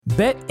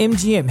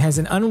BetMGM has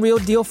an unreal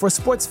deal for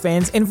sports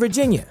fans in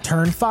Virginia.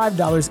 Turn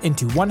 $5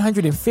 into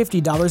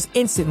 $150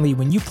 instantly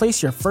when you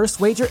place your first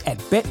wager at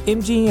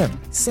BetMGM.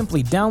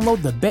 Simply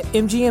download the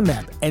BetMGM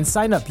app and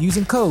sign up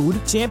using code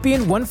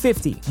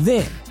Champion150.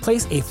 Then,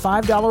 place a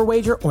 $5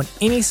 wager on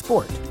any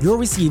sport. You'll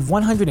receive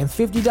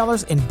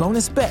 $150 in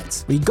bonus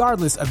bets,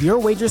 regardless of your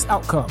wager's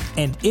outcome.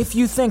 And if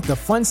you think the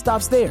fun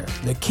stops there,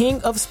 the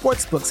King of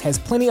Sportsbooks has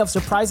plenty of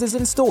surprises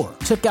in store.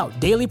 Check out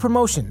daily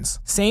promotions,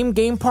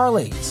 same-game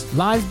parlays,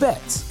 live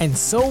bets, and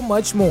so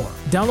much more.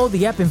 Download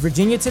the app in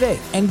Virginia today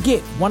and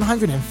get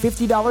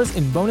 $150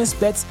 in bonus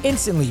bets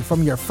instantly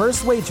from your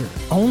first wager.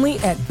 Only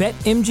at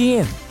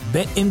BetMGM.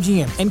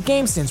 BetMGM and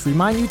GameSense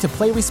remind you to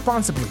play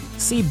responsibly.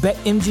 See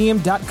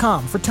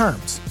BetMGM.com for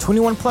terms.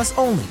 21 plus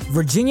only.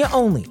 Virginia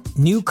only.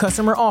 New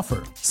customer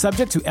offer.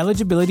 Subject to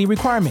eligibility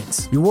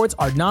requirements. Rewards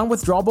are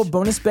non-withdrawable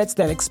bonus bets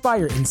that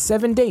expire in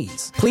 7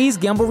 days. Please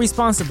gamble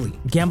responsibly.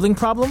 Gambling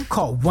problem?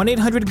 Call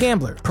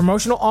 1-800-GAMBLER.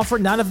 Promotional offer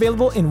not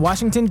available in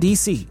Washington,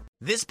 D.C.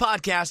 This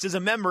podcast is a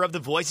member of the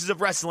Voices of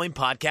Wrestling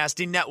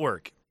Podcasting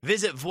Network.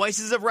 Visit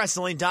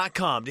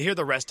voicesofwrestling.com to hear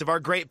the rest of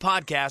our great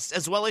podcasts,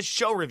 as well as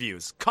show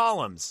reviews,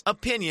 columns,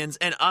 opinions,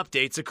 and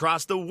updates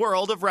across the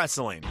world of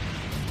wrestling.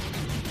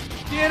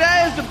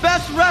 TNA is the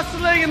best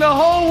wrestling in the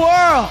whole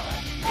world.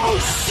 Oh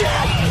shit!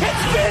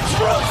 It's Vince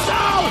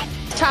Russo!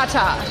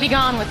 Ta-ta, be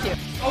gone with you.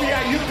 Oh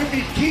yeah, you could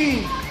be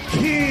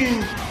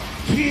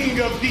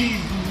king of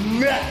these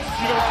nuts.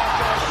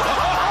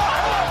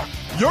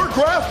 Your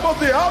grasp of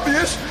the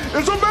obvious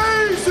is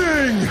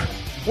amazing!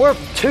 We're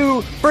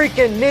two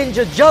freaking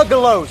ninja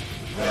juggalos.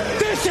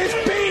 This is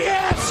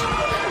BS!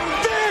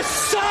 This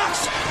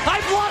sucks!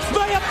 I've lost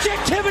my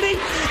objectivity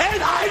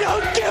and I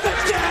don't give a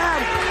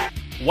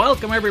damn!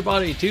 Welcome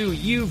everybody to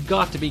You've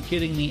Got to Be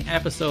Kidding Me,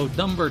 episode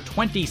number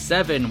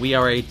 27. We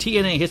are a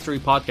TNA history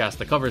podcast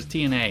that covers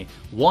TNA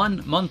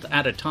 1 month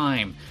at a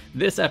time.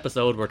 This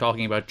episode we're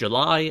talking about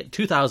July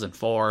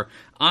 2004.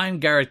 I'm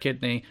Garrett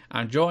Kidney.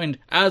 I'm joined,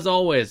 as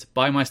always,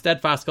 by my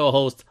steadfast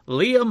co-host,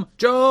 Liam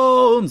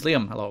Jones.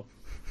 Liam, hello.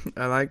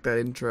 I like that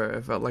intro.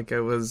 I felt like I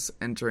was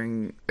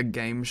entering a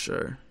game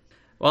show.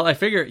 Well, I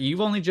figure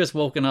you've only just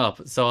woken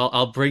up, so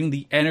I'll bring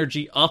the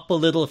energy up a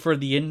little for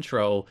the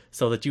intro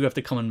so that you have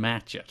to come and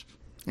match it.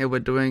 Yeah, we're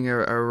doing a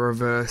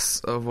reverse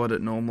of what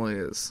it normally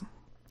is.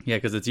 Yeah,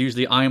 because it's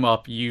usually I'm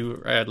up,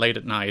 you late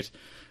at night,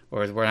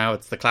 whereas now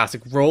it's the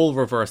classic role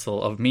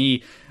reversal of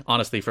me.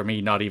 Honestly, for me,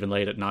 not even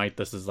late at night.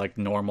 This is like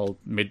normal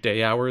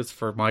midday hours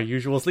for my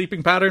usual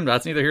sleeping pattern.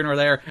 That's neither here nor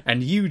there.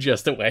 And you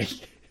just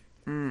awake.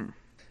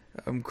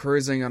 I'm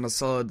cruising on a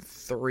solid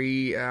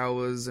 3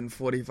 hours and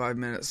 45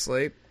 minutes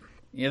sleep.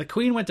 Yeah, the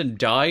Queen went and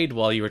died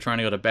while you were trying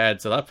to go to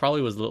bed, so that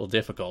probably was a little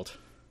difficult.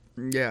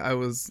 Yeah, I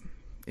was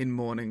in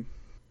mourning.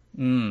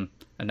 And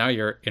now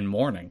you're in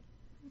mourning.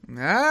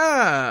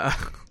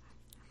 Ah!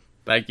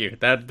 Thank you.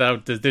 That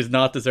does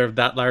not deserve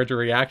that large a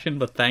reaction,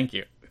 but thank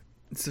you.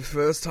 It's the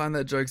first time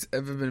that joke's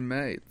ever been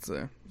made,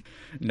 so...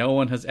 No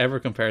one has ever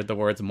compared the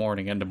words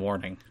mourning into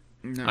mourning.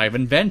 No. I've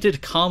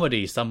invented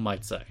comedy, some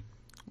might say.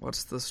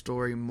 What's the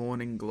story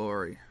Morning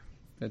Glory?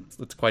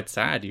 It's quite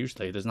sad,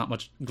 usually. There's not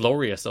much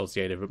glory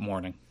associated with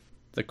mourning.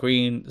 The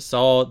Queen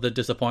saw the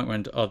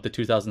disappointment of the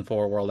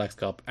 2004 World X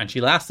Cup, and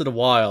she lasted a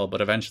while,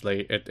 but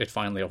eventually it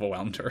finally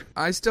overwhelmed her.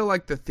 I still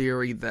like the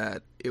theory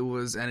that it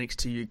was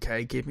NXT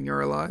UK keeping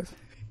her alive.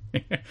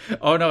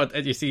 Oh no,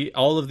 you see,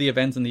 all of the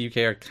events in the UK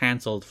are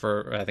cancelled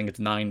for, I think it's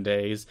 9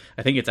 days.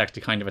 I think it's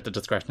actually kind of at the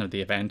discretion of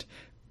the event,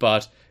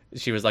 but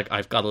she was like,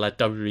 I've got to let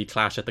WWE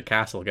Clash at the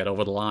Castle get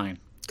over the line.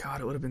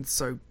 God, it would have been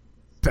so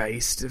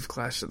based if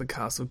Clash at the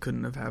Castle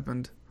couldn't have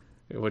happened.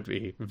 It would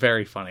be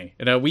very funny.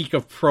 In a week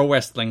of pro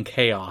wrestling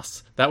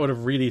chaos, that would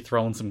have really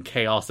thrown some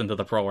chaos into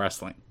the pro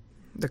wrestling.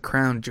 The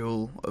crown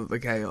jewel of the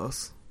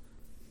chaos.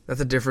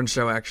 That's a different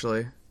show,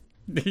 actually.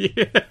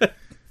 Yeah.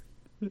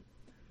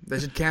 They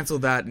should cancel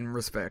that in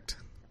respect.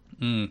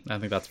 I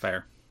think that's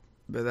fair.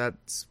 But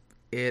that's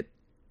it.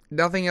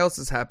 Nothing else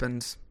has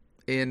happened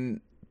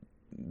in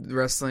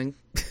wrestling.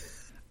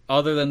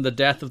 Other than the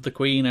death of the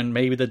Queen and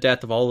maybe the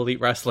death of all Elite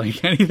Wrestling.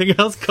 Anything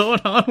else going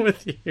on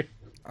with you?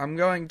 I'm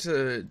going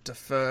to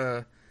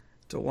defer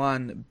to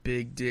one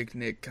big dick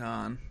Nick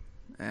Khan.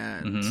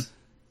 And,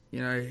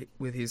 you know,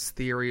 with his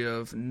theory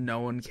of no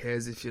one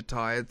cares if you're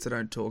tired, so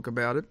don't talk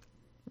about it.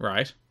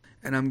 Right.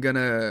 And I'm going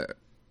to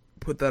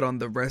put that on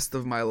the rest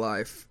of my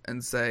life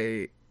and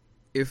say,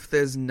 if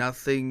there's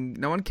nothing,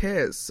 no one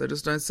cares, so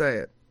just don't say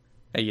it.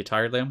 Are you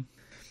tired, Liam?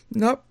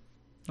 Nope.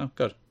 Oh,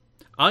 good.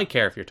 I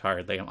care if you're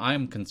tired, Liam.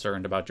 I'm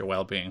concerned about your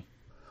well-being.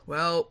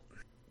 Well,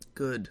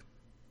 good.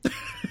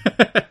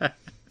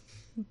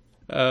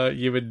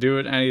 You been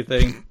doing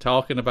anything,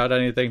 talking about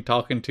anything,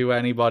 talking to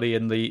anybody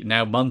in the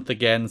now month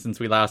again since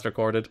we last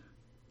recorded?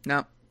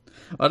 No.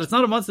 Well, it's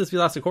not a month since we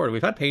last recorded.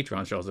 We've had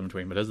Patreon shows in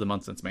between, but it is the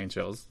month since main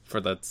shows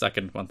for the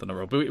second month in a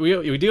row. But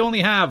we do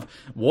only have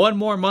one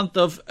more month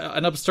of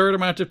an absurd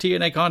amount of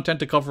TNA content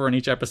to cover in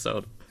each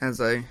episode. As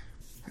I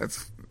have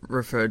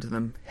referred to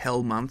them,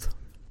 Hell Month.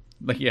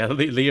 Like, yeah,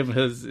 Liam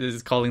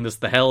is calling this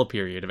the hell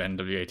period of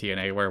NWA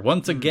TNA, where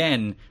once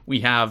again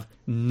we have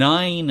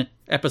 9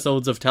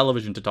 episodes of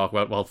television to talk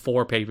about, well,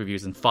 4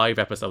 pay-per-views and 5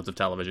 episodes of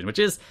television, which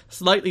is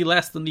slightly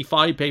less than the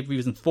 5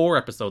 pay-per-views and 4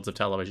 episodes of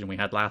television we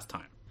had last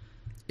time.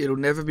 It'll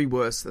never be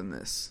worse than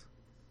this.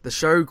 The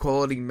show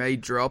quality may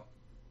drop,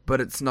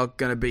 but it's not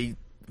going to be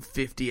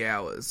 50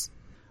 hours.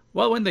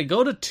 Well, when they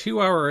go to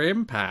 2-hour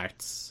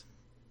impacts,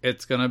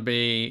 it's going to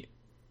be...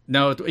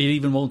 No, it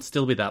even won't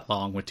still be that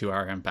long with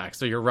 2-hour impacts.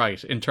 So you're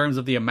right. In terms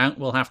of the amount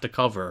we'll have to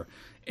cover,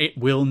 it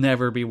will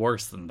never be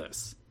worse than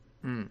this.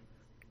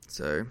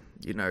 So,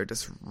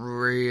 just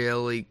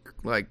really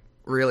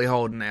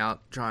holding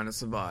out, trying to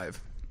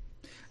survive.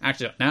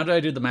 Actually, now that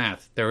I do the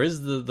math, there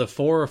is the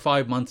 4 or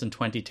 5 months in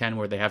 2010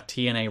 where they have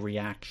TNA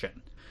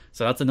Reaction.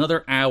 So that's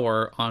another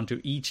hour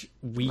onto each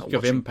week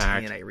of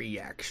Impact. TNA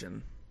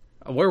Reaction.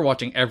 We're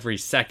watching every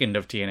second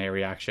of TNA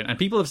Reaction, and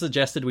people have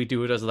suggested we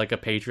do it as like a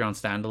Patreon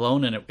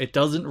standalone, and it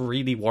doesn't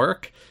really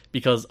work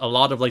because a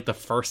lot of like the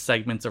first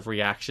segments of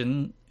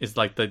Reaction is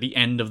like the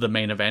end of the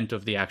main event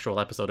of the actual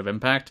episode of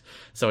Impact,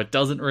 so it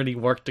doesn't really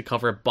work to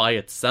cover it by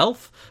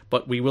itself,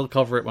 but we will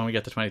cover it when we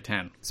get to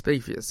 2010.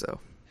 Speak for yourself.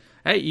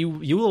 Hey,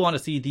 you will want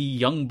to see the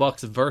Young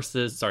Bucks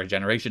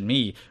Generation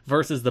Me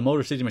versus the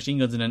Motor City Machine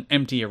Guns in an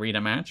empty arena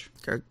match.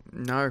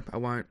 No, I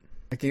won't.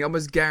 I can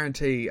almost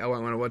guarantee I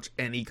won't want to watch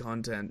any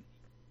content.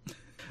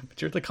 But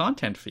you're the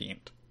content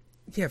fiend.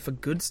 Yeah, for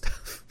good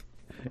stuff.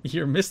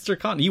 You're Mr.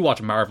 Content. You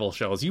watch Marvel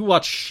shows. You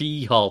watch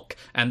She-Hulk,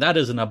 and that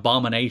is an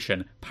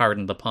abomination.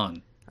 Pardon the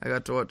pun. I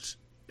got to watch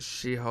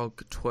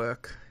She-Hulk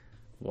twerk.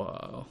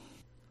 Whoa.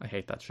 I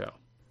hate that show.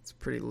 It's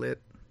pretty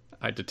lit.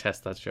 I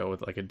detest that show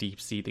with like a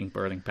deep-seating,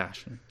 burning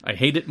passion. I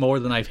hate it more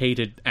than I've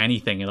hated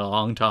anything in a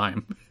long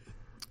time.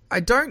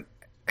 I don't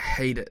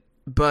hate it,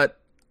 but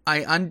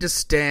I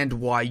understand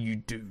why you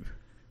do.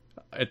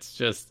 It's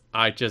just,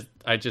 I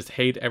just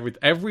hate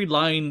every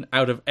line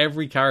out of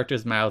every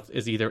character's mouth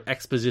is either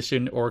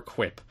exposition or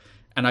quip.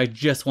 And I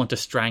just want to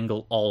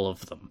strangle all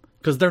of them.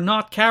 Because they're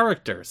not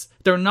characters.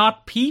 They're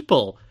not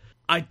people.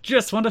 I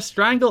just want to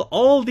strangle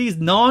all these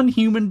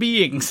non-human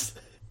beings.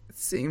 It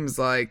seems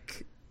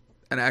like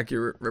an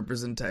accurate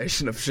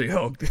representation of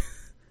She-Hulk.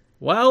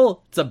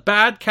 Well, it's a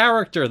bad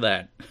character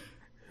then.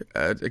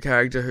 A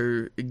character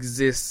who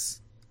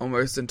exists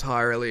almost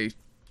entirely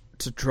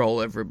to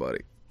troll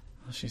everybody.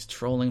 She's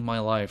trolling my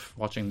life,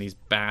 watching these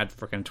bad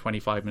freaking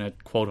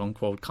 25-minute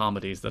quote-unquote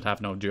comedies that have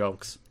no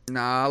jokes.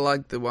 Nah, I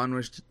like the one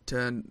where she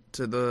turned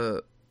to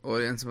the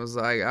audience and was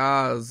like,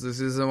 this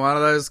isn't one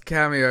of those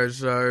cameo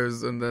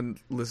shows, and then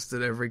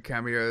listed every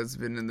cameo that's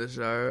been in the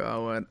show. I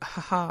went,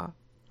 ha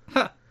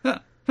ha.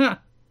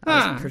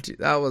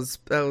 That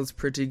was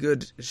pretty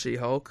good,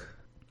 She-Hulk.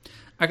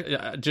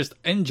 Just,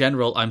 in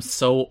general, I'm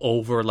so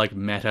over, like,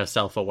 meta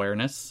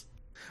self-awareness.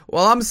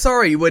 Well, I'm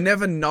sorry, we're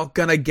never not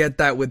gonna get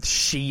that with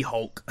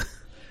She-Hulk.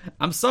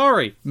 I'm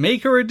sorry,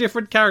 make her a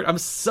different character. I'm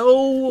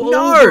so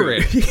over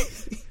it.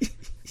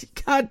 You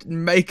can't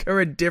make her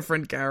a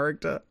different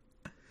character.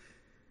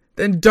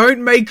 Then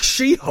don't make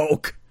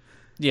She-Hulk.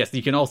 Yes,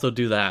 you can also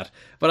do that.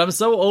 But I'm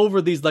so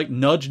over these, like,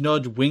 nudge,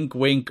 nudge, wink,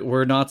 wink,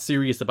 we're not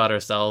serious about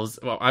ourselves.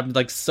 Well, I'm,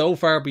 like, so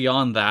far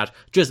beyond that.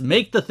 Just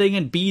make the thing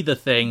and be the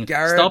thing.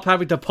 Stop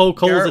having to poke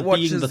holes at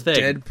being the thing.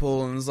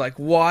 Deadpool and is like,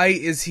 why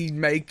is he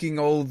making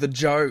all the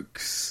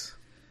jokes?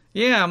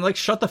 Yeah, I'm like,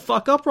 shut the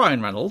fuck up,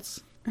 Ryan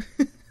Reynolds.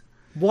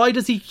 Why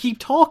does he keep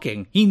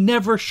talking? He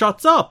never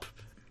shuts up.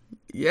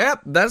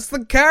 Yep, that's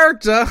the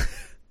character.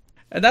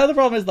 And now the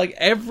problem is, like,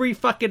 every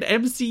fucking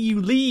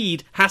MCU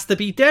lead has to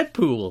be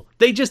Deadpool.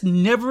 They just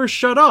never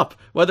shut up.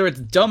 Whether it's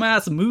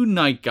dumbass Moon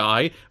Knight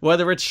guy,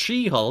 whether it's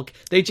She-Hulk,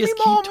 they just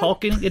keep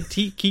talking and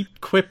keep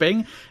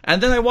quipping.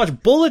 And then I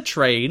watch Bullet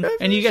Train,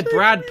 and you get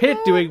Brad Pitt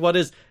doing what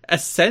is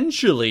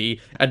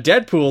essentially a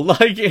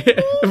Deadpool-like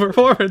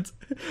performance.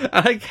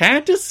 And I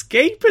can't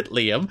escape it,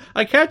 Liam.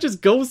 I can't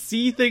just go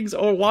see things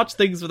or watch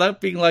things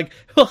without being like,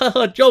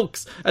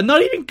 jokes. And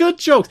not even good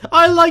jokes.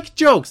 I like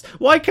jokes.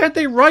 Why can't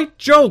they write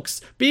jokes?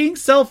 Being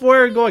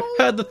self-aware and going,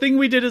 the thing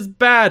we did is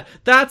bad.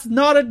 That's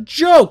not a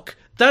joke.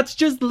 That's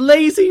just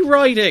lazy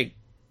writing.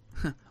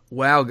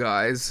 Wow,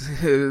 guys.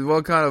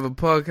 What kind of a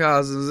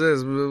podcast is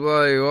this?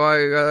 Why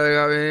you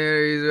got me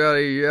here? He's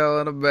really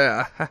yelling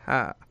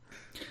about.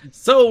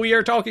 So we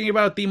are talking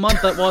about the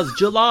month that was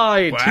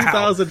July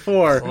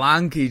 2004.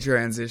 Clunky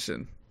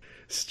transition.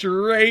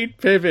 Straight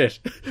pivot.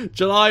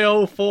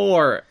 July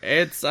 04.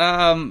 It's,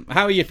 how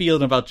are you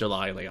feeling about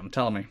July, Liam?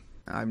 Tell me.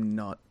 I'm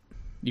not.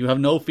 You have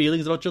no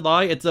feelings about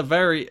July? It's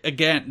a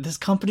again, this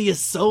company is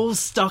so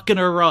stuck in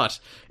a rut.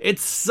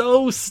 It's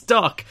so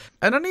stuck.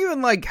 I don't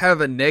even,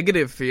 have a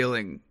negative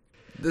feeling.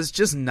 There's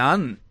just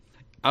none.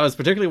 I was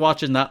particularly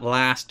watching that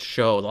last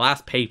show, the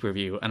last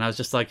pay-per-view, and I was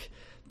just like,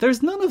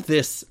 there's none of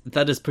this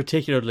that is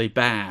particularly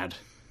bad,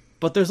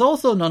 but there's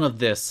also none of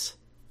this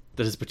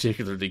that is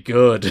particularly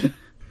good.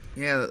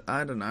 Yeah,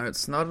 I don't know.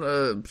 It's not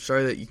a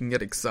show that you can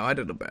get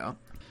excited about.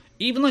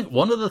 Even,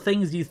 one of the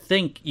things you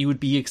think you would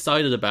be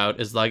excited about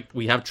is,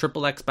 we have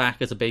Triple X back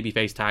as a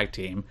babyface tag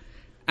team.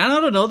 And I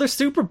don't know, they're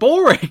super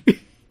boring.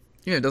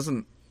 Yeah, it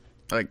doesn't,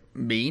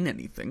 mean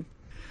anything.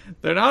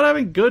 They're not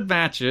having good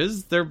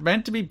matches. They're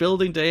meant to be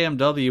building to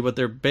AMW, but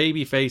they're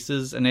baby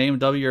faces, and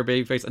AMW are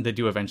baby face, and they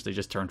do eventually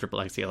just turn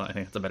Triple X heel. I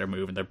think that's a better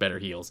move, and they're better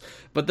heels.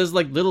 But there's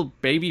little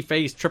baby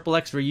face Triple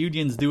X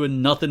reunions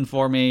doing nothing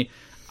for me.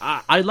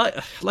 I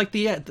like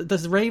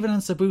the Raven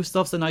and Sabu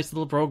stuff's a nice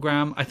little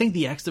program. I think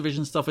the X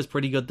Division stuff is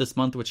pretty good this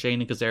month with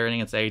Shane and Kazarian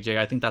against AJ.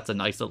 I think that's a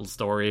nice little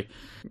story.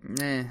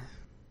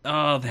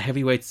 Oh, the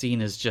heavyweight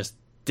scene is just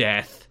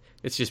death.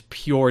 It's just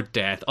pure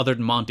death, other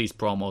than Monty's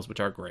promos, which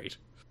are great.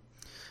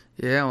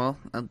 Yeah, well,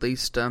 at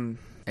least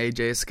AJ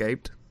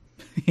escaped.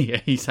 Yeah,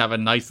 he's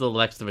having nice little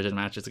X Division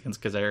matches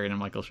against Kazarian and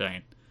Michael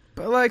Shane.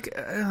 But,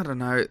 I don't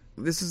know.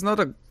 This is not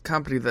a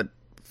company that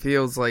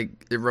feels like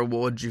it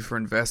rewards you for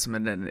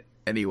investment in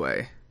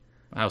anyway.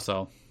 How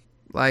so?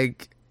 I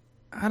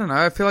don't know.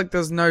 I feel like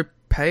there's no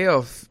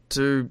payoff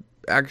to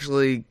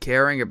actually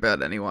caring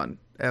about anyone,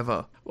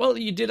 ever. Well,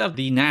 you did have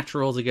the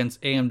Naturals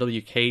against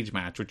AMW cage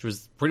match, which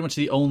was pretty much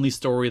the only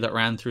story that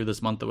ran through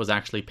this month that was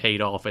actually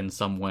paid off in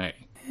some way.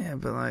 Yeah,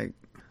 but,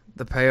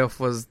 the payoff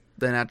was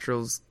the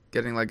Naturals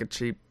getting, a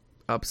cheap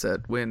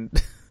upset win.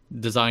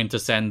 Designed to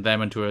send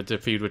them into a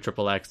feud with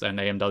Triple X and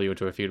AMW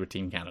into a feud with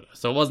Team Canada.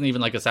 So it wasn't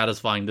even a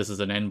satisfying this is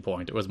an end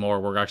point. It was more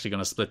we're actually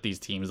going to split these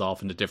teams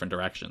off into different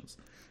directions.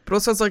 But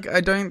also it's I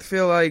don't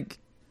feel like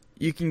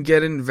you can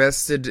get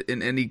invested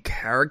in any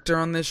character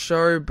on this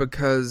show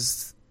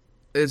because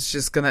it's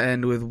just going to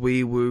end with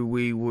wee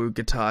woo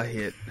guitar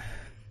hit.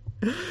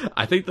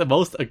 I think the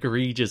most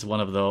egregious one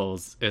of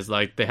those is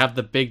they have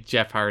the big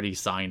Jeff Hardy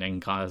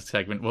signing kind of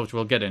segment, which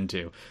we'll get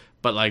into.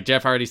 But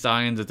Jeff Hardy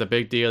signs, it's a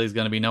big deal, he's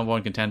going to be number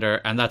one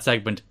contender, and that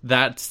segment,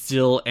 that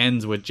still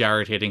ends with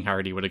Jarrett hitting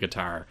Hardy with a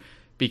guitar.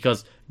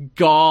 Because,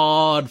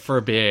 God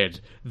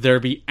forbid, there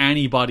be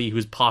anybody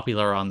who's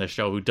popular on this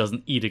show who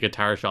doesn't eat a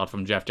guitar shot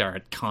from Jeff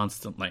Jarrett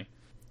constantly.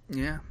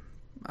 Yeah.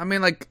 I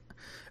mean, I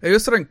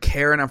also don't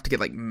care enough to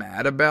get,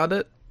 mad about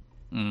it.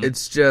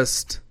 It's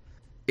just,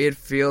 it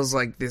feels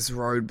like this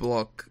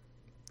roadblock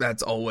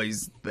that's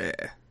always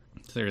there.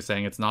 So you're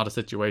saying it's not a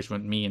situation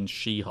with me and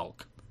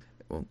She-Hulk.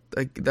 Well,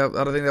 I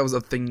don't think that was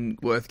a thing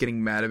worth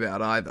getting mad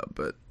about either,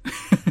 but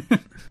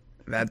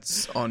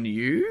that's on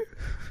you?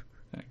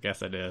 I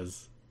guess it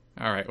is.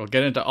 Alright, we'll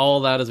get into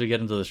all that as we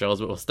get into the shows,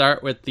 but we'll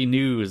start with the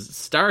news,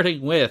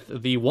 starting with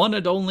the one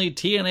and only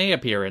TNA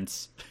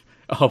appearance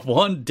of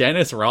one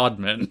Dennis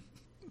Rodman.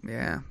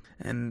 Yeah,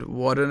 and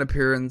what an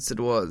appearance it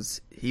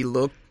was. He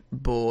looked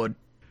bored.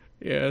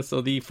 Yeah, so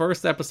the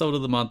first episode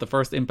of the month, the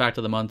first Impact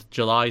of the month,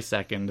 July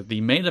 2nd,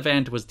 the main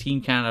event was Team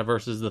Canada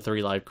versus the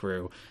 3 Live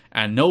Crew.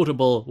 And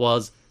notable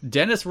was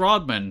Dennis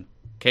Rodman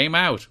came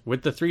out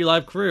with the 3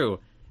 Live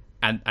Crew.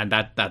 And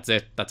that's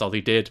it. That's all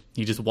he did.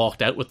 He just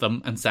walked out with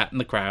them and sat in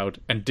the crowd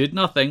and did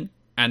nothing.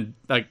 And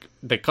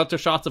they cut their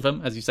shots of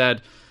him, as you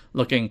said,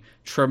 looking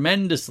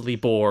tremendously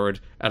bored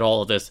at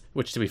all of this.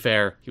 Which, to be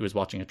fair, he was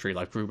watching a 3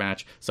 Live Crew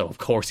match, so of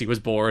course he was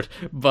bored.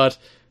 But,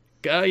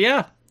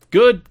 yeah.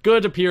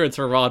 Good appearance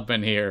for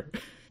Rodman here.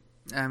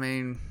 I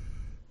mean,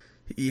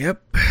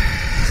 yep.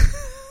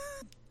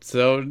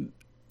 So,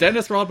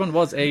 Dennis Rodman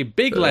was a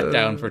big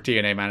letdown for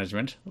TNA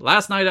management.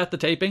 Last night at the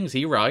tapings,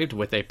 he arrived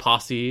with a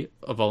posse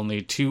of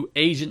only 2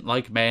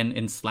 agent-like men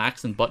in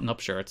slacks and button-up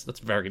shirts.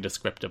 That's very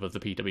descriptive of the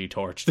PW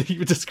Torch. That you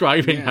were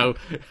describing how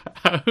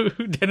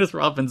Dennis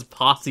Rodman's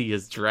posse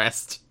is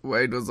dressed.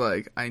 Wade was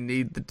I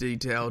need the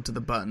detail to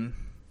the button.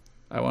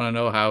 I want to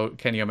know how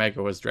Kenny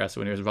Omega was dressed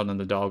when he was running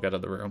the dog out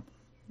of the room.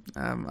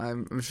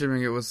 I'm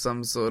assuming it was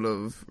some sort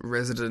of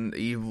Resident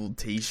Evil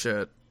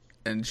t-shirt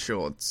and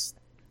shorts.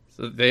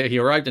 So he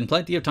arrived in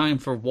plenty of time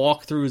for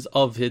walkthroughs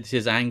of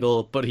his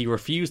angle, but he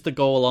refused to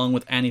go along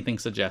with anything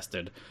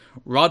suggested.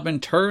 Rodman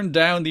turned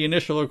down the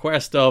initial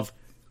request of,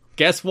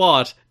 guess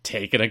what?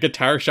 Taking a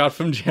guitar shot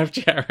from Jeff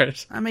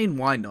Jarrett. I mean,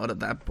 why not at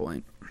that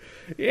point?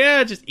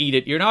 Yeah, just eat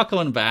it. You're not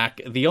going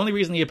back. The only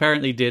reason he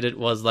apparently did it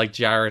was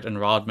Jarrett and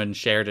Rodman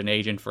shared an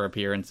agent for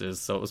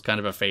appearances, so it was kind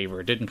of a favor.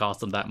 It didn't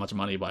cost him that much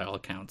money by all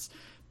accounts.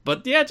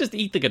 But yeah, just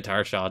eat the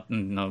guitar shot.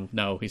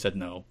 No, he said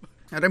no.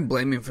 I don't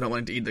blame him for not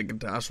wanting to eat the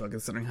guitar shot,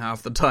 considering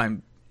half the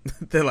time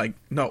they're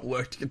not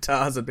worked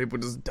guitars and people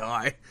just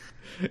die.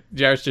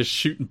 Jarrett's just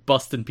shooting,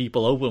 busting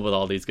people open with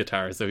all these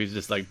guitars, so he's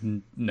just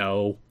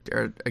no.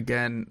 Jarrett,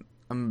 again,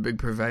 I'm a big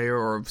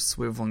purveyor of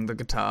swiveling the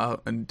guitar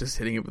and just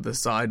hitting it with the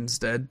side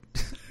instead.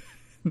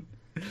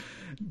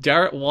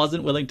 Jarrett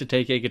wasn't willing to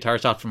take a guitar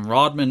shot from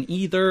Rodman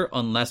either,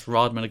 unless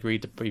Rodman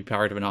agreed to be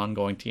part of an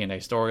ongoing TNA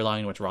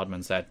storyline, which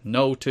Rodman said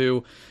no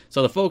to.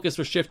 So the focus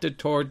was shifted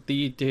toward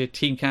the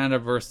Team Canada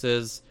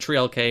versus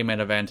 3LK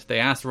main event. They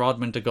asked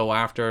Rodman to go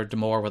after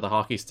D'Amore with a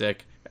hockey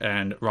stick,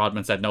 and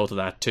Rodman said no to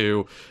that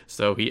too.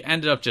 So he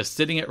ended up just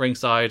sitting at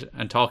ringside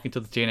and talking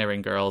to the TNA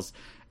ring girls.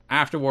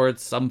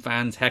 Afterwards, some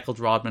fans heckled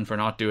Rodman for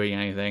not doing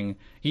anything.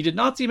 He did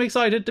not seem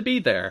excited to be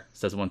there,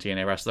 says one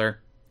TNA wrestler.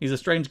 He's a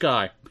strange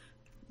guy.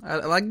 I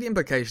like the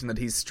implication that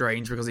he's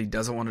strange because he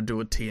doesn't want to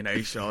do a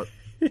TNA shot.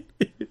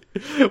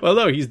 Well,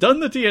 no, he's done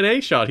the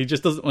TNA shot. He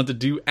just doesn't want to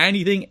do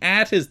anything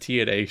at his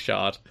TNA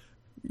shot.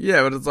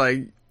 Yeah, but it's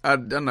I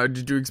don't know,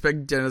 did you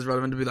expect Dennis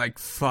Rodman to be like,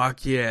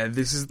 fuck yeah,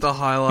 this is the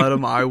highlight of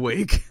my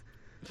week?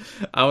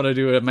 I want to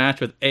do a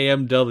match with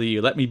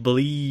AMW. Let me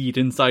bleed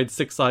inside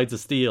 6 sides of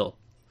steel.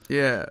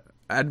 Yeah,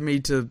 add me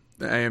to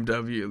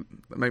AMW.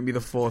 Make me the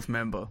 4th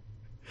member.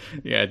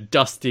 Yeah,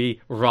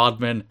 Dusty,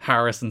 Rodman,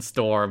 Harrison,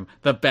 Storm.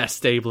 The best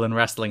stable in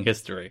wrestling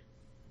history.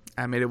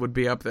 I mean, it would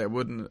be up there,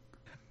 wouldn't it?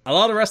 A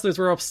lot of wrestlers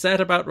were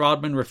upset about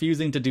Rodman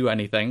refusing to do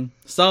anything.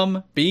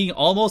 Some, being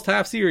almost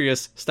half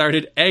serious,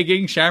 started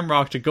egging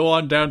Shamrock to go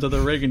on down to the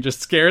ring and just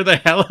scare the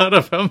hell out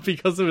of him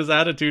because of his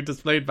attitude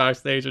displayed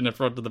backstage and in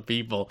front of the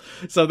people.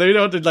 So they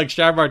wanted like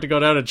Shamrock to go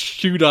down and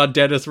shoot on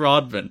Dennis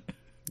Rodman.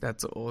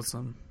 That's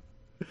awesome.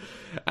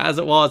 As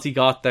it was, he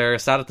got there,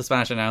 sat at the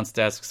Spanish announce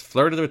desks,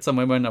 flirted with some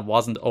women, and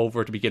wasn't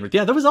over to begin with.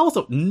 Yeah, there was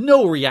also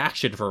no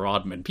reaction for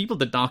Rodman. People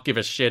did not give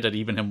a shit at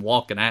even him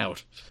walking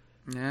out.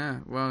 Yeah,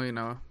 well, you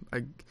know,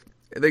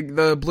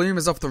 the bloom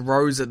is off the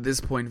rose at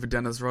this point for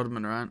Dennis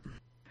Rodman, right?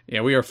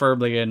 Yeah, we are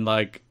firmly in,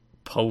 like,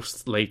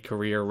 post-late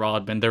career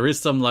Rodman. There is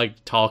some,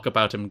 like, talk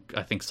about him,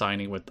 I think,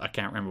 signing with, I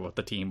can't remember what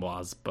the team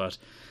was, but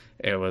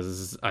it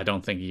was, I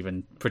don't think,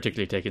 even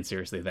particularly taken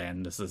seriously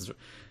then. This is,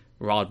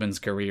 Rodman's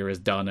career is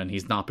done, and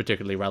he's not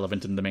particularly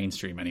relevant in the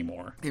mainstream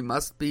anymore. It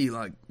must be,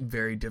 like,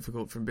 very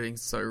difficult from being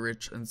so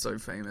rich and so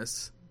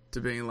famous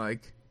to being,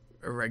 like,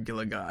 a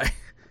regular guy.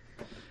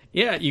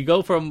 Yeah, you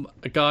go from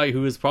a guy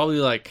who is probably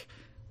like,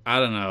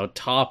 I don't know,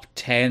 top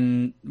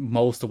 10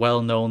 most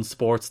well-known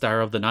sports star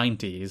of the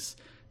 90s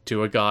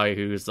to a guy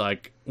who's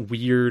like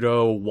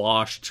weirdo,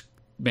 washed,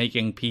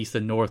 making peace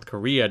in North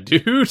Korea,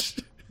 dude.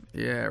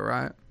 Yeah,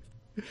 right.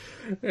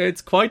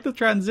 It's quite the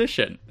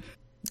transition.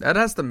 That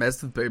has to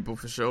mess with people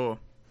for sure.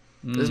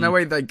 There's no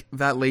way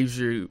that leaves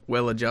you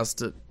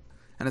well-adjusted.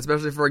 And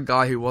especially for a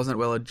guy who wasn't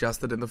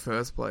well-adjusted in the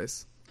first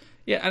place.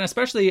 Yeah, and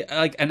especially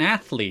like an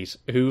athlete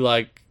who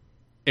like,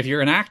 if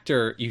you're an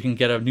actor, you can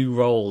get a new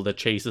role that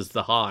chases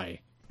the high.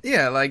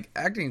 Yeah, like,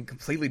 acting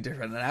completely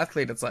different. An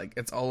athlete, it's like,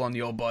 it's all on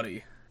your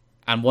body.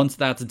 And once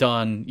that's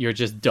done, you're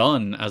just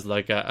done as,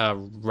 like, a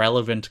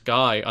relevant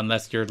guy,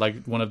 unless you're,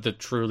 like, one of the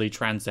truly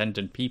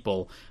transcendent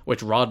people,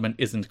 which Rodman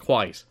isn't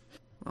quite.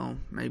 Well,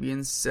 maybe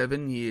in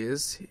 7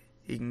 years,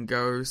 he can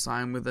go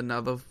sign with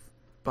another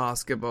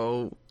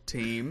basketball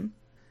team.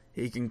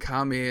 He can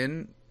come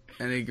in...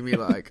 And he can be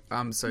like,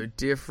 I'm so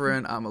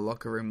different, I'm a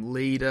locker room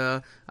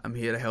leader, I'm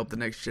here to help the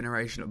next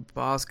generation of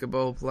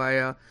basketball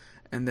player.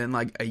 And then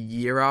like a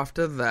year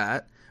after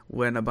that,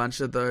 when a bunch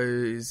of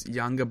those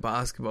younger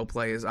basketball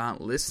players aren't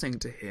listening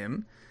to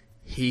him,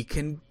 he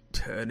can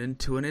turn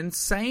into an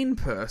insane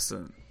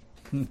person.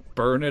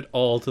 Burn it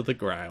all to the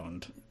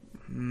ground.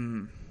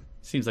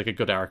 Seems like a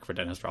good arc for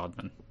Dennis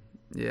Rodman.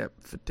 Yep,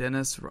 for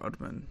Dennis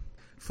Rodman.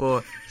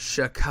 For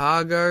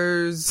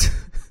Chicago's...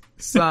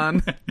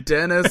 son,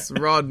 Dennis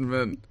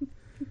Rodman.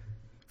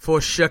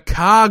 For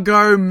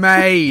Chicago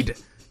made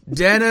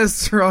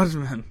Dennis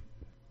Rodman.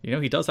 You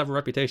know, he does have a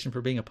reputation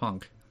for being a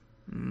punk.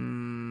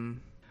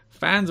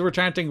 Fans were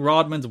chanting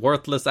Rodman's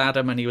worthless at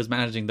him and he was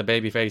managing the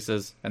baby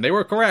faces. And they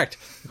were correct.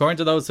 According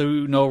to those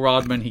who know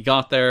Rodman, he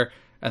got there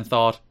and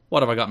thought,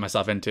 what have I got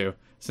myself into?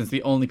 Since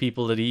the only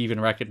people that he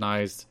even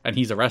recognized, and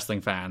he's a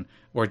wrestling fan,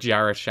 were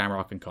Jarrett,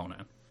 Shamrock, and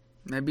Conan.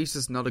 Maybe he's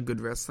just not a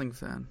good wrestling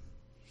fan.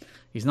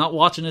 He's not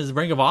watching his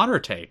Ring of Honor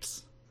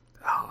tapes.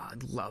 Oh, I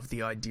love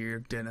the idea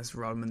of Dennis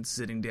Rodman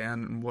sitting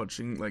down and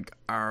watching, like,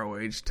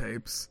 ROH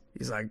tapes.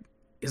 He's like,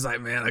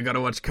 man, I gotta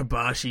watch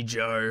Kabashi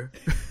Joe.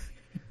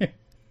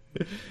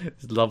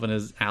 He's loving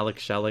his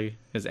Alex Shelley,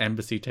 his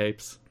Embassy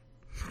tapes.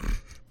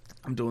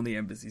 I'm doing the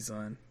Embassy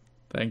sign.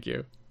 Thank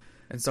you.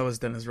 And so is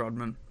Dennis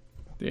Rodman.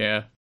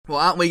 Yeah. Well,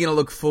 aren't we gonna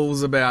look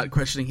fools about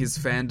questioning his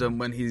fandom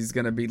when he's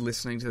gonna be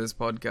listening to this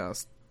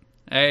podcast?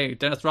 Hey,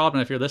 Dennis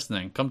Rodman, if you're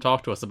listening, come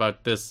talk to us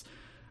about this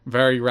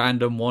very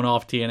random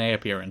one-off TNA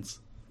appearance.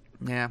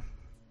 Yeah,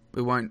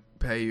 we won't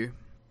pay you.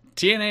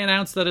 TNA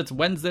announced that its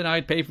Wednesday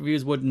night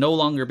pay-per-views would no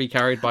longer be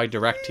carried by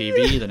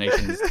DirecTV, the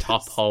nation's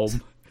top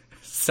home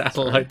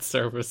satellite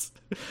service.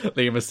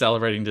 Liam is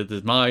celebrating the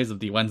demise of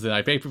the Wednesday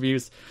night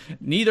pay-per-views.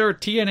 Neither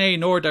TNA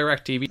nor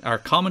DirecTV are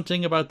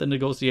commenting about the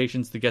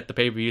negotiations to get the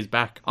pay-per-views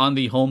back on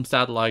the home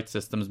satellite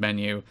systems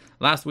menu.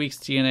 Last week's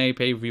TNA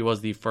pay-per-view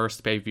was the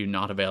first pay-per-view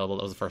not available.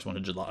 It was the first one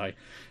in July.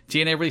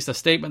 TNA released a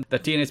statement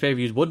that TNA's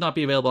pay-per-views would not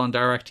be available on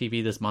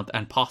DirecTV this month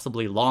and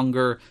possibly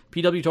longer.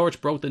 PW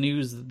Torch broke the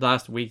news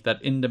last week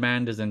that In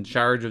Demand is in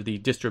charge of the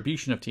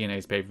distribution of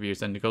TNA's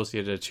pay-per-views and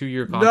negotiated a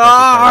 2-year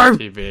contract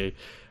with DirecTV,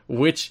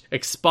 which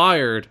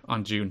expired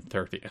on June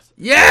 30th.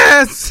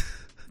 Yes!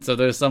 So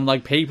there's some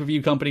like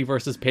pay-per-view company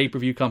versus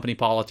pay-per-view company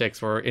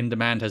politics where In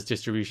Demand has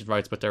distribution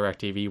rights but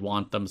DirecTV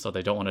want them, so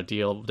they don't want to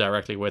deal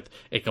directly with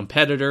a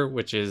competitor,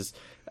 which is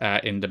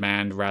In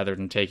Demand, rather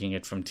than taking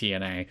it from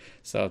TNA.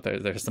 So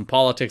there's some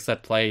politics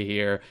at play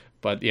here,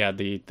 but yeah,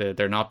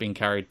 they're not being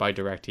carried by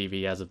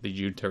DirecTV as of the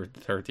June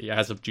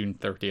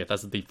 30th,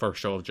 as of the first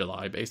show of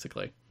July,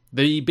 basically.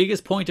 The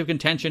biggest point of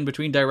contention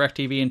between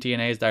DirecTV and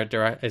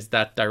TNA is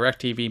that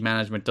DirecTV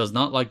management does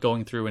not like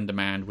going through In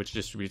Demand, which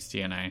distributes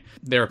TNA.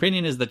 Their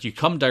opinion is that you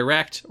come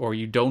direct or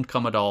you don't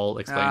come at all,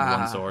 explained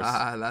one source.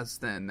 That's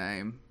their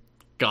name.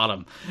 Got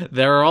him.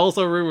 There are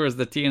also rumors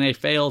that TNA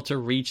failed to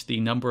reach the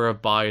number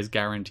of buys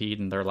guaranteed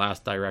in their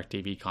last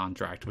DirecTV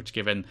contract, which,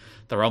 given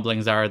the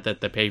rumblings are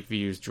that the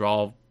pay-per-views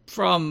draw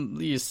from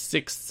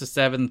 6,000 to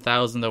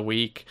 7,000 a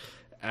week,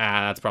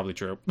 that's probably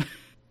true.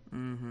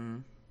 Mm-hmm.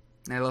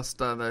 They lost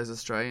those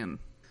Australian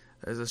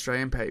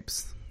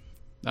papes.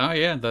 Oh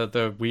yeah,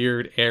 the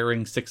weird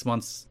airing 6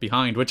 months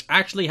behind, which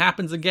actually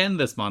happens again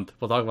this month.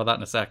 We'll talk about that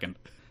in a second.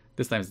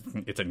 This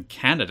time it's in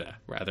Canada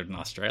rather than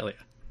Australia.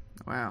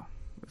 Wow.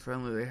 If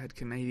only they had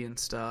Canadian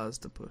stars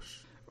to push.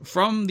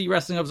 From the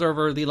Wrestling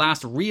Observer, the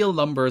last real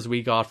numbers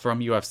we got from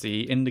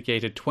UFC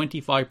indicated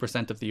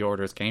 25% of the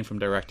orders came from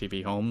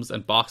DirecTV homes,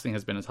 and boxing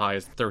has been as high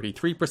as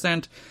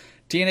 33%.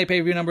 TNA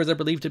pay-per-view numbers are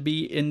believed to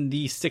be in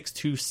the 6,000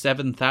 to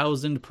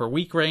 7,000 per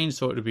week range,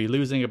 so it would be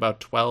losing about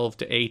 12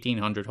 to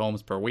 1,800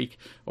 homes per week,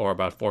 or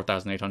about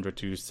 4,800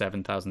 to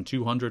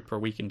 7,200 per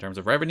week in terms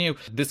of revenue.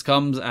 This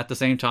comes at the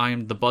same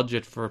time the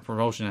budget for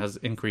promotion has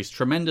increased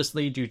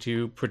tremendously due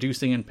to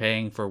producing and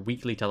paying for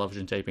weekly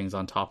television tapings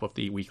on top of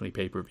the weekly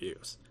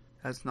pay-per-views.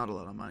 That's not a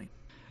lot of money.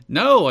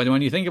 No, and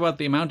when you think about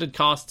the amount it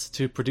costs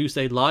to produce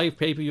a live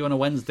pay-per-view on a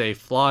Wednesday,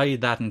 fly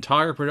that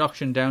entire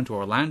production down to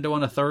Orlando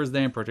on a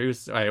Thursday and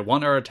produce a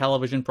 1 hour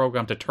television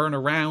program to turn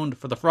around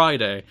for the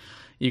Friday,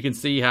 you can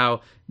see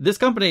how this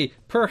company,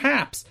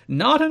 perhaps,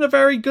 not in a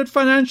very good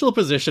financial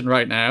position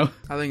right now.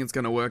 I think it's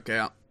going to work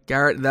out.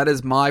 Garrett, that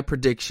is my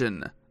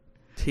prediction.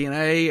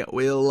 TNA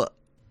will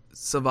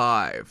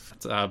survive.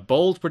 It's a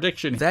bold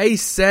prediction. They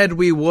said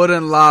we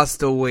wouldn't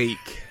last a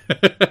week.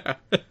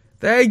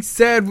 They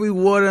said we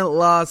wouldn't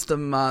last a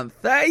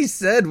month. They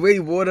said we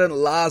wouldn't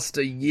last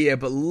a year.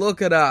 But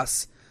look at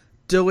us,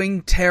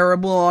 doing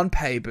terrible on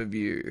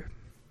pay-per-view.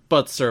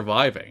 But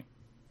surviving.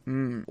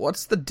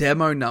 What's the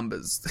demo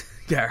numbers,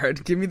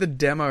 Garrett? Give me the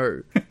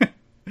demo.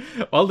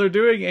 Well, they're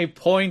doing a 2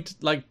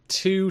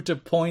 to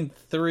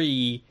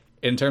 0.3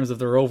 in terms of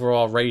their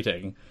overall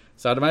rating.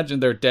 So I'd imagine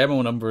their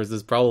demo numbers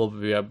is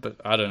probably, I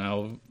don't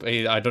know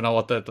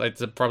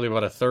it's probably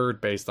about a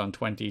third based on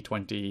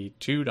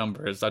 2022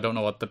 numbers. I don't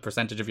know what the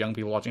percentage of young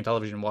people watching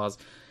television was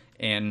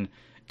in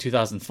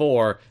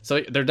 2004. So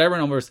their demo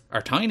numbers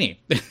are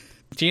tiny.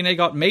 TNA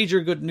got major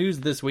good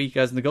news this week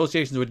as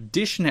negotiations with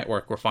Dish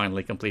Network were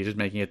finally completed,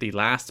 making it the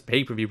last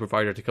pay-per-view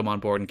provider to come on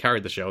board and carry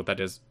the show. That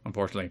is,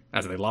 unfortunately,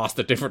 as they lost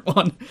a different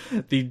one.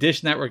 The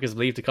Dish Network is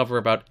believed to cover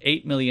about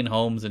 8 million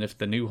homes, and if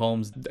the new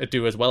homes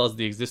do as well as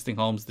the existing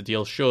homes, the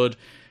deal should,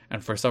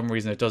 and for some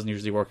reason it doesn't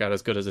usually work out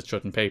as good as it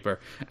should in paper,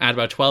 add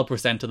about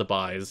 12% to the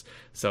buys.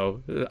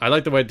 So I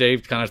like the way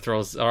Dave kind of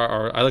throws,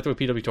 or I like the way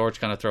PW Torch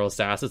kind of throws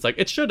sass. It's like,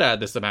 it should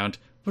add this amount,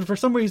 but for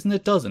some reason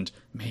it doesn't.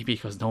 Maybe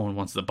because no one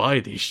wants to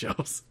buy these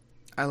shows.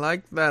 I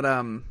like that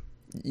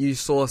you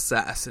saw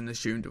sass and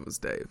assumed it was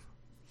Dave.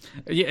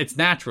 Yeah, it's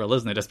natural,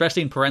 isn't it?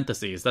 Especially in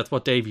parentheses. That's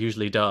what Dave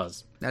usually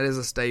does. That is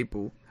a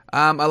staple.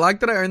 I like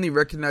that I only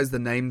recognize the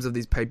names of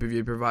these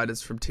pay-per-view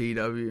providers from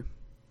TW.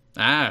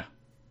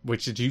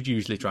 Which did you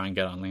usually try and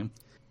get on, Liam?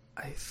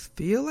 I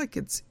feel like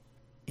it's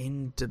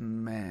In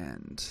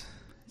Demand.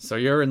 So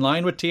you're in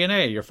line with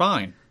TNA, you're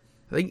fine.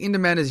 I think In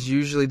Demand is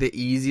usually the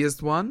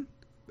easiest one,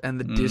 and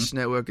the Dish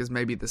Network is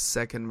maybe the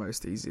second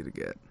most easy to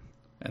get.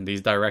 And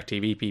these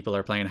DirecTV people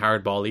are playing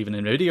hardball even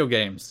in video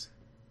games.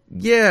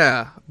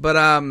 Yeah, but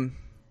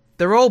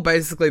they're all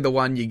basically the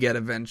one you get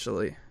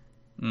eventually.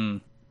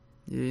 You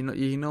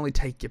can only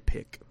take your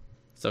pick.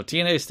 So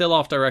TNA is still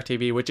off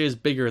DirecTV, which is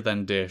bigger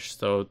than Dish,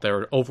 so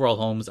their overall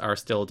homes are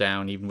still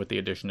down, even with the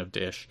addition of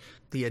Dish.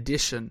 The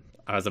addition.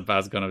 I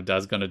was gonna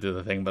do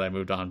the thing, but I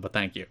moved on. But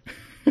thank you.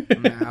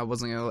 Nah, I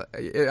wasn't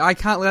gonna. I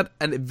can't let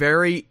a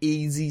very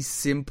easy,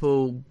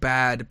 simple,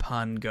 bad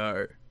pun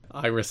go.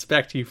 I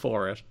respect you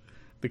for it.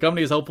 The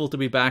company is hopeful to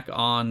be back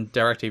on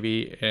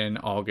DirecTV in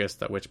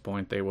August, at which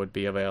point they would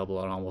be available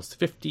on almost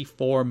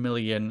 54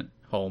 million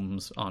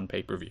homes on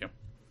pay-per-view.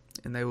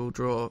 And they will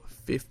draw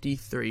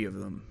 53 of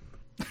them.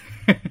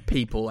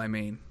 People, I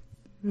mean.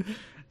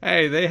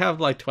 Hey, they have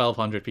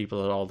 1,200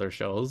 people at all their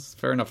shows.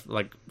 Fair enough,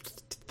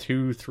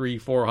 200,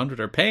 300, 400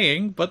 are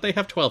paying, but they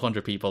have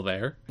 1,200 people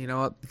there. You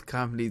know what? The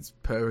company's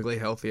perfectly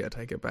healthy. I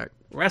take it back.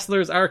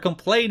 Wrestlers are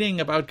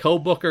complaining about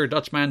co-booker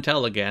Dutch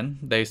Mantel again.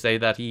 They say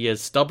that he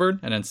is stubborn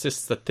and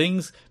insists that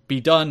things be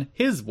done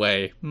his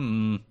way.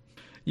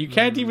 You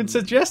can't even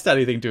suggest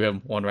anything to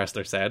him, one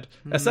wrestler said.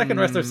 A second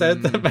wrestler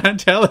said that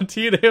Mantel and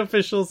TNA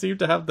officials seem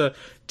to have the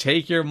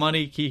take your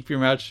money, keep your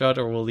mouth shut,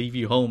 or we'll leave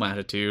you home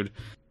attitude.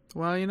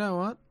 Well, you know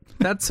what?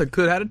 That's a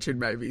good attitude,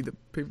 maybe,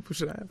 that people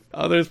should have.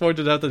 Others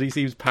pointed out that he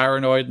seems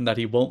paranoid and that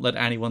he won't let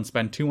anyone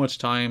spend too much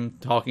time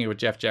talking with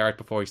Jeff Jarrett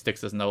before he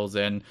sticks his nose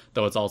in,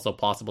 though it's also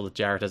possible that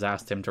Jarrett has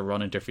asked him to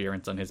run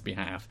interference on his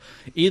behalf.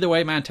 Either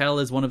way, Mantel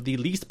is one of the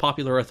least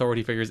popular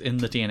authority figures in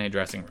the TNA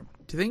dressing room.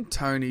 Do you think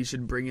Tony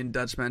should bring in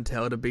Dutch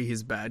Mantel to be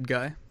his bad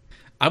guy?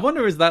 I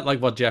wonder, is that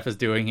like what Jeff is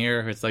doing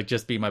here? It's like,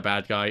 just be my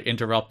bad guy,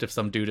 interrupt if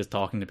some dude is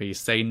talking to me,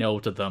 say no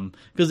to them.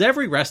 Because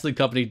every wrestling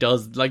company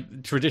does,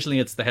 like, traditionally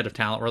it's the head of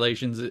talent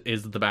relations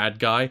is the bad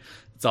guy.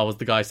 It's always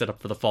the guy set up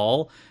for the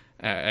fall,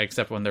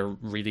 except when they're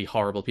really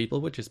horrible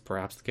people, which is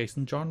perhaps the case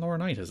in John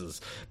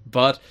Laurinaitis'.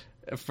 But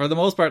for the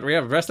most part,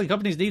 wrestling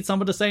companies need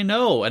someone to say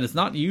no, and it's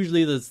not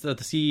usually the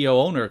CEO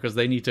owner, because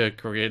they need to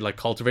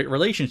cultivate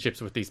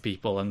relationships with these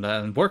people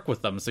and work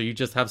with them. So you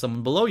just have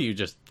someone below you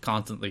just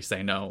constantly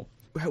say no.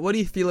 What do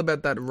you feel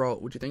about that role?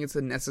 Would you think it's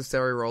a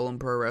necessary role in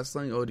pro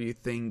wrestling, or do you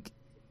think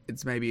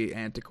it's maybe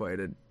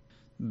antiquated?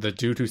 The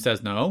dude who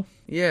says no?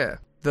 Yeah,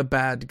 the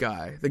bad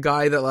guy. The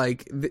guy that,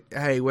 like,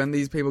 hey, when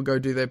these people go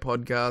do their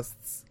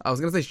podcasts, I was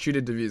going to say shoot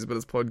interviews, but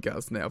it's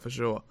podcasts now for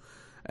sure.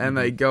 And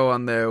they go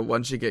on there,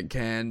 once you get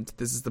canned,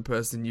 this is the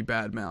person you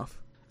badmouth.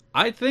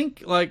 I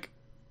think, like,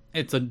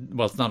 it's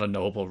not a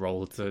noble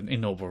role, it's an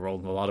ignoble role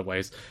in a lot of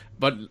ways.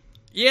 But,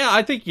 yeah,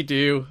 I think you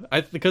do.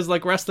 Because,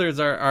 like, wrestlers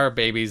are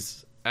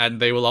babies, and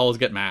they will always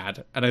get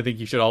mad. And I think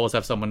you should always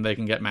have someone they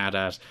can get mad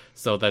at,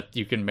 so that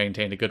you can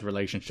maintain a good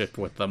relationship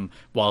with them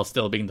while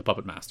still being the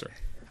puppet master.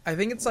 I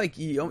think it's like,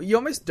 you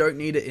almost don't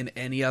need it in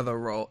any other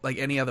role, like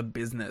any other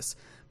business.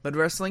 But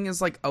wrestling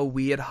is like a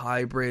weird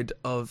hybrid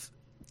of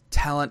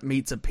talent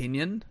meets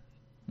opinion.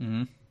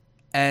 Mm-hmm.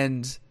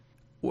 And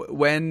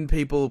when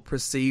people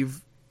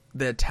perceive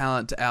their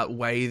talent to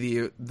outweigh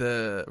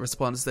the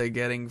response they're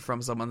getting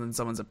from someone and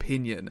someone's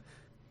opinion,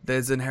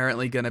 there's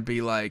inherently going to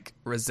be, like,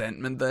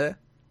 resentment there.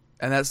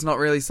 And that's not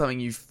really something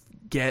you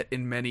get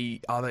in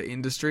many other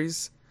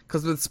industries.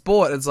 Because with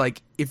sport, it's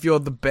like, if you're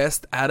the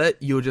best at it,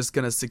 you're just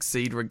going to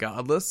succeed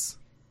regardless.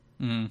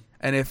 Mm.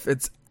 And if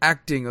it's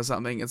acting or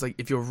something, it's like,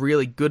 if you're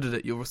really good at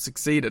it, you'll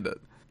succeed at it.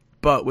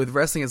 But with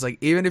wrestling, it's like,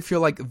 even if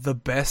you're, like, the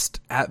best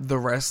at the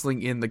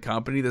wrestling in the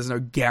company, there's no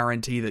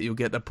guarantee that you'll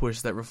get a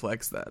push that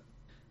reflects that.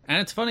 And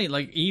it's funny,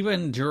 like,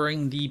 even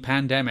during the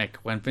pandemic,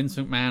 when Vince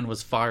McMahon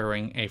was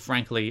firing a,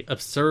 frankly,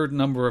 absurd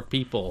number of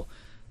people,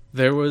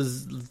 there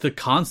was the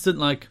constant,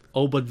 like,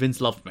 oh, but Vince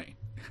loved me.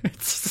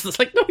 It's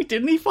like, no, he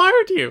didn't. He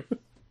fired you.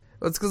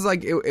 Well, it's because,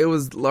 like, it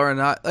was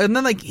Laurinaitis. And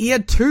then, like, he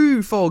had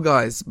two fall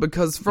guys.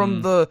 Because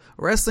from the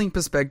wrestling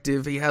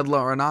perspective, he had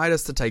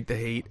Laurinaitis to take the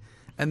heat.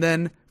 And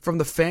then, from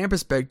the fan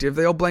perspective,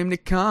 they all blame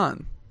Nick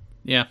Khan.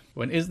 Yeah.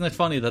 When isn't it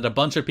funny that a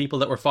bunch of people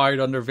that were fired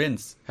under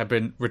Vince have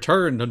been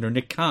returned under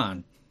Nick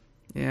Khan?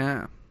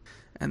 Yeah.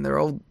 And they're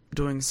all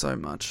doing so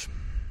much.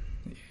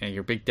 Yeah,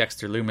 your big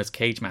Dexter Lumis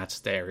cage match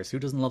stares. Who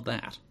doesn't love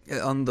that?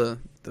 Yeah, on the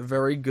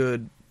very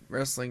good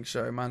wrestling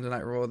show, Monday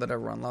Night Raw, that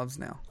everyone loves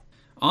now.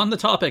 On the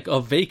topic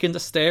of vacant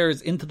stares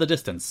into the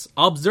distance,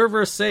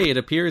 observers say it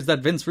appears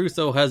that Vince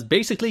Russo has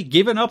basically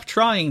given up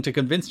trying to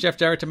convince Jeff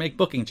Jarrett to make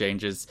booking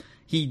changes.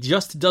 He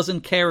just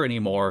doesn't care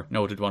anymore,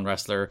 noted one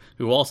wrestler,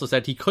 who also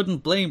said he couldn't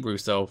blame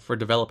Russo for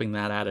developing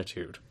that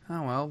attitude.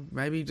 Oh, well,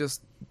 maybe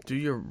just do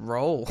your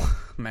role,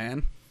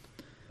 man.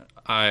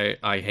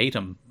 I hate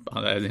him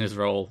in his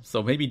role,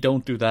 so maybe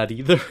don't do that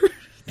either.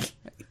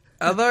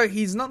 Although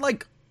he's not,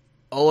 like,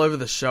 all over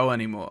the show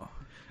anymore.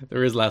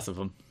 There is less of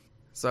him.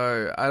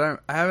 So I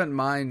haven't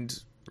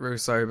mind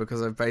Russo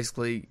because I've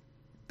basically,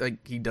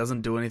 like, he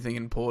doesn't do anything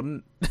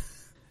important.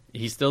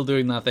 He's still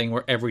doing that thing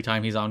where every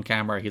time he's on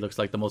camera, he looks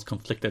like the most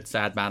conflicted,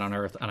 sad man on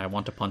earth, and I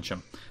want to punch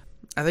him.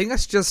 I think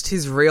that's just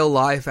his real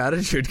life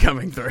attitude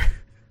coming through.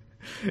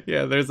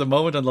 Yeah, there's a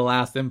moment on the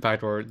last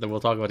Impact where we'll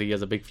talk about he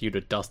has a big feud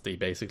with Dusty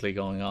basically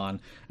going on,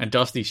 and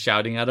Dusty's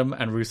shouting at him,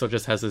 and Russo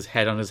just has his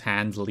head on his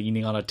hands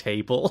leaning on a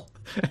table,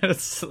 and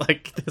it's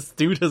like, this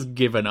dude has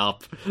given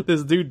up.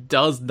 This dude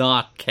does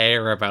not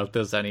care about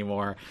this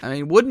anymore. I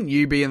mean, wouldn't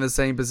you be in the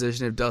same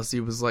position if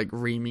Dusty was, like,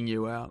 reaming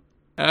you out?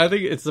 I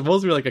think it's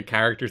supposed to be like a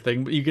character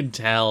thing, but you can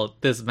tell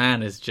this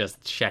man is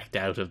just checked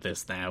out of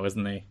this now,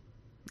 isn't he?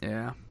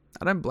 Yeah.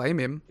 I don't blame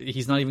him.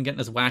 He's not even getting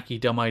his wacky,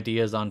 dumb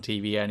ideas on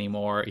TV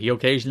anymore. He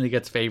occasionally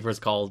gets favors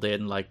called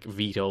in, like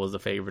Vito is a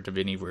favor to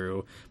Vinny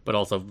Rue, but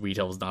also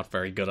Vito's not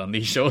very good on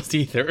these shows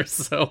either,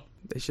 so...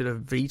 They should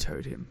have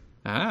vetoed him.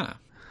 Ah.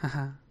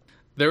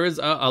 There is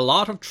a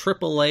lot of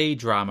AAA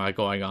drama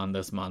going on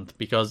this month,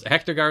 because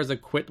Hector Garza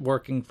quit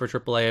working for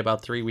AAA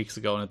about 3 weeks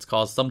ago, and it's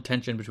caused some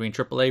tension between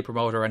AAA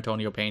promoter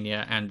Antonio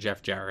Pena and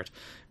Jeff Jarrett,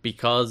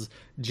 because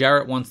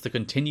Jarrett wants to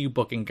continue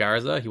booking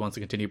Garza. He wants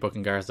to continue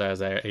booking Garza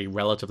as a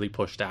relatively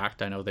pushed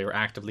act. I know they were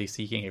actively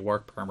seeking a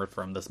work permit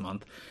for him this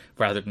month,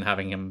 rather than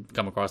having him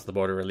come across the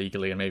border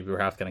illegally and maybe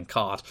perhaps getting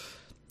caught.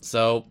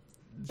 So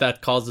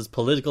that causes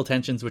political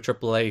tensions with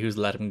AAA, who's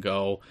let him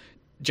go.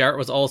 Jarrett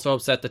was also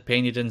upset that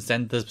Pena didn't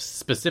send the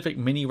specific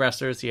mini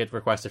wrestlers he had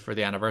requested for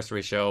the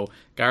anniversary show.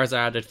 Garza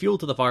added fuel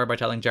to the fire by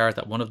telling Jarrett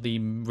that one of the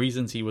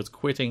reasons he was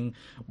quitting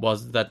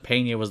was that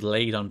Pena was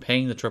late on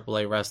paying the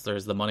AAA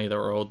wrestlers the money that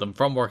were owed them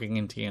from working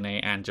in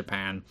TNA and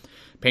Japan.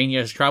 Pena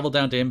has travelled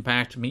down to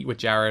Impact to meet with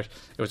Jarrett.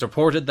 It was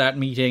reported that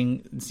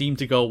meeting seemed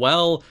to go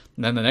well,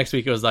 and then the next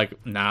week it was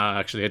like, nah,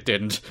 actually it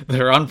didn't.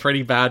 They're on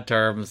pretty bad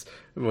terms,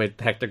 with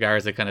Hector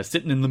Garza kind of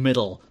sitting in the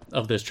middle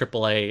of this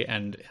AAA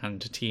and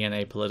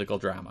TNA political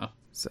drama.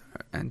 So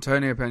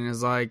Antonio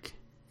Pena's like,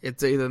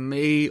 it's either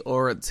me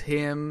or it's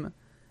him.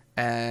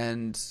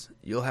 and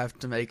you'll have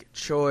to make a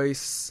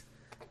choice.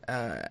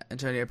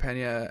 Antonio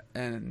Pena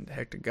and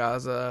Hector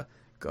Garza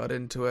got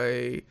into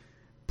a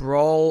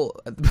brawl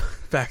at the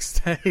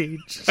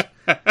backstage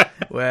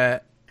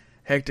where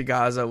Hector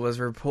Garza was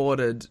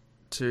reported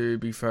to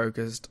be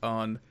focused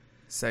on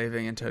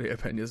saving Antonio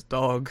Pena's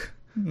dog.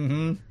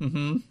 And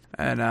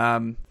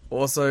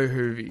also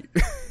Hoovy.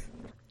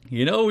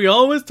 You know, we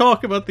always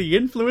talk about the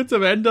influence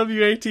of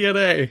NWA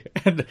TNA,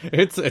 and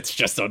it's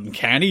just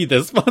uncanny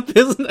this month,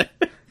 isn't it?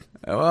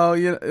 Well,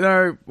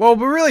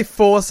 we're really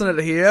forcing it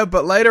here,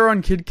 but later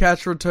on Kid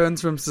Catch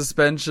returns from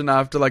suspension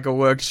after like a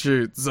work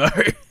shoot, so...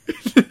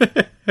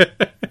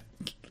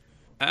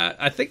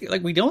 I think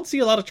we don't see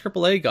a lot of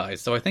AAA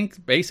guys, so I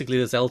think basically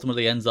this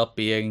ultimately ends up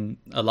being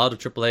a lot of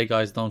AAA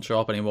guys don't show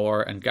up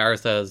anymore, and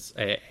Garza's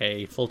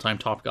a full-time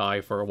top guy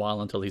for a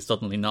while until he's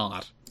suddenly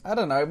not. I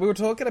don't know, we were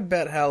talking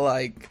about how,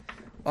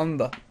 on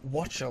the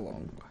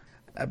watch-along,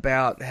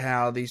 about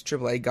how these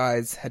AAA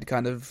guys had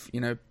kind of,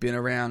 been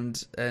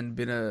around and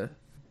been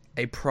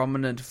a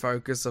prominent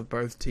focus of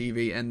both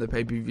TV and the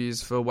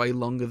pay-per-views for way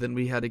longer than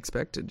we had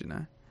expected,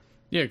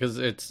 Yeah, because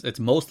it's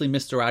mostly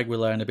Mr.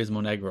 Aguila and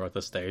Abismo Negro at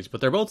this stage,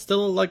 but they're both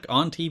still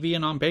on TV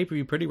and on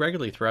pay-per-view pretty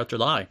regularly throughout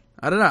July.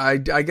 I don't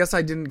know, I guess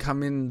I didn't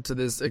come into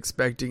this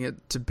expecting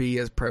it to be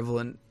as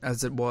prevalent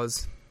as it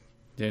was.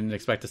 Didn't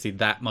expect to see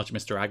that much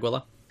Mr.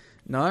 Aguila?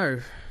 No,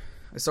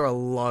 I saw a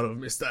lot of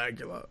Mr.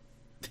 Aguila.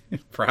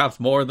 Perhaps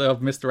more of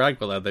Mr.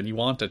 Aguila than you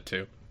wanted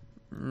to.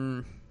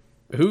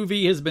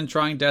 Hoovy has been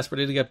trying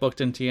desperately to get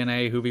booked in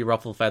TNA. Hoovy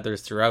ruffled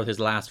feathers throughout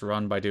his last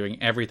run by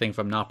doing everything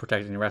from not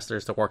protecting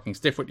wrestlers to working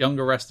stiff with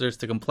younger wrestlers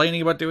to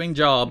complaining about doing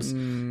jobs.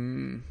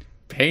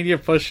 Pena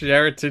pushed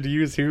Jarrett to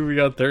use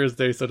Hoovy on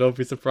Thursday, so don't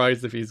be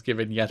surprised if he's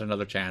given yet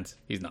another chance.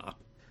 He's not.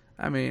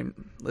 I mean,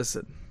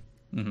 listen.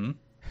 I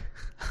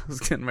was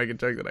going to make a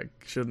joke that I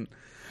shouldn't.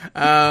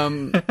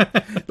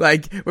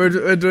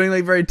 We're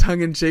doing very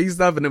tongue-in-cheek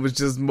stuff, and it was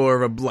just more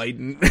of a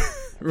blatant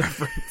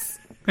reference.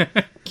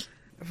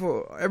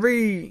 For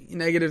every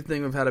negative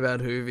thing we've had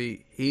about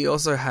Hoovy, he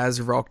also has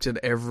rocked at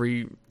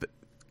every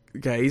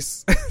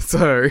case.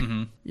 So,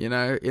 in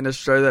a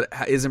show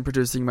that isn't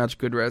producing much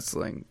good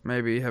wrestling,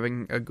 maybe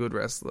having a good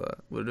wrestler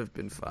would have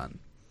been fun.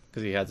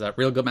 Because he had that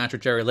real good match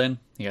with Jerry Lynn.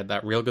 He had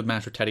that real good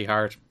match with Teddy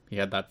Hart. He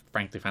had that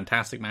frankly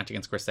fantastic match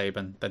against Chris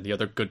Sabin. Then the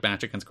other good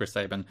match against Chris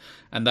Sabin.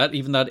 And that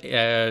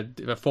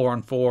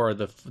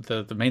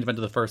 4-on-4, the main event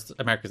of the first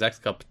America's X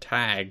Cup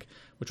tag,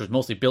 which was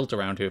mostly built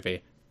around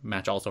Hoovy,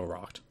 match also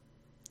rocked.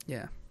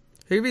 Yeah.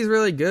 Hoovy's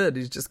really good.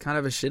 He's just kind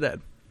of a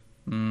shithead.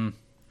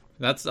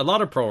 That's a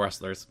lot of pro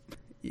wrestlers.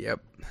 Yep.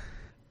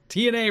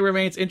 TNA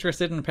remains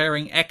interested in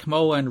pairing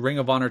ECMO and Ring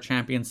of Honor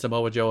champion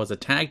Samoa Joe as a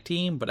tag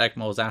team, but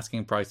ECMO's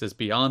asking price is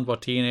beyond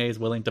what TNA is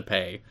willing to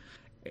pay.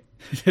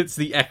 It's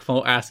the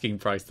ECMO asking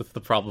price that's the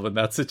problem in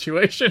that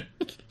situation.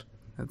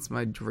 That's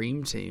my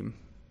dream team.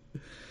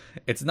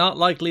 It's not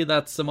likely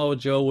that Samoa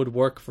Joe would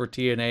work for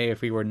TNA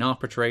if he were not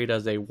portrayed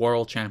as a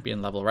world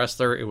champion level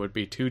wrestler. It would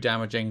be too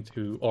damaging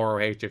to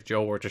ROH if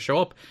Joe were to show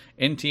up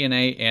in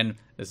TNA in,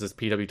 this is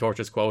PW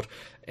Torch's quote,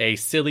 a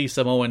silly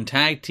Samoan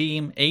tag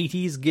team,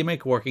 80s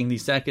gimmick, working the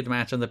second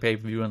match on the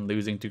pay-per-view and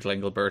losing to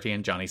Glenn Gilberti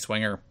and Johnny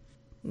Swinger.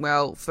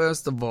 Well,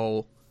 first of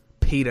all,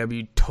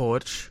 PW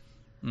Torch.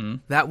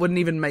 That wouldn't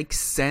even make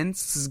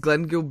sense, because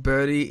Glenn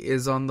Gilberti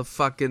is on the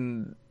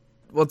fucking,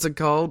 what's it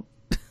called?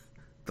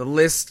 The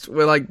list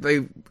where,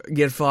 they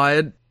get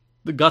fired.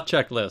 The gut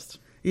check list.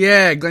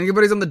 Yeah, Glenn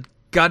Gilberti's on the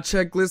gut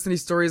check list, and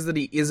his story is that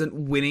he isn't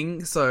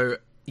winning, so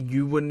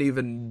you wouldn't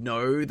even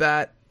know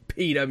that.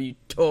 PW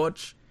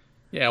Torch.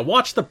 Yeah,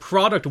 watch the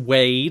product,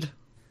 Wade.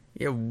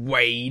 Yeah,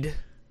 Wade.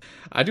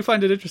 I do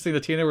find it interesting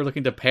that TNA were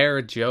looking to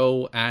pair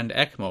Joe and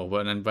ECMO,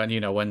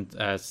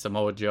 when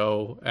Samoa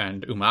Joe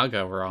and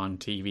Umaga were on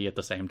TV at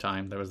the same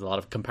time, there was a lot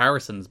of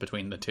comparisons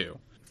between the two.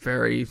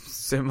 Very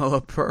similar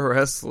pro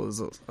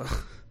wrestlers.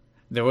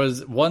 There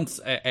was once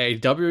a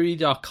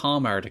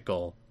WWE.com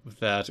article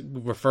that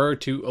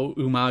referred to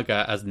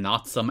Umaga as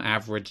not some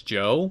average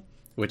Joe,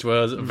 which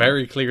was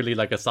very clearly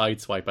like a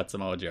sideswipe at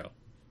Samoa Joe.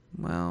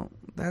 Well,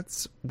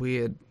 that's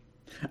weird.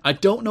 I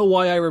don't know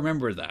why I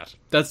remember that.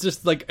 That's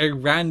just a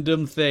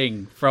random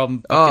thing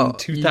from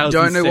 2006. You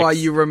don't know why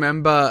you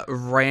remember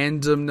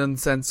random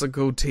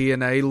nonsensical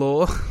TNA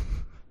lore?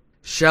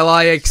 Shall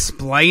I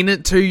explain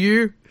it to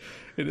you?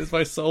 It is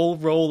my sole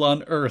role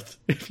on Earth,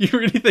 if you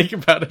really think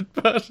about it.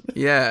 But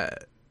yeah,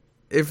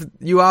 if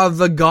you are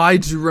the guy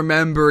to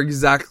remember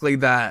exactly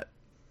that.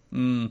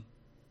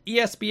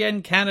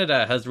 ESPN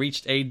Canada has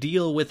reached a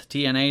deal with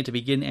TNA to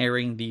begin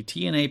airing the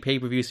TNA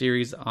pay-per-view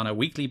series on a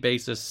weekly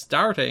basis,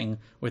 starting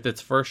with its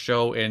first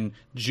show in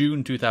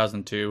June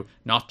 2002,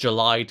 not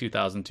July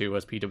 2002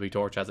 as PW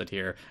Torch has it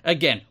here.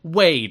 Again,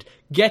 Wade,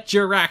 get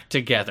your act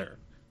together.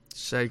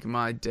 Shake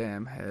my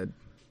damn head.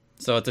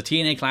 So it's a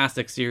TNA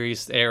Classic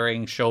series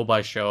airing show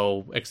by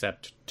show,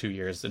 except 2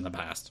 years in the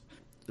past.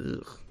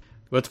 Ugh.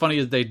 What's funny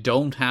is they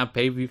don't have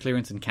pay-per-view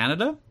clearance in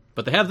Canada,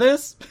 but they have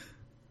this.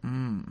 I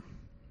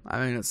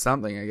mean, it's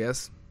something, I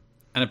guess.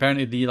 And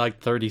apparently the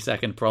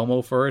 30-second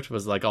promo for it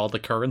was all the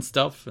current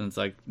stuff. And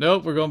it's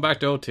nope, we're going back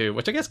to 02.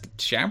 Which I guess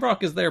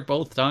Shamrock is there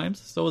both times.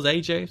 So is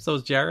AJ. So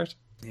is Jarrett.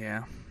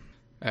 Yeah.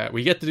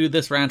 We get to do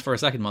this rant for a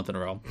second month in a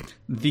row.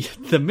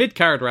 The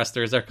mid-card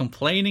wrestlers are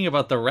complaining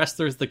about the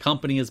wrestlers the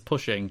company is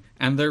pushing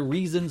and their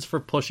reasons for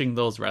pushing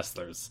those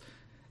wrestlers.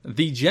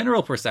 The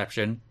general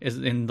perception is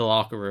in the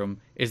locker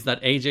room is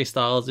that AJ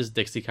Styles is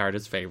Dixie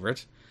Carter's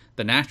favourite.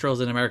 The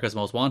Naturals in America's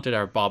Most Wanted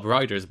are Bob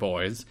Ryder's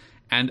boys.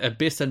 And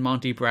Abyss and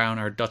Monty Brown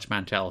are Dutch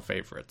Mantel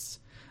favourites.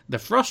 The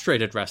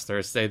frustrated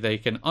wrestlers say they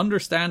can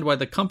understand why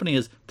the company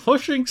is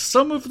pushing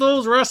some of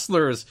those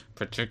wrestlers,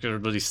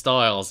 particularly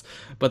Styles,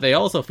 but they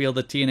also feel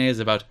that TNA is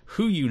about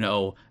who you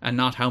know and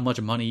not how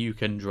much money you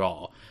can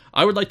draw.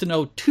 I would like to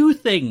know 2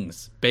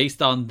 things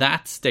based on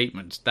that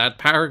statement, that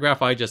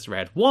paragraph I just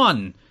read.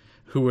 1,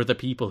 who are the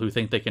people who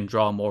think they can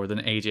draw more than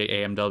AJ,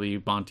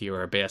 AMW, Monty,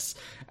 or Abyss?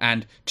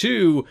 And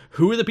 2,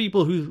 who are the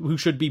people who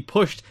should be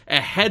pushed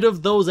ahead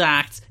of those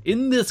acts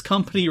in this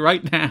company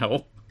right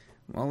now?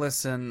 Well,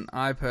 listen,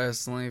 I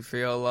personally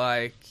feel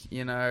like,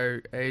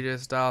 AJ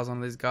Styles, one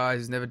of these guys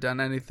who's never done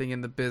anything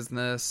in the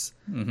business.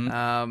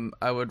 Mm-hmm.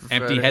 I would refer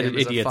empty-headed to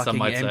him as idiot, a some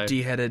might fucking say.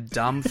 empty-headed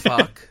dumb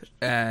fuck.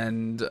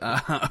 And,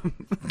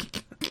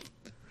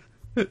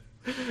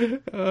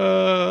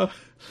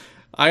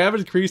 I am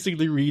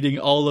increasingly reading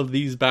all of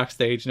these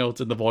backstage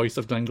notes in the voice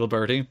of Glenn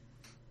Gilberti.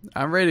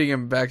 I'm reading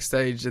him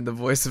backstage in the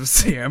voice of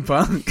CM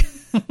Punk.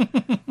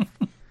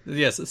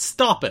 Yes,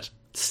 stop it.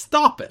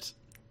 Stop it.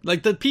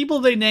 The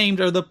people they named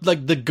are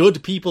the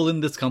good people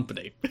in this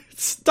company.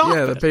 Stop it.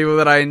 Yeah, the people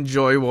that I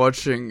enjoy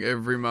watching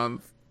every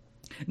month.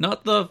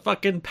 Not the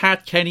fucking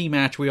Pat Kenny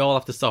match we all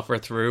have to suffer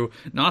through.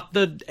 Not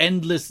the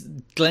endless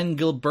Glenn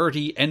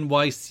Gilberti,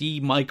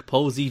 NYC, Mike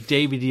Posey,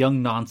 David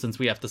Young nonsense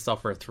we have to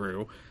suffer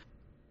through.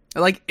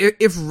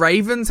 If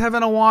Raven's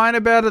having a whine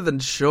about it, then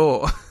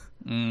sure.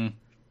 But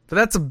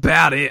that's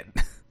about it.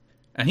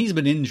 And he's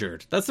been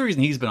injured. That's the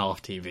reason he's been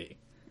off TV.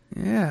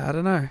 Yeah, I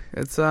don't know.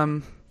 It's,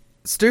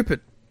 stupid.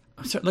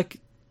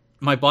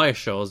 My bias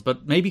shows,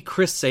 but maybe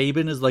Chris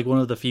Sabin is one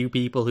of the few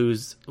people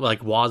who's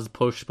was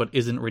pushed but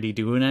isn't really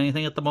doing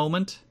anything at the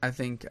moment. I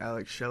think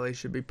Alex Shelley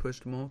should be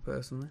pushed more,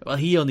 personally. Well,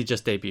 he only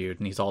just debuted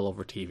and he's all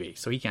over TV,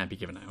 so he can't be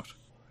given out.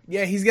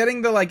 Yeah, he's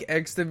getting the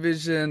X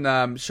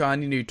Division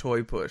shiny new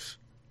toy push.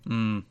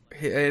 In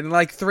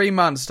 3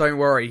 months, don't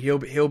worry,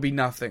 he'll be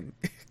nothing.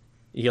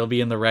 He'll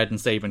be in the Red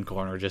and Sabin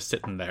corner, just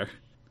sitting there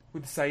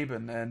with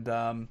Sabin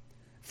and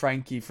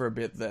Frankie for a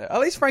bit there. At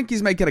least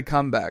Frankie's making a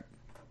comeback.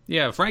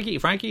 Yeah,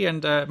 Frankie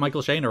and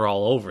Michael Shane are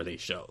all over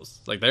these shows.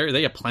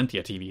 They have plenty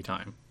of TV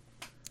time,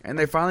 and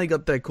they finally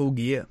got their cool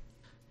gear.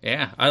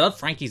 Yeah, I love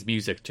Frankie's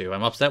music too.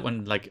 I'm upset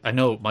when I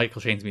know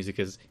Michael Shane's music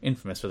is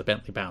infamous for the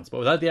Bentley Bounce, but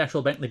without the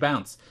actual Bentley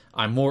Bounce,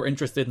 I'm more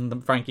interested in the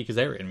Frankie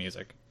Kazarian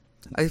music.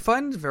 I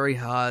find it very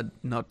hard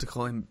not to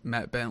call him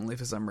Matt Bentley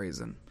for some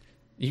reason.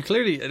 You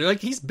clearly,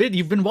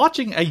 you've been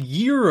watching a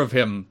year of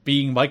him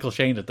being Michael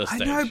Shane at this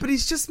stage. I know, but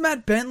he's just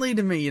Matt Bentley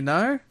to me, You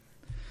know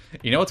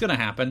what's going to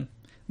happen?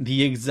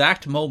 The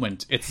exact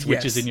moment it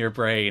switches in your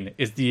brain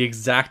is the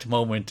exact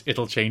moment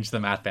it'll change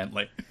the Matt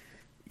Bentley.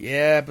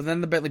 Yeah, but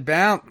then the Bentley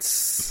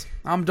Bounce.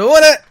 I'm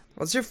doing it!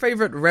 What's your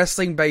favorite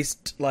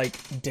wrestling-based,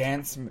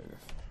 dance move?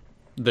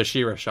 The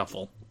Shira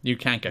Shuffle. You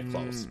can't get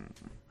close.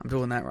 I'm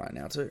doing that right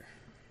now, too.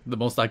 The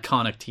most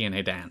iconic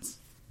TNA dance.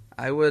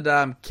 I would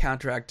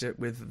counteract it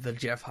with the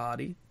Jeff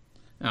Hardy.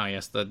 Oh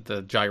yes,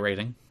 the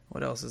gyrating.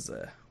 What else is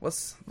there?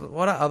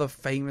 What are other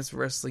famous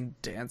wrestling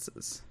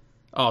dances?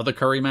 Oh, the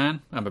Curry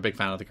Man. I'm a big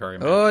fan of the Curry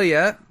Man. Oh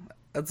yeah,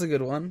 that's a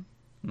good one.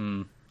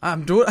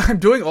 I'm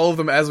doing all of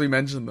them as we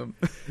mentioned them.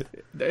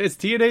 Is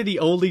TNA the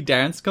only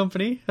dance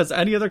company? Has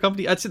any other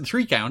company? I'd say the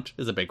 3 Count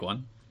is a big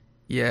one.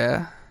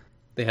 Yeah,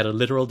 they had a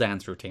literal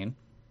dance routine.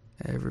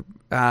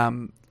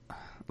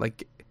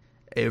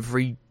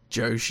 Every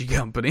Joshi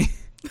company.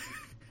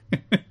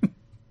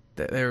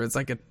 There was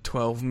a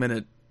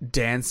 12-minute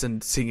dance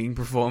and singing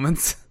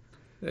performance.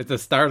 At the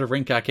start of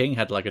Rinka King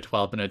had a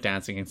 12-minute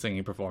dancing and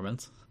singing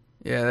performance.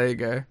 Yeah, there you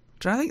go.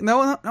 I think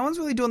no one's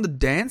really doing the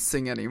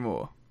dancing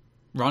anymore.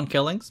 Ron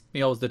Killings,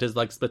 he always did his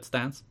split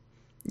stance.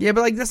 Yeah,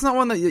 but that's not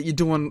one that you're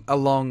doing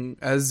along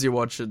as you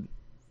watch it.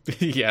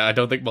 Yeah, I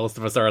don't think most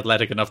of us are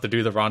athletic enough to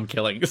do the Ron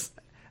Killings.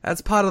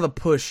 That's part of the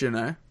push, There's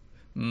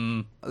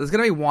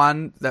gonna be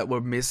one that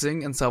we're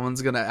missing, and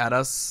someone's gonna add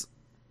us,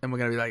 and we're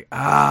gonna be like,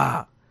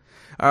 all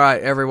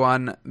right,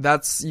 everyone,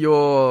 that's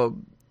your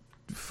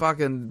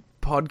fucking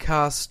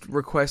podcast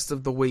request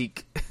of the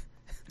week.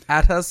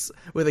 At us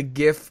with a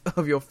gif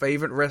of your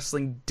favorite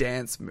wrestling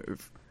dance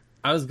move.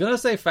 I was gonna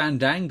say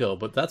Fandango,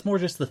 but that's more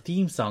just the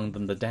theme song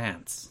than the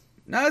dance.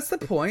 No, that's the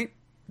point.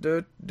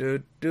 Do.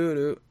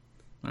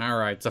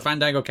 Alright, so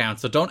Fandango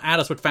counts. So don't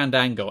add us with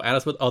Fandango, add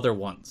us with other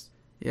ones.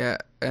 Yeah,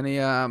 any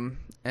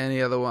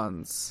other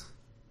ones?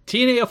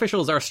 TNA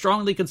officials are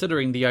strongly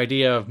considering the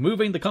idea of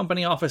moving the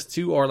company office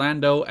to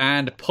Orlando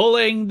and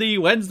pulling the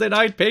Wednesday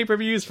night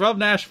pay-per-views from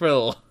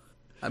Nashville.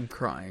 I'm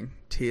crying.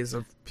 Tears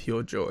of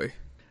pure joy.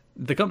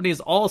 The company is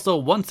also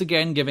once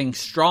again giving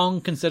strong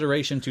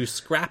consideration to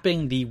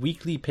scrapping the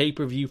weekly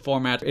pay-per-view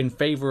format in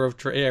favor of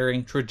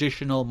airing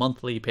traditional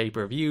monthly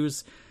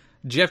pay-per-views.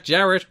 Jeff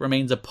Jarrett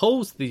remains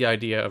opposed to the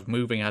idea of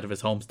moving out of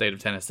his home state of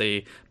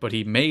Tennessee, but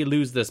he may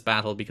lose this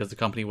battle because the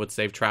company would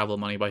save travel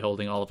money by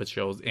holding all of its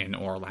shows in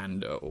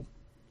Orlando.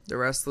 The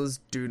wrestlers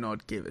do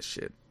not give a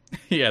shit.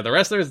 Yeah, the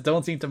wrestlers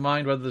don't seem to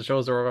mind whether the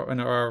shows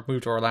are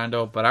moved to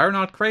Orlando, but are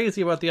not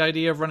crazy about the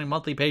idea of running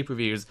monthly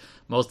pay-per-views,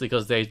 mostly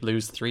because they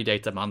lose 3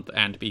 dates a month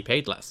and be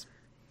paid less.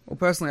 Well,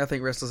 personally, I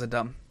think wrestlers are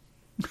dumb.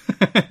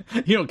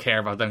 You don't care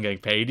about them getting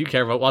paid, you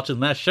care about watching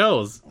less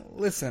shows.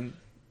 Listen,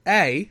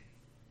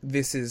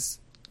 this is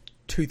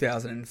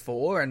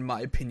 2004, and my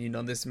opinion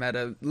on this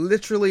matter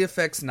literally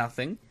affects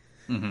nothing.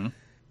 Mm-hmm.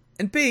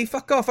 And B,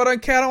 fuck off, I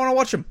don't care, I don't want to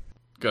watch them.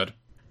 Good.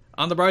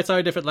 On the bright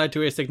side, if it led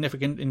to a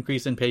significant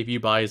increase in pay-per-view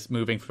buys,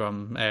 moving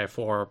from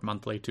 4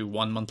 monthly to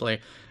 1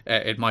 monthly,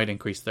 it might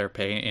increase their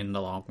pay in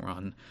the long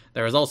run.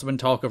 There has also been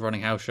talk of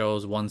running house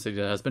shows. One city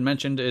that has been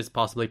mentioned is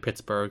possibly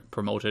Pittsburgh,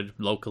 promoted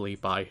locally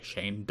by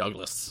Shane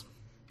Douglas.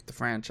 The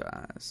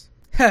franchise.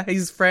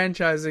 He's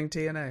franchising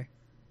TNA.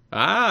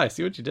 Ah, I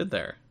see what you did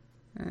there.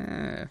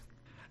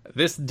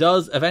 This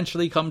does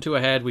eventually come to a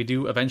head. We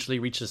do eventually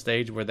reach the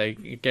stage where they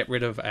get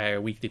rid of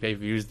weekly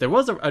pay-per-views. There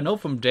was a note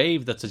from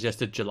Dave that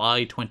suggested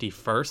July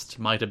 21st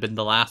might have been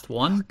the last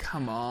one. Oh,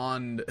 come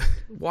on.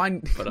 Why?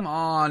 Come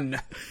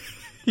on.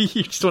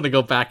 You just want to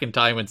go back in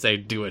time and say,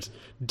 do it.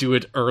 Do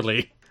it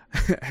early.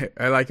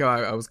 I like how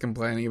I was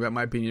complaining about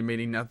my opinion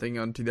meaning nothing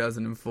on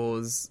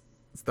 2004's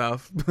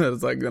stuff.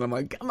 Then I'm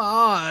like, come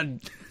on.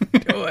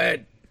 Do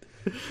it.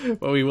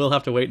 Well, we will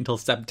have to wait until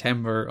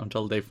September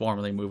until they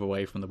formally move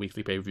away from the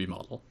weekly pay-per-view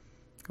model.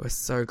 We're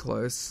so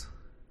close.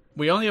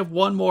 We only have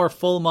one more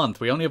full month.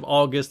 We only have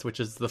August,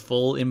 which is the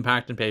full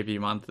Impact and pay-per-view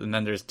month, and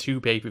then there's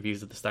 2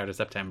 pay-per-views at the start of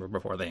September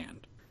before they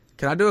end.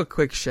 Can I do a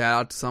quick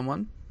shout-out to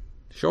someone?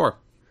 Sure.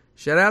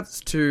 Shout-outs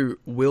to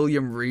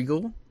William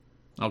Regal.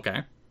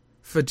 Okay.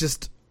 For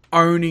just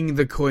owning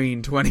the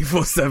Queen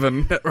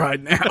 24/7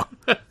 right now.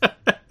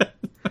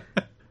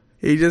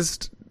 He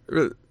just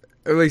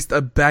released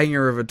a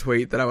banger of a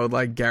tweet that I would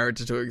like Garrett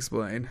to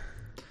explain.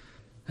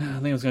 I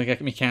think it was going to get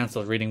me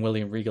cancelled reading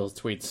William Regal's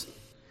tweets.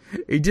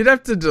 He did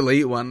have to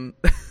delete one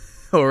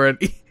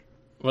already.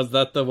 Was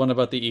that the one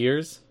about the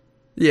ears?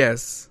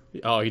 Yes.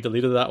 Oh, he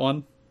deleted that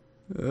one?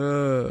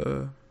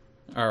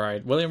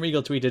 Alright, William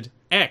Regal tweeted,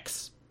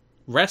 X,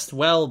 rest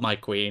well, my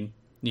queen.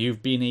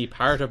 You've been a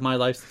part of my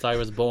life since I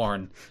was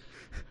born.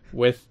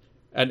 With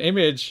an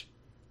image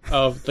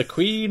of the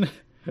Queen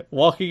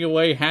walking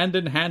away hand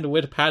in hand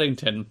with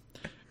Paddington.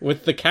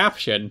 With the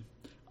caption,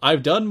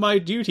 I've done my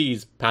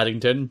duties,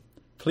 Paddington.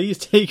 Please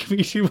take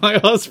me to my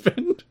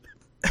husband.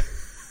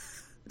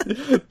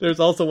 There's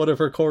also one of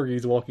her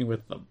corgis walking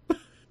with them.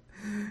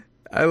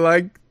 I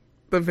like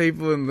the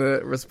people in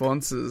the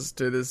responses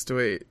to this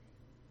tweet.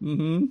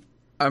 Mm-hmm.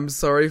 I'm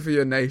sorry for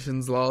your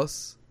nation's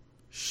loss.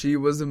 She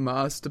was a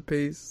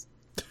masterpiece.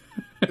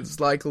 It's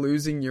like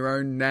losing your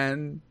own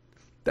nan.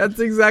 That's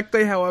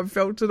exactly how I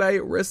felt today.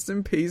 Rest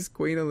in peace,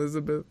 Queen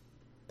Elizabeth.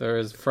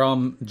 There's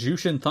from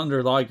Jushin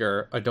Thunder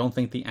Liger. I don't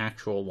think the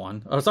actual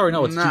one. Oh, sorry,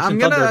 no, it's Jushin I'm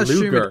Thunder gonna assume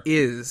Luger. it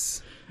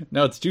is.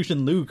 No, it's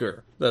Jushin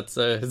Luger. That's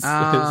his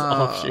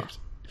offshoot.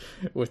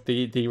 With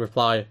the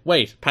reply,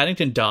 wait,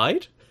 Paddington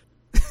died?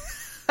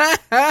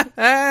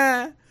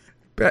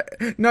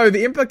 But, no,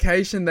 the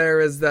implication there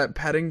is that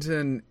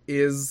Paddington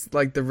is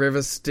like the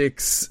River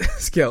Styx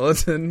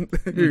skeleton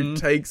who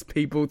takes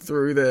people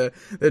through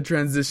their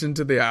transition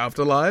to the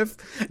afterlife.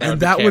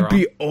 That would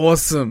be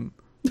awesome.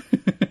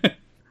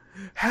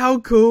 How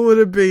cool would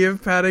it be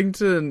if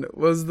Paddington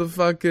was the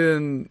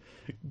fucking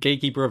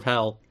gatekeeper of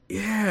hell?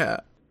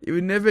 Yeah.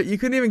 You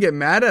couldn't even get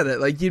mad at it.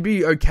 Like, you'd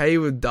be okay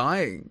with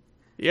dying.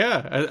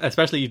 Yeah,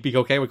 especially you'd be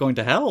okay with going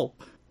to hell.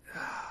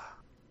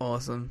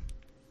 Awesome.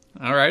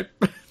 Alright.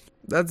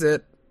 That's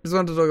it. Just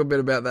wanted to talk a bit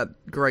about that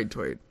great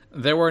tweet.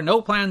 There were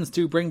no plans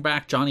to bring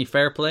back Johnny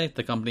Fairplay.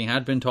 The company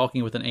had been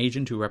talking with an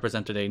agent who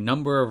represented a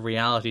number of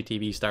reality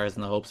TV stars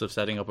in the hopes of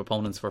setting up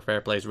opponents for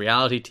Fairplay's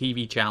reality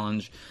TV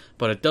challenge,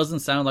 but it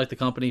doesn't sound like the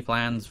company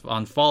plans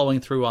on following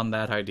through on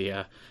that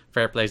idea.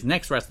 Fairplay's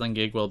next wrestling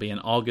gig will be in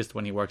August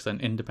when he works an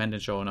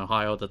independent show in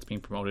Ohio that's being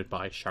promoted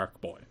by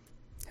Shark Boy.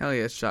 Hell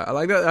yeah, Shark. I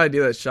like that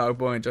idea that Shark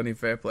Boy and Johnny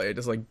Fairplay are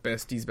just like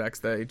besties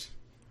backstage.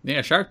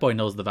 Yeah, Shark Boy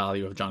knows the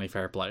value of Johnny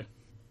Fairplay.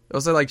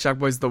 Also, like, Shark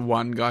Boy's the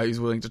one guy who's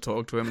willing to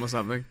talk to him or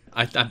something.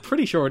 I'm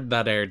pretty sure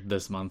that aired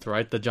this month,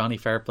 right? The Johnny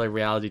Fairplay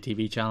reality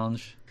TV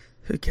challenge.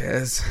 Who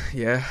cares?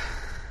 Yeah.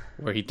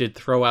 Where he did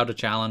throw out a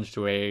challenge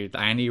to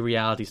any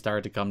reality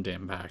star to come to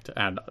Impact.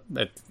 And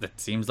it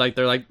seems like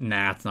they're like,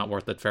 nah, it's not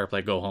worth it,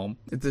 Fairplay, go home.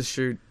 It's a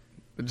shoot.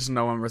 But just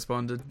no one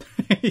responded.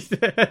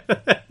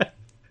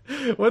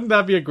 Wouldn't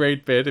that be a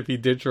great bit if he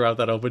did throw out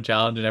that open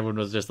challenge and everyone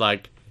was just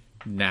like,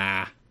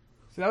 nah.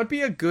 So that would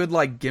be a good,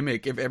 like,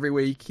 gimmick if every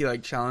week he,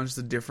 like, challenged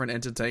a different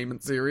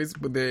entertainment series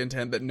with the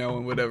intent that no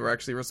one would ever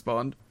actually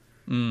respond.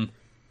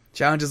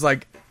 Challenges,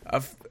 like,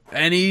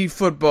 any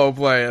football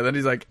player. Then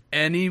he's like,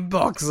 any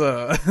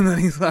boxer. And then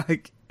he's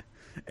like,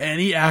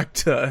 any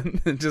actor.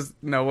 And just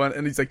no one.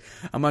 And he's like,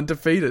 I'm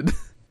undefeated.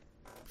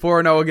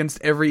 4-0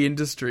 against every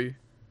industry.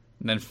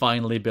 And then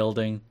finally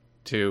building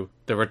to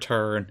the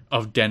return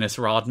of Dennis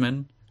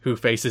Rodman, who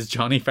faces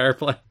Johnny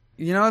Fairplay.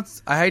 You know,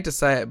 I hate to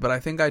say it, but I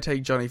think I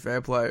take Johnny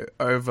Fairplay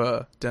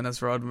over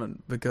Dennis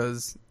Rodman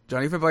because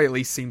Johnny Fairplay at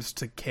least seems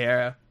to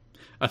care.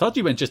 I thought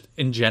you meant just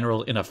in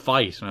general in a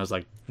fight, and I was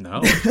like,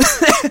 no.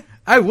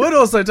 I would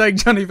also take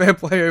Johnny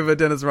Fairplay over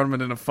Dennis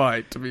Rodman in a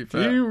fight, to be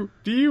fair.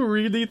 Do you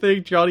really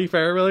think Johnny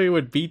Fairplay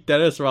would beat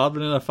Dennis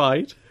Rodman in a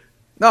fight?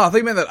 No, I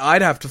think it meant that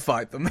I'd have to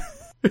fight them.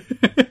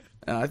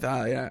 I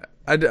thought, yeah.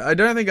 I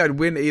don't think I'd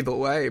win either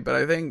way, but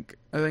I think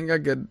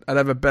I'd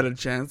have a better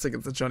chance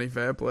against the Johnny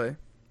Fairplay.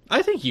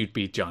 I think you'd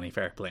beat Johnny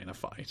Fairplay in a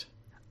fight.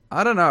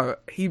 I don't know.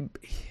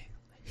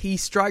 He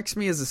strikes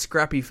me as a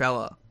scrappy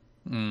fella.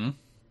 Mm.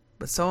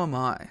 But so am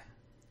I.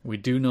 We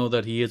do know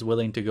that he is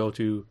willing to go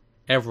to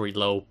every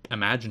low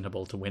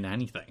imaginable to win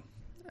anything.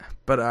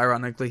 But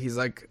ironically, he's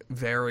like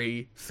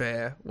very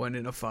fair when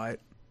in a fight.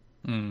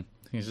 Mm.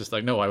 He's just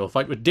like, no, I will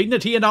fight with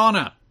dignity and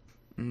honor.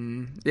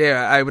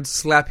 Yeah, I would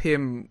slap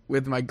him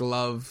with my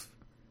glove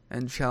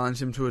and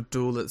challenge him to a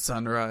duel at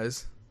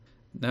sunrise.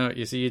 No,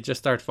 you see, you just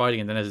start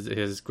fighting and then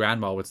his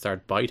grandma would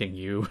start biting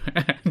you.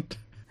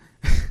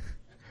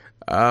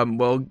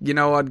 Well, you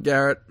know what,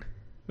 Garrett?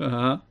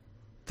 Uh-huh.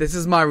 This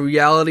is my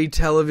reality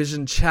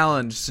television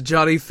challenge to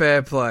Johnny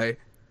Fairplay.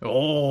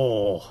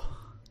 Oh.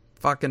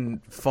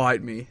 Fucking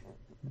fight me.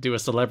 Do a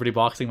celebrity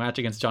boxing match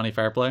against Johnny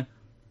Fairplay?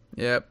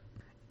 Yep.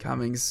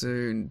 Coming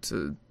soon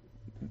to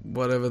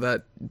whatever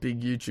that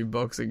big YouTube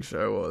boxing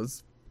show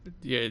was.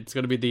 Yeah, it's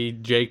going to be the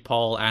Jake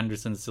Paul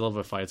Anderson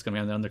Silva fight. It's going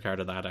to be on the undercard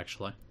of that,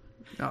 actually.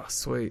 Oh,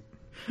 sweet.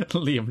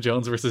 Liam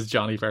Jones versus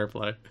Johnny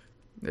Fairplay.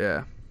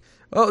 Yeah.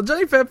 Well,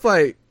 Johnny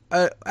Fairplay,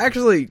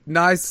 actually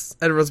nice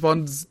and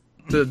responds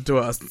to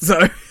us,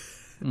 so...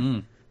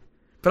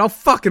 But I'll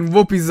fucking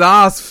whoop his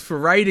ass for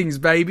ratings,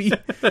 baby.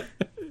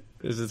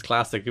 This is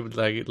classic. It was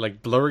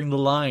like blurring the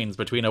lines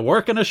between a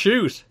work and a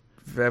shoot.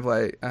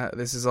 Fairplay,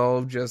 this is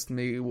all just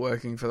me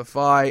working for the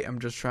fight. I'm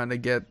just trying to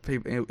get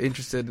people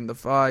interested in the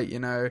fight, you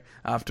know.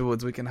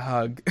 Afterwards we can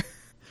hug.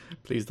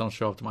 Please don't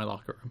show up to my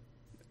locker room.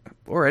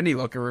 Or any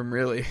locker room,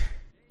 really.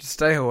 Just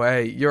stay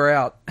away. You're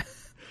out.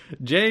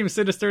 James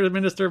Sinister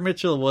Minister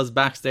Mitchell was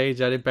backstage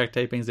at Impact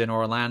tapings in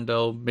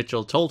Orlando.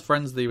 Mitchell told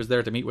friends that he was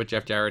there to meet with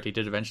Jeff Jarrett. He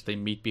did eventually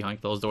meet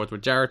behind closed doors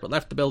with Jarrett, but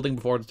left the building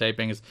before the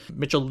tapings.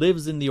 Mitchell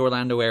lives in the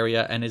Orlando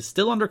area and is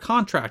still under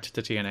contract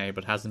to TNA,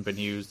 but hasn't been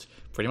used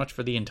pretty much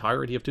for the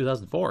entirety of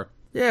 2004.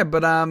 Yeah,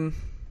 but,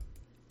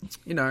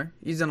 you know,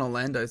 he's in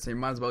Orlando, so you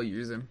might as well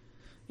use him.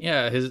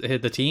 Yeah,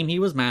 the team he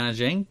was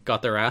managing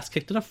got their ass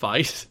kicked in a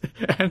fight,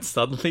 and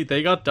suddenly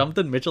they got dumped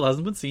and Mitchell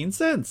hasn't been seen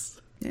since.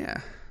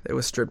 Yeah. They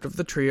were stripped of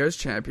the Trios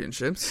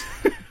Championships.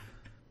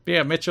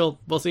 Yeah, Mitchell,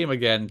 we'll see him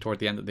again toward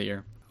the end of the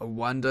year. I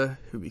wonder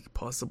who we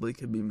possibly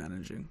could be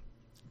managing.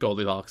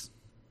 Goldilocks.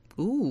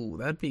 Ooh,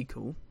 that'd be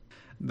cool.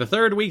 The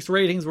third week's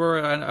ratings were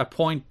a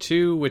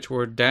 0.2, which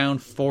were down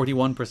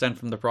 41%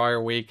 from the prior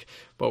week.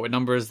 But with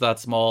numbers that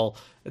small,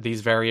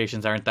 these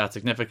variations aren't that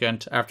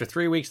significant. After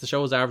 3 weeks, the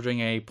show was averaging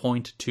a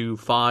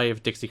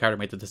 0.25. Dixie Carter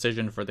made the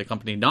decision for the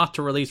company not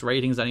to release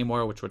ratings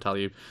anymore, which would tell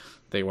you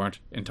they weren't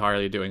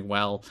entirely doing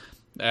well.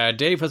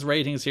 Dave has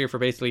ratings here for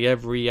basically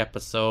every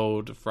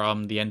episode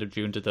from the end of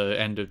June to the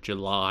end of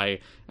July,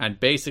 and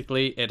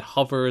basically it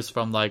hovers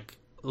from like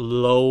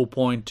low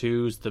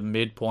 0.2s to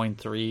mid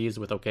 0.3s,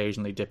 with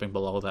occasionally dipping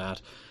below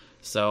that.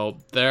 So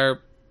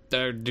they're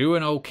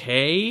doing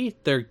okay.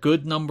 They're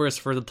good numbers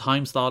for the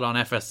time slot on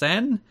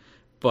FSN,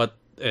 but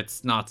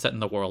it's not setting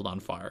the world on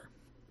fire.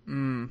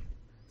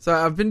 So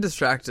I've been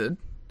distracted.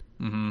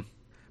 Mm-hmm.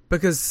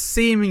 Because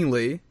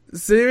seemingly,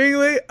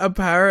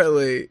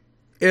 apparently,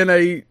 in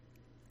a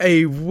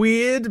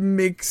weird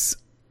mix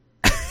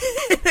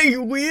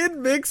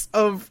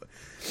of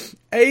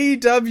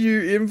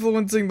AEW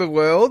influencing the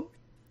world.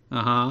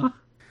 Uh-huh.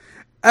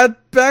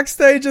 At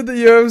backstage at the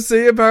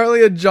UFC,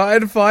 apparently a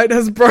giant fight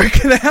has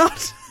broken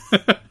out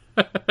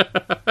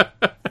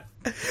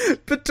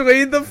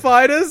between the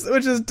fighters,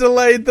 which has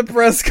delayed the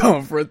press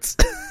conference.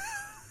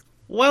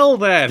 Well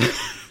then.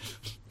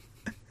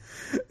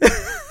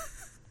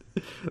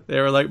 They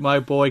were like, my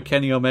boy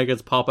Kenny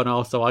Omega's popping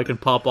off, so I can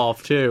pop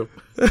off too.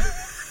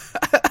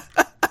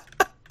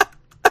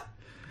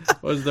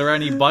 Was there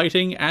any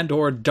biting and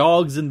or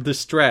dogs in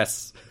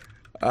distress?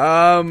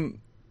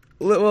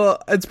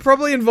 Well, it's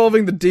probably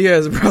involving the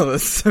Diaz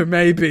brothers, so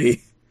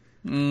maybe.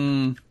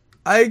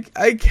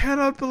 I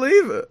cannot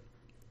believe it.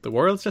 The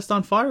world's just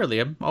on fire,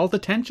 Liam. All the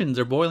tensions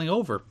are boiling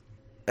over.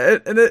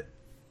 And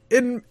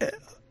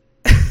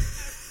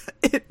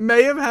it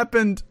may have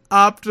happened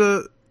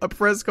after a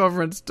press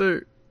conference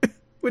too,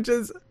 which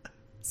is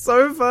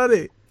so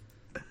funny.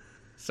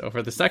 So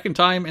for the second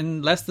time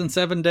in less than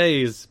 7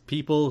 days,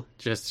 people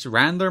just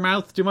ran their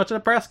mouth too much at a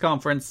press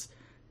conference,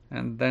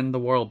 and then the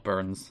world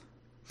burns.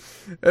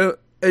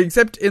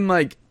 Except in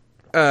like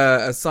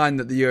a sign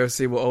that the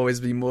UFC will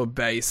always be more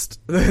based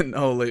than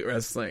All Elite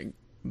Wrestling.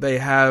 They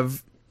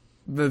have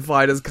the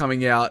fighters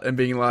coming out and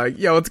being like,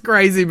 yo, it's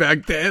crazy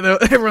back there.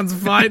 Everyone's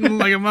fighting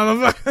like a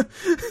motherfucker.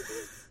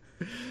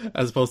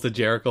 As opposed to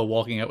Jericho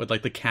walking out with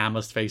like the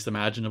calmest face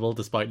imaginable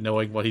despite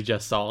knowing what he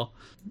just saw.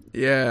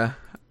 Yeah.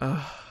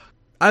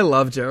 I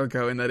love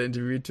Jericho in that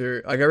interview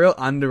too. Like a real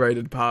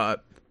underrated part.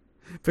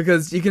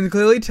 Because you can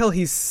clearly tell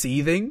he's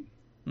seething.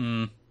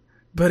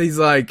 But he's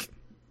like,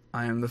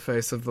 I am the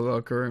face of the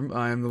locker room.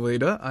 I am the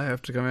leader. I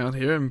have to come out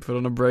here and put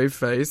on a brave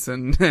face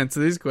and answer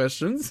these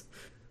questions.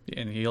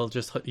 And he'll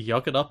just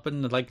yuck it up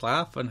and like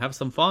laugh and have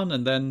some fun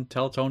and then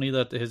tell Tony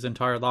that his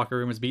entire locker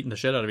room is beating the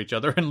shit out of each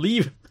other and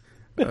leave.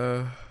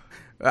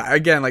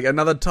 Again, like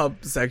another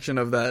top section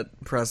of that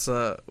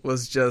presser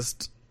was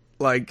just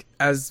like,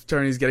 as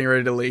Tony's getting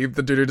ready to leave,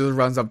 the dude just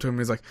runs up to him and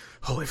he's like,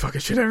 holy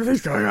fucking shit,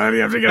 everything's going on.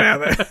 You have to get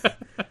out of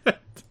there.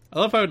 I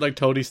love how like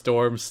Tony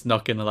Storm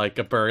snuck in like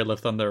a burial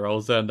of Thunder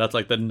Rosa, and that's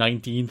like the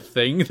 19th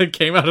thing that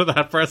came out of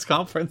that press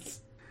conference.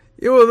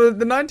 Yeah, well,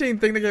 the 19th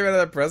thing that came out of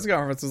that press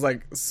conference was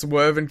like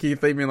Swerve and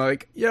Keith Lee being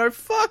like,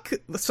 fuck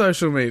the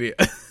social media.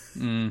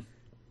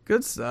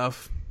 Good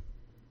stuff.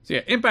 So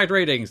yeah, Impact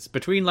ratings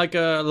between like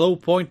a low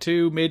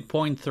 0.2, mid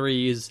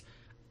 0.3s.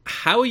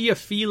 How are you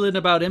feeling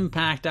about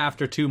Impact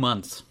after 2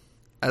 months?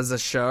 As a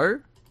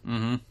show?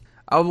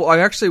 I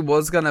actually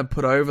was going to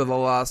put over the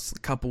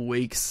last couple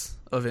weeks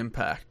of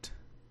Impact.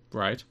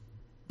 Right.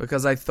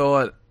 Because I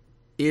thought,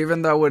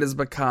 even though it has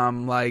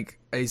become like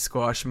a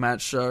squash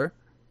match show,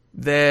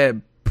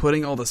 they're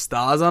putting all the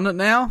stars on it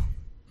now.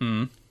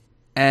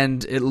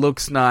 And it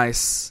looks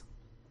nice.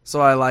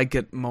 So I like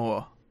it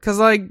more. Because,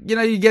 like, you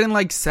know, you're getting,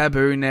 like,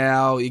 Sabu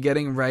now, you're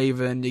getting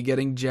Raven, you're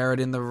getting Jarrett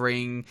in the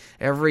ring.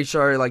 Every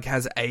show, like,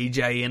 has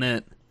AJ in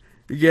it.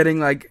 You're getting,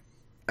 like,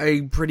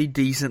 a pretty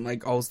decent,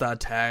 like, all-star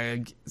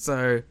tag.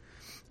 So,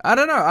 I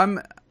don't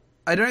know,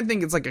 I don't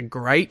think it's, like, a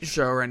great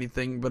show or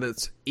anything, but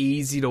it's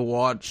easy to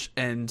watch,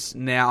 and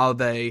now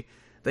they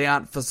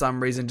aren't, for some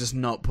reason, just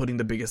not putting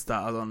the biggest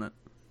stars on it.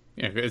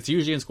 Yeah, it's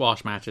usually in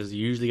squash matches.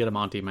 You usually get a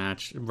Monty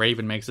match.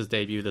 Raven makes his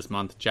debut this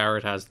month.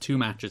 Jarrett has 2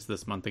 matches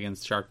this month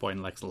against Sharkboy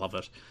and Lex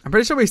Lovett. I'm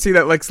pretty sure we see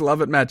that Lex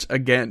Lovett match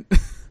again.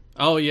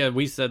 Oh yeah,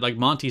 we said like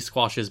Monty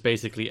squashes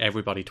basically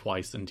everybody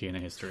twice in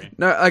TNA history.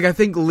 No, like I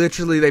think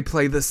literally they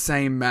play the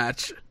same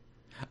match.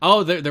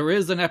 Oh, there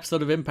is an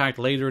episode of Impact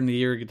later in the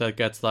year that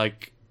gets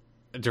like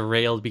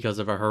derailed because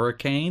of a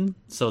hurricane.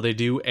 So they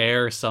do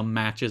air some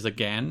matches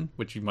again,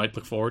 which you might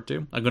look forward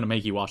to. I'm going to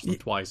make you watch them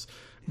twice.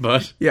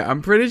 But yeah,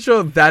 I'm pretty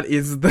sure that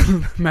is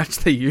the match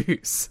they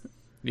use.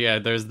 Yeah,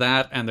 there's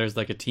that, and there's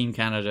like a Team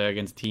Canada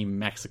against Team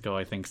Mexico,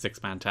 I think,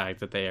 6-man tag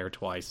that they air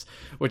twice.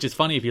 Which is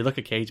funny, if you look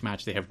at Cage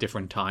Match, they have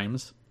different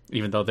times,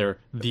 even though they're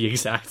the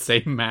exact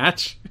same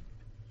match.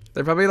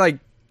 They probably like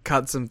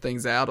cut some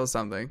things out or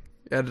something,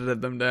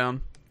 edited them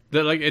down.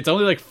 They're like, it's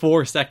only like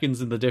 4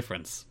 seconds in the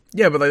difference.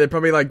 Yeah, but like they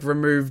probably like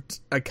removed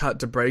a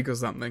cut to break or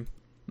something.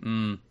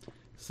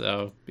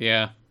 So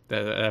yeah.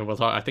 We'll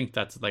talk, I think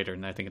that's later,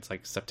 and I think it's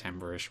like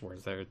September-ish where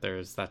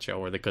there's that show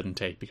where they couldn't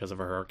take because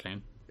of a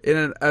hurricane. In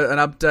an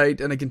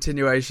update and a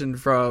continuation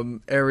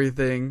from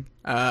everything,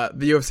 the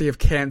UFC have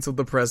cancelled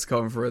the press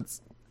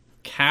conference.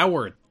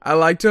 Coward. I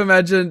like to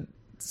imagine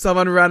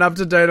someone ran up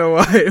to Dana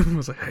White and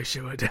was like, hey,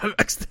 should I down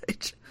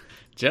backstage?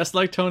 Just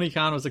like Tony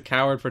Khan was a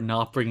coward for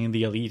not bringing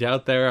the Elite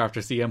out there after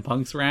CM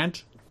Punk's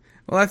rant.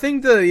 Well, I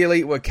think the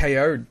Elite were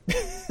KO'd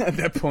at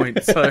that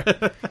point, so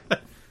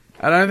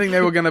I don't think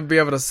they were going to be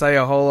able to say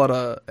a whole lot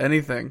of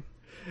anything.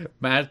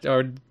 Matt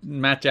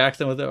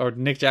Jackson or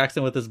Nick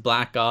Jackson with his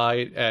black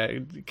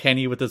eye,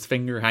 Kenny with his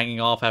finger hanging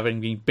off,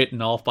 having been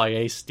bitten off by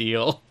Ace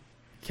Steel.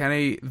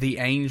 Kenny, the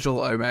Angel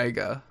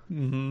Omega.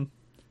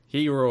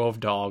 Hero of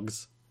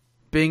dogs.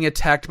 Being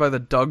attacked by the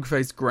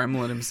dog-faced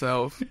gremlin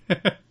himself.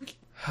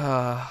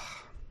 I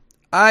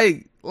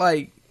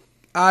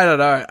don't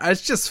know.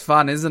 It's just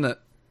fun, isn't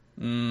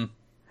it?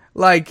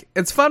 Like,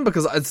 it's fun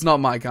because it's not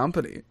my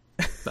company.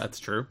 That's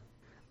true.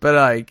 But,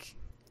 like,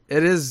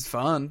 it is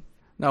fun.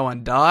 No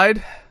one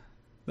died.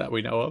 That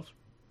we know of.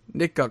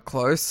 Nick got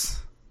close,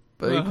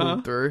 but he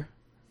pulled through.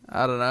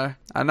 I don't know.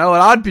 I know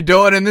what I'd be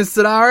doing in this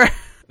scenario.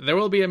 There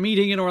will be a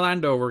meeting in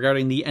Orlando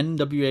regarding the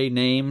NWA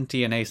name.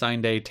 TNA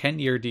signed a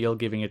 10-year deal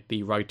giving it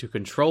the right to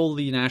control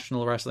the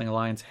National Wrestling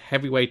Alliance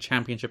Heavyweight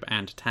Championship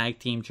and Tag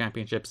Team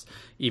Championships,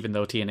 even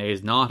though TNA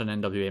is not an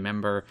NWA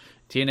member.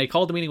 TNA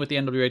called the meeting with the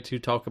NWA to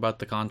talk about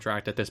the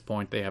contract. At this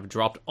point, they have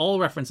dropped all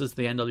references to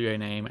the NWA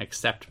name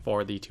except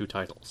for the 2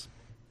 titles.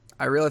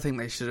 I really think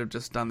they should have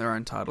just done their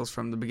own titles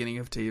from the beginning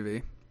of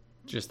TV.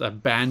 Just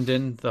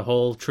abandon the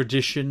whole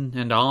tradition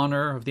and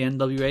honor of the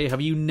NWA.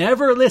 Have you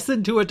never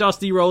listened to a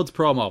Dusty Rhodes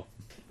promo?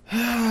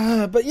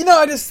 But, you know,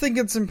 I just think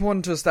it's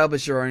important to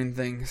establish your own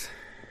things.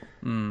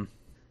 And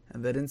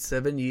then in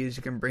 7 years,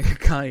 you can bring a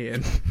guy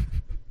in.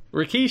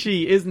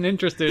 Rikishi isn't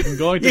interested in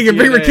going to TNA. You can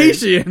bring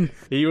Rikishi in.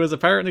 He was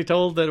apparently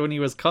told that when he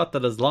was cut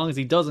that as long as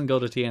he doesn't go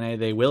to TNA,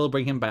 they will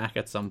bring him back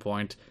at some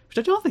point. Which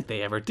I don't think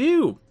they ever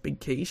do. Big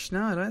Quiche?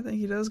 No, I don't think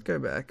he does go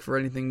back for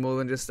anything more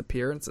than just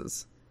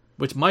appearances.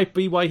 Which might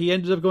be why he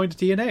ended up going to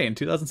TNA in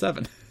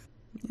 2007.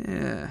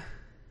 Yeah.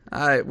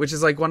 Which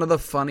is like one of the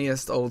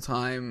funniest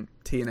all-time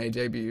TNA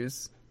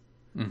debuts.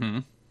 Mm-hmm.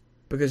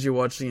 Because you're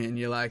watching it and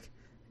you're like,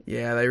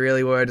 yeah, they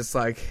really were just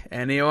like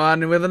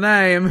anyone with a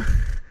name.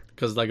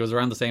 Because like it was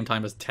around the same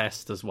time as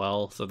Test as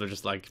well, so they're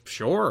just like,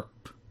 sure.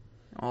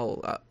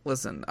 Oh,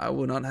 listen, I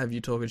will not have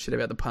you talking shit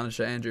about the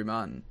Punisher, Andrew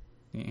Martin.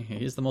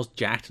 He's the most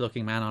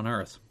jacked-looking man on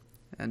earth.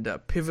 And a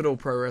pivotal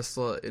pro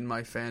wrestler in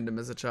my fandom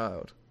as a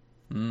child.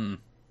 Some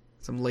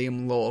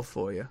Liam Law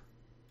for you.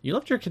 You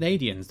loved your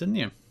Canadians, didn't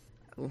you?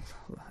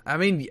 I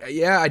mean,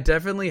 yeah, I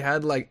definitely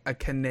had like a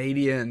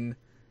Canadian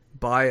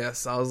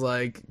bias. I was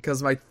like,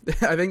 because I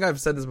think I've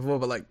said this before,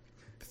 but like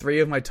 3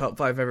 of my top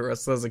 5 favorite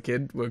wrestlers as a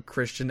kid were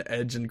Christian,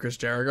 Edge, and Chris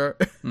Jericho.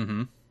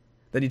 Mm-hmm.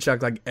 Then you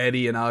chuck like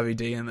Eddie and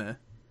RVD in there.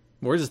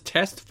 Where does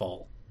Test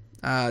fall?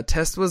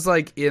 Test was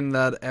like in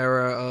that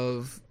era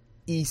of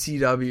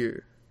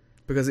ECW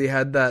because he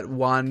had that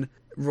one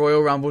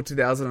Royal Rumble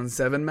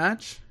 2007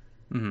 match.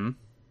 Mm-hmm.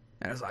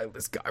 And I was like,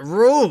 this guy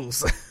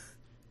rules.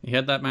 He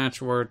had that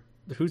match where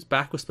whose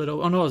back was split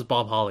open? Oh no, it was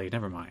Bob Holly.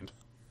 Never mind.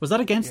 Was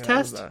that against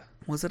Test?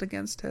 Was it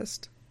against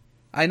Test?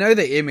 I know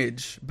the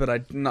image, but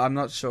I'm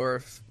not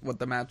sure what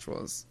the match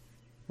was.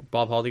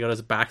 Bob Holly got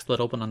his back split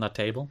open on that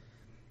table.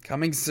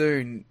 Coming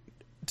soon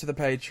to the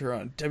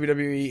Patreon,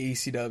 WWE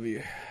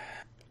ECW.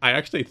 I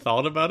actually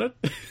thought about it.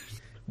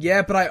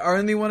 Yeah, but I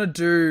only want to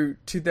do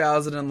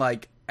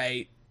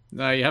 2008.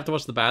 No, you have to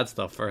watch the bad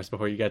stuff first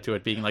before you get to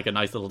it being like a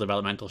nice little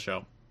developmental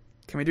show.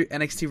 Can we do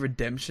NXT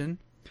Redemption?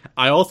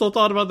 I also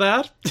thought about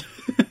that.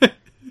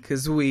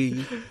 Because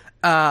we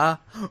are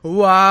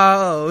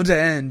wild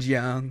and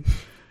young.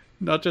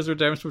 Not just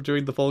Redemption, but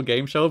doing the full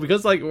game show.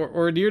 Because like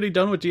we're nearly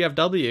done with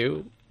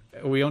GFW.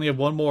 We only have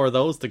one more of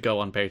those to go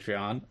on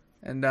Patreon.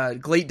 And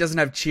GLEAT doesn't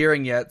have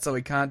cheering yet, so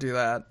we can't do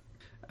that.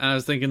 And I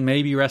was thinking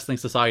maybe Wrestling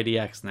Society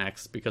X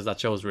next, because that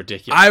show is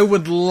ridiculous. I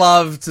would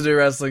love to do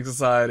Wrestling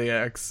Society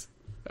X.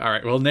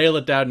 Alright, we'll nail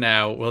it down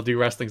now. We'll do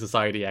Wrestling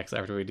Society X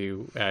after we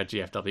do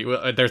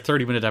GFW. They're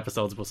 30-minute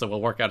episodes, so we'll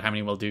work out how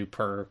many we'll do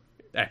per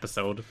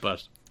episode,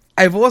 but...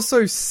 I've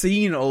also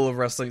seen all of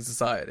Wrestling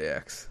Society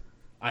X.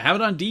 I have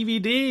it on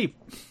DVD!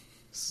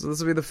 So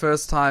this will be the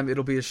first time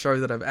it'll be a show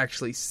that I've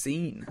actually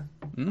seen.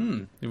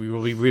 We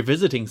will be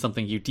revisiting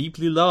something you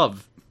deeply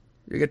love.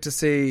 You get to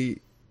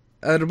see...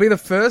 it'll be the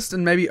first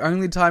and maybe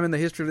only time in the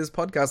history of this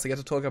podcast I get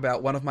to talk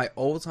about one of my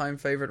all-time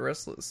favorite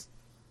wrestlers.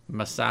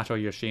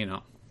 Masato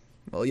Yoshino.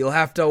 Well, you'll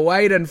have to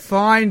wait and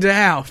find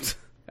out.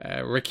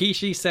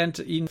 Rikishi sent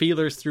in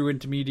feelers through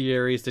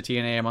intermediaries to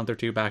TNA a month or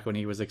 2 back when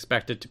he was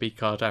expected to be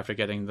cut after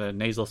getting the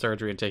nasal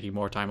surgery and taking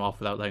more time off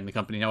without letting the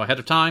company know ahead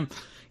of time.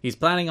 He's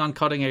planning on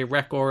cutting a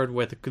record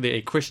with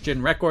a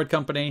Christian record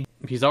company.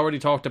 He's already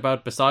talked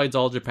about, besides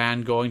All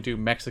Japan, going to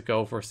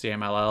Mexico for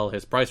CMLL.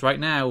 His price right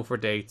now for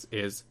dates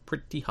is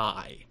pretty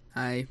high.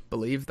 I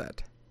believe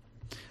that.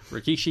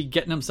 Rikishi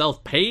getting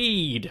himself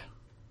paid.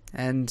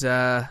 And,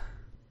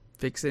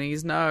 fixing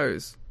his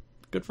nose.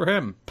 Good for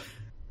him.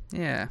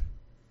 Yeah.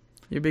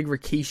 You a big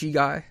Rikishi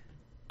guy?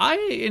 I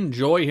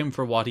enjoy him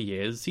for what he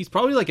is. He's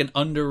probably like an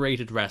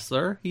underrated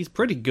wrestler. He's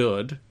pretty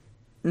good.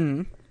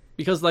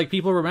 Because like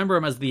people remember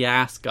him as the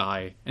ass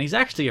guy, and he's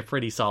actually a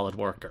pretty solid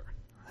worker.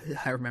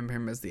 I remember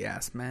him as the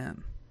ass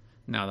man.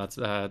 No, that's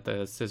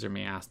the Scissor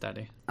Me Ass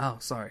Daddy. Oh,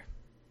 sorry.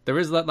 There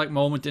is that like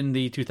moment in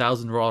the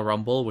 2000 Royal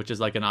Rumble, which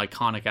is like an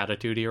iconic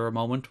Attitude Era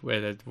moment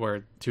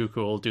where Too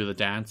Cool do the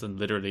dance, and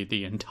literally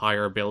the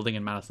entire building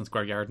in Madison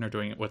Square Garden are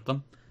doing it with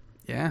them.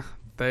 Yeah,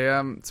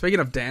 they speaking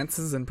of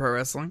dances in pro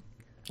wrestling.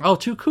 Oh,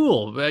 Too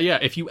Cool. Yeah,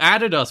 if you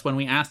added us when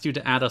we asked you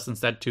to add us and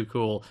said Too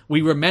Cool,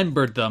 we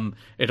remembered them.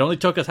 It only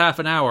took us half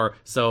an hour,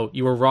 so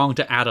you were wrong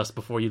to add us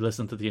before you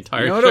listened to the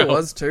entire show. You know what it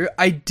was, too?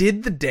 I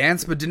did the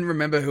dance, but didn't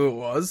remember who it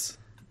was.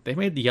 They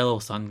made the yellow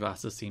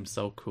sunglasses seem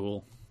so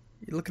cool.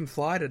 You're looking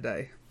fly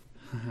today.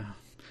 I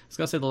was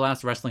going to say the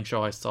last wrestling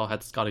show I saw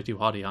had Scotty 2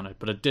 Hotty on it,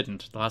 but it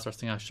didn't. The last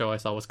wrestling show I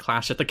saw was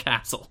Clash at the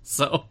Castle,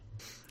 so...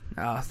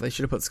 They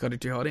should have put Scotty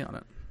 2 Hotty on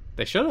it.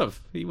 They should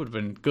have. He would have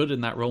been good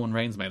in that Roman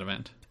Reigns main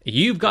event.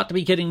 You've Got to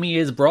Be Kidding Me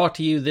is brought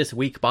to you this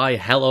week by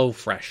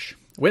HelloFresh.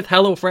 With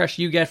HelloFresh,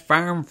 you get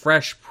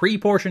farm-fresh,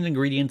 pre-portioned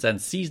ingredients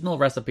and seasonal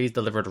recipes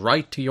delivered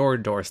right to your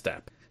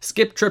doorstep.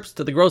 Skip trips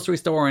to the grocery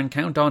store and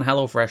count on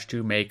HelloFresh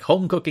to make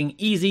home cooking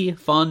easy,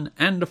 fun,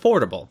 and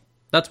affordable.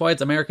 That's why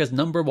it's America's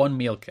 #1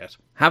 meal kit.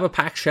 Have a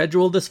packed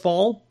schedule this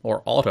fall,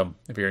 or autumn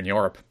if you're in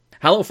Europe.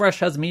 HelloFresh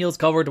has meals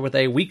covered with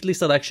a weekly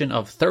selection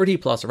of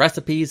 30-plus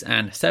recipes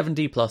and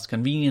 70-plus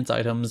convenience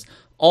items,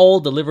 all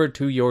delivered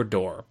to your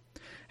door.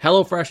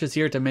 HelloFresh is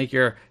here to make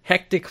your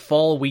hectic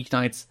fall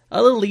weeknights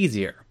a little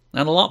easier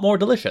and a lot more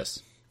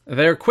delicious.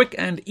 Their quick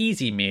and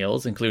easy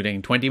meals,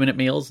 including 20-minute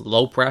meals,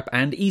 low prep,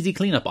 and easy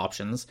cleanup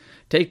options,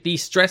 take the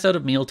stress out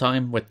of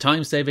mealtime with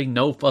time-saving,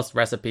 no-fuss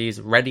recipes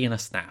ready in a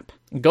snap.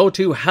 Go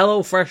to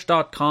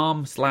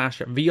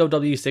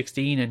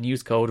HelloFresh.com/VOW16 and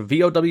use code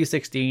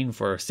VOW16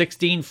 for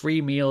 16 free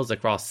meals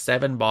across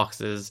 7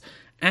 boxes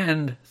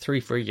and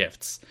 3 free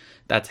gifts.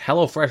 That's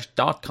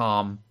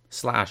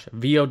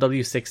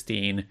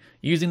HelloFresh.com/VOW16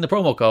 using the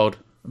promo code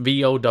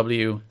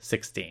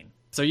VOW16.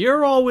 So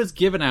you're always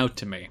giving out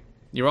to me.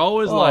 You're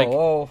always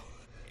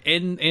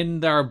in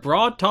their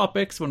broad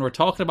topics when we're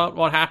talking about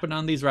what happened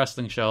on these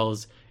wrestling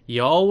shows,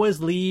 you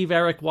always leave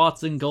Eric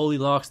Watts and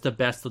Goldilocks the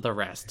best of the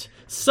rest.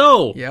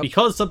 So,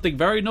 because something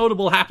very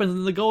notable happens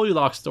in the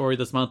Goldilocks story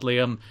this month,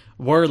 Liam,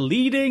 we're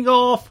leading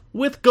off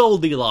with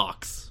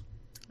Goldilocks.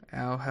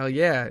 Oh, hell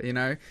yeah, you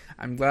know.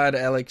 I'm glad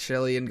Alex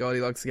Shelley and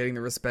Goldilocks are getting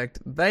the respect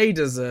they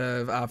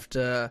deserve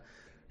after,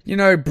 you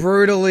know,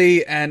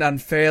 brutally and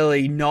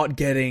unfairly not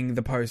getting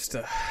the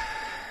poster.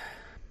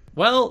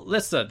 Well,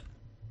 listen.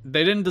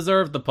 They didn't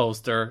deserve the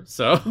poster,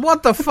 so...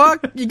 What the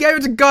fuck? You gave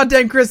it to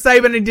goddamn Chris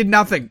Sabin and he did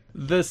nothing.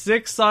 The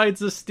 6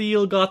 Sides of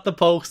Steel got the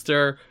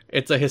poster.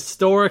 It's a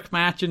historic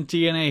match in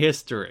TNA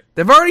history.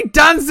 They've already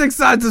done 6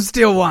 Sides of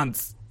Steel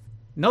once.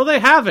 No, they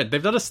haven't.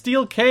 They've done a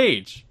steel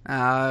cage.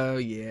 Oh,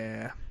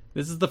 yeah.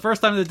 This is the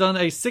first time they've done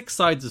a 6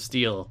 Sides of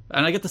Steel.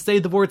 And I get to say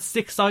the word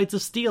 6 Sides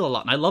of Steel a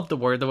lot. And I love the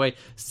way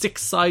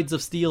 6 Sides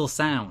of Steel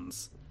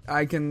sounds.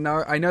 I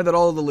know that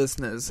all the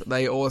listeners,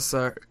 they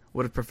also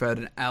would have preferred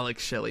an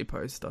Alex Shelley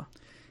poster.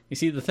 You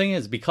see, the thing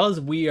is,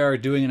 because we are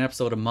doing an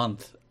episode a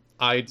month,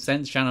 I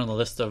sent Shannon a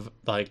list of,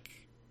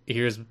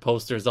 here's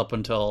posters up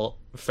until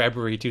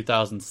February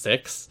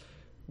 2006.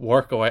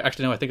 Work away.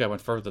 Actually, no, I think I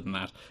went further than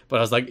that. But I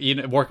was like,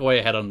 work away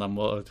ahead on them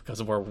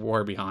because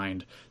we're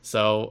behind.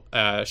 So,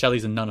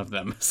 Shelley's in none of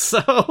them.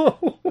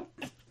 So...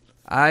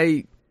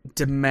 I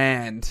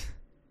demand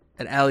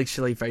an Alex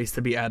Shelley face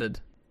to be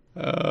added.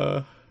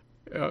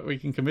 We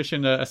can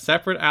commission a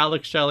separate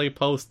Alex Shelley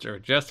poster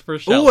just for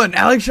Shelley. Oh, an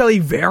Alex Shelley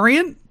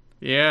variant?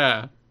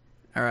 Yeah.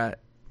 Alright.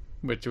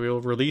 Which we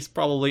will release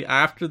probably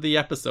after the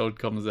episode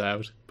comes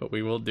out, but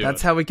we will do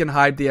That's how we can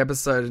hide the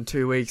episode in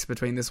 2 weeks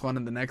between this one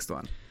and the next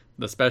one.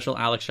 The special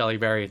Alex Shelley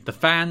variant. The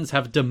fans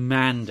have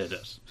demanded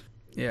it.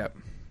 Yeah.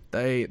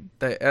 They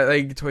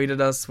tweeted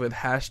us with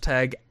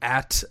hashtag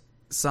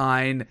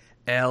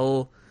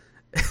 @L.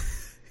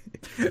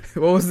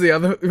 What was the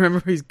other?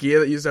 Remember his gear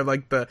that used to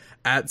have the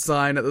 @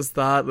 sign at the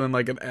start, and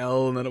then an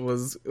L, and then it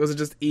was it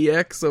just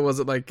EX or was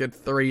it a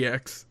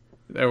 3X?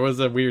 There was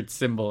a weird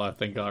symbol, I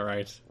think. All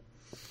right.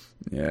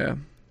 Yeah.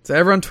 So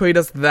everyone tweet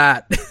us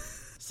that.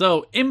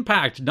 So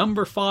Impact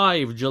number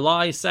 5,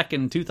 July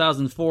 2nd,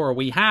 2004.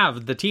 We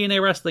have the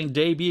TNA Wrestling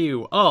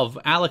debut of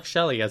Alex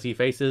Shelley as he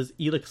faces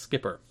Elix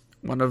Skipper,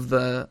 one of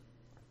the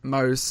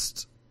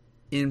most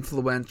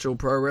influential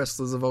pro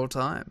wrestlers of all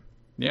time.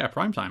 Yeah,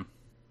 prime time.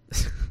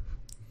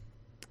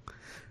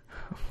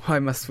 Why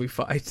must we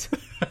fight?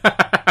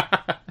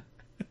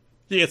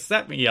 You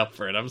set me up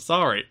for it. I'm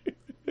sorry.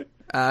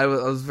 I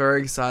was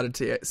very excited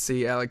to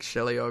see Alex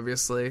Shelley,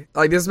 obviously.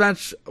 This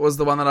match was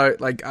the one that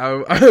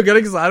I got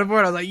excited for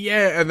it. I was like,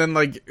 yeah. And then,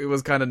 it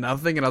was kind of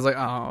nothing. And I was like,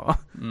 oh.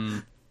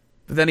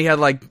 But then he had,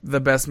 the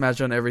best match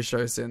on every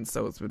show since,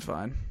 so it's been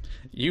fine.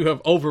 You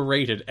have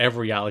overrated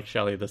every Alex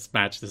Shelley this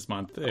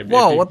month.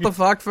 Whoa, what the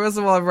fuck? First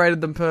of all, I've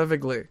rated them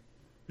perfectly.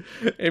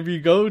 If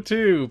you go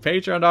to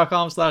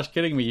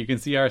patreon.com/kiddingme, you can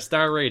see our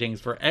star ratings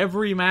for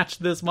every match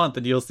this month,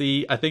 and you'll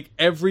see, I think,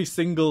 every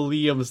single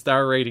Liam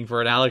star rating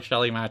for an Alex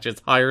Shelley match is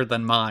higher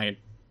than mine.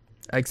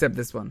 Except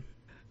this one.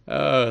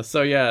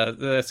 So yeah,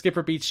 the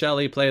Skipper beats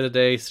Shelley, play of the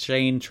day,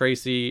 Shane,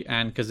 Tracy,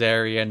 and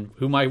Kazarian,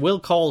 whom I will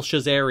call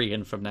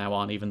Shazarian from now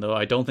on, even though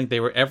I don't think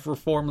they were ever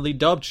formally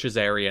dubbed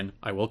Shazarian.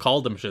 I will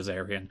call them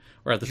Shazarian.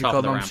 We're at the top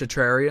of the ramp. You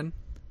call them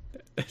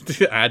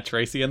Shatrarian? Add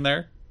Tracy in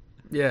there?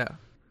 Yeah.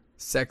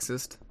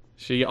 Sexist.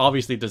 She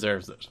obviously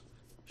deserves it.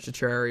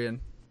 Shatrarian.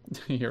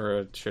 You're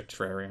a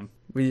Shatrarian.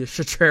 With your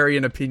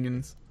Shatrarian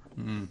opinions.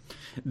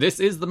 This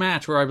is the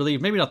match where I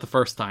believe, maybe not the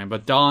first time,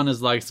 but Don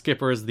is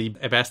Skipper is the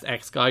best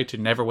ex-guy to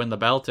never win the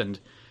belt, and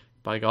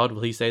by God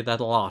will he say that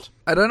a lot.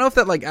 I don't know if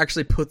that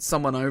actually puts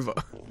someone over.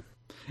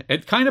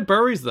 It kind of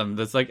buries them.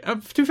 That's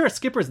to be fair,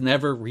 Skipper's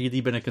never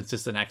really been a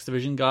consistent X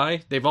Division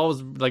guy. They've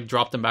always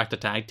dropped him back to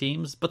tag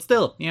teams, but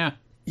still, yeah.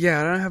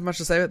 Yeah, I don't have much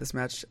to say about this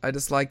match. I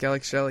just like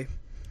Alex Shelley.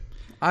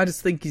 I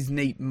just think he's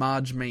neat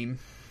Marge meme.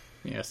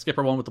 Yeah,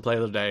 Skipper won with the play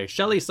of the day.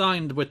 Shelley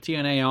signed with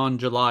TNA on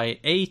July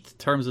 8th.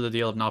 Terms of the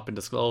deal have not been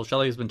disclosed.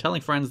 Shelley has been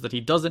telling friends that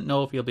he doesn't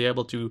know if he'll be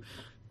able to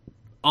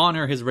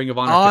honor his Ring of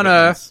Honor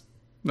commitments.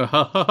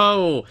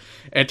 Oh,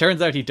 it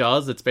turns out he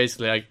does. It's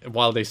basically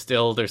while there's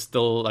still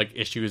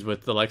issues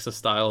with the likes of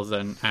Styles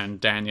and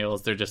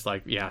Daniels, they're just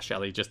yeah,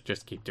 Shelley,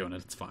 just keep doing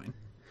it. It's fine.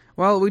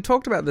 Well, we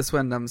talked about this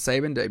when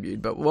Sabin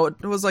debuted, but what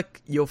was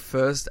your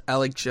first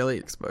Alex Shelley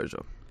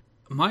exposure?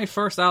 My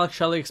first Alex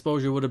Shelley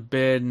exposure would have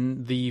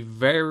been the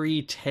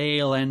very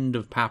tail end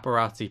of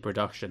Paparazzi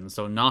Productions,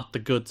 so not the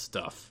good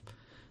stuff.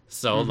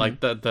 So,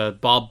 the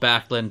Bob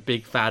Backlund,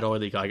 big fat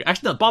oily guy.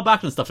 Actually, no, Bob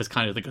Backlund stuff is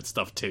kind of the good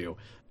stuff, too.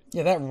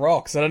 Yeah, that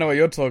rocks. I don't know what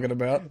you're talking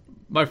about.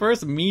 My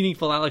first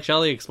meaningful Alex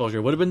Shelley exposure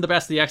would have been the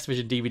Best of the X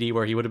Division DVD,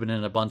 where he would have been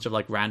in a bunch of,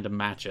 random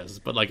matches.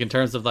 But, in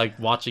terms of,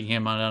 watching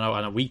him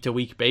on a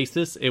week-to-week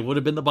basis, it would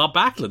have been the Bob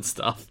Backlund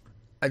stuff.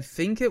 I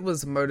think it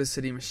was Motor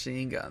City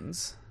Machine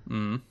Guns.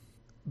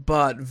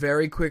 But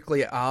very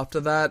quickly after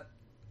that,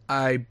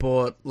 I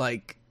bought,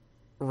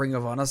 Ring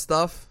of Honor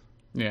stuff.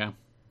 Yeah.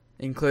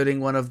 Including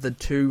one of the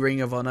 2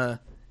 Ring of Honor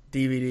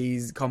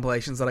DVDs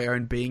compilations that I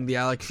owned being the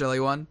Alex Shelley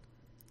one.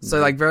 So,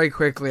 like, very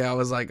quickly, I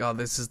was like, oh,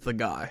 this is the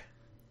guy.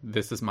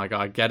 This is my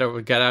guy. Get out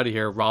of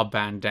here, Rob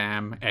Van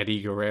Dam,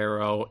 Eddie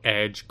Guerrero,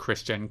 Edge,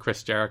 Chris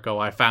Jericho.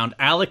 I found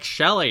Alex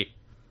Shelley.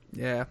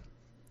 Yeah.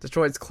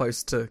 Detroit's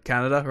close to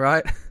Canada,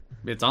 right?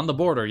 It's on the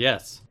border,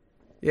 yes.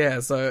 Yeah,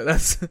 so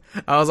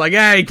I was like,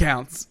 yeah, he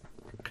counts.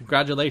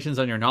 Congratulations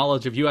on your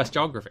knowledge of US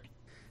geography.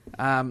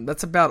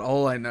 That's about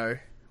all I know.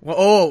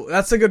 Well,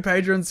 that's a good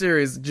Patreon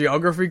series.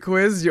 Geography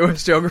quiz,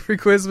 US geography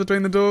quiz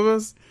between the two of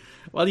us.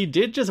 Well, you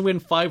did just win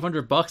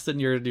 $500 in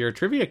your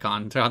trivia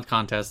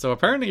contest, so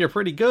apparently you're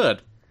pretty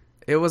good.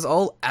 It was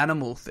all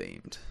animal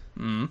themed.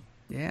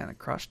 Yeah, and I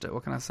crushed it.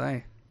 What can I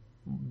say?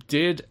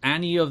 Did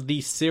any of the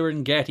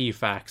Serengeti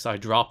facts I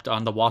dropped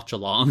on the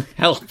watch-along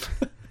help?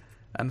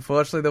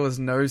 Unfortunately, there was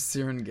no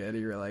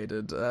Serengeti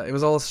related. It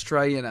was all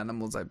Australian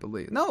animals, I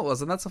believe. No, it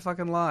wasn't. That's a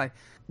fucking lie.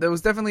 There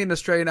was definitely an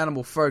Australian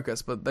animal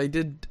focus, but they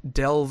did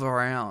delve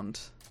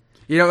around.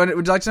 You know, and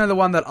would you like to know the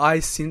one that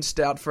I cinched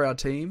out for our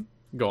team?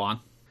 Go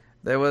on.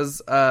 There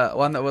was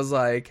one that was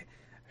like,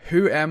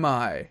 who am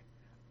I?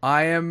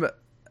 I am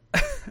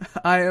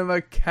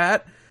a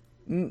cat.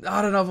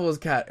 I don't know if it was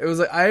cat. It was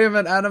like, I am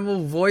an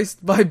animal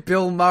voiced by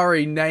Bill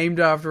Murray,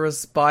 named after a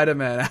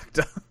Spider-Man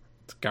actor.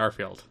 It's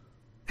Garfield.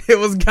 It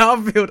was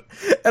Garfield,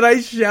 and I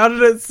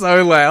shouted it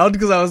so loud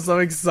because I was so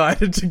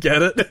excited to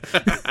get it.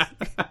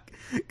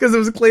 Because it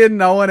was clear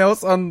no one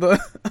else on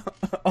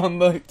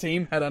the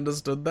team had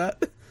understood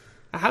that.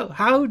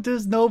 How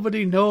does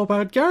nobody know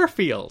about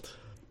Garfield?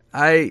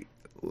 I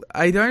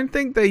don't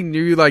think they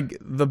knew, like,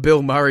 the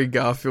Bill Murray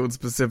Garfield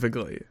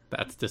specifically.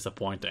 That's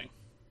disappointing.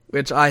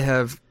 Which I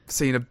have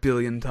seen 1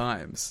 billion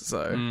times,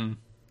 so...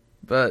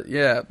 But,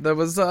 yeah, there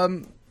was,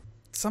 some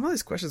of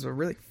these questions were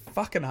really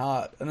fucking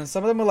hard, and then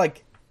some of them were,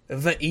 like,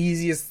 the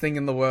easiest thing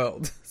in the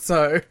world.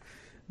 So,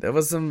 there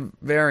was some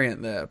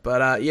variant there.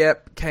 But,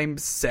 came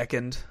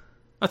second.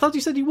 I thought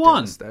you said you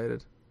won.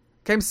 Devastated.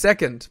 Came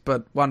second,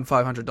 but won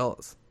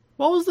 $500.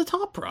 What was the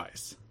top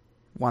prize?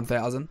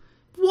 1,000.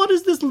 What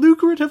is this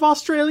lucrative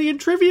Australian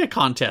trivia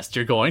contest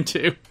you're going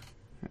to?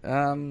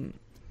 Can't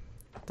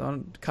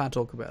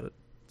talk about it.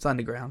 It's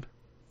underground.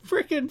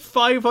 Frickin'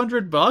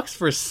 $500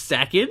 for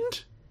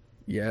second?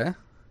 Yeah.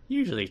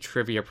 Usually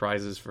trivia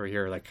prizes for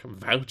here, like,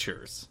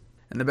 vouchers.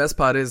 And the best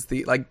part is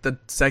the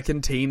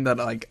second team that,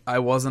 like, I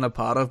wasn't a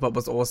part of, but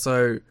was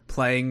also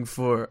playing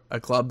for a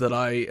club that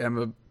I am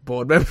a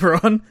board member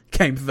on,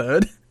 came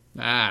third.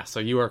 Ah, so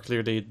you are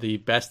clearly the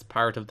best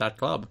part of that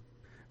club.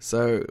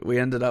 So we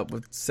ended up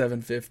with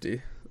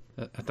 $750.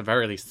 At the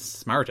very least,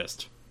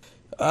 smartest.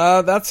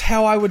 That's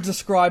how I would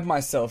describe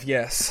myself,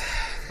 yes.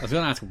 I was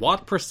going to ask,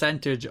 what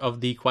percentage of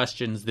the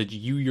questions did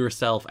you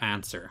yourself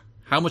answer?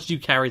 How much do you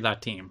carry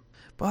that team?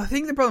 But I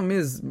think the problem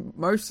is,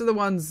 most of the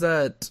ones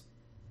that,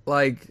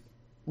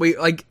 we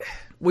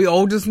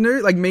all just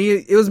knew,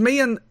 it was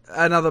me and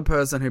another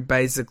person who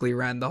basically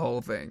ran the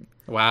whole thing.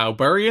 Wow,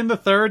 burying the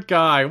third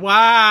guy.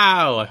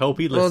 Wow, I hope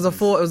he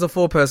listens. Well, it was a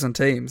 4-person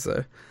team,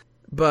 so...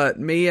 But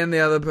me and the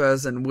other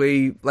person,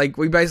 we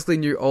basically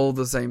knew all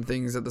the same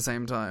things at the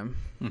same time.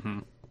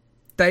 Mm-hmm.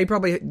 They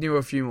probably knew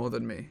a few more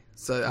than me.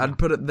 So I'd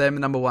put it them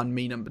number 1,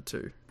 me number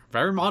 2.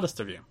 Very modest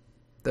of you.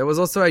 There was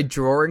also a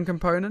drawing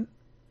component.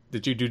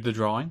 Did you do the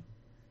drawing?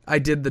 I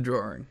did the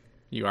drawing.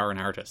 You are an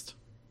artist.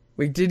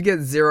 We did get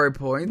 0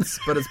 points,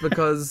 but it's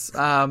because,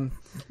 no,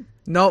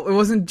 it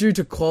wasn't due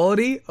to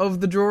quality of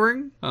the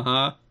drawing.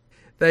 Uh-huh.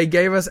 They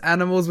gave us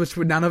animals which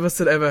none of us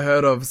had ever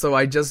heard of, so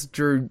I just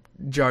drew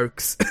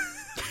jokes.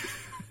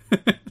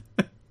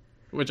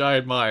 Which I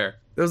admire.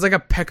 There was like a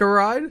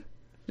pecoride. You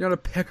know what a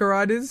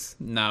pecoride is?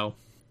 No.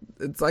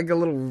 It's like a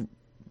little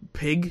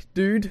pig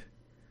dude.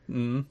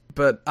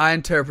 But I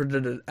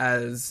interpreted it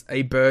as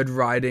a bird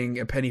riding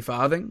a penny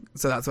farthing,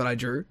 so that's what I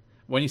drew.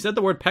 When you said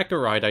the word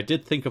pecoride, I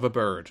did think of a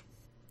bird.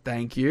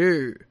 Thank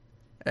you.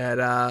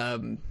 And I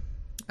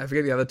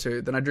forget the other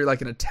two. Then I drew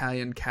like an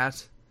Italian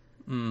cat.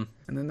 And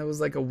then there was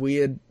like a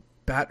weird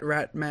bat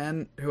rat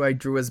man who I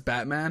drew as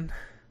Batman.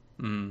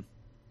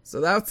 So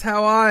that's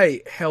how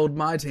I held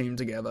my team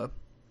together.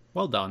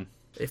 Well done.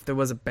 If there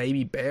was a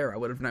baby bear, I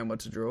would have known what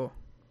to draw.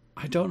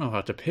 I don't know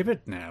how to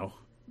pivot now.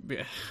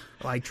 Well,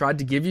 I tried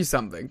to give you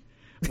something.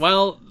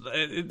 Well,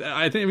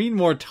 I mean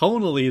more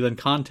tonally than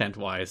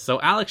content-wise. So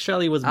Alex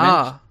Shelley was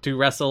meant to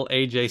wrestle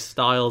AJ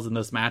Styles in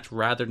this match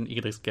rather than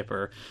Elix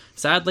Skipper.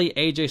 Sadly,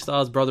 AJ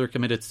Styles' brother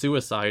committed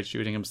suicide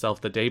shooting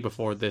himself the day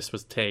before this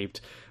was taped,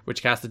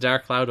 which cast a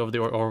dark cloud over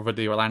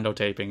the Orlando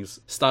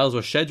tapings. Styles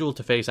was scheduled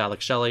to face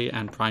Alex Shelley,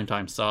 and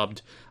Primetime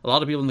subbed. A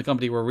lot of people in the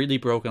company were really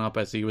broken up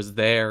as he was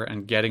there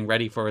and getting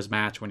ready for his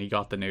match when he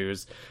got the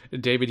news.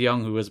 David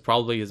Young, who was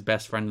probably his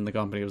best friend in the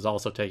company, was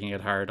also taking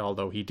it hard,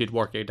 although he did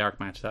work a dark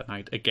match that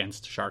night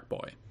against Shark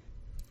Boy.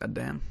 God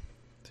damn.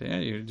 So yeah,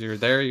 you're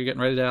there, you're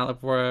getting ready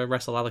to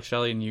wrestle Alex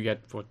Shelley, and you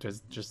get what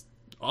is just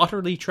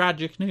utterly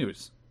tragic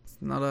news. It's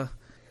not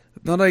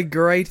a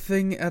great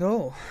thing at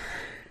all.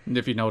 And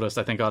if you notice,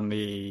 I think on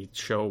the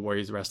show where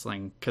he's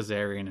wrestling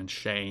Kazarian and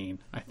Shane,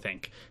 I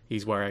think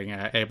he's wearing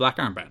a black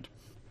armband.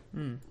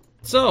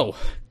 So,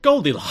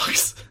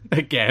 Goldilocks.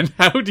 Again,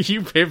 how do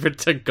you pivot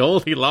to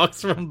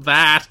Goldilocks from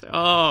that?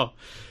 Oh,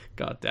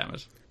 god damn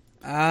it.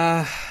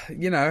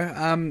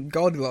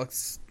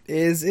 Goldilocks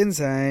is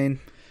insane.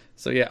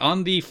 So yeah,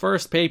 on the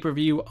first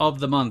pay-per-view of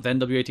the month,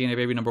 NWA TNA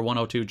Baby number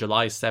 102,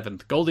 July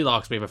 7th,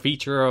 Goldilocks, we have a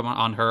feature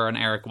on her and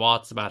Eric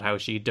Watts about how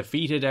she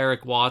defeated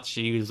Eric Watts,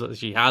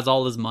 she has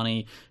all his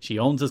money, she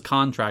owns his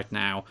contract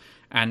now,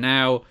 and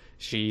now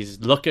she's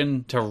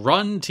looking to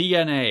run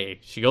TNA.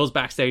 She goes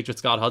backstage with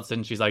Scott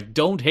Hudson, she's like,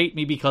 don't hate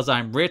me because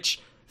I'm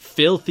rich,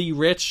 filthy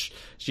rich.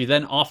 She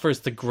then offers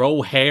to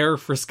grow hair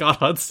for Scott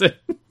Hudson.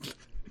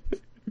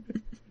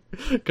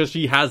 Because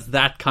she has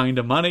that kind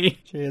of money.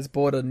 She has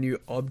bought a new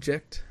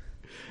object.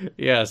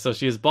 Yeah, so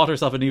she has bought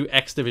herself a new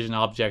X Division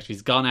object.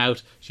 She's gone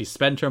out, she's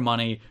spent her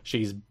money,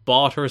 she's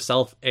bought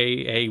herself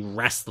a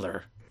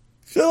wrestler.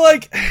 I feel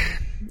like,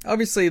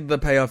 obviously the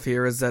payoff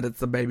here is that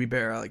it's the baby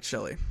bear Alex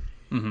Shelley.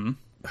 Mm-hmm.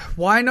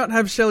 Why not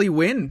have Shelley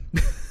win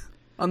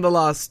on the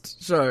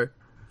last show?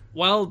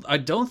 Well, I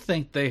don't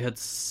think they had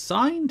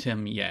signed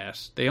him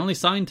yet. They only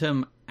signed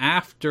him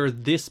after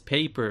this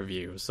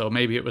pay-per-view. So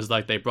maybe it was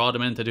like they brought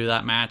him in to do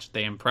that match,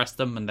 they impressed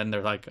him, and then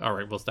they're like,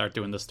 alright, we'll start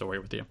doing this story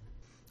with you.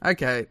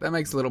 Okay, that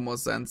makes a little more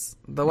sense.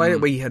 The way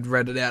that we had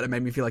read it out, it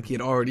made me feel like he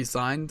had already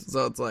signed,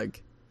 so it's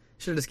like,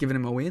 should have just given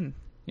him a win.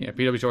 Yeah,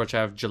 PW Torch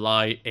have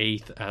July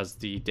 8th as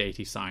the date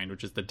he signed,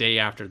 which is the day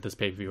after this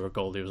pay-per-view where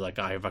Goldie was like,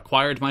 I have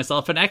acquired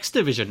myself an X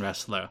Division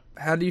wrestler.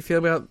 How do you feel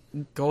about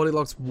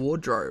Goldilocks'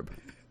 wardrobe?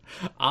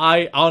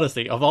 I,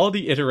 honestly, of all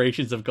the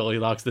iterations of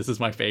Goldilocks, this is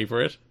my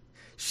favorite.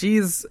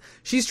 She's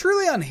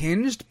truly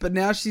unhinged, but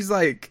now she's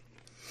like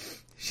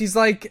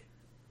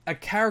a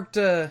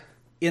character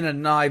in a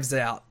Knives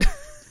Out.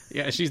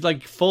 Yeah, she's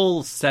like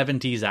full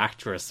 70s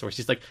actress, where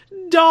she's like,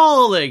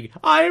 darling,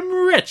 I'm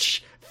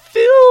rich,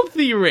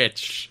 filthy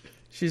rich.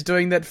 She's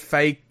doing that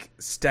fake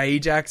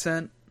stage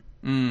accent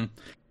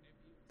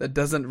that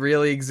doesn't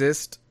really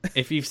exist.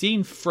 If you've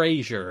seen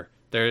Frasier,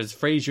 there's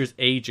Frasier's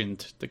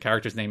agent. The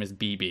character's name is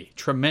BB.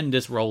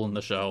 Tremendous role in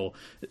the show.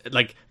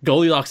 Like,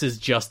 Goldilocks is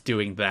just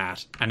doing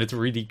that, and it's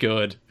really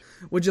good.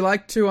 Would you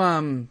like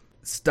to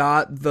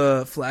start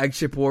the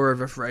flagship war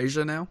over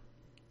Frasier now?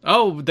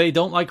 Oh, they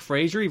don't like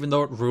Frasier even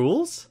though it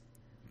rules?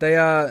 They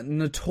are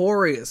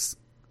notorious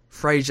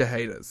Frasier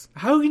haters.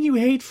 How can you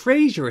hate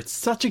Frasier? It's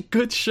such a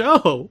good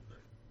show.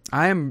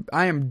 I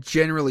am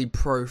generally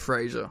pro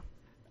Frasier.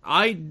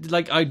 I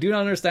do not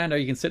understand how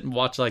you can sit and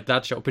watch like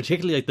that show,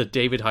 particularly like the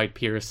David Hyde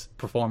Pierce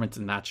performance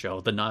in that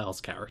show, the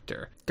Niles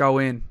character. Go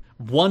in.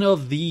 One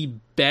of the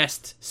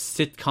best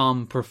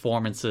sitcom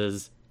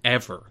performances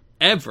ever.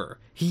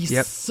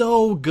 He's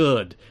so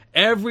good.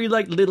 Every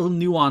like little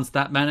nuance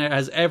that man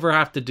has ever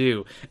have to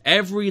do,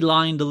 every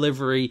line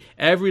delivery,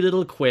 every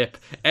little quip,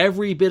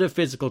 every bit of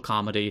physical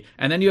comedy,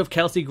 and then you have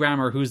Kelsey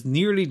Grammer, who's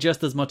nearly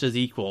just as much as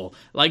equal.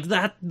 Like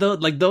that,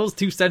 those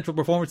two central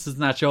performances in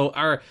that show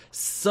are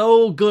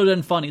so good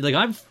and funny. Like,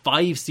 I'm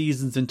 5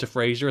 seasons into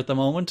Frasier at the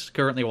moment,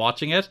 currently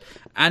watching it,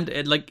 and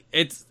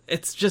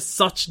it's just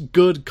such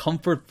good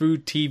comfort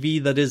food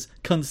TV that is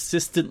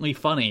consistently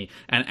funny.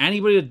 And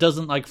anybody that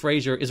doesn't like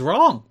Frasier is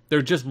wrong.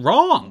 They're just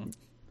wrong.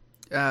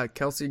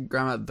 Kelsey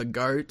Grammer, the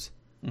GOAT.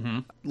 Mm-hmm.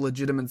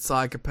 Legitimate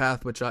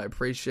psychopath, which I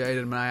appreciate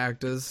in my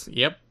actors.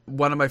 Yep.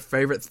 One of my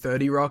favorite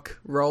 30 Rock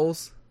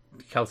roles.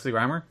 Kelsey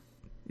Grammer?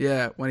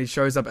 Yeah, when he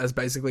shows up as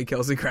basically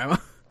Kelsey Grammer.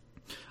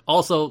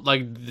 Also,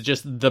 like,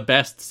 just the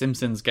best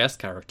Simpsons guest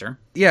character.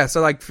 Yeah, so,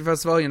 like,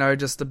 first of all,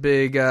 just a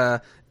big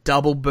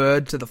double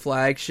bird to the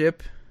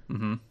flagship.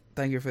 Mm-hmm.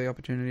 Thank you for the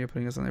opportunity of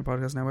putting us on their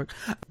podcast network.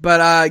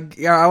 But,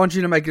 I want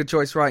you to make a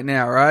choice right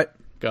now, right?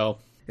 Go.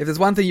 If there's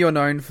one thing you're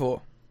known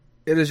for,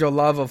 it is your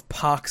love of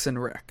Parks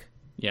and Rec.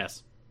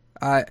 Yes.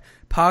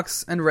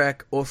 Parks and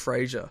Rec or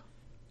Frasier?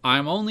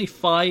 I'm only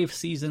 5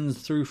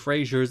 seasons through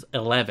Frasier's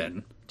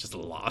 11. Just a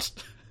lot.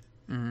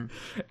 Mm-hmm.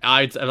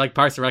 I like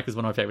Parks and Rec is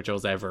one of my favorite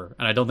shows ever,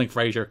 and I don't think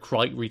Frasier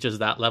quite reaches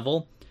that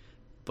level.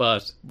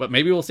 But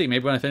maybe we'll see.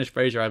 Maybe when I finish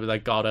Frasier, I'll be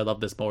like, God, I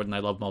love this more than I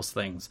love most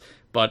things.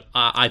 But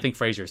I think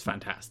Frasier is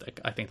fantastic.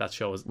 I think that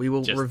show is We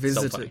will just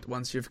revisit so it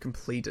once you've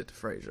completed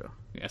Frasier.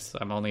 Yes,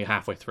 I'm only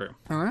halfway through.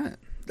 All right.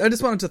 I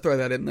just wanted to throw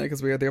that in there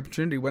because we had the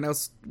opportunity. When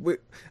else?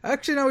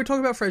 Actually, no, we talk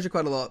about Frasier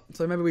quite a lot,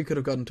 so maybe we could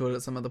have gotten to it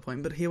at some other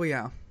point, but here we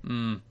are.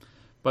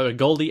 But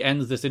Goldie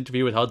ends this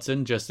interview with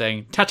Hudson just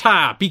saying,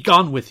 "Ta-ta, be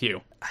gone with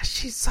you."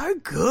 She's so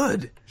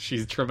good.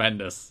 She's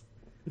tremendous.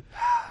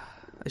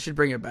 I should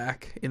bring her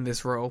back in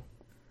this role.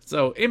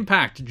 So,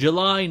 Impact,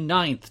 July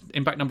 9th,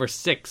 Impact number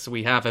 6,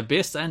 we have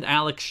Abyss and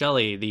Alex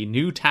Shelley, the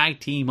new tag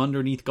team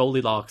underneath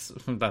Goldilocks.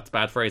 That's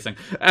bad phrasing.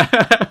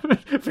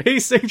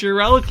 Facing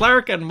Jarrell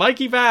Clark and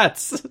Mikey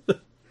Batts.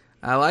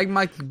 I like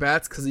Mikey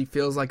Batts because he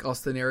feels like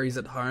Austin Aries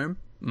at home.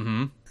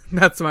 Mm-hmm.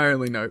 That's my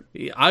only note.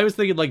 I was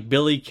thinking like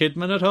Billy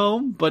Kidman at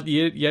home, but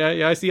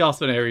yeah, I see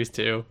Austin Aries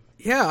too.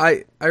 Yeah,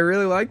 I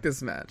really like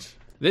this match.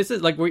 This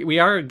is like we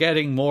are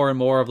getting more and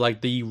more of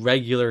like the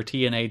regular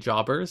TNA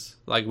jobbers.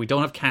 Like, we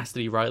don't have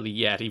Cassidy Riley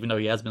yet, even though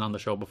he has been on the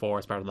show before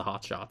as part of the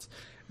Hot Shots.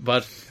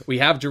 But we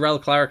have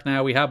Jarrell Clark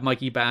now, we have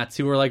Mikey Batts,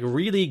 who are like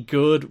really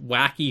good,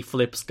 wacky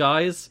flips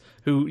guys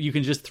who you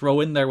can just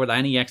throw in there with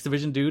any X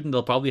Division dude and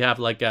they'll probably have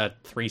like a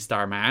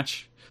 3-star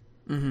match.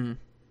 Mm-hmm.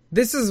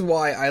 This is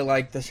why I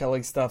like the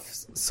Shelley stuff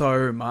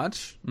so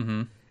much,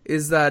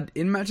 is that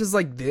in matches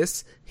like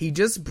this, he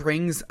just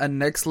brings a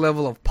next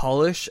level of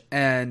polish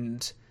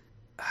and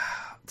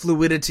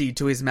fluidity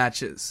to his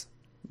matches.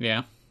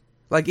 Yeah.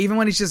 Like, even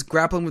when he's just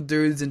grappling with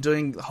dudes and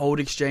doing hold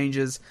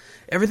exchanges,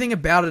 everything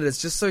about it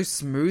is just so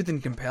smooth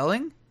and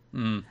compelling.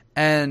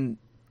 And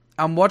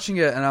I'm watching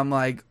it and I'm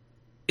like,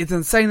 it's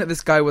insane that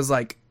this guy was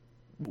like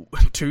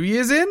 2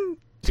 years in?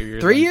 2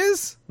 years 3 in.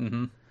 years?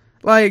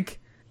 Like,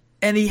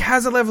 and he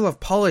has a level of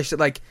polish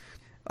that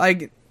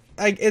I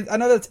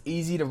know that's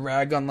easy to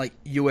rag on like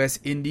US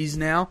indies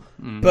now,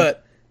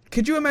 but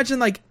could you imagine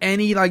like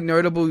any like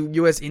notable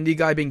US indie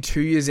guy being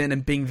 2 years in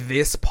and being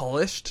this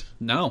polished?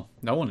 No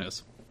one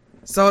is.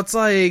 So it's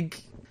like,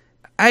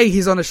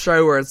 he's on a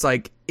show where it's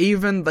like,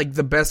 even like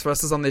the best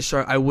wrestlers on this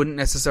show, I wouldn't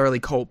necessarily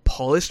call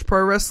polished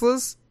pro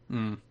wrestlers.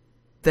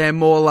 They're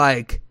more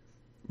like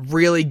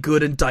really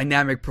good and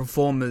dynamic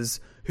performers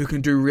who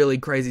can do really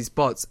crazy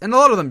spots. And a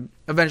lot of them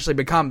eventually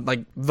become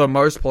like the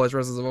most polished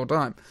wrestlers of all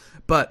time.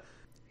 But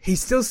he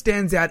still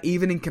stands out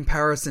even in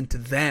comparison to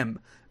them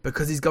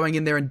because he's going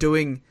in there and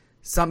doing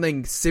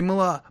something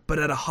similar but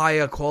at a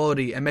higher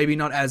quality and maybe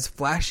not as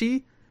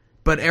flashy,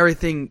 but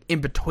everything in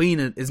between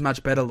it is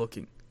much better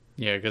looking.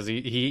 Yeah, because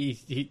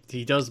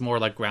he does more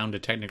like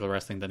grounded technical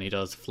wrestling than he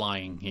does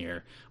flying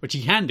here, which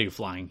he can do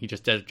flying. He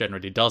just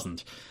generally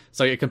doesn't.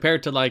 So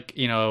compared to like,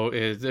 you know,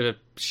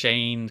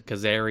 Shane,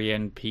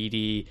 Kazarian,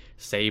 PD,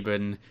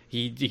 Sabin,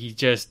 he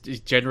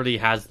just generally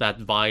has that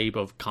vibe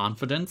of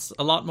confidence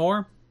a lot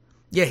more.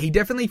 Yeah, he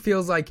definitely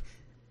feels like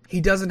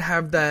he doesn't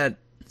have that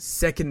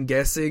second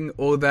guessing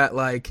or that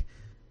like,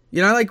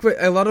 you know, like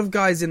a lot of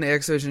guys in the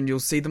X Division, you'll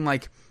see them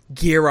like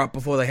gear up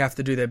before they have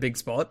to do their big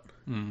spot.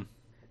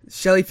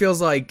 Shelley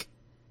feels like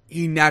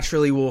he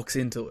naturally walks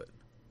into it.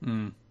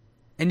 And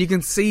you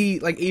can see,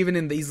 like, even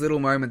in these little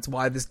moments,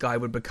 why this guy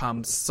would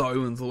become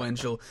so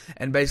influential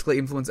and basically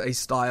influence a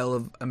style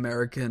of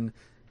American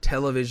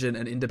television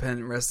and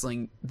independent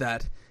wrestling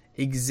that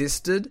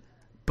existed,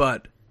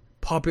 but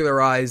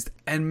popularized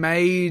and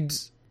made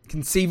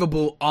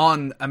conceivable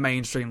on a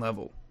mainstream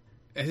level.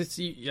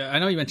 I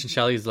know you mentioned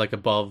Shelley's like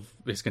above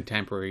his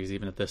contemporaries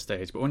even at this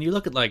stage, but when you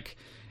look at like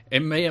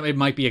it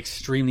might be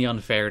extremely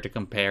unfair to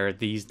compare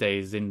these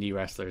days indie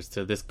wrestlers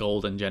to this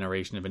golden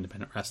generation of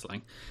independent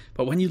wrestling.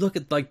 But when you look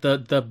at like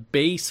the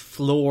base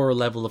floor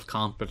level of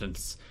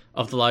competence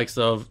of the likes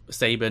of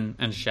Sabin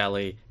and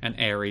Shelley and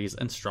Aries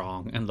and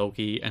Strong and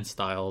Loki and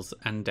Styles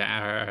and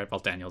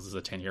Daniels is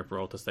a 10-year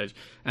pro at this stage,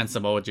 and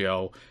Samoa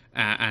Joe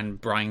and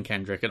Brian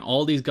Kendrick and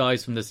all these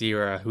guys from this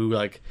era who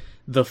like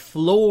the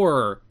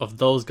floor of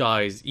those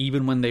guys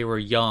even when they were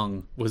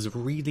young was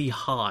really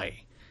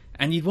high.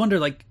 And you'd wonder,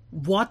 like,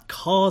 what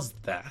caused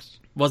that?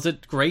 Was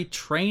it great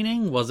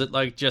training? Was it,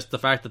 like, just the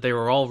fact that they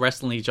were all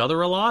wrestling each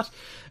other a lot?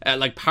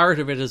 Like, part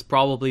of it is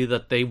probably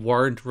that they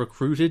weren't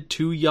recruited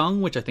too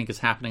young, which I think is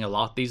happening a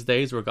lot these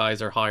days, where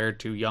guys are hired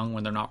too young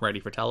when they're not ready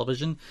for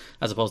television,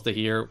 as opposed to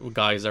here,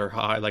 guys are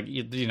high, like,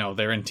 you know,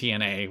 they're in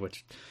TNA,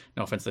 which...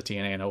 No offense to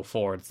TNA in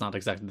 04, it's not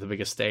exactly the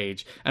biggest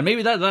stage. And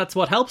maybe that's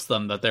what helps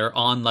them, that they're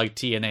on like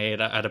TNA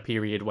at a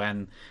period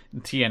when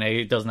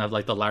TNA doesn't have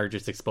like the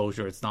largest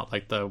exposure. It's not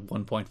like the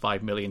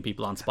 1.5 million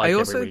people on Spike every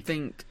week. I also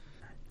think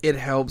it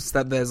helps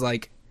that there's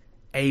like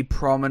a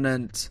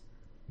prominent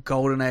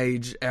Golden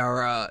Age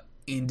era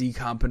indie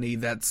company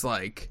that's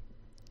like,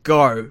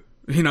 go,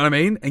 you know what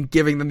I mean? And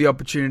giving them the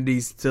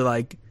opportunities to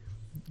like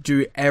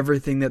do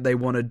everything that they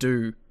want to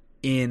do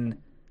in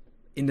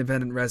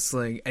independent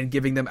wrestling and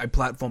giving them a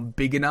platform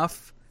big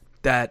enough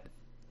that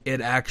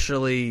it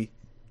actually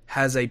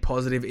has a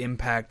positive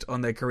impact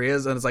on their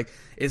careers. And it's like,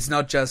 it's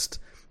not just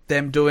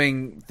them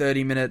doing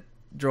 30-minute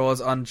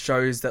draws on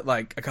shows that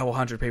like a couple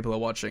hundred people are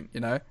watching, you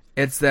know?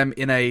 It's them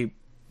in a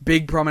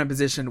big prominent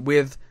position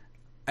with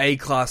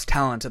A-class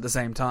talent at the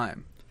same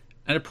time.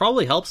 And it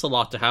probably helps a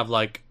lot to have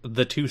like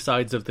the two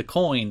sides of the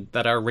coin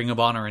that are Ring of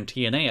Honor and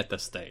TNA at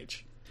this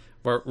stage.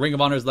 Where Ring of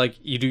Honor is like,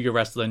 you do your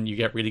wrestling, you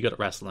get really good at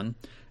wrestling.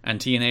 And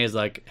TNA is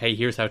like, hey,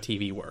 here's how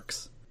TV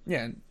works.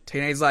 Yeah,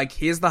 TNA's like,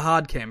 here's the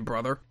hard cam,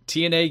 brother.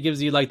 TNA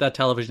gives you like that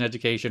television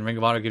education, Ring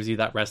of Honor gives you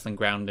that wrestling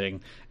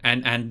grounding.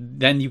 And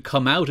then you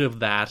come out of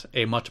that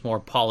a much more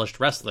polished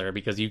wrestler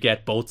because you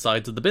get both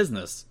sides of the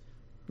business.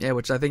 Yeah,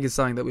 which I think is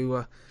something that we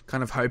were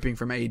kind of hoping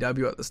from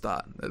AEW at the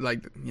start.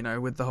 Like, you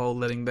know, with the whole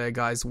letting their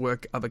guys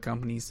work other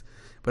companies.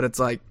 But it's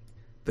like,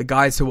 the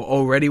guys who were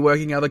already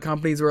working other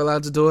companies were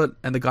allowed to do it,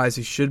 and the guys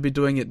who should be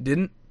doing it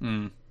didn't.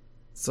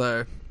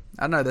 So,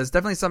 I don't know, there's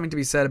definitely something to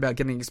be said about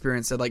getting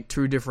experience at like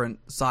two different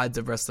sides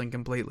of wrestling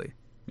completely.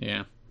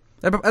 Yeah.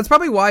 That's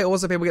probably why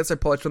also people get so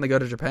polished when they go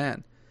to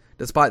Japan.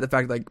 Despite the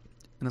fact, like,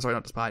 sorry,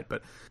 not despite,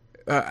 but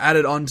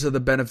added on to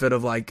the benefit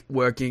of like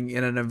working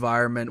in an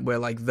environment where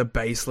like the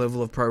base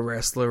level of pro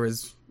wrestler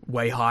is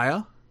way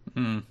higher.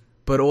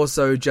 but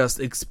also just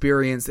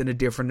experienced in a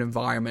different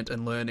environment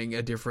and learning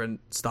a different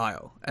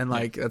style. And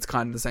like that's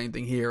kind of the same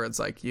thing here. It's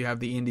like you have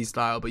the indie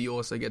style, but you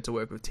also get to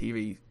work with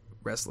TV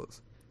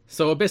wrestlers.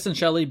 So Abyss and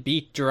Shelley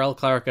beat Jarrell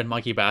Clark and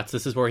Mikey Batts.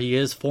 This is where he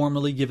is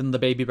formally given the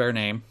Baby Bear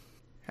name.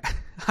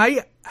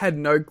 I had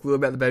no clue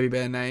about the Baby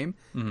Bear name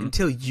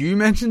until you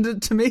mentioned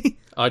it to me.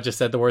 I just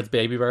said the words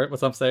Baby Bear at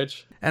some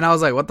stage. And I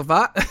was like, what the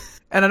fuck?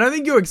 And I don't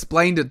think you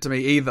explained it to me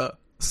either.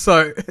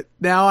 So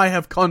now I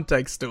have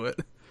context to it.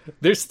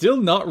 There's still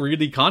not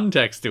really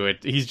context to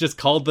it. He's just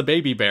called the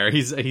Baby Bear.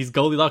 He's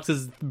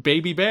Goldilocks'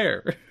 baby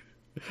bear.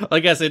 I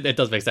guess it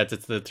does make sense.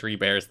 It's the three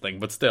bears thing,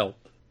 but still.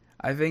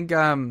 I think,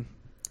 oh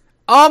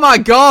my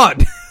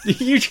god!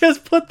 You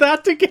just put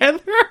that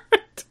together?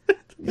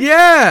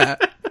 Yeah!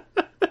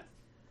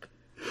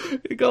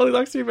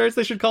 Goldilocks, three bears,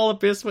 they should call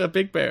Abyss a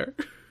big bear.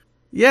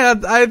 Yeah,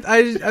 I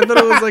thought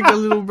it was like a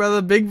little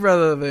brother, big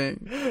brother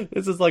thing.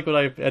 This is like when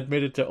I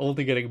admitted to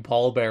only getting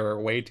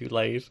Pallbearer way too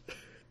late.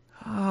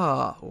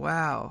 Oh,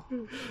 wow.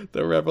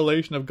 The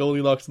revelation of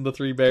Goldilocks and the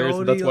Three Bears,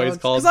 and that's why he's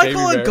called Baby Bear. Because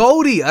I call it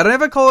Goldie. I don't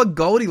ever call it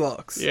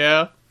Goldilocks.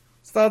 Yeah.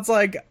 So it's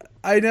like,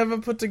 I never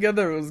put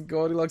together it was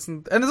Goldilocks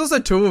and there's also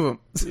two of them.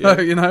 So,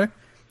 you know,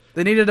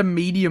 they needed a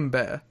medium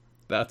bear.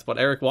 That's what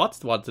Eric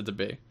Watts wanted to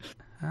be.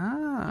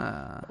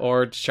 Ah.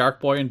 Or Shark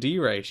Boy and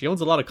D-Ray. She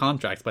owns a lot of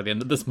contracts by the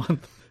end of this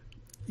month.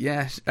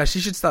 Yeah, she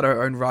should start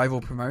her own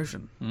rival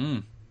promotion.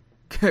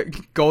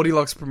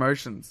 Goldilocks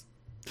Promotions.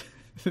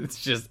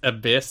 It's just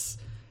Abyss,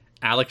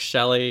 Alex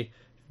Shelley,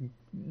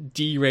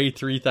 D-Ray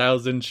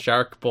 3000,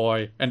 Shark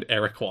Boy, and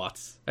Eric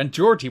Watts. And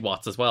Georgie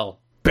Watts as well.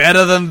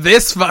 Better than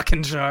this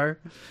fucking show.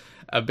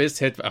 Abyss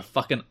hit a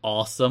fucking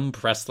awesome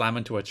press slam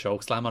into a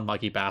choke slam on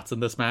Mikey Batts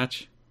in this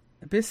match.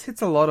 Abyss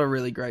hits a lot of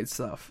really great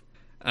stuff.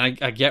 I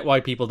get why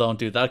people don't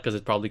do that, because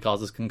it probably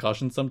causes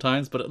concussions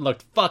sometimes, but it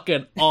looked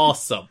fucking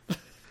awesome.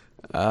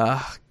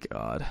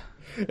 God.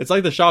 It's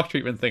like the shock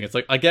treatment thing. It's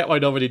like, I get why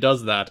nobody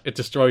does that. It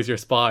destroys your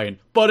spine.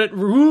 But it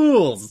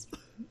rules!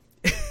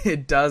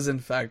 It does, in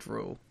fact,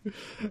 rule.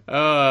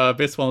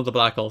 Abyss won with the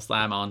Black Hole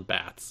Slam on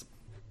Bats.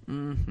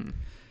 NWA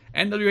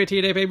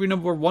TNA pay-per-view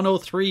number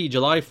 103,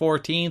 July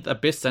 14th.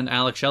 Abyss and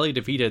Alex Shelley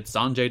defeated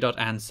Sanjay Dutt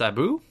and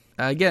Sabu.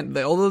 Again,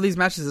 all of these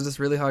matches are just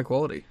really high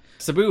quality.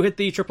 Sabu hit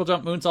the triple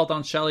jump moonsault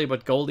on Shelley,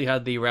 but Goldie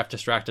had the ref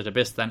distracted.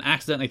 Abyss then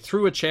accidentally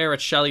threw a chair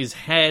at Shelley's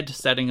head,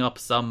 setting up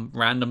some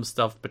random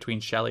stuff between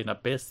Shelley and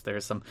Abyss.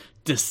 There's some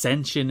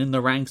dissension in the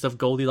ranks of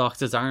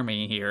Goldilocks'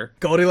 army here.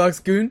 Goldilocks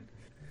goon?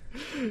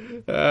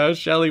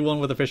 Shelley won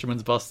with a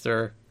Fisherman's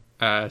Buster.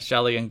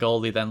 Shelley and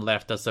Goldie then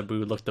left as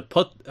Sabu looked to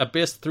put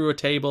Abyss through a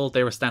table.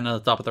 They were standing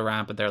at the top of the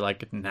ramp and they're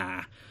like,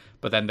 nah.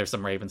 But then there's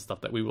some Raven stuff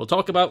that we will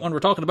talk about when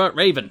we're talking about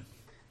Raven.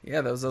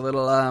 Yeah, there was a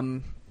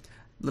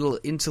little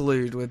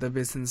interlude with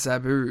Abyss and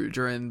Sabu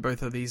during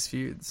both of these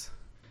feuds.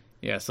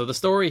 Yeah, so the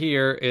story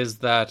here is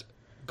that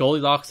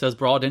Goldilocks has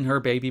brought in her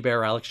baby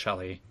bear Alex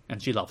Shelley,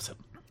 and she loves him.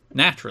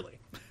 Naturally.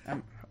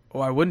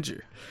 Why wouldn't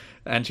you?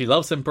 And she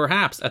loves him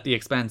perhaps at the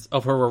expense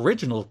of her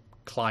original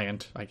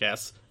client, I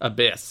guess,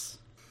 Abyss.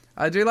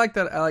 I do like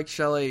that Alex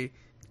Shelley,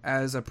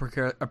 as a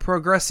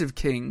progressive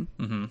king,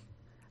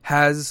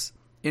 has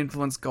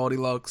influenced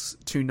Goldilocks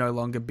to no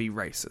longer be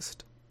racist.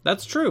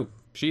 That's true.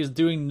 She is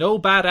doing no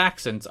bad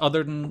accents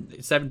other than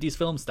 70s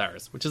film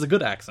stars, which is a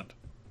good accent.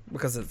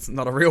 Because it's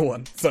not a real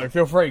one, so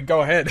feel free,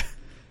 go ahead.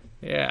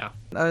 Yeah.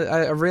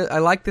 I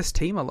like this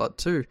team a lot,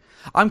 too.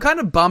 I'm kind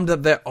of bummed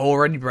that they're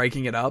already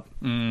breaking it up.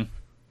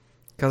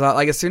 Because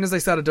as soon as they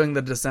started doing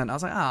the Descent, I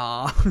was like,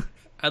 ah.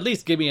 At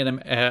least give me an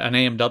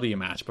AMW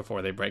match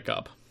before they break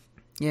up.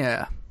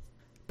 Yeah.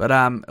 But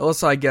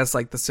also, I guess,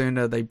 the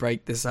sooner they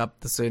break this up,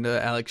 the sooner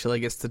Alex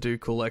Shelley gets to do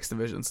cool X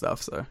Division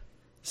stuff, so...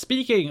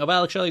 Speaking of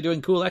Alex Shelley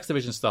doing cool X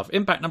Division stuff,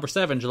 Impact number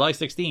 7, July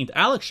 16th,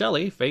 Alex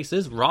Shelley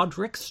faces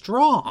Roderick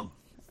Strong.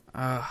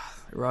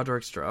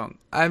 Roderick Strong.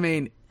 I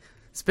mean,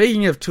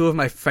 speaking of two of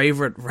my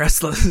favorite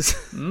wrestlers,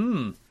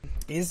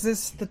 is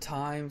this the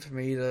time for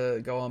me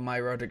to go on my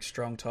Roderick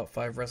Strong top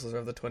 5 wrestlers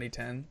of the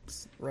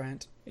 2010s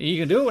rant? You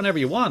can do it whenever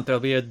you want. There'll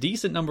be a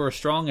decent number of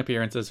Strong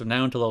appearances from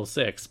now until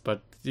 06,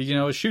 but,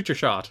 shoot your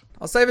shot.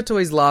 I'll save it to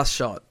his last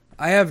shot.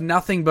 I have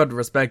nothing but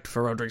respect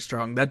for Roderick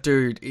Strong. That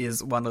dude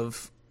is one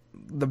of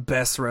the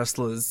best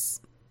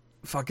wrestlers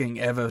fucking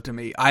ever to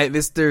me.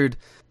 This dude,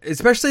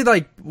 especially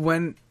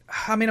when...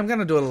 I mean, I'm going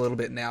to do it a little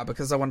bit now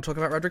because I want to talk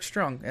about Roderick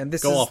Strong, and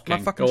this is my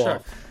fucking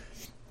show.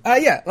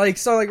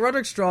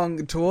 Roderick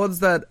Strong, towards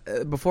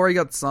that, before he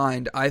got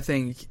signed, I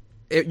think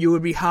you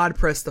would be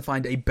hard-pressed to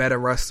find a better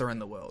wrestler in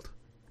the world.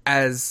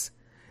 As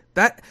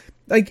that,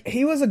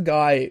 he was a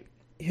guy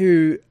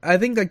who, I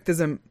think,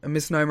 there's a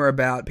misnomer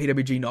about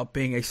PWG not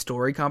being a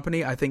story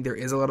company. I think there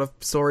is a lot of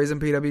stories in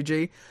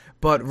PWG,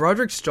 but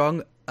Roderick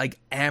Strong,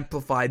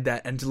 amplified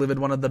that and delivered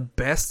one of the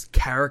best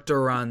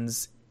character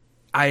runs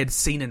I had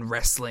seen in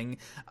wrestling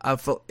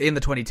in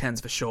the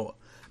 2010s for sure.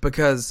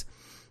 Because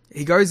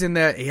He goes in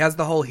there, he has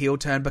the whole heel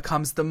turn,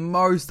 becomes the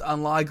most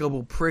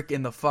unlikable prick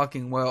in the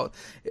fucking world.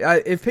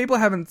 If people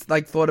haven't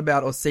like thought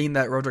about or seen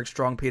that Roderick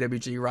Strong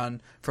PWG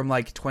run from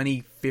like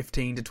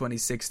 2015 to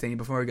 2016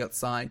 before he got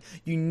signed,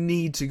 you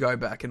need to go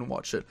back and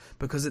watch it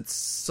because it's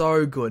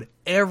so good.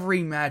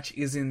 Every match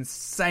is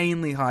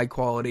insanely high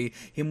quality.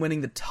 Him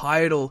winning the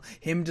title,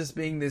 him just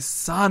being this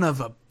son of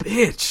a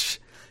bitch.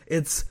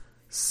 It's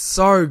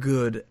so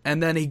good.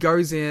 And then he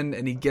goes in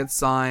and he gets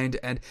signed,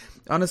 and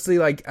honestly,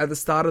 like, at the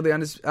start of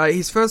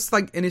his first,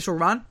 like, initial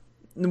run,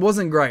 it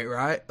wasn't great,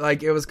 right?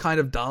 Like, it was kind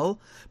of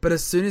dull. But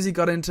as soon as he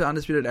got into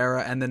Undisputed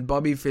Era and then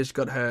Bobby Fish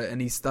got hurt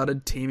and he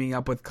started teaming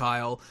up with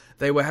Kyle,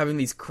 they were having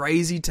these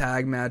crazy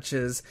tag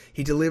matches.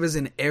 He delivers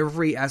in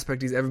every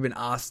aspect he's ever been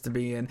asked to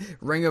be in.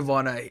 Ring of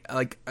Honor,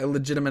 like, a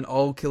legitimate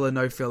old killer,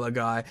 no filler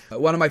guy.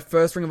 One of my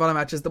first Ring of Honor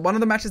matches, one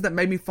of the matches that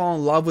made me fall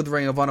in love with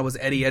Ring of Honor was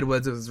Eddie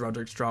Edwards versus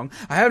Roderick Strong.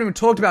 I haven't even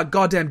talked about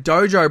goddamn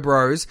Dojo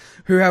Bros,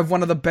 who have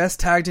one of the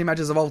best tag team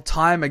matches of all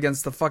time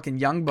against the fucking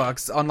Young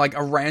Bucks on, like,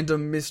 a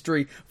random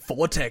mystery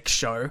Vortex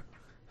show.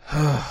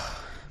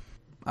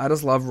 I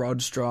just love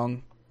Rod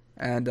Strong,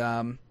 and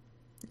I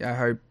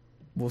hope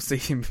we'll see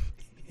him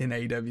in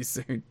AEW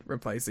soon,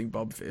 replacing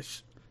Bob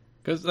Fish.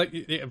 Because, like,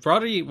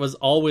 Roddy was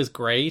always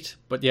great,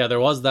 but yeah, there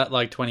was that,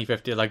 like,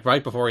 2015, like,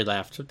 right before he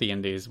left the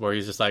Indies, where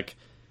he's just like,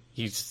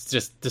 he's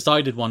just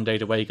decided one day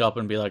to wake up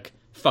and be like,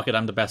 fuck it,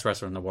 I'm the best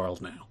wrestler in the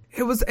world now.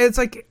 It's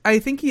like, I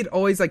think he'd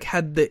always, like,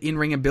 had the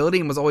in-ring ability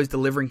and was always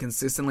delivering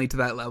consistently to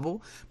that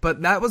level,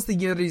 but that was the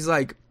year that he's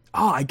like,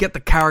 oh, I get the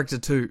character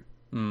too.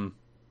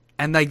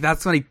 And like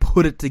that's when he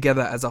put it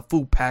together as a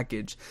full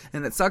package.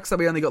 And it sucks that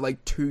we only got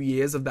like 2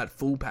 years of that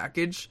full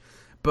package.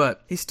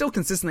 But he's still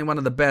consistently one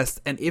of the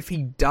best. And if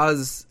he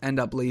does end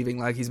up leaving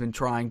like he's been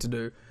trying to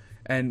do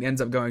and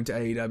ends up going to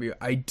AEW,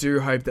 I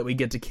do hope that we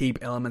get to keep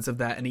elements of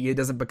that and he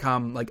doesn't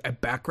become like a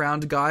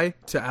background guy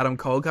to Adam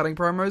Cole cutting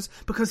promos.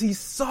 Because he's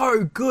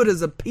so good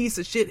as a piece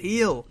of shit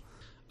heel.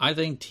 I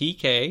think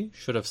TK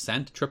should have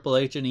sent Triple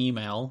H an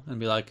email and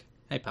be like,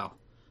 hey pal,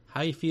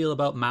 how you feel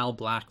about Mal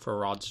Black for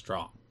Rod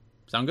Strong?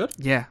 Sound good?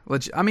 Yeah,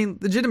 I mean,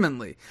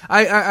 legitimately.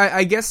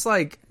 I guess,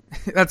 like,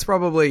 that's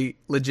probably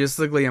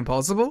logistically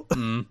impossible.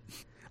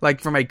 Like,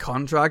 from a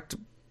contract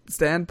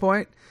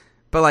standpoint.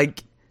 But,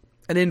 like,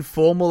 an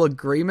informal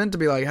agreement to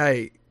be like,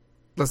 hey,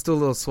 let's do a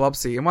little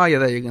swapsy. And while you're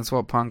there, you can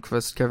swap Punk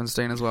for Kevin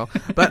Steen as well.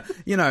 But,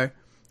 you know,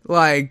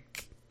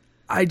 like,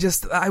 I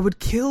would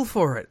kill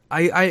for it.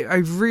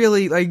 I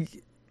really, like,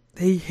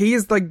 he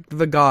is, like,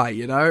 the guy,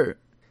 you know?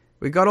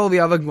 We got all the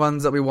other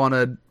ones that we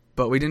wanted,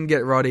 but we didn't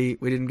get Roddy,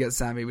 we didn't get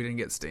Sammy, we didn't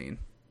get Steen.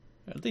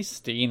 At least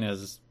Steen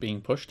is being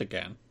pushed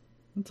again.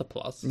 That's a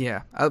plus.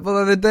 Yeah.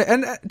 Well, and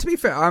to be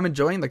fair, I'm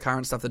enjoying the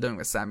current stuff they're doing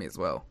with Sammy as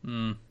well.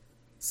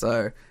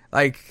 So,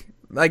 like,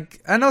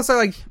 and also,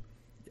 like,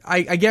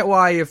 I get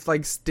why if,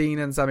 like, Steen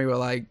and Sammy were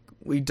like,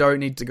 we don't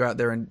need to go out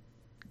there and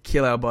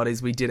kill our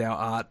bodies, we did our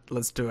art,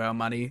 let's do our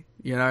money,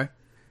 you know?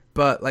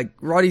 But, like,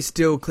 Roddy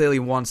still clearly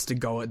wants to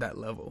go at that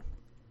level.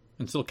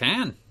 And still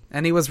can.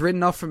 And he was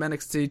written off from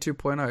NXT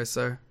 2.0,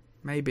 so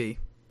maybe.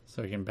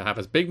 So he can have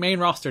his big main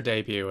roster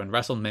debut and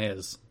wrestle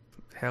Miz.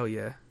 Hell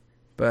yeah.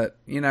 But,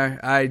 you know,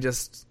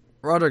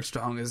 Roderick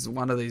Strong is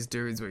one of these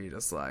dudes where you're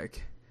just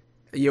like,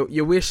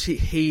 you wish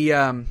he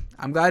I'm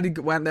glad he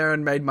went there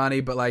and made money,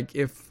 but like,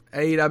 if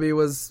AEW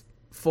was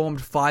formed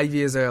 5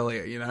 years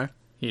earlier, you know?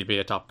 He'd be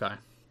a top guy.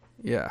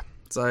 Yeah.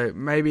 So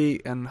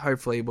maybe, and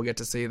hopefully we'll get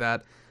to see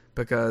that,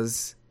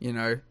 because, you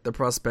know, the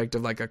prospect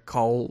of like a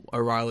Cole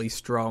O'Reilly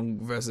Strong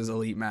versus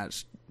Elite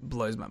match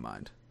blows my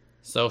mind.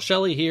 So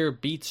Shelley here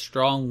beats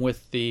Strong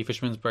with the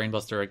Fisherman's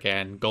Brainbuster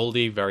again.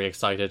 Goldie very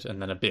excited,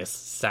 and then Abyss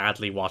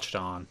sadly watched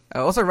on.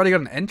 Also, Roddy got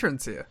an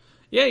entrance here.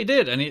 Yeah, he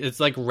did, and it's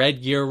like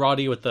red gear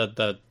Roddy with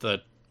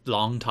the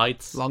long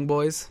tights, long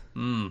boys.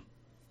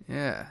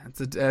 Yeah,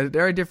 it's a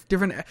very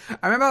different.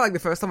 I remember like the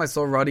first time I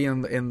saw Roddy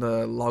in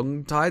the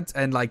long tights,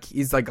 and like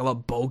he's like a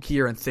lot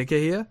bulkier and thicker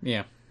here.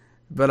 Yeah.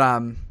 But I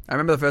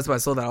remember the first time I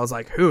saw that, I was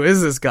like, who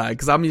is this guy?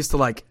 Because I'm used to,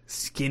 like,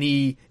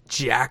 skinny,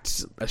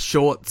 jacked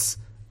shorts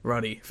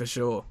Roddy, for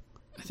sure.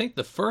 I think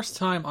the first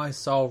time I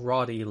saw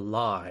Roddy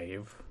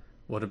live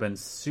would have been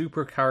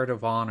Super Card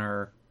of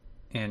Honor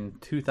in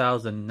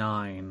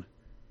 2009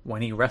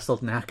 when he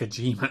wrestled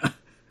Nakajima.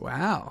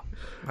 Wow.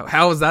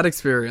 How was that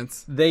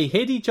experience? They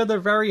hit each other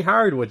very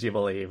hard, would you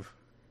believe?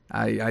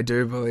 I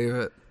do believe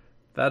it.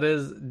 That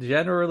is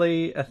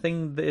generally a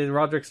thing that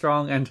Roderick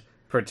Strong and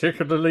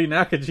particularly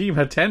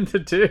Nakajima tend to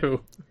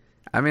do.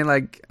 I mean,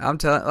 like, I'm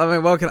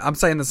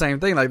saying the same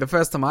thing. Like, the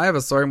first time I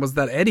ever saw him was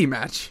that Eddie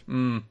match.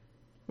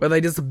 Where they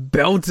just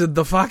belted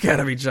the fuck out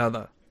of each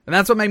other. And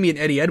that's what made me an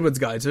Eddie Edwards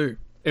guy, too.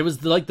 It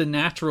was, like, the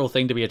natural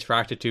thing to be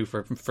attracted to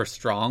for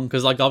Strong.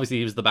 Because, like, obviously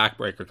he was the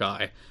backbreaker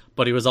guy.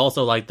 But he was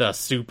also, like, the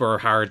super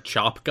hard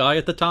chop guy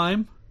at the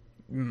time.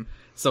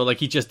 So, like,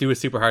 he'd just do his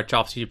super hard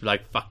chops. You'd be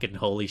like, fucking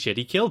holy shit,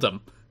 he killed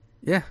him.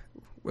 Yeah.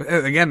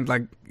 Again,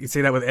 like, you see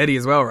that with Eddie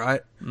as well,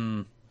 right?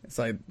 It's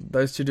like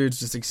those two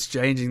dudes just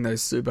exchanging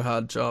those super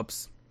hard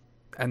chops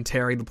and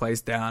tearing the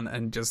place down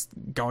and just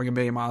going a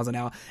million miles an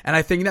hour. And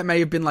I think that may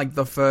have been like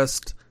the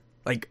first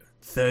like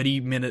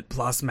 30-minute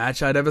plus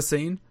match I'd ever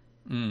seen.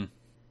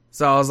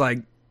 So I was like,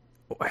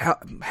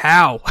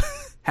 how?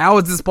 How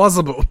is this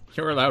possible?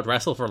 You're allowed to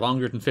wrestle for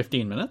longer than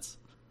 15 minutes?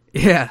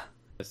 Yeah.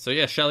 So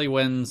yeah, Shelley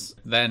wins.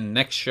 Then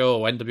next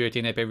show, NWA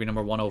TNA pay-per-view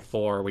number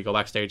 104, we go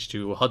backstage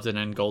to Hudson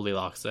and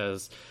Goldilocks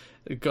as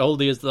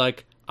Goldie is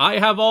like, I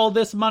have all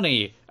this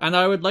money, and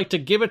I would like to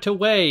give it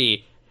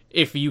away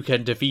if you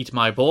can defeat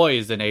my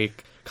boys in a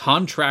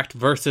contract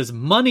versus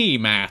money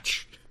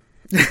match.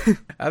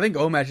 I think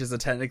all matches are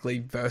technically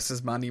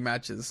versus money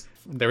matches.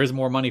 There is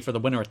more money for the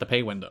winner at the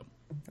pay window.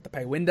 At the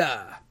pay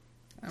window.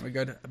 And we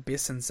go to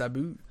Abyss and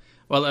Sabu.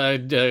 Well,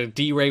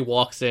 D-Ray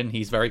walks in.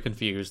 He's very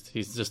confused.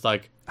 He's just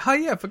like, oh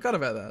yeah, I forgot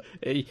about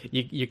that.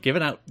 You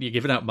giving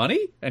out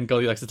money? And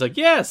Goldilocks is like,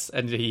 yes.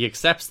 And he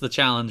accepts the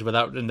challenge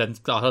without. And then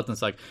Scott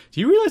Hudson's like, do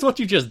you realize what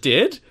you just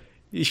did?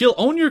 She'll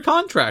own your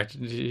contract.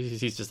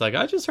 He's just like,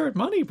 I just heard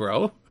money,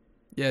 bro.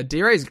 Yeah,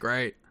 D-Ray's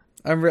great.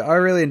 I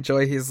really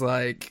enjoy his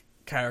like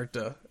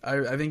character.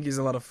 I think he's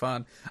a lot of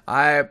fun.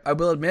 I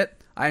will admit,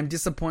 I am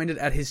disappointed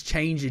at his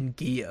change in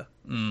gear.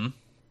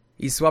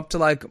 He swapped to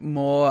like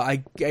more,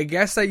 I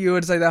guess that you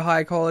would say they're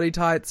high quality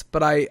tights,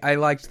 but I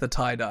liked the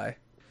tie-dye.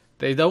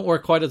 They don't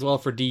work quite as well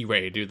for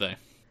D-Ray, do they?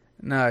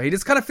 No, he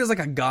just kind of feels like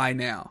a guy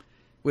now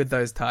with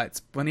those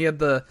tights. When he had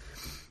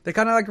they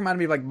kind of like reminded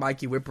me of like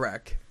Mikey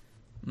Whipwreck.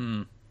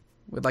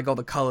 With like all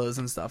the colors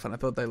and stuff, and I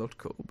thought they looked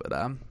cool. But,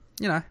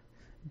 you know,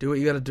 do what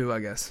you gotta do, I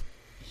guess.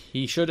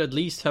 He should at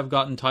least have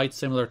gotten tights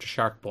similar to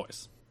Shark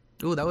Boys.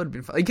 Ooh, that would have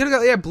been fun. He could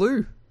have got,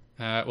 blue.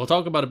 We'll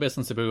talk about Abyss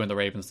and Sabu and the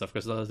Raven stuff,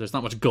 because there's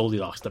not much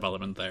Goldilocks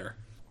development there.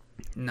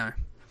 No.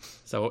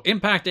 So,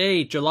 Impact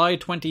 8, July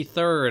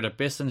 23rd,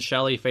 Abyss and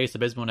Shelley face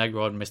Abismo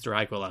Negro and Mr.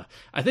 Aguila.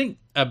 I think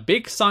a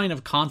big sign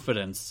of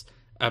confidence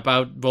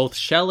about both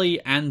Shelley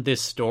and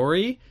this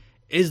story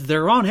is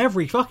they're on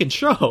every fucking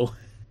show.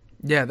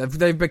 Yeah,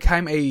 they've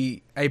become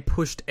a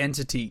pushed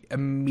entity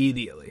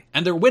immediately.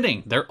 And they're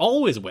winning. They're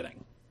always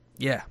winning.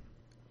 Yeah.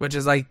 Which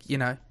is like, you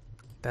know,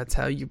 that's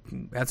how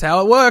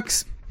it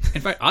works.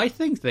 In fact, I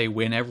think they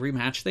win every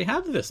match they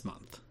have this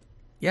month.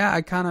 Yeah,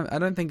 I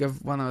don't think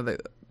of one of the,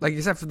 like,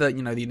 except for the,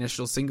 you know, the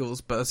initial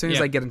singles, but as soon as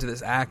they get into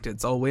this act,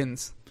 it's all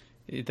wins.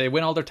 They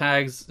win all their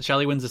tags.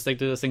 Shelley wins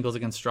the singles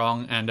against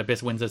Strong, and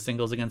Abyss wins the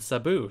singles against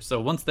Sabu. So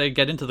once they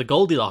get into the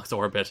Goldilocks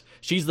orbit,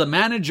 she's the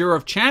manager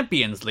of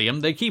champions,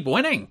 Liam. They keep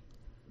winning.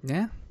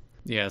 Yeah.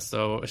 Yeah,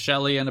 so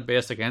Shelley and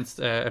Abyss against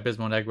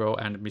Abismo Negro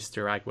and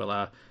Mr.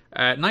 Aguila.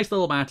 Nice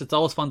little match. It's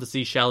always fun to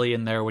see Shelley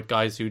in there with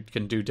guys who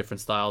can do different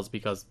styles,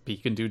 because he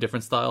can do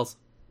different styles.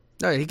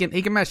 No, he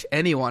can match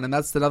anyone, and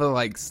that's another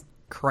like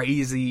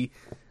crazy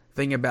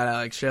thing about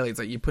Alex Shelley. It's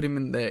like you put him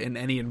in there in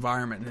any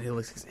environment, and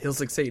he'll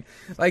succeed.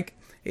 Like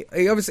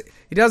he obviously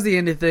he does the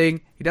indie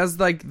thing, he does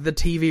like the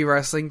TV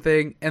wrestling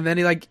thing, and then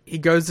he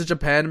goes to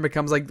Japan and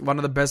becomes like one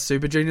of the best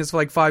super juniors for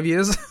like 5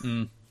 years.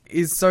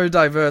 He's so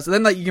diverse, and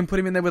then like you can put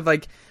him in there with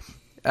like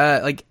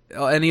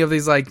any of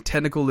these like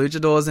technical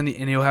luchadors, and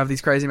he'll have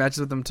these crazy matches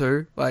with them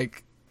too.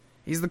 Like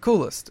he's the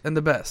coolest and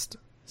the best.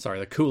 Sorry,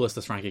 the coolest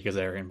is Frankie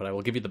Kazarian, but I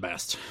will give you the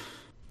best.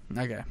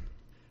 Okay.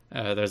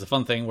 There's a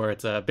fun thing where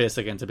it's Abyss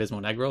against Abismo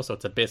Negro, so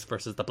it's Abyss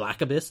versus the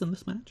Black Abyss in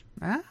this match.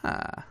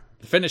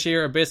 The finish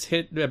here, Abyss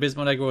hit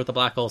Abismo Negro with the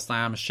Black Hole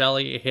Slam.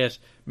 Shelley hit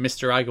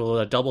Mr. Aguila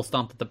with a double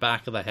stomp at the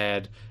back of the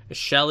head.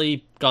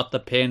 Shelley got the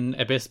pin.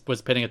 Abyss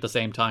was pinning at the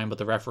same time, but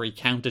the referee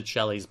counted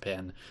Shelley's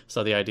pin.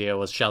 So the idea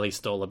was Shelley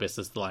stole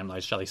Abyss's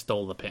limelight. Shelley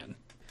stole the pin.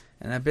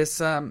 And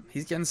Abyss,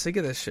 he's getting sick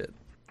of this shit.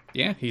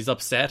 Yeah, he's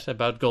upset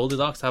about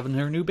Goldilocks having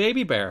her new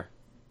baby bear.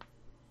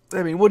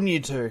 I mean, wouldn't you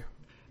too?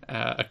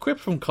 A quip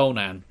from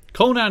Conan.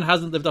 Conan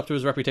hasn't lived up to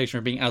his reputation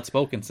for being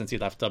outspoken since he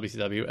left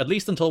WCW, at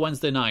least until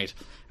Wednesday night.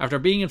 After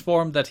being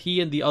informed that he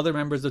and the other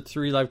members of the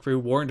 3 Live crew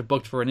weren't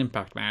booked for an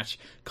Impact match,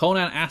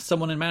 Conan asked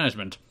someone in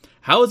management,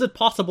 "How is it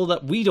possible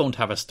that we don't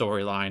have a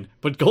storyline,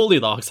 but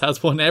Goldilocks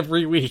has one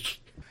every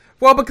week?"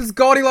 Well, because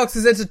Goldilocks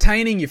is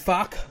entertaining, you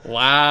fuck.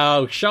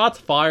 Wow, shots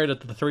fired at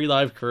the 3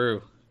 Live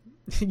crew.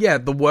 Yeah,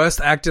 the worst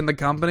act in the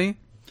company.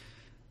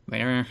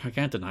 I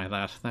can't deny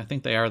that. I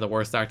think they are the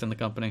worst act in the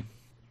company.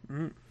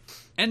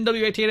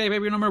 NWA TNA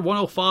pay-per-view number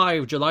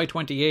 105, July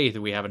 28th.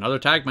 We have another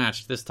tag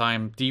match. This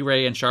time,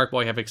 D-Ray and Shark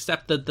Boy have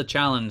accepted the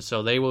challenge,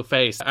 so they will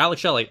face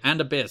Alex Shelley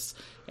and Abyss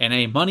in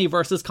a money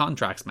versus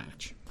contracts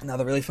match.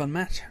 Another really fun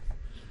match.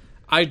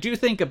 I do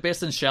think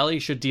Abyss and Shelley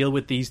should deal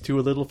with these two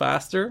a little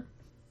faster.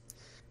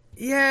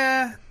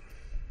 Yeah.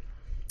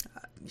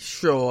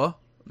 Sure.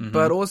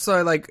 But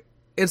also, like,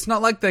 it's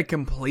not like they're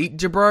complete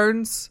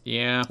jabrones.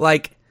 Yeah.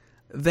 Like,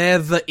 they're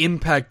the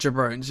Impact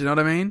jabrones, you know what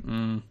I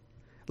mean?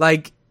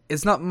 Like,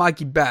 it's not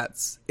Mikey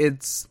Batts.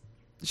 It's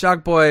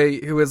Shark Boy,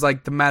 who is,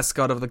 like, the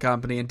mascot of the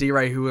company, and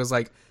D-Ray, who has,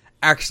 like,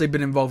 actually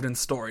been involved in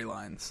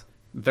storylines.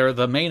 They're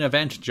the main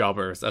event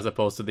jobbers, as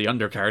opposed to the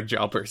undercard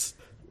jobbers.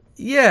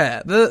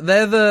 Yeah,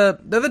 they're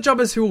the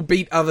jobbers who will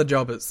beat other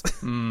jobbers.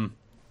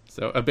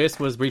 So Abyss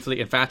was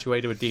briefly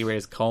infatuated with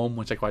D-Ray's comb,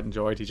 which I quite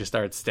enjoyed. He just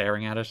started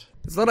staring at it.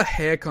 There's a lot of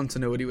hair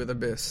continuity with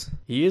Abyss.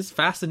 He is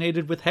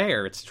fascinated with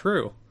hair, it's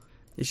true.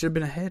 He should have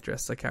been a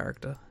hairdresser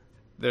character.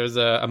 There's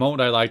a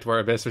moment I liked where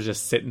Abyss was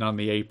just sitting on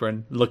the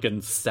apron,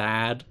 looking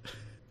sad.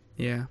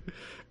 Yeah.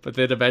 But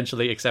they'd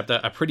eventually accept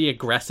a pretty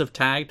aggressive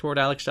tag toward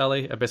Alex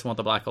Shelley. Abyss won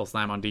the Black Hole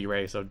Slam on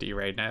D-Ray, so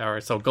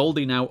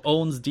Goldie now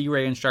owns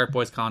D-Ray and Sharp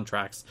Boy's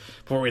contracts.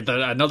 For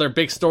another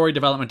big story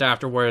development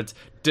afterwards,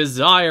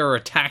 Desire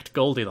attacked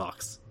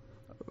Goldilocks.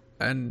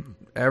 And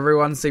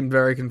everyone seemed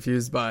very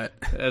confused by it.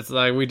 It's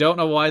like, we don't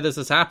know why this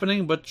is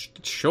happening, but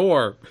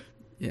sure.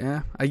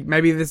 Yeah,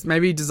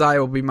 maybe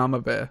Desire will be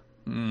Mama Bear.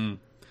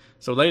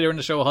 So later in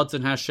the show,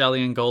 Hudson has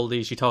Shelley and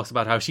Goldie. She talks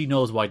about how she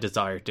knows why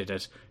Desire did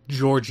it.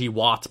 Georgie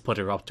Watts put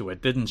her up to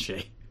it, didn't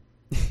she?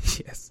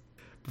 Yes.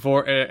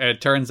 Before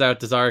it turns out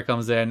Desire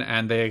comes in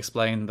and they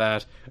explain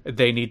that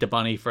they need the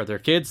money for their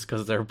kids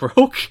because they're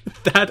broke.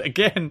 That,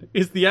 again,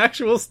 is the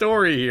actual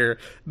story here.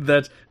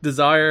 That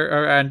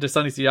Desire and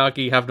Sonny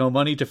Siaki have no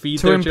money to feed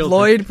their children. To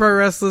employ pro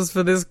wrestlers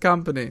for this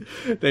company.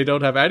 They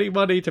don't have any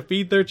money to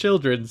feed their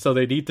children, so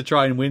they need to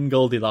try and win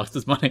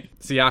Goldilocks' money.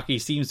 Siaki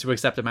seems to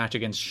accept a match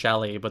against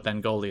Shelley, but then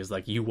Goldie is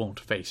like, you won't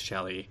face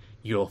Shelley.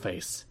 You'll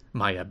face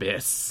my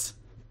Abyss.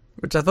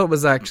 Which I thought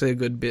was actually a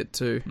good bit,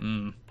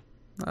 too.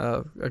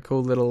 A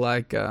cool little,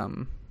 a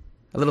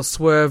little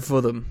swerve for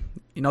them.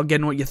 You're not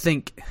getting what you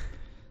think.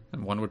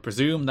 And one would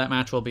presume that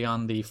match will be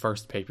on the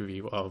first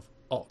pay-per-view of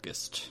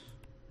August.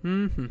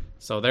 Mm-hmm.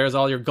 So there's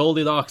all your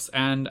Goldilocks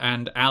and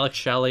Alex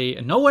Shelley.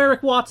 No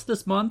Eric Watts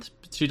this month.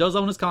 She does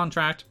own his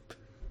contract.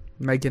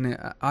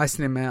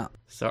 Icing him out.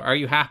 So are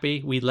you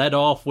happy? We led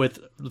off with,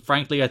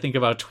 frankly, I think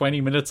about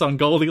 20 minutes on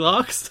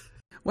Goldilocks.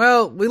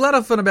 Well, we let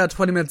off on about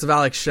 20 minutes of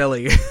Alex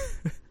Shelley.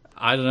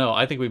 I don't know.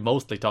 I think we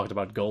mostly talked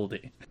about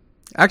Goldie.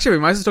 Actually,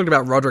 we mostly talked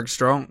about Roderick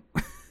Strong.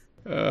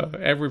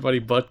 Everybody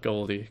but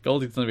Goldie.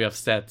 Goldie's going to be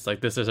upset. It's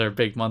like, this is her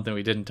big month and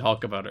we didn't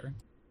talk about her.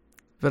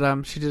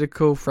 But she did a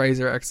cool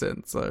Fraser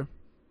accent, so...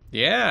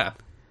 Yeah.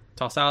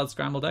 Toss salad,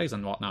 scrambled eggs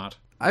and whatnot.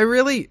 I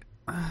really...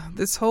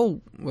 this whole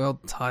world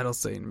title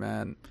scene,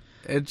 man.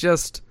 I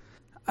just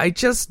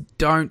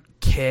don't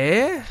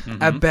care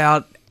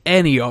about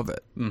any of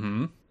it.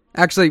 Mm-hmm.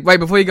 Actually, wait,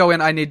 before you go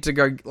in, I need to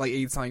go,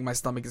 eat something. My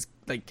stomach is,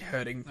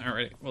 hurting.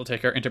 Alright, we'll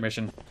take our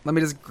intermission. Let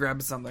me just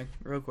grab something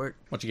real quick.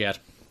 What you get?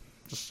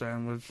 Just a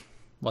sandwich.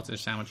 What's in a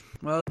sandwich?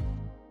 Well...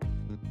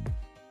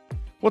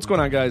 What's going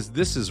on, guys?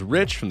 This is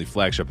Rich from the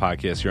flagship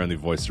podcast here on the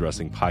Voices of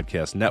Wrestling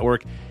Podcast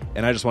Network,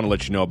 and I just want to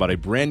let you know about a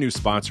brand new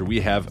sponsor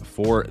we have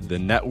for the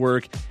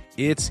network.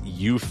 It's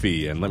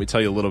Eufy, and let me tell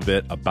you a little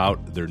bit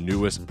about their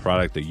newest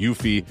product, the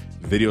Eufy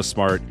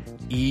VideoSmart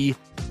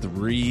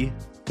E330.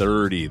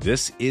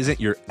 This isn't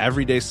your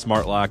everyday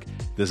smart lock.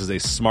 This is a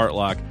smart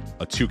lock,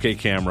 a 2K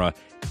camera,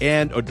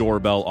 and a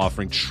doorbell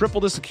offering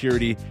triple the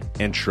security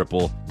and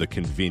triple the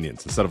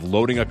convenience. Instead of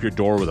loading up your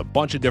door with a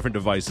bunch of different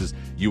devices,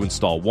 you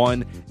install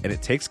one, and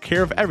it takes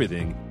care of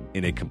everything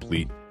in a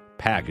complete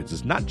package.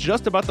 It's not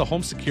just about the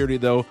home security,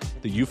 though.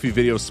 The Eufy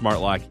Video Smart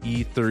Lock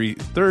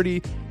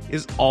E330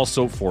 is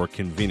also for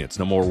convenience.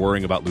 No more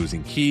worrying about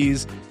losing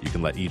keys. You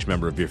can let each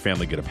member of your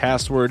family get a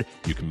password.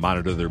 You can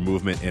monitor their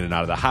movement in and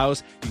out of the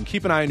house. You can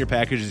keep an eye on your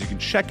packages. You can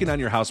check in on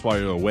your house while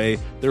you're away.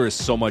 There is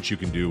so much you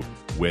can do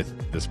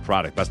with this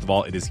product. Best of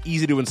all, it is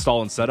easy to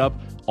install and set up.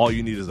 All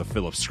you need is a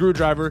Phillips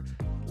screwdriver.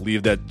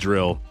 Leave that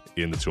drill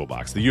in the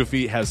toolbox. The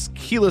Eufy has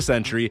keyless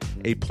entry,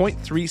 a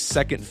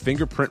 0.3-second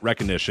fingerprint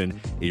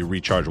recognition, a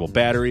rechargeable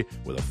battery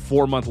with a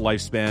 4-month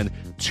lifespan,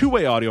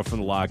 two-way audio from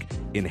the lock,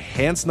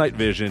 enhanced night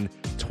vision,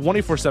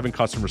 24/7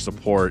 customer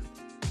support,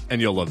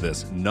 and you'll love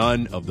this,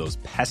 none of those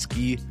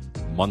pesky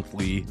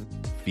monthly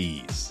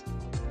fees.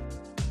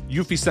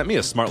 Eufy sent me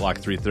a Smart Lock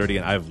 330,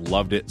 and I've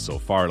loved it so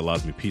far. It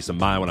allows me peace of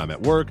mind when I'm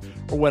at work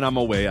or when I'm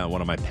away on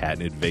one of my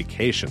patented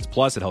vacations.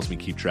 Plus, it helps me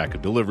keep track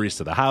of deliveries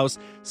to the house,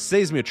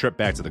 saves me a trip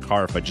back to the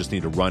car if I just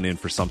need to run in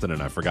for something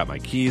and I forgot my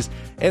keys,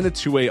 and the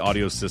two-way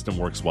audio system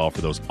works well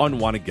for those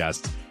unwanted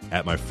guests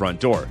at my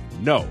front door.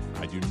 No,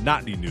 I do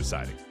not need new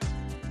siding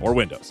or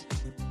windows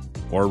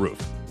or a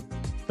roof.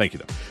 Thank you,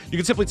 though. You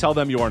can simply tell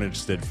them you aren't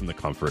interested from the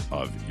comfort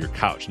of your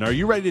couch. Now, are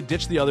you ready to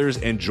ditch the others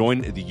and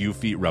join the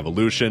Eufy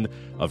revolution?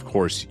 Of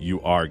course you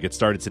are. Get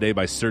started today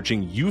by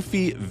searching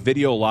Eufy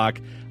Video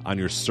Lock on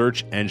your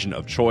search engine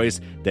of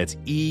choice. That's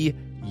EUFY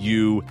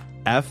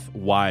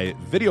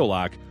Video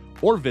Lock,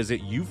 or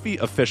visit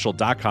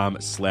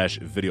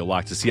eufyofficial.com/video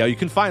lock to see how you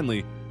can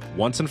finally,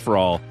 once and for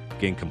all,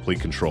 gain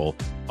complete control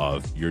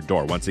of your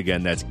door. Once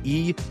again, that's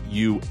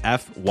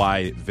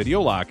EUFY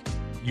Video Lock,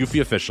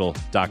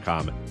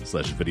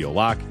 eufyofficial.com/video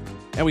lock,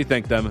 and we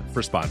thank them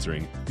for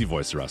sponsoring the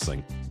Voice of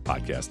Wrestling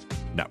Podcast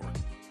Network.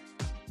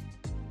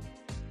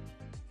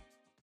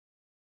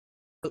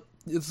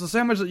 It's the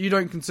sandwich that you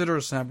don't consider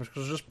a sandwich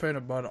because it's just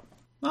peanut butter.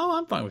 Oh,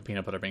 I'm fine with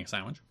peanut butter being a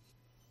sandwich.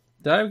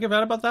 Did I give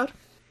out about that?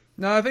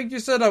 No, I think you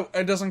said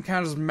it doesn't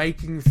count as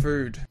making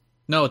food.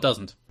 No, it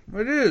doesn't.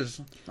 It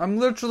is. I'm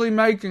literally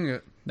making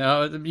it.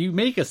 No, you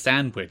make a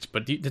sandwich,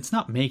 but it's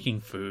not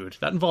making food.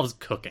 That involves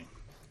cooking.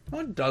 No,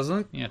 it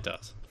doesn't. Yeah, it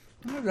does.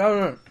 It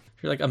doesn't.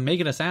 If you're like, I'm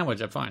making a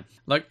sandwich, I'm fine.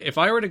 Like, if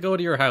I were to go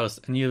to your house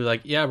and you were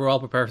like, yeah, we're all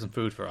preparing some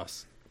food for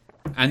us,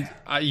 and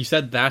you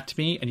said that to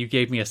me and you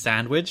gave me a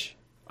sandwich,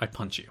 I'd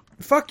punch you.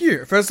 Fuck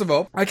you. First of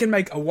all, I can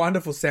make a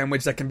wonderful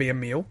sandwich that can be a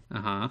meal.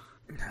 Uh-huh.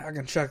 I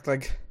can chuck,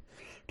 like,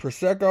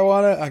 Prosecco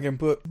on it. I can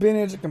put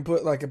spinach. I can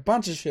put, like, a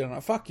bunch of shit on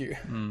it. Fuck you.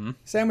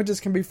 Sandwiches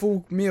can be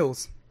full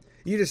meals.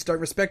 You just don't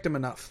respect them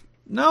enough.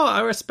 No,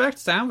 I respect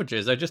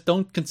sandwiches. I just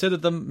don't consider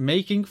them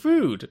making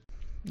food.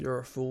 You're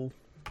a fool.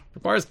 It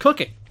requires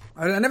cooking.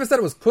 I never said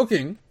it was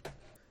cooking. I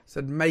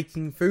said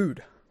making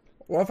food.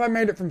 What if I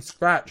made it from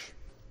scratch?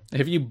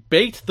 If you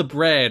baked the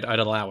bread, I'd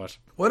allow it.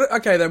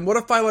 Okay, then what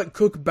if I, like,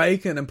 cook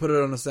bacon and put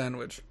it on a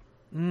sandwich?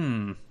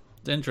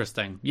 It's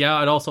interesting. Yeah,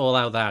 I'd also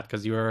allow that,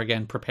 because you are,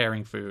 again,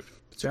 preparing food.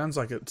 Sounds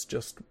like it's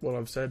just what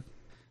I've said.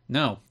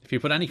 No, if you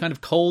put any kind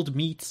of cold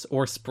meats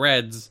or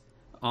spreads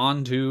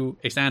onto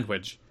a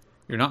sandwich,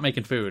 you're not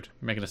making food,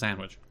 you're making a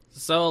sandwich.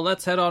 So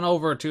let's head on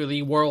over to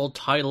the world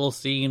title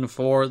scene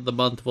for the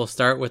month. We'll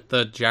start with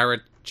the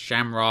Jarrett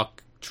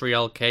Shamrock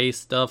 3LK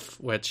stuff,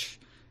 which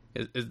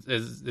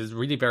is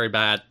really very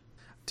bad.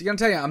 I'm going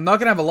to tell you, I'm not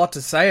going to have a lot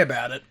to say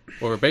about it.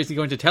 We're basically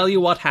going to tell you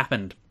what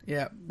happened.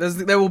 Yeah,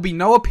 there will be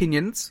no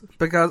opinions,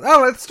 because...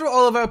 Oh, let's do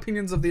all of our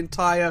opinions of the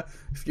entire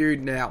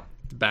feud now.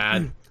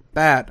 Bad.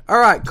 Bad.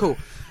 Alright, cool.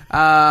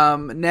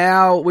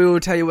 Now we will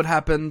tell you what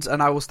happened,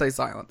 and I will stay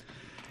silent.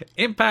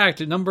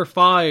 Impact number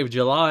 5,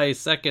 July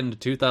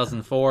 2nd,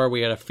 2004. We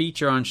had a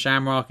feature on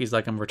Shamrock. He's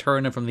like, I'm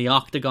returning from the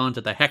Octagon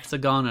to the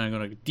Hexagon, and I'm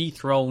going to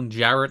dethrone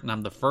Jarrett, and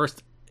I'm the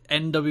first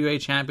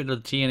NWA champion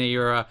of the TNA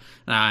era,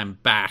 and I'm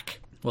back.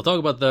 We'll talk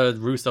about the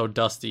Russo,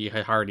 Dusty,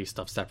 Hardy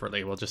stuff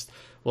separately.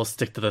 We'll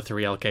stick to the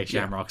 3LK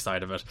Shamrock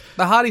side of it.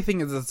 The Hardy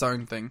thing is its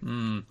own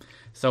thing.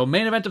 So,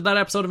 main event of that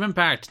episode of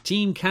Impact.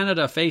 Team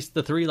Canada faced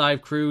the 3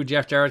 Live Crew.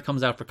 Jeff Jarrett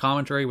comes out for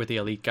commentary with the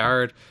Elite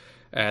Guard.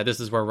 This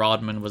is where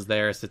Rodman was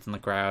there, sits in the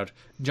crowd.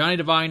 Johnny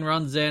Devine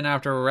runs in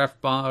after a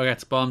ref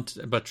gets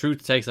bumped, but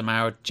Truth takes him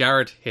out.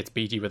 Jarrett hits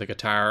BT with a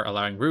guitar,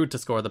 allowing Rude to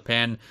score the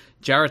pin.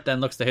 Jarrett then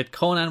looks to hit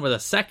Conan with a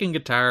second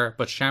guitar,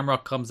 but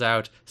Shamrock comes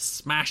out,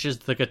 smashes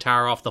the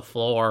guitar off the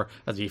floor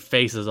as he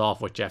faces off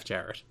with Jeff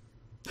Jarrett.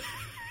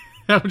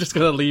 I'm just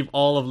going to leave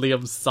all of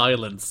Liam's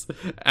silence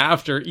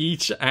after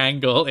each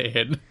angle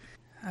in.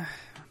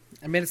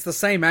 I mean, it's the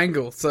same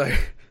angle, so...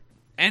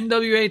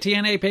 NWA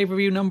TNA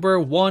pay-per-view number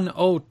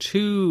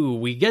 102.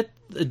 We get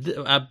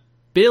a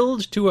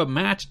build to a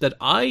match that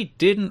I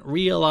didn't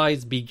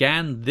realize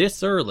began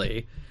this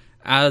early,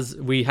 as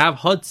we have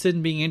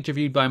Hudson being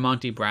interviewed by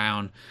Monty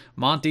Brown.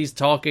 Monty's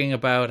talking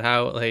about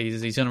how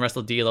he's going to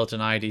wrestle D'Lo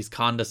tonight. He's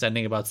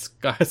condescending about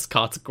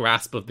Scott's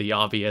grasp of the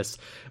obvious.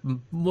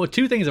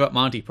 2 things about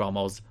Monty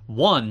promos.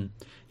 1,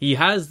 he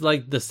has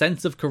like the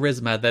sense of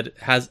charisma that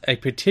has a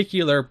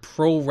particular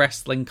pro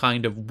wrestling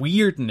kind of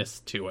weirdness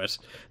to it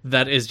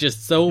that is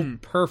just so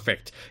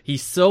perfect.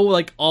 He's so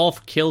like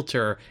off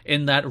kilter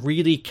in that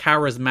really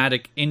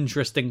charismatic,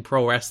 interesting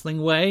pro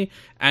wrestling way,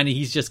 and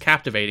he's just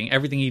captivating.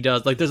 Everything he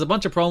does, like there's a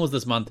bunch of promos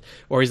this month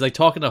where he's like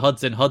talking to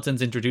Hudson.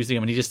 Hudson's introducing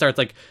him, and he just starts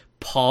like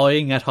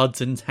pawing at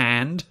Hudson's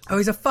hand. Oh,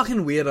 he's a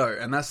fucking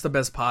weirdo, and that's the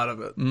best part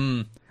of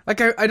it. Like,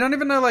 I don't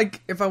even know,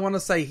 like, if I want to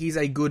say he's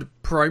a good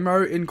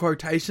promo in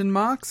quotation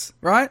marks,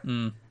 right?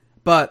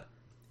 But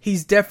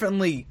he's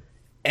definitely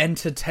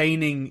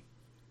entertaining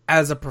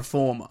as a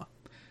performer.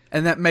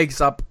 And that makes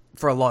up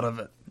for a lot of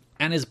it.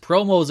 And his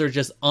promos are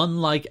just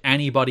unlike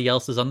anybody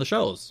else's on the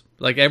shows.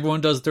 Like,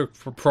 everyone does their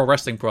pro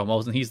wrestling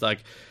promos, and he's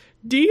like,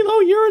 D'Lo,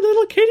 you're a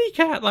little kitty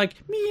cat. Like,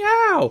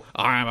 meow.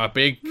 I'm a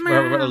big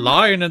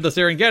lion in the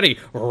Serengeti.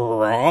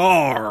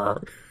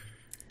 Roar.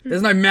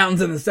 There's no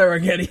mountains in the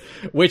Serengeti.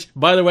 Which,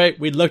 by the way,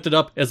 we looked it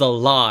up, is a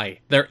lie.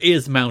 There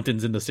is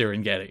mountains in the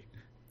Serengeti.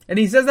 And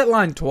he says that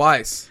line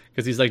twice.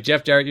 Because he's like,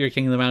 Jeff Jarrett, you're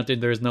king of the mountain.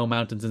 There's no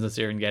mountains in the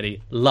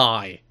Serengeti.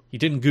 Lie. He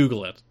didn't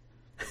Google it.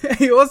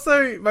 He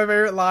also, my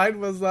favorite line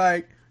was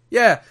like,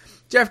 yeah,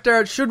 Jeff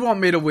Jarrett should want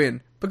me to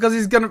win because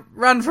he's going to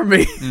run from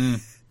me. And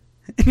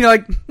you're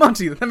like,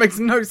 Monty, that makes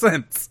no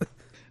sense.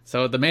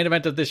 So the main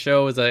event of this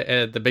show is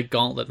the big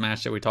gauntlet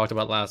match that we talked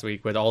about last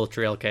week with all the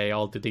 3LK,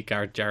 all the Elite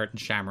Guard, Jarrett and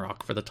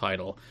Shamrock for the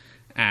title.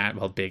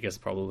 Well, big is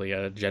probably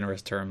a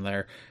generous term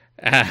there.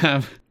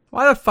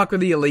 Why the fuck were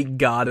the Elite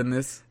Guard in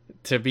this?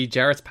 To be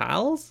Jarrett's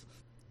pals?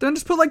 Don't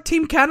just put like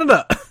Team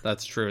Canada.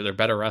 That's true. They're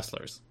better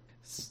wrestlers.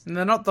 And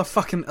they're not the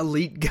fucking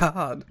Elite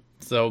Guard.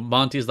 So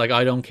Monty's like,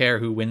 I don't care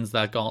who wins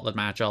that gauntlet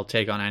match. I'll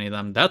take on any of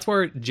them. That's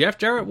where Jeff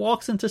Jarrett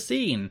walks into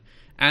scene.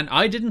 And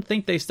I didn't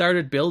think they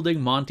started building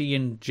Monty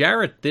and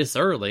Jarrett this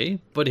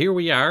early, but here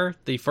we are,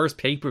 the first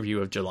pay-per-view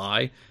of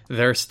July.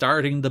 They're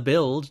starting the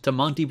build to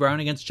Monty Brown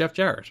against Jeff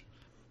Jarrett.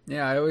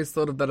 Yeah, I always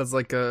thought of that as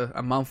like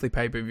a monthly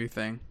pay-per-view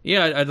thing.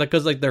 Yeah,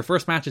 because like their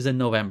first match is in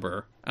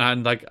November,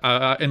 and like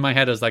in my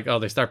head I was like, oh,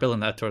 they start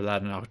building that toward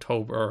that in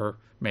October or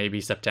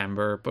maybe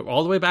September, but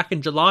all the way back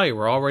in July,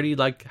 we're already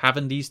like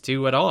having these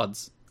two at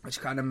odds,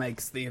 which kind of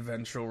makes the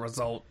eventual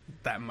result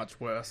that much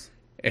worse.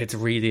 It's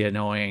really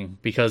annoying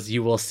because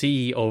you will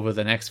see over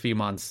the next few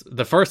months,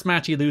 the first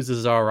match he loses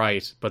is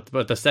alright, but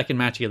the second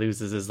match he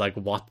loses is like,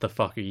 what the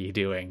fuck are you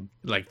doing?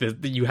 Like,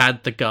 you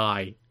had the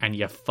guy and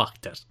you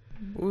fucked it.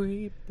 But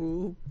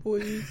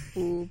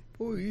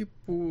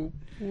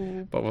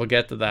we'll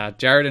get to that.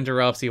 Jarrett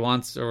interrupts. He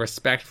wants a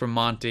respect from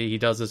Monty. He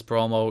does his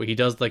promo. He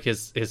does like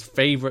his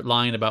favorite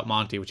line about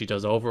Monty, which he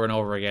does over and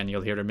over again.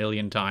 You'll hear it a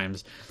million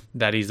times,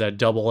 that he's a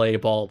AA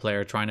ball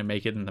player trying to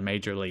make it in the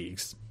major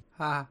leagues.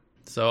 Ha.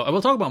 So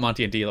we'll talk about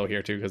Monty and D'Lo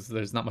here too, because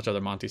there's not much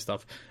other Monty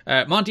stuff.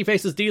 Monty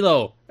faces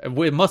D'Lo.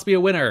 It must be a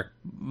winner.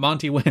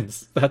 Monty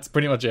wins. That's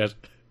pretty much it.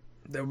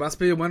 There must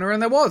be a winner, and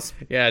there was.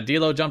 Yeah,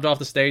 D'Lo jumped off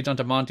the stage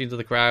onto Monty into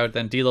the crowd.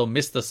 Then D'Lo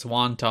missed the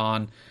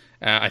swanton.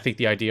 I think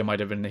the idea might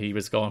have been he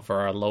was going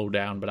for a low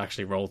down, but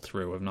actually rolled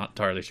through. I'm not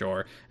entirely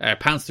sure.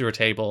 Pounced through a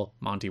table.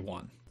 Monty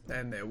won.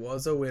 And there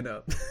was a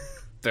winner.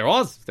 There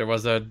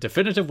was a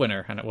definitive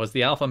winner, and it was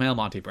the alpha male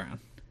Monty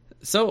Brown.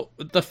 So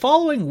the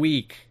following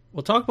week,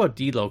 we'll talk about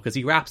D'Lo because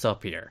he wraps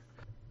up here.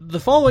 The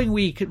following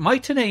week,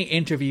 Mike Tenay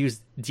interviews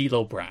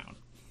D'Lo Brown.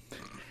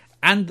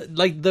 And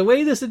like the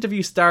way this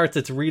interview starts,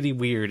 it's really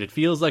weird. It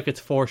feels like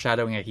it's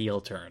foreshadowing a heel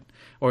turn.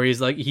 Or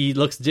he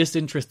looks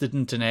disinterested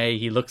in Tenay.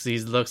 He looks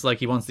like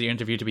he wants the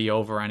interview to be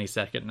over any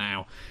second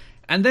now.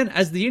 And then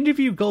as the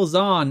interview goes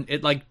on,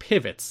 it like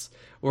pivots.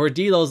 Where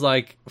D'Lo's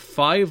like,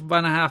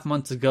 5.5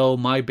 months ago,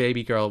 my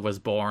baby girl was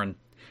born.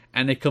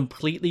 And it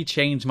completely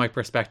changed my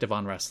perspective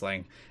on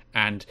wrestling.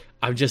 And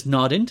I'm just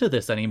not into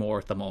this anymore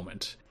at the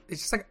moment.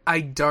 It's just like,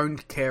 I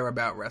don't care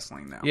about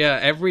wrestling now. Yeah,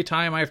 every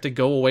time I have to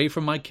go away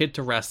from my kid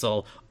to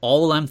wrestle,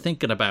 all I'm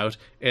thinking about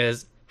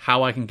is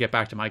how I can get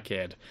back to my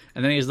kid.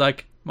 And then he's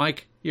like,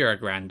 Mike, you're a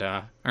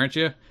granddad, aren't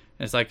you? And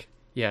it's like,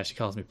 yeah, she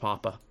calls me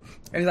Papa.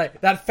 And he's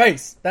like, that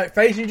face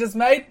you just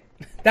made?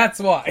 That's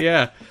why.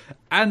 Yeah.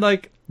 And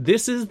like,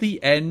 this is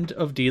the end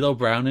of D'Lo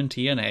Brown in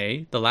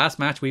TNA, the last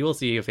match we will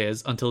see of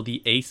his until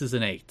the Aces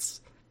and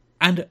Eights.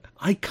 And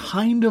I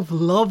kind of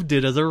loved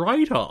it as a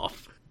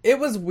write-off. It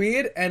was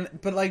weird,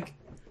 but like,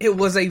 it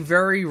was a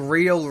very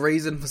real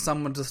reason for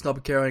someone to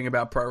stop caring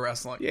about pro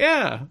wrestling.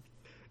 Yeah.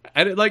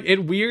 And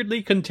it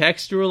weirdly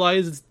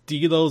contextualized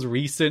D'Lo's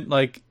recent,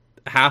 like,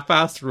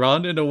 half-assed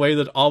run in a way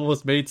that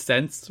almost made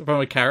sense from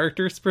a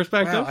character's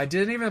perspective. Wow, I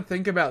didn't even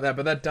think about that,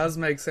 but that does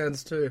make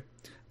sense too.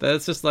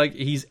 That's just like,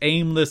 he's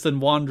aimless and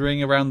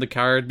wandering around the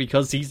card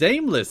because he's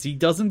aimless. He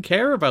doesn't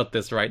care about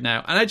this right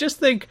now. And I just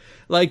think,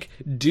 like,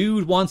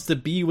 dude wants to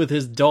be with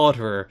his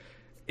daughter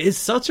is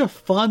such a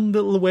fun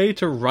little way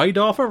to write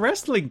off a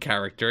wrestling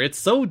character. It's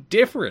so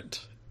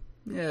different.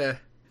 Yeah.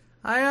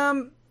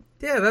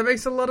 Yeah, that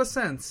makes a lot of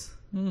sense.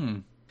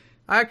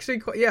 I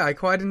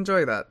quite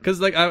enjoy that. Because,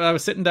 like, I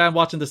was sitting down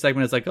watching the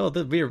segment, it's like, oh,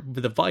 the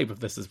vibe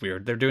of this is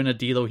weird. They're doing a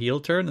D'Lo heel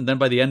turn, and then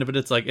by the end of it,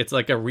 it's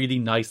like a really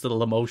nice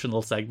little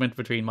emotional segment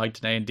between Mike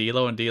Tenay and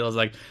D'Lo's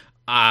like,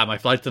 my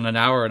flight's in an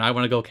hour, and I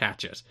want to go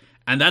catch it.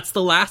 And that's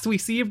the last we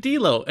see of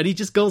D'Lo, and he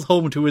just goes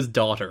home to his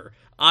daughter.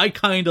 I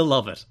kind of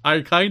love it.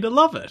 So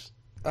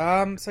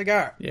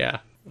Garrett.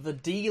 Yeah. The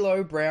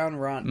D'Lo Brown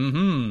run.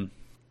 Mm-hmm.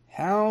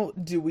 How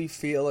do we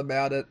feel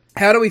about it?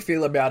 How do we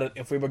feel about it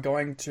if we were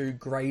going to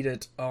grade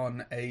it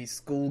on a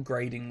school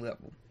grading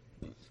level?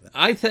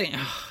 I think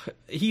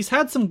he's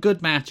had some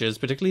good matches,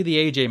 particularly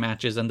the AJ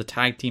matches and the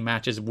tag team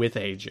matches with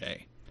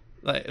AJ.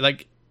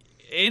 Like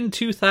in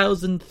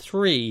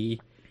 2003,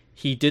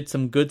 he did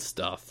some good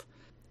stuff.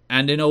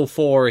 And in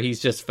 2004, he's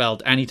just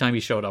felt, anytime he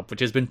showed up,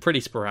 which has been pretty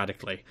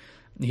sporadically,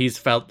 he's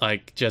felt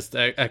like just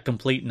a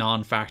complete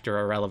non-factor,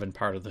 irrelevant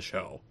part of the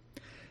show.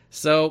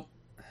 So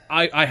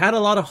I had a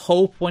lot of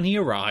hope when he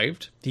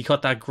arrived. He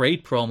cut that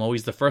great promo.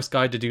 He's the first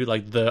guy to do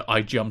like the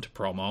I jumped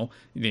promo.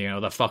 You know,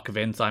 the fuck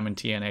Vince, I'm in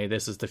TNA,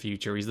 this is the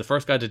future. He's the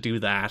first guy to do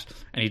that.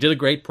 And he did a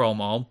great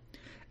promo.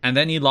 And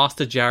then he lost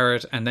to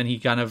Jarrett, and then he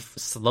kind of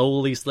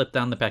slowly slipped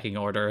down the pecking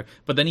order.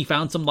 But then he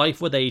found some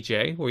life with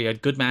AJ, where he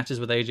had good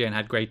matches with AJ and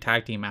had great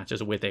tag team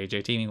matches with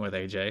AJ, teaming with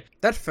AJ.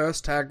 That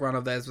first tag run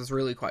of theirs was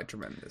really quite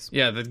tremendous.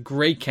 Yeah, the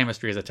great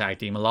chemistry as a tag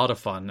team, a lot of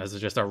fun, as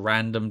just a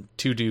random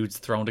two dudes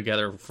thrown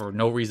together for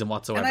no reason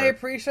whatsoever. And I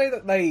appreciate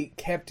that they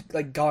kept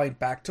like going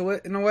back to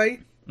it in a way.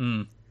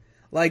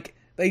 Like,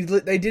 they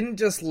didn't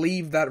just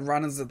leave that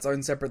run as its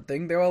own separate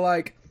thing. They were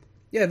like,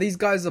 yeah, these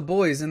guys are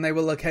boys, and they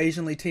will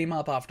occasionally team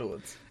up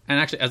afterwards. And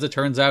actually, as it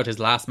turns out, his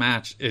last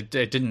match, it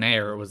didn't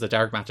air. It was a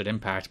dark match at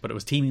Impact, but it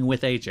was teaming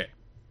with AJ.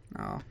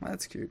 Oh,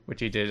 that's cute.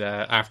 Which he did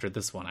after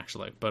this one,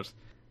 actually. But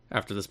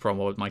after this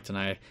promo with Mike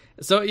Tenay.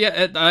 So,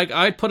 yeah,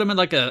 I'd put him in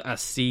like a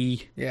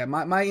C. Yeah,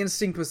 my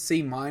instinct was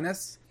C-,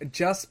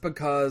 just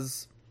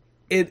because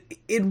it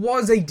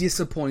was a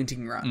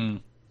disappointing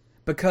run.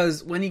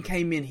 Because when he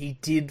came in, he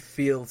did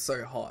feel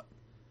so hot.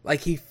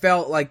 Like, he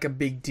felt like a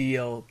big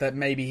deal that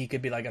maybe he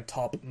could be like a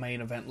top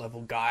main event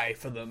level guy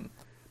for them.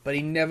 But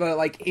he never,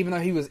 like, even though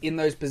he was in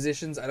those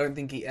positions, I don't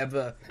think he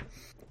ever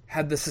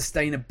had the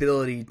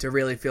sustainability to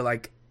really feel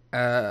like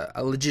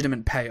a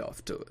legitimate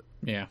payoff to it.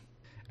 Yeah.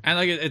 And,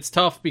 like, it's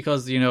tough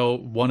because, you know,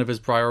 one of his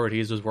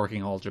priorities was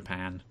working All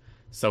Japan.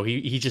 So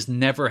he just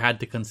never had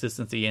the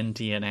consistency in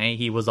TNA.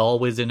 He was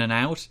always in and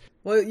out.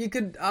 Well, you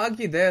could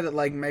argue there that,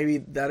 like, maybe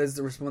that is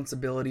the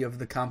responsibility of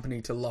the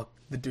company to lock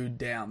the dude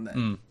down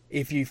then.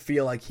 If you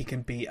feel like he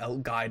can be a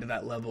guy to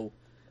that level.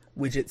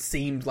 which it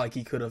seemed like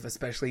he could have,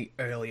 especially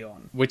early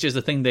on. Which is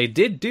the thing they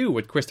did do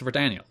with Christopher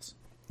Daniels.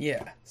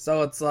 Yeah,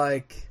 so it's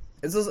like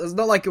it's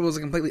not like it was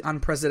a completely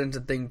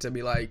unprecedented thing to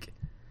be like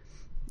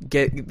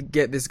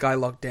get this guy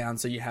locked down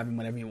so you have him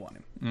whenever you want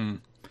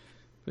him.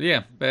 But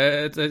yeah,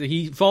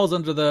 he falls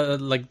under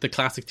the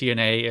classic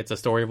TNA. It's a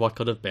story of what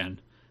could have been.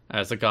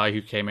 As a guy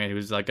who came in,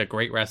 who's like a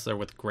great wrestler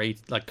with great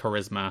like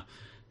charisma,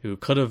 who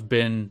could have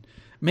been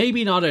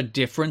maybe not a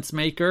difference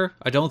maker.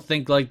 I don't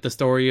think like the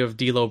story of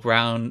D'Lo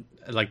Brown,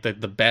 like the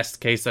best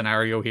case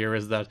scenario here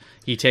is that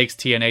he takes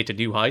TNA to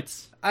new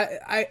heights.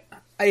 I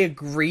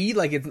agree.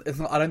 Like it's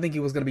not, I don't think he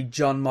was going to be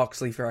John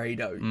Moxley for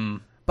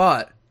AEW,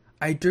 but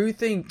I do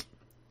think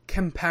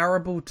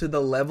comparable to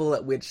the level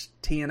at which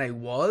TNA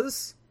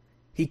was,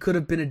 he could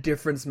have been a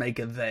difference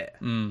maker there.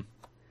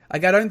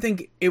 Like I don't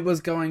think it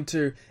was going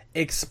to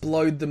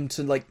explode them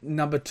to like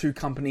number 2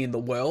 company in the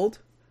world,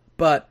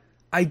 but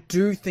I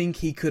do think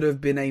he could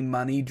have been a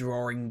money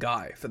drawing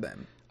guy for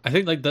them. I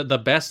think like the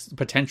best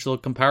potential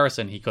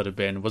comparison he could have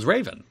been was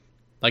Raven.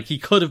 Like he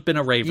could have been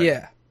a Raven.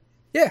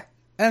 Yeah.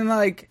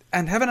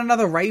 And having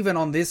another Raven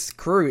on this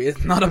crew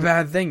is not a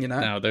bad thing, you know?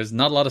 No, there's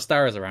not a lot of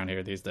stars around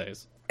here these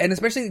days. And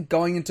especially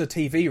going into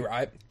TV,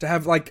 right? To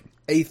have like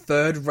a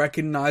third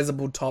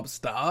recognizable top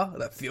star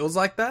that feels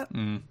like that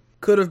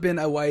could have been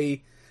a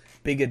way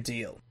bigger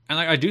deal. And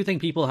like, I do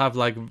think people have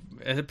like,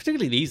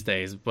 particularly these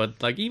days,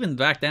 but like even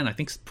back then, I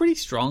think pretty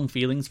strong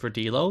feelings for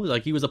D'Lo.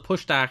 Like he was a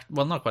pushed act,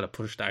 well, not quite a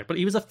pushed act, but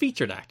he was a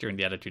featured actor in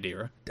the Attitude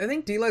Era. I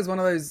think D'Lo's one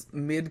of those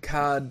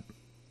mid-card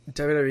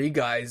WWE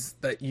guys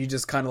that you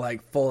just kind of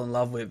like fall in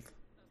love with.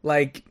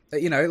 Like,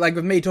 you know, like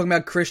with me talking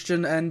about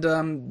Christian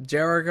and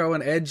Jericho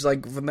and Edge,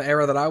 like from the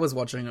era that I was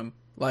watching them.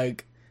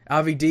 Like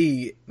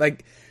RVD,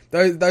 like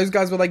those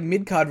guys were like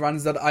mid-card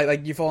runs that I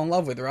like you fall in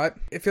love with, right?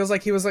 It feels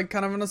like he was like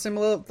kind of in a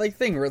similar like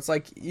thing where it's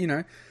like, you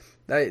know,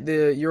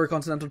 the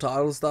Eurocontinental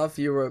title stuff,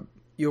 you're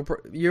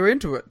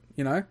into it,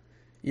 you know?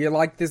 You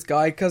like this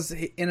guy because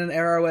in an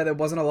era where there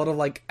wasn't a lot of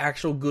like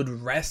actual good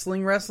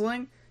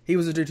wrestling, he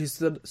was a dude who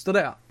stood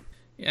out.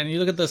 And you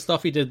look at the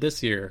stuff he did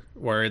this year,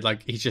 where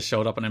like he just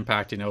showed up on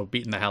Impact, you know,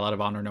 beating the hell out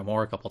of Honor No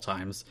More a couple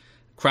times.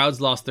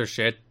 Crowds lost their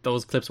shit.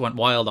 Those clips went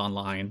wild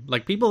online.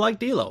 Like people like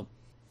D'Lo.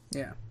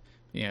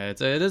 Yeah,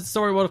 it is a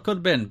story of what it could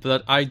have been.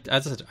 But as I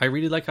said, I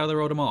really like how they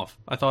wrote him off.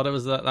 I thought it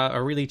was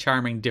a really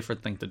charming,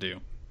 different thing to do.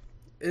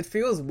 It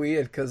feels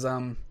weird because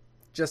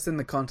just in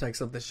the context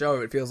of the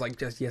show, it feels like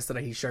just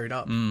yesterday he showed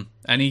up.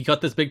 And he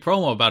got this big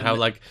promo about how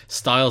like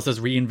Styles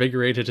has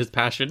reinvigorated his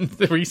passion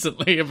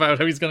recently about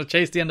how he's going to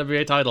chase the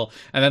NWA title.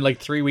 And then like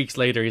 3 weeks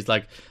later, he's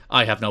like,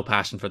 I have no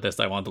passion for this.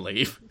 I want to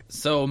leave.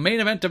 So main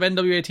event of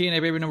NWA TNA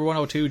Baby number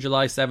 102,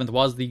 July 7th,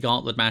 was the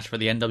gauntlet match for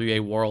the NWA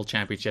World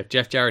Championship.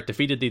 Jeff Jarrett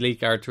defeated the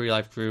Elite Guard 3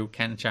 Life Crew,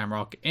 Ken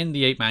Shamrock, in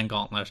the 8-man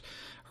gauntlet.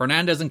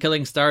 Hernandez and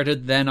Killing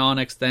started, then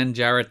Onyx, then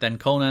Jarrett, then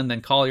Conan,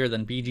 then Collier,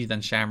 then BG,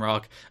 then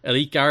Shamrock.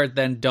 Elite Guard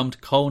then dumped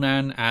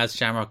Conan as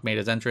Shamrock made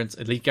his entrance.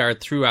 Elite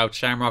Guard threw out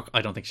Shamrock.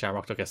 I don't think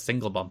Shamrock took a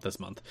single bump this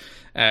month.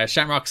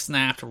 Shamrock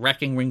snapped,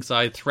 wrecking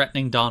ringside,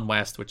 threatening Don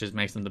West, which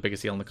makes him the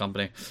biggest heel in the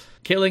company.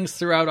 Killings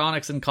threw out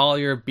Onyx and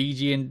Collier.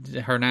 BG and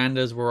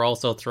Hernandez were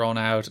also thrown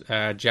out.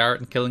 Jarrett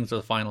and Killings were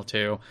the final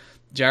 2.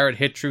 Jarrett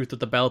hit Truth with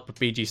the belt, but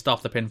BG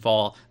stopped the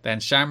pinfall. Then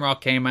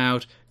Shamrock came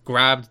out,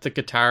 grabbed the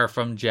guitar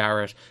from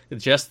Jarrett,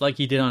 just like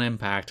he did on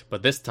Impact,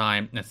 but this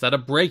time, instead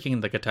of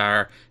breaking the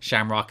guitar,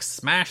 Shamrock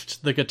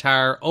smashed the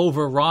guitar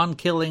over Ron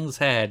Killing's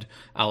head,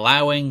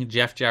 allowing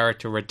Jeff Jarrett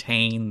to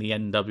retain the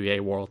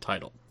NWA World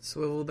title.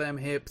 Swivel them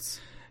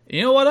hips.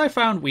 You know what I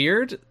found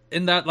weird?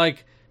 In that,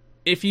 like,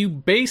 if you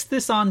base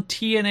this on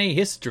TNA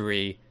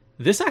history,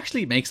 this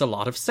actually makes a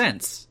lot of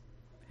sense.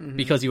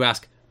 Because you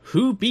ask,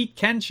 who beat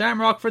Ken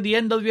Shamrock for the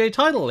NWA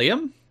title,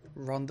 Liam?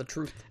 Ron the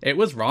Truth. It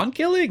was Ron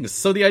Killings.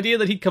 So the idea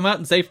that he'd come out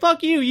and say,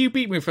 fuck you, you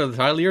beat me for the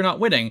title, you're not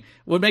winning,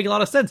 would make a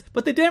lot of sense.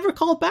 But they never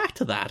called back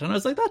to that. And I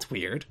was like, that's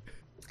weird.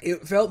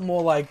 It felt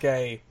more like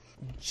a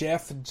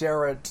Jeff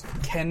Jarrett,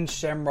 Ken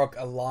Shamrock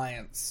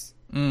alliance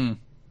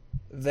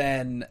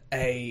than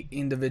a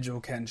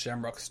individual Ken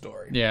Shamrock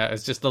story. Yeah,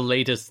 it's just the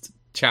latest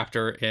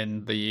chapter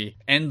in the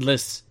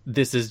endless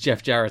This Is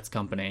Jeff Jarrett's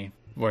company,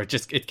 where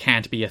it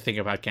can't be a thing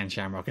about Ken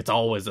Shamrock. It's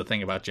always a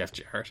thing about Jeff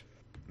Jarrett.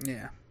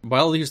 Yeah.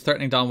 While he was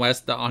threatening Don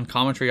West on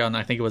commentary on,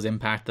 I think it was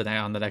Impact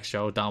on the next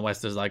show, Don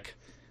West is like,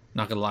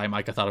 not gonna lie,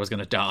 Mike, I thought I was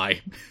gonna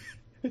die.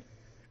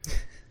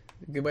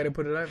 Good way to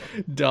put it over.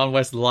 Don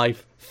West's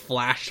life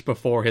flashed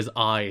before his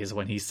eyes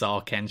when he saw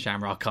Ken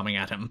Shamrock coming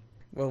at him.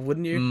 Well,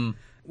 wouldn't you?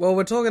 Well,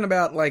 we're talking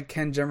about like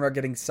Ken Shamrock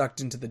getting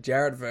sucked into the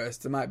Jarrett-verse.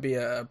 There might be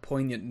a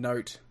poignant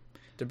note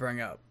to bring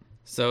up.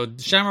 So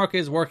Shamrock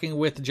is working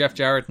with Jeff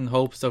Jarrett in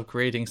hopes of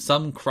creating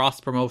some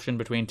cross-promotion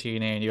between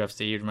TNA and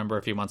UFC. You remember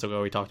a few months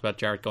ago we talked about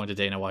Jarrett going to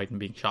Dana White and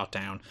being shot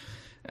down.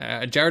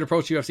 Jarrett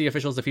approached UFC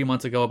officials a few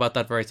months ago about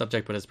that very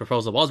subject, but his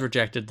proposal was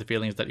rejected. The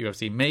feeling is that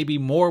UFC may be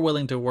more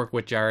willing to work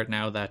with Jarrett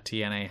now that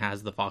TNA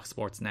has the Fox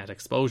Sports Net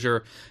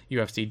exposure.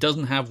 UFC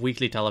doesn't have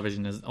weekly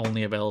television, is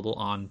only available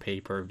on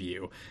pay-per-view.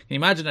 Can you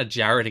imagine a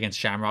Jarrett against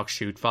Shamrock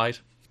shoot fight?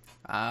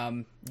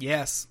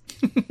 Yes.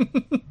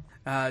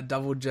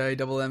 double J,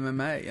 double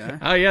MMA, you know?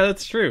 Oh, yeah,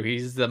 that's true.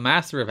 He's the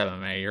master of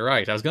MMA. You're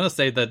right. I was going to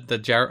say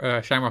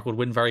that Shamrock would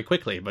win very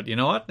quickly, but you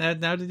know what?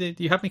 Now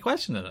you have me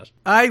questioning it.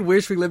 I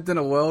wish we lived in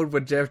a world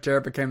where Jeff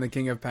Jarrett became the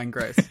king of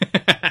Pancrase.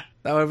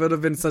 That would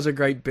have been such a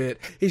great bit.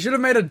 He should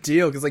have made a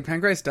deal, because like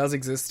Pancrase does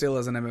exist still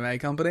as an MMA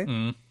company.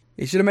 Mm.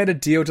 He should have made a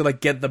deal to like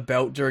get the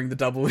belt during the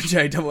double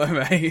J, double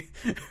MMA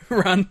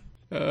run.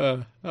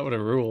 That would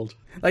have ruled.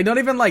 Like, not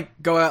even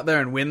like go out there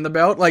and win the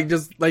belt, like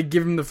just like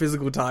give him the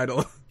physical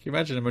title. Can you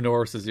imagine a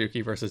Minoru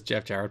Suzuki versus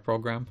Jeff Jarrett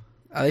program?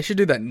 They should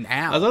do that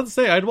now. I was about to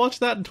say, I'd watch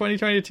that in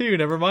 2022,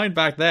 never mind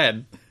back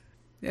then.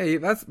 Yeah,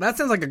 that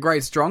sounds like a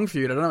great strong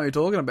feud. I don't know what you're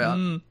talking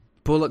about.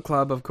 Bullet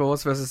Club, of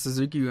course, versus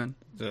Suzuki-gun.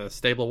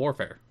 Stable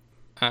warfare.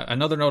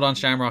 Another note on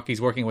Shamrock, he's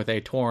working with a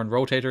torn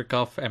rotator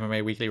cuff.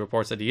 MMA Weekly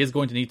reports that he is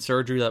going to need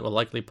surgery that will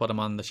likely put him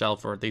on the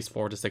shelf for at least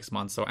 4 to 6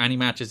 months. So any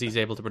matches he's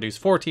able to produce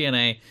for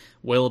TNA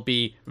will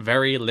be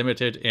very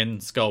limited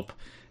in scope.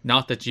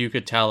 Not that you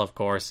could tell, of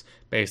course,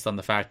 based on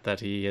the fact that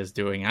he is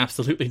doing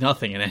absolutely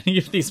nothing in any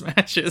of these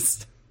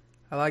matches.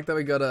 I like that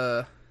we got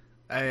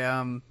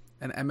an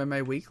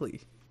MMA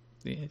Weekly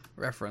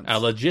reference. A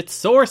legit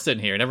source in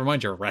here. Never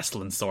mind your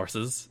wrestling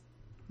sources.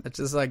 It's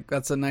just like,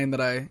 that's a name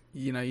that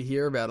you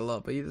hear about a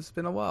lot, but it's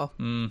been a while.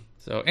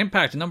 So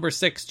Impact number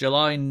 6,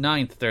 July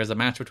 9th. There's a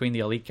match between the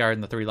Elite Guard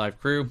and the 3 Live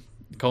Crew.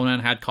 Conan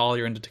had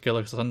Collier into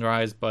Tequila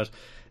Sunrise, but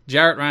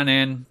Jarrett ran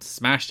in,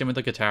 smashed him with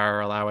the guitar,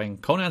 allowing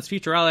Conan's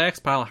future LAX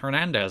pal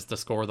Hernandez to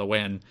score the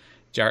win.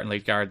 Jarrett and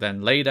Elite Guard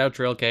then laid out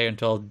Trill K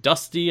until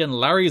Dusty and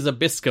Larry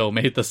Zbyszko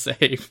made the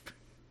save.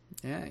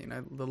 Yeah,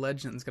 the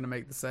legend's going to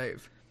make the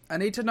save. I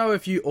need to know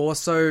if you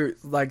also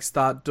like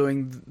start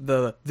doing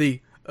the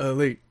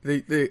elite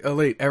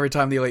every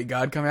time the Elite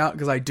Guard come out,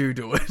 because I do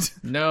it.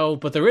 No,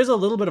 but there is a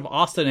little bit of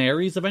Austin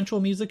Aries eventual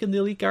music in the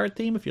Elite Guard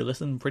theme if you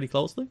listen pretty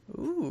closely.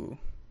 Ooh.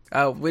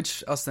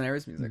 Which Austin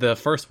Aries music? The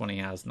first one he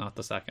has, not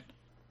the second.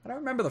 I don't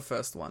remember the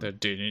first one.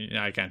 Dude,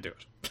 I can't do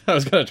it. I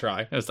was going to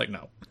try. I was like,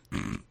 no.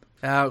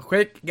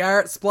 Quick,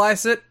 Garrett,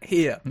 splice it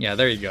here. Yeah,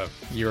 there you go.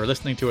 You're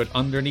listening to it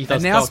underneath us.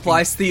 And now talking.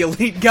 Splice the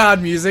Elite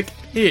Guard music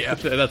here.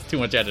 That's too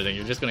much editing.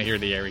 You're just going to hear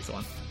the Aries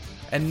one.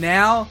 And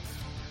now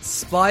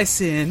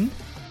splice in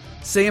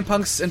CM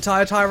Punk's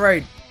entire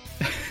tirade.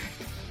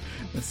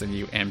 Listen,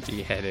 you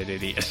empty-headed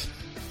idiot.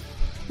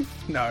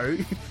 No,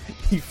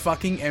 you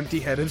fucking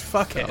empty-headed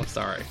fuckhead. Oh,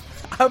 sorry.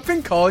 I've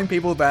been calling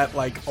people that,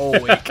 like, all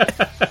week.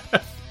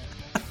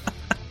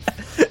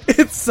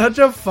 It's such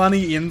a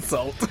funny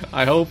insult.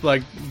 I hope,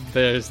 like,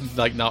 there's,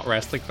 like, not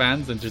wrestling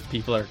fans and just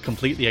people are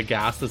completely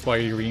aghast. That's why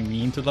you're being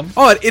mean to them.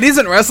 Oh, it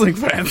isn't wrestling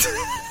fans.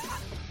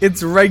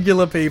 It's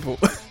regular people.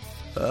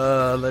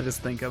 They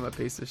just think I'm a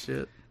piece of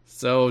shit.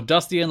 So,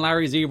 Dusty and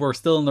Larry Z were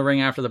still in the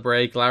ring after the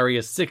break. Larry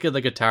is sick of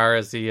the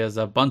guitars. He has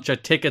a bunch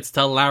of tickets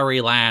to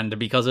Larry Land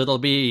because it'll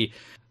be...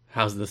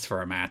 How's this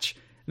for a match?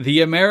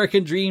 The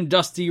American Dream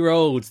Dusty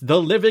Rhodes,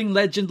 the living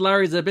legend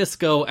Larry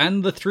Zbyszko,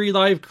 and the 3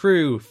 Live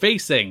Crew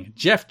facing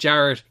Jeff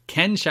Jarrett,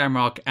 Ken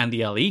Shamrock, and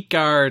the Elite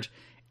Guard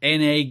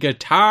in a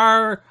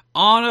guitar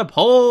on a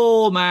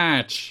pole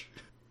match.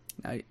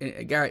 Now,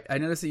 Gary, I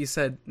noticed that you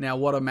said, now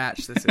what a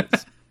match this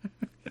is.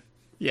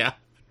 Yeah.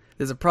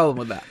 There's a problem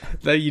with that.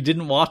 That you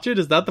didn't watch it?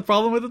 Is that the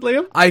problem with it,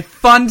 Liam? I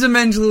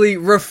fundamentally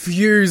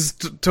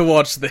refused to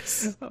watch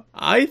this.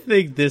 I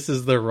think this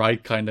is the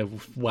right kind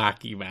of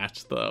wacky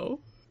match, though.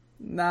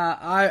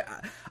 Nah,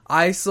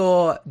 I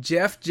saw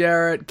Jeff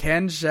Jarrett,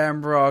 Ken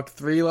Shamrock,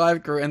 3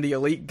 Live Crew, and the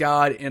Elite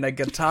Guard in a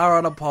guitar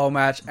on a pole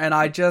match, and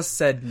I just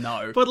said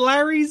no. But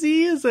Larry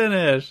Z is in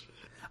it.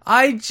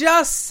 I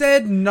just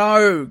said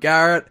no,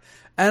 Garrett,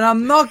 and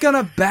I'm not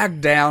gonna back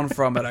down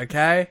from it,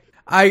 okay?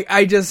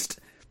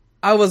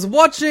 I was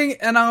watching,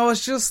 and I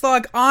was just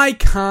like, I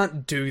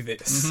can't do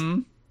this.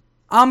 Mm-hmm.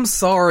 I'm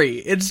sorry.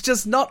 It's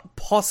just not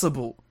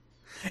possible.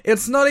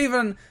 It's not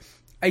even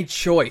a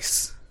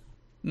choice.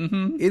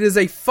 Mm-hmm. It is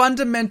a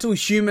fundamental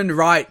human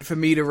right for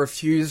me to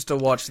refuse to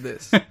watch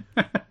this.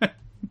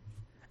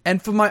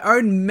 And for my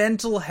own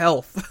mental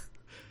health,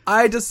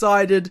 I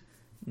decided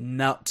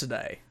not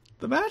today.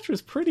 The match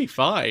was pretty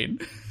fine.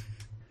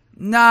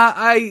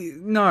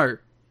 No,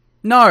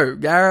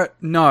 Garrett,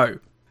 no.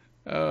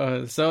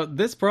 So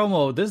this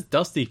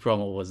Dusty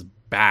promo was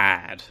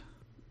bad.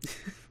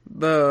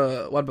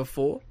 The one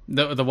before?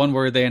 The one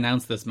where they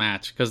announced this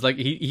match. Because, like,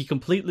 he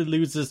completely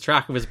loses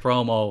track of his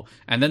promo.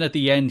 And then at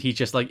the end, he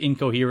just, like,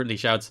 incoherently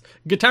shouts,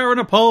 "Guitar on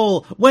a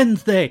pole!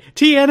 Wednesday!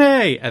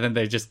 TNA!" And then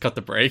they just cut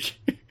the break.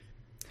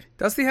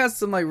 Dusty has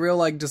some, like, real,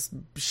 like, just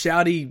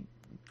shouty,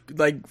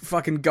 like,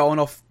 fucking going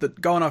off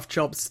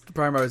chops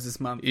promos this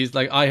month. He's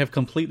like, I have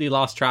completely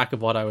lost track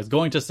of what I was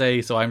going to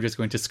say, so I'm just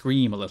going to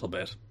scream a little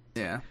bit.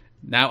 Yeah.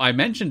 Now, I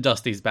mentioned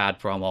Dusty's bad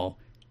promo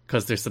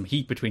because there's some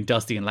heat between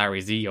Dusty and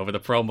Larry Z over the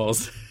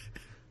promos.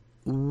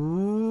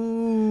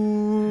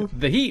 Ooh.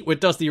 The heat with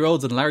Dusty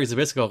Rhodes and Larry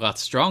Zbyszko got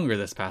stronger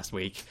this past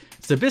week.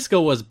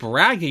 Zbyszko was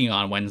bragging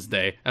on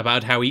Wednesday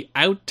about how he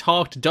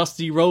out-talked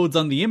Dusty Rhodes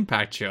on the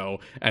Impact show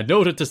and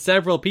noted to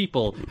several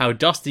people how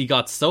Dusty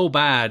got so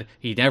bad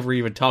he never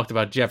even talked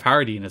about Jeff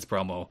Hardy in his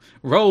promo.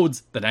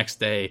 Rhodes, the next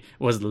day,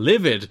 was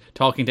livid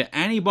talking to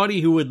anybody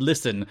who would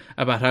listen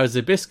about how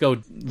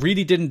Zbyszko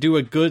really didn't do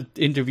a good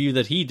interview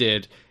that he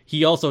did.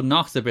 He also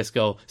knocked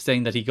Zbyszko,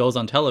 saying that he goes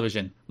on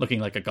television looking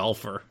like a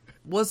golfer.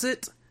 Was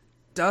it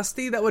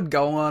Dusty that would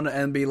go on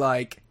and be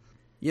like,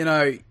 you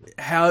know,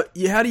 how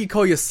do you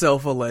call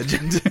yourself a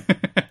legend?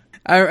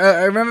 I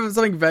remember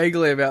something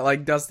vaguely about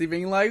like Dusty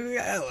being like,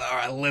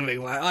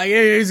 living like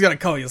who's gonna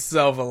call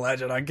yourself a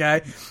legend,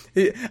 okay?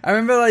 I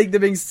remember like there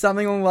being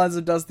something along the lines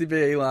of Dusty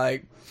being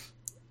like,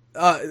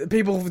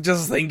 people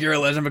just think you're a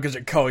legend because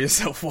you call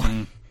yourself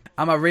one.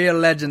 I'm a real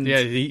legend.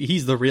 Yeah,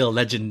 he's the real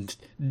legend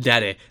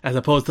daddy, as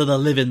opposed to the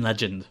living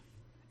legend.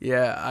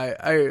 Yeah,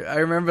 I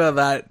remember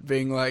that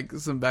being like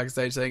some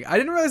backstage thing. I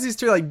didn't realize these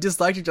two like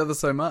disliked each other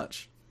so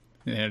much.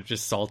 Yeah,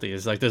 just salty.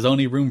 It's like there's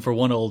only room for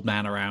one old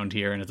man around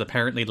here, and it's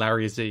apparently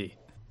Larry Z.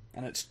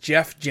 And it's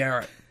Jeff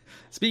Jarrett.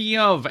 Speaking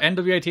of,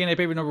 NWA TNA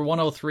pay-per-view number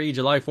 103,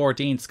 July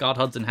 14th, Scott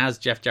Hudson has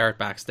Jeff Jarrett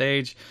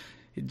backstage.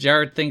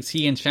 Jarrett thinks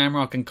he and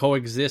Shamrock can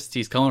coexist.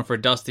 He's coming for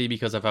Dusty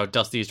because of how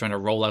Dusty is trying to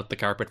roll out the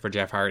carpet for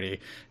Jeff Hardy.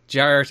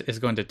 Jarrett is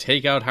going to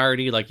take out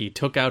Hardy like he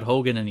took out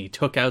Hogan and he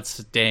took out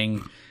Sting,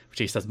 which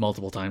he says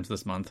multiple times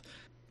this month.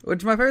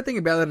 Which my favorite thing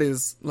about it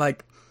is,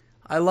 like,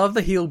 I love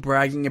the heel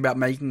bragging about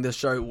making the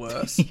show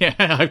worse. Yeah,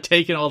 I've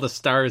taken all the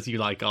stars you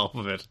like off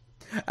of it.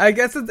 I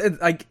guess it's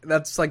like,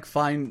 that's like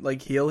fine,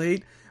 like heel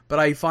heat, but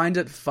I find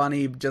it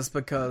funny just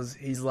because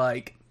he's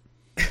like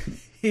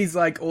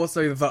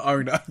also the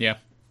owner. Yeah.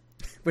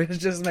 Which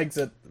just makes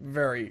it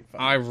very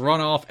funny. I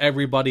run off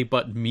everybody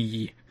but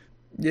me.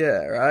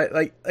 Yeah, right?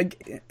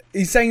 Like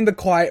he's saying the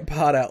quiet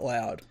part out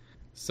loud.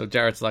 So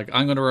Jarrett's like,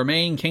 I'm going to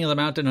remain king of the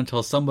mountain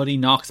until somebody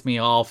knocks me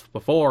off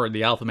before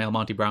the alpha male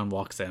Monty Brown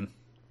walks in.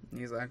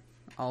 He's like,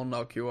 I'll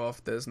knock you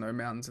off. There's no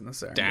mountains in the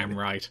ceremony. Damn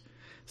right.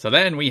 So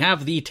then we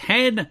have the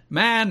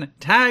 10-man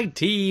tag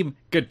team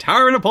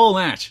guitar and a pole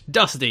match.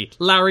 Dusty,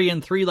 Larry,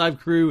 and 3 Live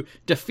Crew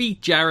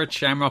defeat Jarrett,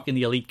 Shamrock, and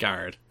the Elite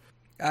Guard.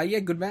 Yeah,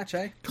 good match,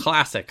 eh?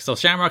 Classic. So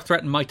Shamrock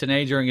threatened Mike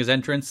Tenay during his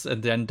entrance,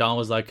 and then Don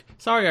was like,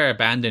 sorry I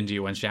abandoned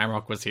you when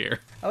Shamrock was here.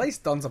 At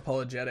least Don's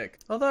apologetic.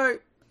 Although,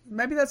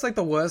 maybe that's like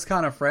the worst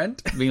kind of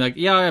friend. Being like,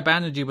 yeah, I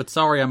abandoned you, but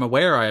sorry, I'm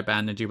aware I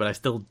abandoned you, but I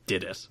still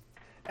did it.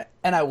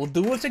 And I will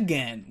do it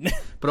again.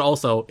 But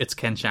also, it's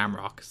Ken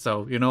Shamrock,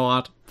 so you know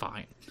what?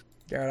 Fine.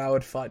 Garrett, I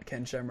would fight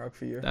Ken Shamrock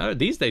for you.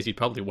 These days, you'd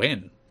probably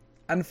win.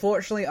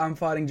 Unfortunately, I'm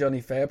fighting Johnny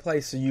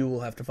Fairplay, so you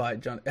will have to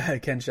fight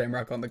Ken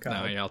Shamrock on the card.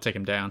 No, yeah, I'll take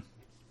him down.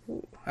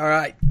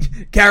 Alright,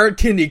 Garrett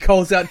Kinney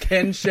calls out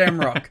Ken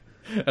Shamrock.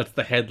 That's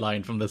the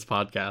headline from this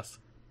podcast.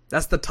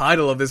 That's the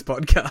title of this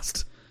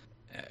podcast.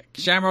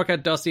 Shamrock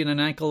had Dusty in an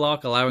ankle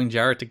lock, allowing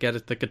Jarrett to get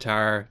at the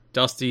guitar.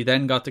 Dusty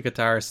then got the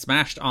guitar,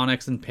 smashed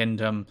Onyx and pinned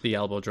him, the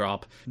elbow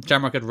drop.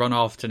 Shamrock had run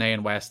off Tenay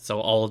and West, so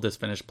all of this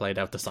finish played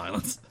out to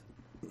silence.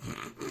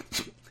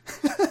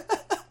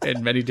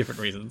 In many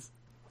different reasons.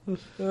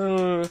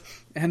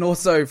 And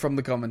also from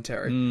the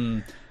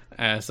commentary.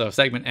 So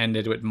segment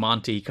ended with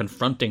Monty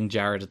confronting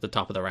Jarrett at the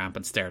top of the ramp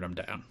and staring him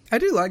down. I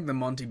do like the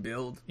Monty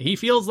build. He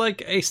feels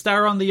like a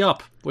star on the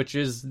up, which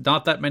is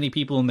not that many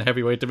people in the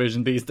heavyweight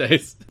division these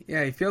days.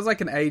 Yeah, he feels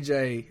like an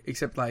AJ,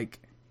 except like,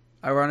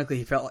 ironically,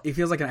 he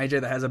feels like an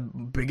AJ that has a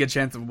bigger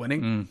chance of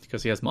winning.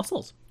 Because he has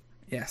muscles.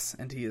 Yes,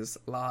 and he is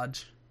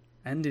large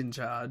and in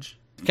charge.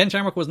 Ken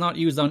Shamrock was not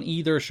used on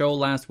either show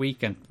last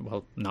week, and,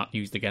 well, not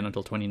used again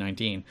until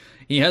 2019.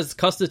 He has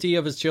custody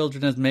of his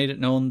children and has made it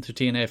known to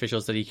TNA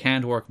officials that he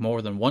can't work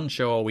more than one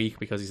show a week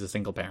because he's a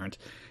single parent.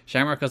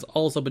 Shamrock has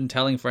also been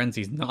telling friends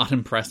he's not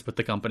impressed with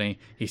the company.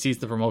 He sees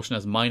the promotion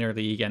as minor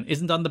league and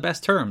isn't on the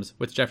best terms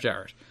with Jeff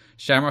Jarrett.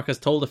 Shamrock has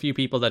told a few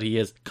people that he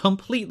is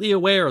completely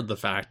aware of the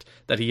fact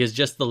that he is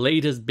just the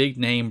latest big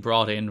name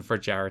brought in for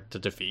Jarrett to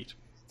defeat.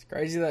 It's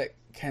crazy that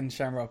Ken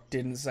Shamrock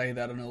didn't say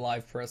that in a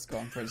live press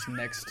conference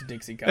next to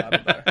Dixie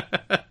Carter,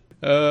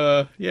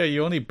 though. Yeah,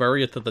 you only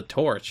bury it to the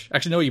torch.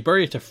 Actually, no, you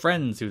bury it to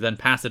friends who then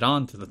pass it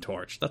on to the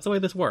torch. That's the way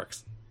this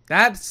works.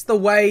 That's the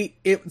way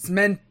it's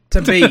meant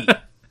to be.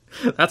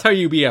 That's how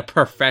you be a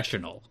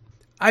professional.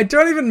 I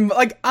don't even,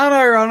 like,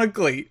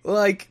 unironically,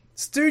 like,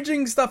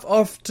 stooging stuff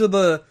off to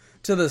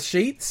the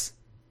sheets,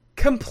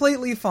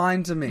 completely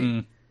fine to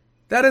me.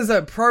 That is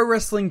a pro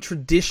wrestling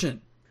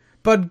tradition.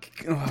 But...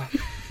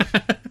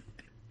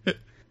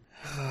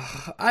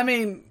 I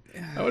mean...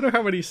 I wonder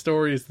how many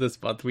stories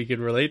this month we can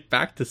relate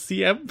back to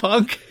CM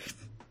Punk.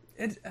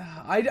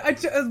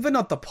 We're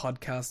not the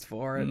podcast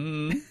for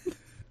it.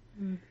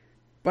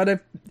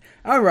 But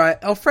alright,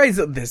 I'll phrase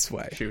it this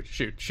way.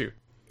 Shoot.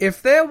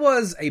 If there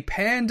was a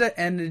Panda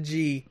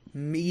Energy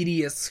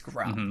media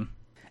scrum,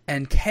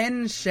 and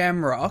Ken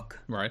Shamrock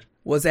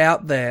was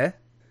out there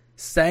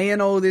saying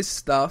all this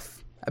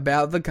stuff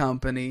about the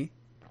company,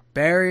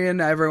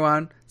 burying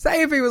everyone.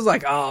 Say if he was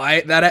like,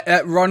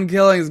 that Ron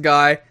Killings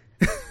guy,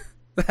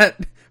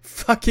 that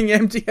fucking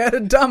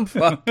empty-headed dumb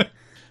fuck.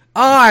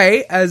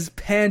 I, as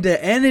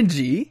Panda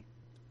Energy,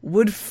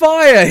 would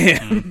fire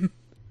him.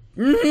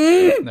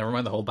 Never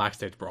mind the whole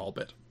backstage brawl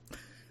bit.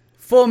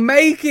 For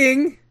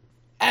making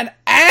an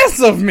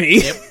ass of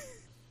me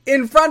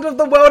in front of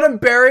the world and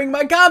burying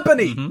my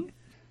company. Mm-hmm.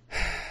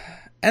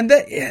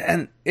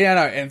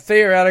 And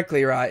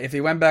theoretically, right, if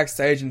he went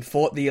backstage and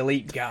fought the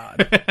Elite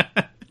Guard,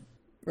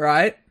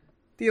 right?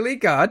 The Elite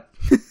Guard,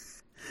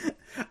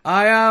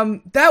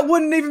 that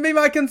wouldn't even be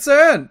my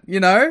concern, you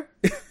know?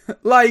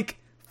 Like,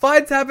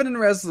 fights happen in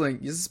wrestling.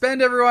 You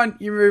suspend everyone,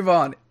 you move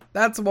on.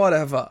 That's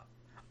whatever.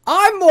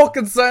 I'm more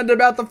concerned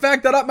about the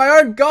fact that at my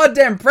own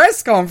goddamn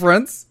press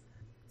conference,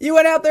 you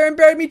went out there and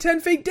buried me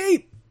 10 feet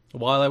deep.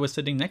 While I was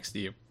sitting next to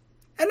you.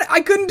 And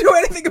I couldn't do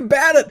anything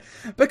about it.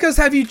 Because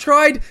have you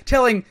tried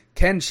telling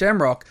Ken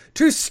Shamrock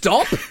to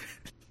stop?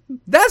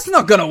 That's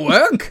not gonna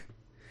work.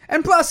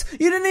 And plus,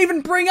 you didn't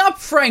even bring up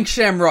Frank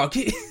Shamrock.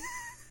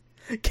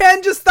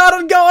 Ken just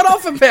started going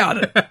off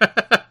about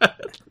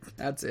it.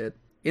 That's it.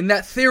 In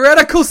that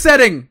theoretical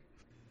setting.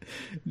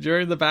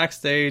 During the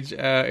backstage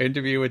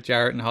interview with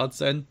Jarrett and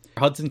Hudson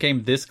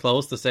came this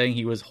close to saying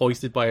he was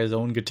hoisted by his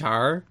own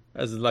guitar,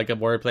 as like a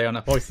wordplay on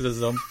it, hoisted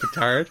his own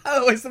petard.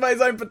 Hoisted by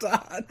his own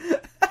petard.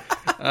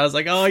 I was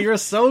like, oh, you were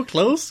so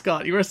close,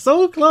 Scott. You were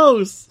so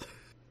close.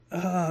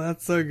 Oh,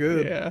 that's so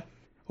good. Yeah.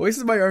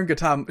 Hoisted my own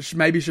guitar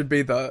maybe should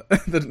be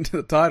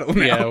the title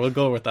now. Yeah, we'll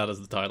go with that as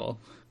the title.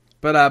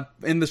 But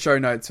in the show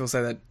notes, we'll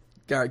say that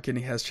Garrett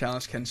Kinney has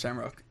challenged Ken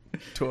Shamrock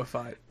to a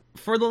fight.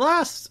 For the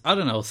last,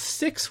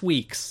 6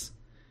 weeks,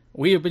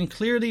 we have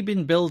clearly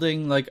been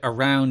building like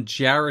around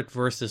Jarrett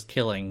versus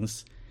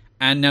Killings,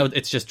 and now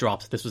it's just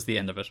dropped. This was the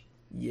end of it.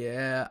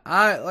 Yeah,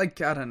 I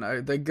don't know.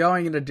 They're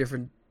going in a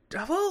different.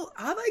 Well,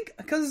 I like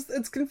because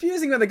it's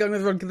confusing where they're going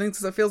with Killings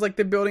because it feels like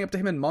they're building up to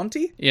him and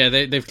Monty. Yeah,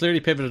 they've clearly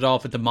pivoted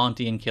off into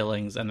Monty and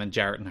Killings, and then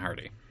Jarrett and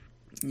Hardy.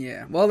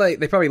 Yeah, well,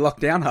 they probably locked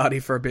down Hardy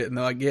for a bit, and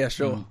they're like, yeah,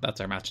 sure, that's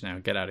our match now.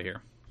 Get out of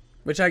here.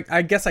 Which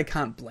I guess I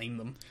can't blame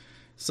them.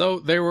 So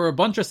there were a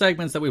bunch of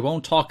segments that we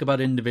won't talk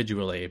about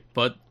individually,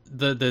 but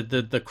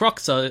the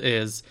crux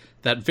is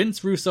that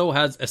Vince Russo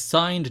has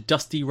assigned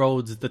Dusty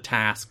Rhodes the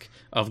task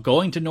of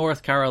going to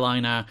North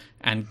Carolina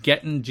and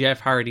getting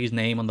Jeff Hardy's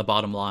name on the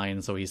bottom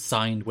line, so he's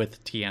signed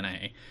with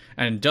TNA.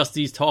 And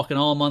Dusty's talking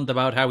all month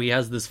about how he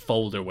has this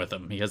folder with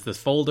him. He has this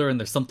folder and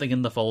there's something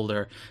in the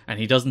folder, and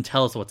he doesn't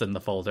tell us what's in the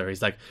folder.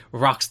 He's like,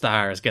 rock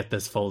stars, get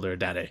this folder,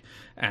 daddy.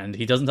 And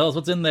he doesn't tell us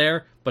what's in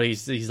there, but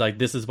he's like,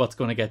 this is what's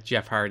going to get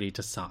Jeff Hardy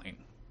to sign.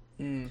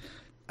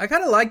 I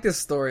kind of like this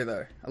story,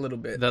 though, a little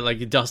bit. That,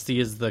 like,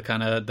 Dusty is the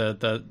kind of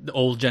the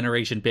old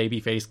generation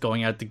babyface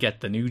going out to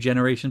get the new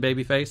generation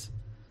babyface.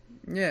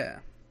 Yeah.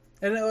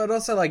 And it would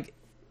also, like,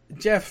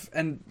 Jeff,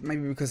 and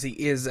maybe because he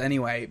is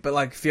anyway, but,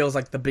 like, feels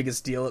like the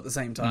biggest deal at the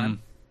same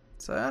time.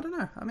 So, I don't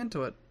know. I'm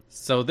into it.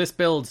 So this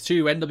builds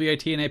to NWA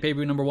TNA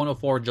pay-per-view number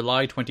 104,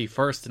 July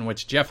 21st, in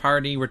which Jeff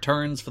Hardy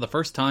returns for the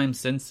first time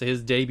since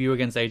his debut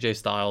against AJ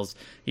Styles.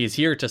 He's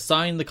here to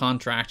sign the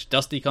contract.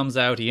 Dusty comes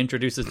out, he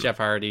introduces Jeff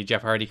Hardy.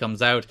 Jeff Hardy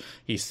comes out,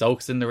 he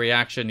soaks in the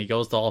reaction, he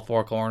goes to all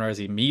four corners,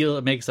 he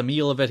makes a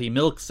meal of it, he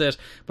milks it,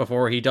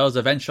 before he does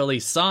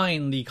eventually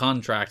sign the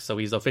contract, so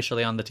he's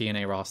officially on the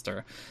TNA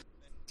roster.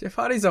 Jeff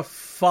Hardy's a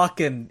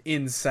fucking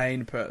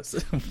insane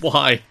person.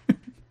 Why?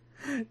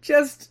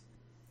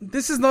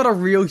 This is not a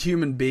real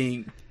human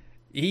being.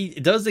 He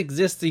does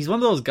exist. He's one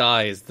of those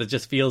guys that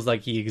just feels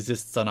like he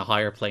exists on a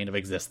higher plane of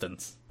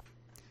existence.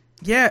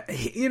 Yeah,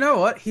 you know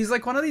what? He's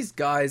like one of these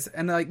guys,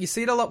 and like you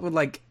see it a lot with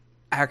like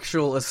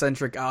actual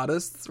eccentric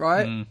artists,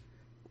 right?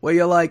 Where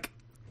you're like,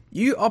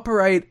 you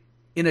operate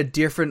in a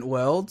different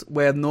world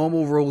where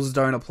normal rules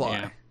don't apply.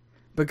 Yeah.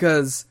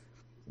 Because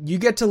you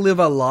get to live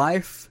a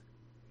life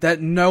that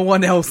no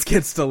one else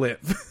gets to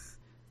live.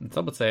 And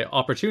some would say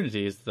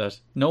opportunities that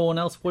no one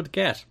else would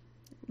get.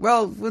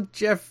 Well, with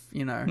Jeff,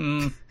 you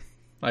know.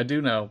 I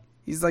do know.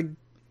 He's like,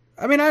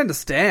 I mean, I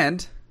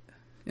understand.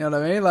 You know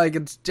what I mean? Like,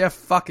 it's Jeff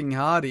fucking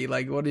Hardy.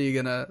 Like, what are you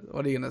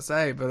gonna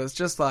say? But it's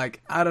just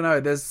like, I don't know.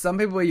 There's some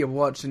people where you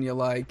watch and you're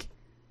like,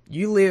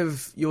 you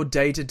live your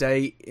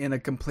day-to-day in a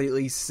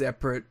completely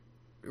separate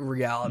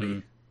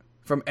reality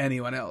from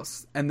anyone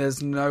else. And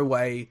there's no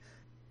way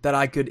that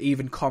I could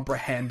even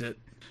comprehend it.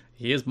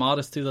 He is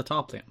modest to the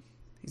top, Liam.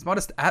 He's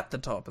modest at the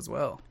top as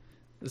well.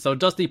 So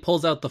Dusty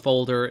pulls out the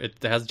folder, it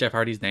has Jeff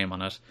Hardy's name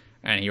on it,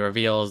 and he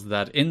reveals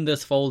that in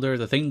this folder,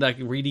 the thing that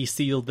really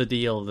sealed the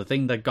deal, the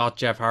thing that got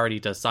Jeff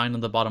Hardy to sign on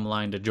the bottom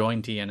line to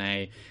join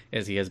TNA,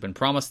 is he has been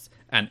promised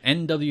an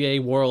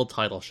NWA World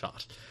title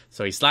shot.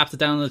 So he slaps it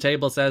down on the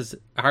table, says,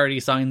 Hardy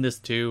signed this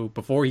too.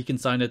 Before he can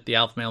sign it, the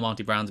Alpha Male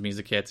Monty Brown's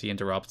music hits, he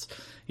interrupts.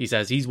 He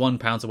says he's 1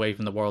 pound away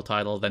from the world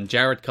title. Then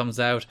Jarrett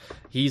comes out.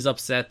 He's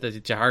upset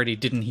that Hardy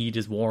didn't heed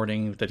his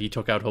warning, that he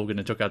took out Hogan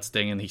and took out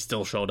Sting, and he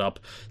still showed up.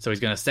 So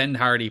he's going to send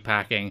Hardy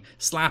packing,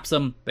 slaps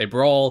him, they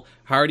brawl.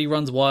 Hardy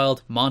runs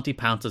wild, Monty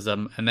pounces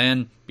him, and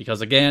then,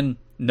 because again,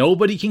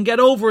 nobody can get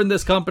over in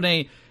this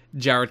company,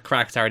 Jarrett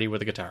cracks Hardy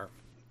with a guitar.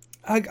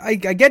 I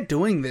get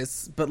doing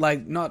this, but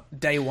like not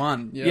day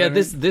one. You know yeah, what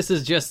I mean? this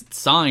is just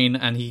sign,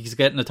 and he's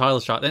getting a title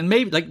shot, and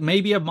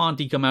maybe have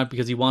Monty come out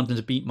because he wanted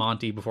to beat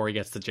Monty before he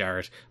gets to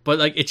Jarrett. But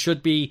like, it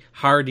should be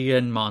Hardy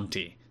and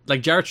Monty.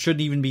 Like, Jarrett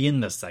shouldn't even be in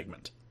this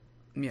segment.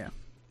 Yeah,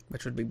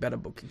 which would be better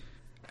booking.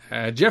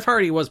 Jeff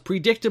Hardy was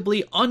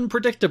predictably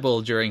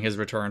unpredictable during his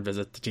return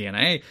visit to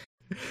TNA.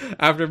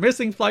 After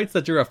missing flights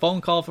that drew a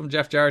phone call from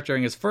Jeff Jarrett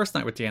during his first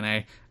night with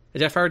TNA,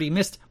 Jeff Hardy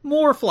missed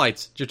more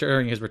flights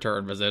during his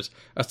return visit.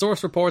 A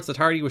source reports that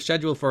Hardy was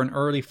scheduled for an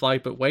early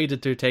flight but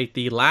waited to take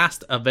the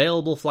last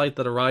available flight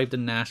that arrived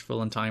in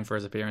Nashville in time for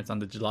his appearance on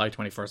the July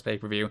 21st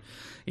pay-per-view.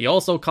 He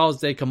also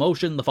caused a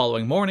commotion the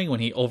following morning when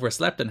he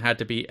overslept and had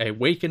to be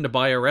awakened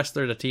by a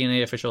wrestler the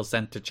TNA officials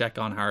sent to check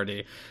on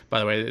Hardy. By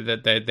the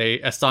way, they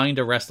assigned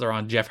a wrestler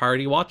on Jeff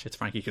Hardy watch. It's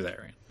Frankie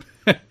Kazarian.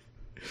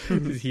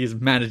 He is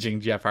managing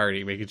Jeff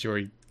Hardy, making sure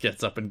he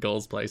gets up and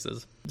goes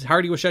places.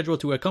 Hardy was scheduled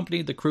to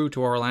accompany the crew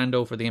to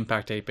Orlando for the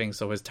Impact taping,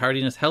 so his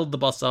tardiness held the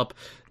bus up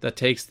that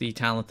takes the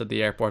talent to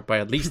the airport by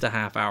at least a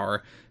half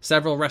hour.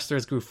 Several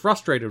wrestlers grew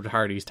frustrated with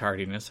Hardy's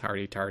tardiness,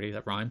 tardy,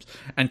 that rhymes,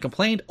 and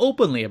complained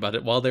openly about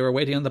it while they were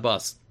waiting on the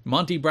bus.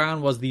 Monty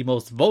Brown was the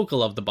most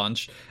vocal of the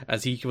bunch,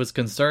 as he was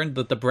concerned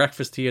that the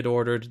breakfast he had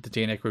ordered, the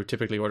TNA crew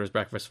typically orders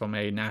breakfast from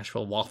a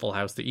Nashville Waffle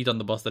House to eat on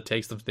the bus that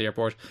takes them to the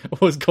airport,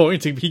 was going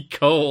to be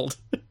cold.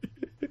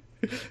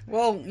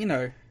 Well, you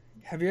know,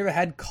 have you ever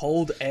had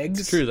cold eggs?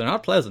 It's true, they're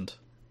not pleasant.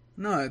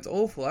 No, it's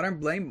awful. I don't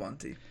blame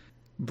Monty.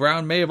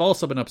 Brown may have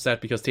also been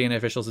upset because TNA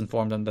officials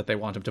informed him that they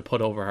want him to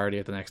put over Hardy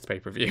at the next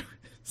pay-per-view.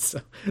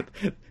 So,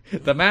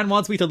 the man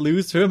wants me to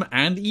lose to him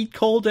and eat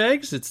cold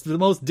eggs? It's the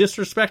most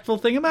disrespectful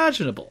thing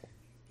imaginable.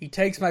 He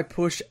takes my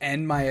push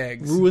and my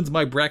eggs. Ruins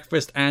my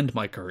breakfast and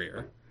my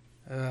career.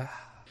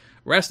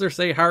 Wrestlers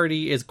say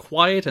Hardy is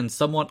quiet and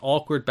somewhat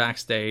awkward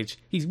backstage.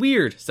 He's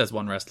weird, says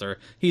one wrestler.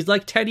 He's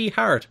like Teddy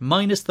Hart,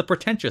 minus the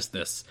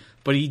pretentiousness.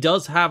 But he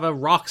does have a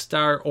rock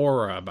star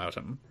aura about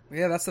him.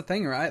 Yeah, that's the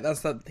thing, right?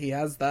 That's that he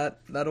has that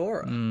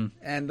aura. And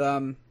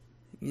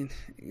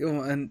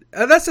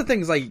that's the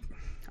thing, is like,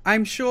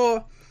 I'm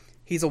sure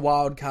he's a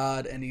wild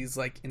card and he's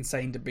like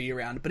insane to be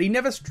around, but he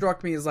never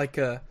struck me as like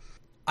a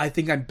I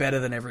think I'm better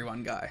than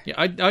everyone guy. Yeah,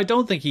 I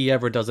don't think he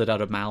ever does it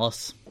out of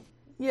malice.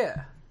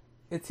 Yeah.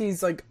 It's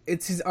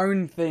his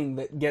own thing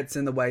that gets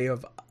in the way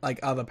of like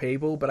other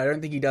people, but I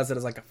don't think he does it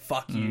as like a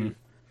fuck you.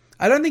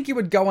 I don't think he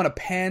would go on a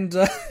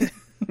Panda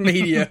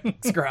media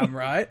scrum,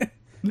 right?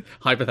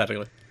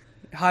 Hypothetically,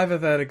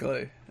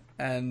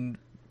 and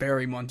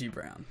bury Monty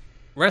Brown.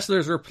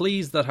 Wrestlers were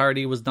pleased that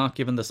Hardy was not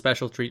given the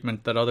special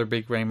treatment that other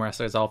big name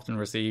wrestlers often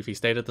receive. He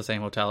stayed at the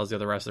same hotel as the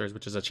other wrestlers,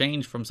 which is a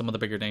change from some of the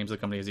bigger names the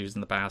company has used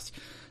in the past.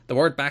 The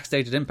word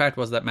backstage at Impact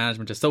was that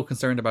management is so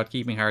concerned about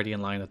keeping Hardy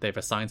in line that they've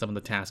assigned someone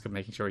the task of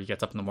making sure he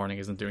gets up in the morning,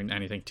 isn't doing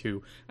anything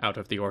too out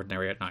of the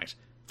ordinary at night.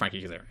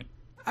 Frankie Kazarian.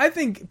 I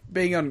think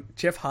being on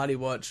Jeff Hardy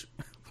watch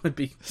would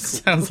be cool.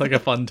 Sounds like a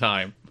fun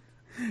time.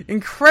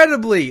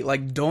 Incredibly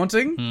like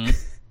daunting,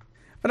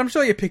 but I'm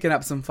sure you're picking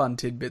up some fun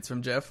tidbits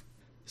from Jeff.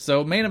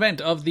 So, main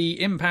event of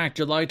the Impact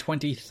July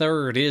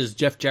 23rd is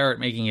Jeff Jarrett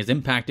making his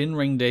Impact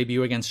in-ring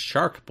debut against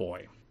Shark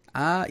Boy.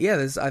 I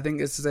think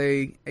this is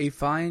a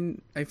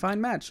fine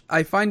match.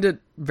 I find it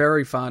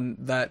very fun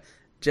that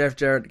Jeff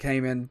Jarrett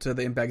came into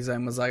the Impact Zone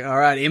and was like,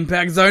 alright,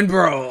 Impact Zone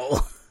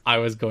Brawl. I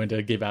was going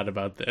to give out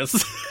about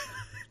this.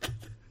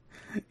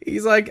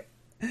 He's like,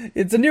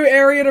 it's a new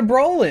area to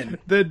brawl in.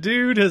 The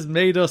dude has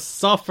made us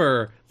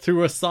suffer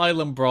through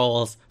Asylum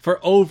Brawls for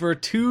over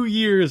 2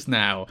 years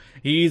now.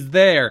 He's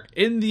there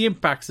in the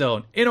Impact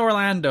Zone in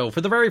Orlando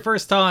for the very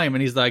first time,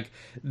 and he's like,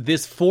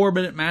 this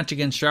 4-minute match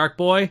against Shark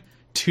Boy,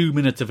 2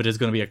 minutes of it is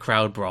going to be a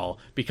crowd brawl,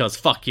 because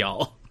fuck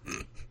y'all.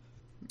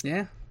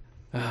 Yeah.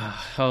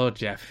 Oh,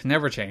 Jeff,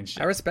 never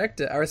changed. I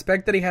respect it. I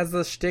respect that he has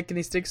the shtick and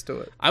he sticks to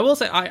it. I will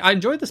say, I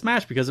enjoyed this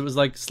match because it was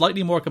like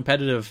slightly more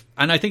competitive,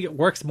 and I think it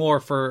works more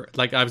for,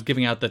 like, I was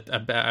giving out that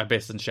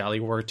Abyss and Shally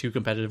were too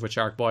competitive with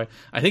Shark Boy.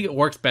 I think it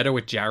works better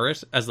with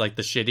Jarrett as like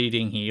the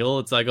shit-eating heel.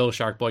 It's like, oh,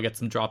 Shark Boy gets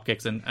some drop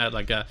kicks and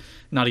like a,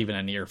 not even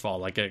a near fall,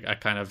 like a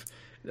kind of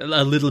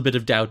a little bit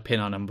of doubt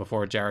pin on him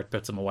before Jarrett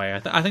puts him away.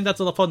 I think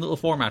that's a fun little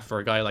format for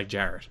a guy like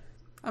Jarrett.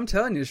 I'm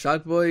telling you,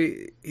 Shark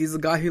Boy, he's the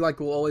guy who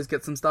like will always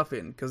get some stuff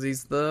in because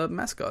he's the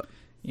mascot.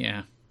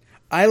 Yeah.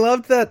 I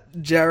loved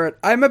that Jarrett.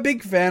 I'm a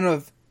big fan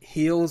of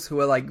heels who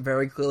are like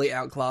very clearly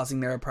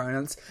outclassing their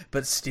opponents,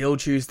 but still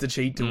choose to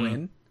cheat to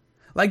win.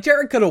 Like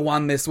Jarrett could have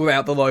won this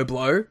without the low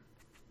blow,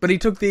 but he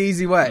took the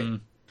easy way.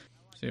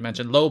 So you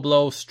mentioned low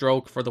blow,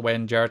 stroke for the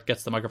win. Jarrett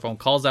gets the microphone,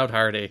 calls out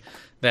Hardy.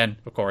 Then,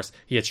 of course,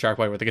 he hits Shark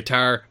Boy with a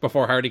guitar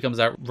before Hardy comes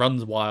out,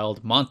 runs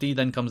wild. Monty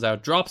then comes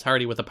out, drops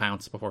Hardy with a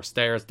pounce before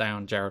stares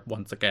down Jarrett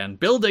once again.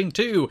 Building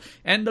to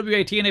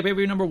NWA TNA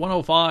pay-per-view number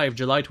 105,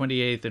 July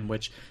 28th, in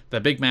which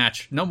the big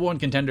match, number one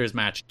contenders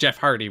match, Jeff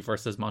Hardy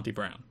versus Monty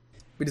Brown.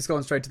 we just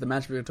going straight to the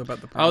match. We're going to talk about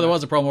the promo. Oh, there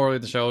was a promo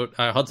with the show.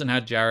 Hudson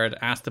had Jarrett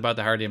asked about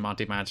the Hardy and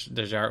Monty match.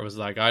 Jarrett was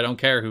like, I don't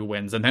care who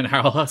wins. And then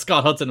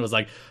Scott Hudson was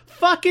like,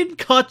 fucking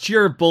cut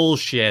your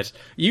bullshit.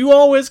 You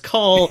always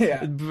call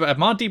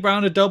Monty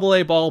Brown a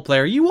double-A ball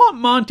player. You want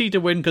Monty to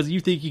win because you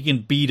think you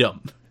can beat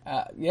him.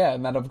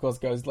 And that of course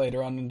goes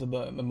later on into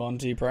the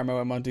Monty promo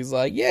where Monty's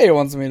like, yeah, he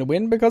wants me to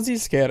win because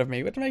he's scared of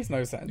me, which makes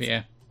no sense.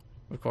 Yeah.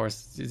 Of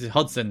course,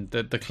 Hudson,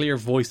 the clear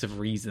voice of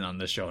reason on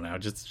this show now,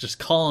 just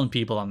calling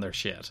people on their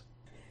shit.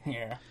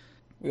 Yeah.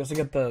 We also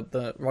get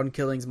the Ron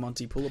Killings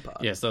Monty pull apart.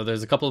 Yeah, so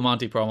there's a couple of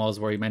Monty promos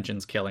where he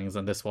mentions Killings,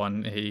 and this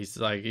one he's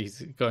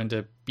going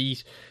to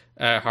beat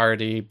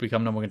Hardy,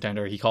 become number one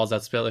contender. He calls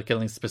out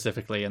Killings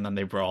specifically, and then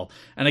they brawl.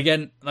 And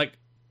again, like,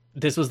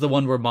 this was the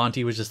one where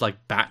Monty was just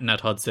like batting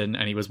at Hudson,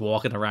 and he was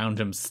walking around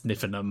him,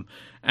 sniffing him,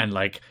 and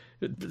like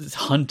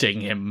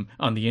hunting him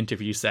on the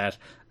interview set.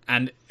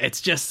 And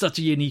it's just such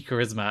a unique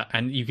charisma,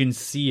 and you can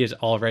see it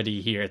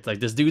already here. It's like,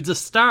 this dude's a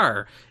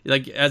star.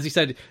 Like, as you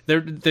said,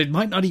 there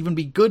might not even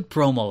be good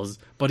promos,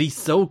 but he's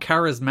so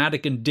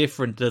charismatic and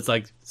different that it's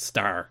like,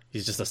 star.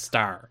 He's just a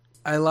star.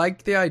 I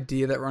like the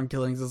idea that Ron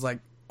Killings is like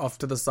off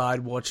to the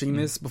side watching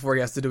this before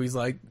he has to do his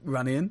like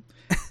run in.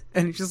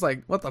 And he's just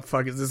like, what the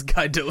fuck is this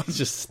guy doing? He's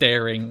just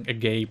staring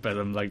agape at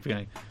him, like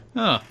being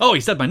like, oh, he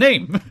said my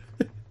name.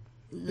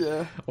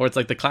 Yeah. Or it's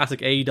like the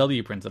classic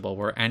AEW principle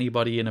where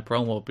anybody in a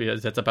promo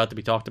that's about to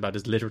be talked about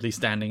is literally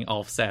standing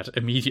off set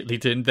immediately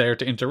there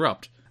to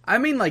interrupt. I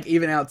mean, like,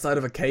 even outside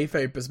of a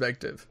kayfabe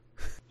perspective.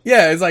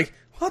 Yeah, it's like,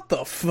 what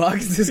the fuck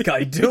is this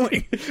guy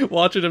doing?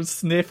 Watching him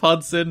sniff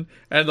Hudson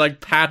and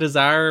like pat his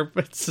arm.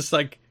 It's just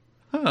like,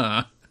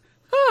 huh.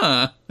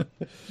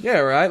 Yeah,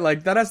 right?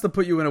 Like, that has to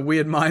put you in a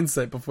weird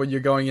mindset before you're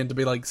going in to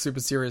be like super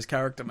serious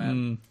character,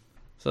 man.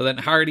 So then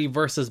Hardy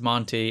versus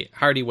Monty.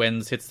 Hardy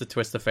wins, hits the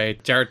twist of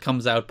fate. Jarrett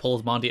comes out,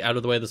 pulls Monty out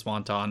of the way of the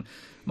swanton.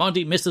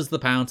 Monty misses the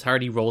pounce.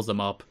 Hardy rolls him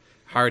up.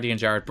 Hardy and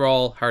Jarrett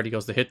brawl. Hardy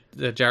goes to hit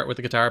Jarrett with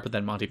the guitar, but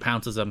then Monty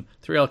pounces him.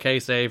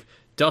 3LK save.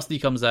 Dusty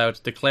comes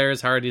out,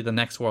 declares Hardy the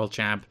next world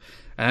champ.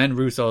 And then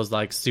Russo's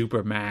like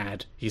super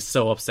mad. He's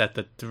so upset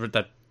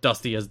that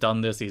Dusty has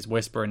done this. He's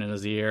whispering in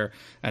his ear.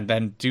 And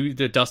then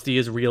Dusty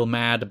is real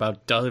mad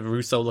about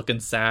Russo looking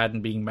sad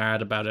and being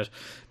mad about it.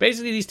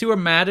 Basically, these two are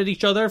mad at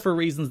each other for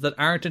reasons that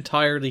aren't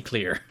entirely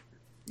clear.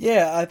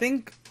 Yeah, I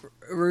think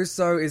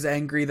Russo is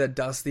angry that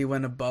Dusty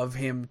went above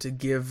him to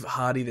give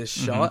Hardy this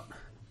shot.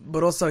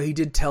 But also, he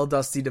did tell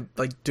Dusty to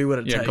like do what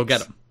it takes. Yeah, go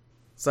get him.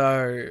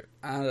 So,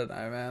 I don't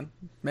know, man.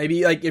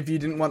 Maybe, like, if you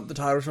didn't want the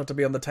title shot to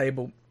be on the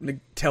table,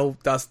 tell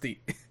Dusty.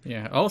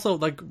 Yeah, also,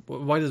 like,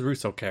 why does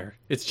Russo care?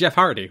 It's Jeff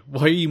Hardy.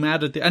 Why are you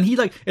mad at And he,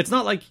 like, it's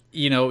not like,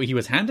 you know, he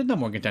was handed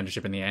number one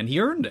contendership in the end. He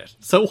earned it.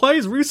 So why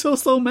is Russo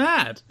so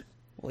mad?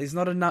 Well, he's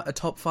not a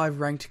top 5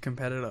 ranked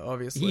competitor,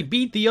 obviously. He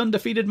beat the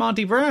undefeated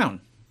Monty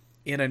Brown.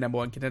 In a number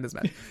one contenders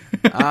match.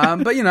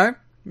 But, you know,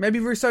 maybe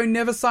Russo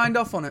never signed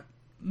off on it.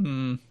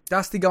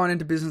 Dusty going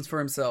into business for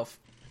himself.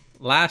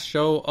 Last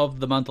show of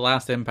the month,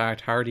 last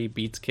Impact, Hardy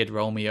beats Kid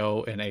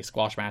Romeo in a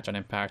squash match on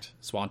Impact,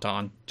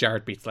 Swanton.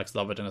 Jarrett beats Lex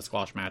Lovett in a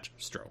squash match,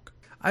 Stroke.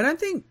 I don't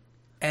think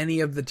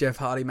any of the Jeff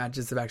Hardy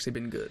matches have actually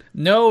been good.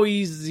 No,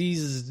 the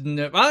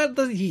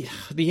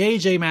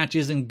AJ match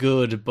isn't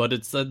good, but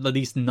it's at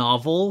least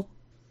novel.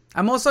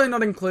 I'm also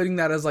not including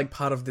that as like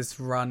part of this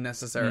run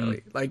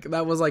necessarily. Like,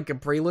 that was like a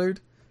prelude.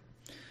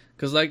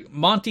 Because, like,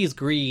 Monty's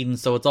green,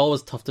 so it's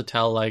always tough to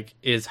tell, like,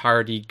 is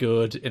Hardy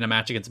good in a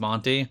match against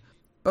Monty?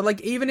 But,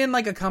 like, even in,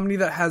 like, a company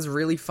that has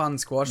really fun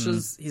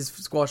squashes, his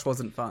squash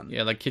wasn't fun.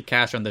 Yeah, like, Kid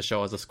Cash on this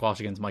show has a squash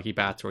against Mikey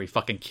Batts where he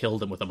fucking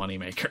killed him with a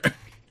moneymaker.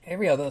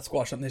 Every other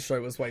squash on this show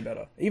was way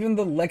better. Even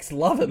the Lex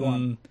Lovett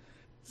one.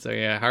 So,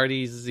 yeah,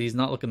 he's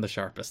not looking the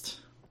sharpest.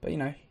 But, you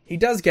know, he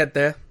does get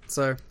there,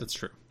 so... That's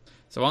true.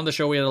 So on the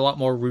show, we had a lot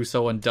more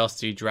Russo and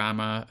Dusty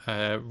drama.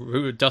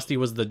 Dusty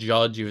was the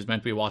judge. He was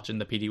meant to be watching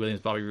the P.D.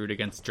 Williams Bobby Roode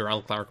against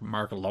Gerald Clark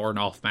Mark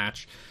Lornoff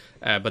match.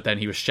 But then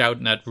he was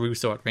shouting at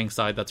Russo at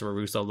ringside. That's where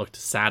Russo looked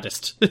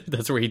saddest.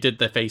 That's where he did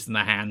the face and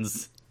the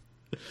hands.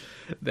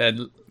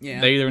 Then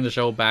later in the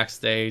show,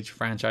 backstage,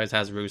 franchise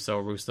has Russo.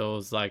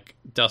 Russo's like,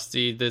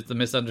 Dusty, there's the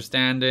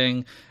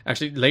misunderstanding.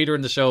 Actually, later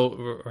in the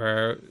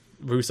show,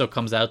 Russo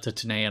comes out to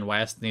Tenay and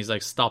West, and he's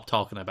like, stop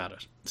talking about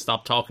it.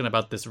 Stop talking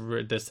about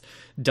this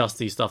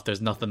Dusty stuff.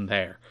 There's nothing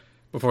there.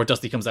 Before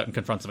Dusty comes out and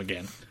confronts him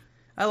again.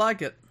 I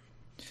like it.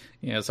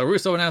 Yeah, so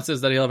Russo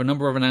announces that he'll have a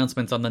number of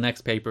announcements on the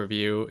next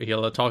pay-per-view.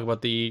 He'll talk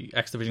about the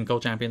X Division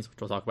co-champions,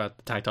 which we'll talk about,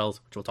 the titles,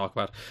 which we'll talk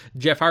about,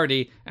 Jeff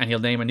Hardy, and he'll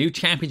name a new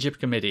championship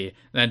committee.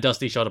 And then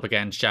Dusty showed up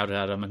again, shouted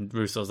at him, and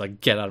Russo's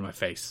like, get out of my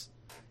face.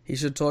 He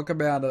should talk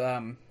about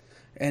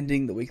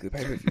ending the weekly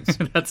pay-per-views.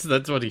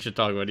 That's what he should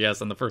talk about,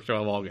 yes, on the first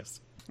show of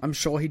August. I'm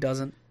sure he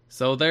doesn't.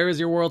 So there is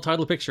your world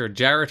title picture.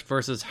 Jarrett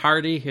versus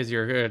Hardy is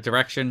your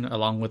direction,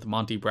 along with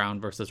Monty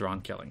Brown versus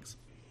Ron Killings.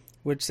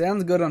 Which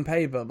sounds good on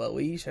paper, but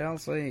we shall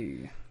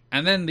see.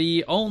 And then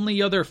the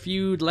only other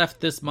feud left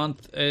this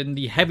month in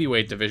the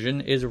heavyweight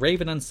division is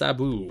Raven and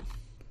Sabu.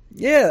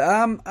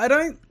 Yeah, I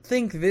don't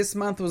think this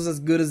month was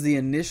as good as the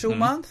initial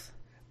month,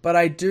 But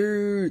I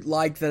do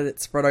like that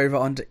it's spread over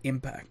onto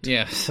Impact.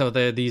 Yeah, so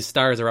these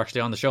stars are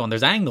actually on the show, and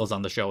there's angles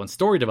on the show and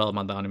story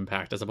development on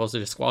Impact as opposed to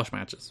just squash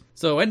matches.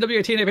 So NWA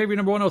TNA pay-per-view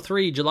number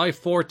 103, July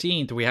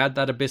 14th, we had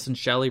that Abyss and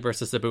Shelley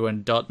versus Sabu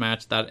and Dutt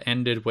match that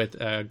ended with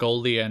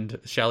Goldie and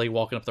Shelley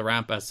walking up the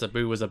ramp as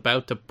Sabu was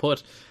about to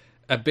put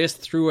Abyss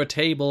through a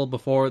table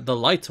before the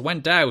lights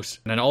went out.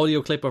 And an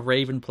audio clip of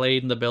Raven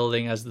played in the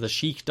building as the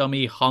Sheik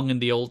dummy hung in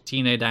the old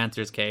TNA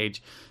dancer's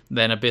cage.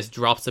 Then Abyss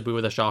dropped Sabu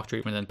with a shock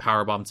treatment and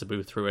powerbombed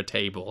Sabu through a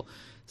table.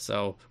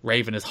 So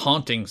Raven is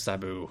haunting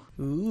Sabu.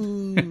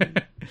 Ooh.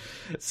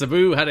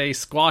 Sabu had a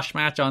squash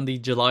match on the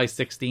July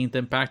 16th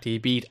Impact. He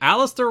beat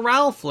Alistair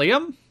Ralph,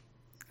 Liam.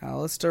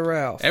 Alistair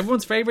Ralph.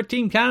 Everyone's favourite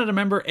Team Canada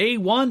member,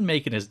 A1,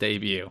 making his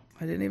debut.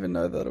 I didn't even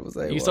know that it was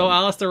A1. You saw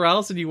Alistair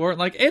Ralph and you weren't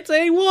like, it's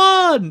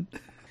A1!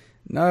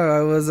 No,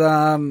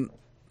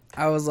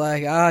 I was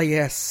like,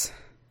 yes,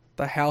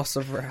 the House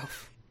of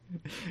Ralph.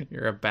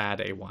 You're a bad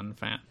A1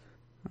 fan.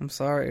 I'm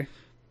sorry.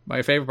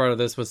 My favourite part of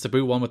this was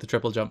Sabu won with the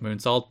triple jump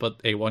moonsault, but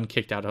A1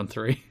 kicked out on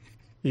 3.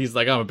 He's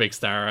like, I'm a big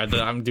star.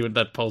 I'm doing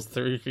that post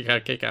 3. You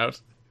can't kick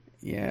out.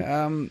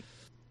 Yeah,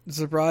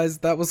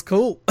 surprised that was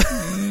cool.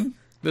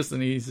 Listen,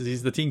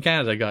 he's the Team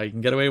Canada guy. He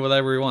can get away with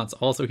whatever he wants.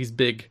 Also, he's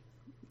big.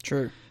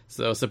 True.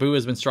 So Sabu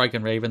has been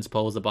striking Raven's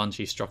pose a bunch.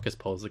 He struck his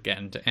pose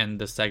again to end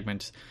this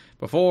segment.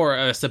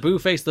 Before, Sabu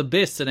faced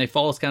Abyss in a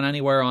Falls Count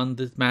Anywhere on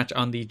this match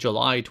on the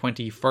July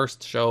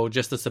 21st show.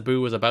 Just as Sabu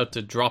was about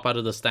to drop out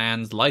of the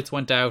stands, lights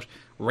went out.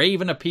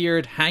 Raven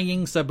appeared,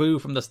 hanging Sabu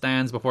from the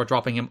stands before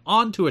dropping him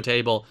onto a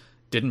table.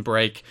 Didn't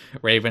break.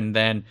 Raven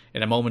then,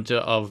 in a moment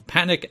of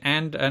panic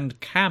and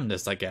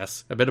calmness, I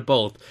guess, a bit of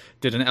both,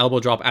 did an elbow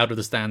drop out of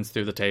the stands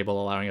through the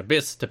table, allowing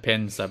Abyss to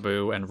pin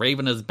Sabu. And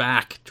Raven is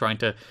back, trying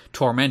to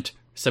torment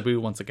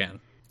Sabu once again.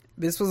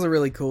 This was a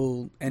really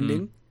cool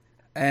ending,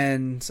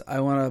 and I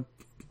want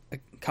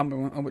to come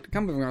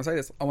when I say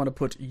this. I want to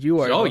put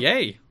you over. Oh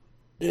yay!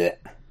 Yeah.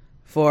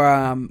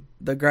 For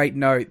the great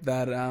note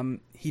that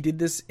he did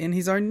this in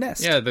his own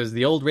nest. Yeah, there's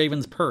the old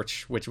Raven's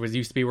Perch, which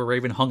used to be where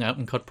Raven hung out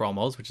and cut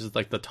promos, which is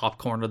like the top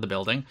corner of the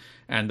building,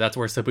 and that's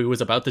where Sabu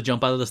was about to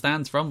jump out of the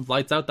stands from.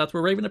 Lights out, that's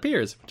where Raven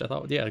appears, which I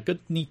thought, yeah, a good,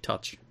 neat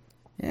touch.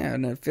 Yeah,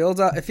 and it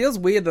feels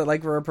weird that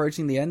like we're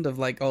approaching the end of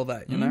like all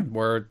that, you know?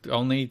 We're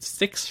only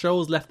 6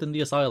 shows left in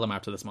the asylum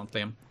after this month,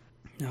 Liam.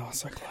 Oh,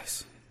 so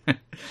close.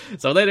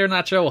 So later in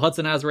that show,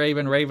 Hudson has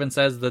Raven. Raven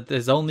says that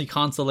his only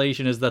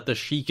consolation is that the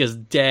Sheik is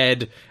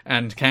dead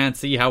and can't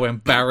see how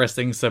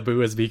embarrassing Sabu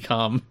has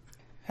become.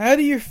 How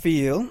do you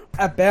feel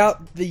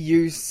about the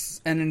use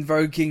and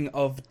invoking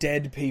of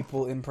dead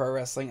people in pro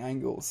wrestling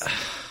angles?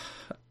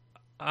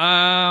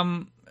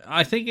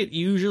 I think it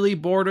usually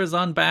borders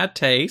on bad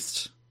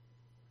taste.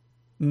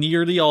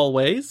 Nearly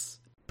always.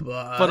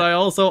 But I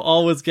also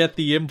always get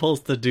the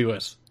impulse to do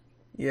it.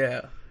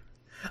 Yeah.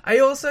 I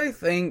also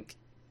think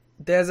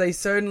there's a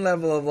certain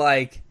level of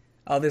like,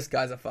 oh, this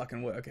guy's a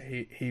fucking worker.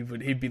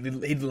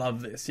 He'd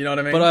love this. You know what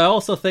I mean? But I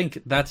also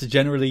think that's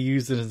generally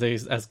used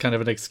as kind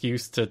of an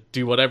excuse to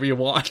do whatever you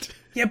want.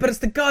 Yeah, but it's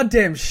the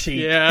goddamn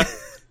Sheik. Yeah.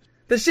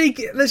 The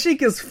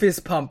Sheik is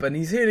fist pumping.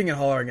 He's hooting and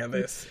hollering at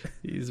this.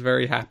 He's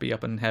very happy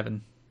up in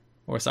heaven.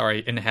 Or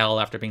sorry, in hell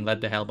after being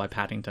led to hell by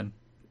Paddington.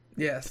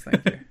 Yes,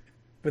 thank you.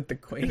 With the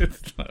Queen.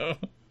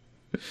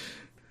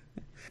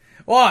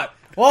 What?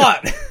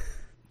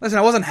 Listen,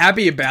 I wasn't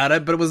happy about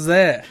it, but it was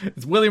there.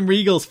 It's William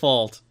Regal's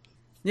fault.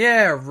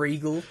 Yeah,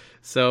 Regal.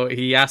 So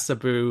he asked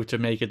Sabu to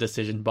make a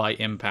decision by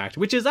Impact,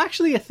 which is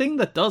actually a thing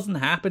that doesn't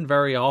happen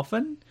very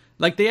often.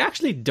 Like, they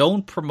actually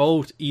don't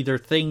promote either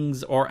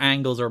things or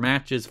angles or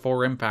matches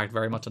for Impact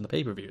very much on the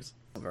pay-per-views.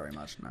 Not very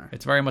much, no.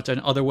 It's very much an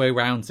other way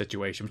round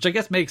situation, which I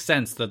guess makes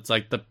sense. That's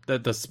like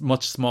the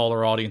much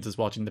smaller audience is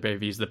watching the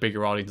pay-per-views, the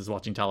bigger audience is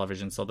watching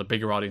television, so the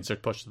bigger audience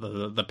should push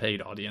the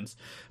paid audience.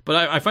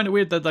 But I find it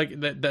weird that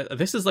that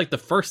this is like the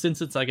first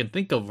instance I can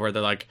think of where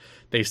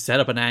they set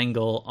up an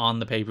angle on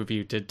the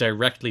pay-per-view to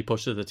directly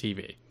push to the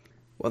TV.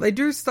 Well, they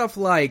do stuff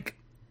like,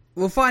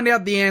 we'll find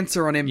out the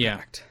answer on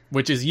Impact. Yeah,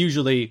 which is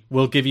usually,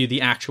 we'll give you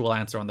the actual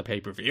answer on the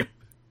pay-per-view.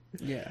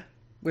 Yeah,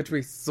 which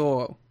we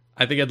saw.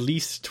 I think at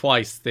least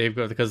twice they've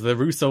got, because the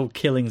Russo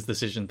killings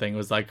decision thing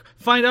was like,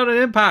 find out on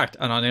Impact.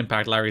 And on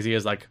Impact, Larry Z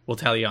is like, we'll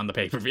tell you on the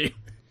pay-per-view.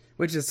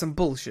 Which is some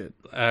bullshit.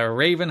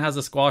 Raven has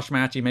a squash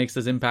match. He makes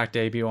his Impact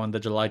debut on the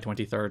July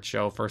 23rd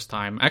show, first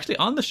time. Actually,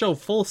 on the show,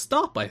 full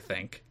stop, I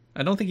think.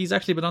 I don't think he's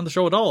actually been on the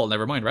show at all.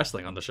 Never mind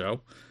wrestling on the show.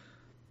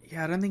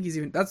 Yeah, I don't think he's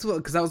even...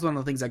 Because that was one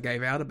of the things I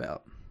gave out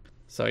about.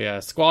 So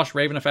yeah, squash,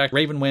 Raven effect.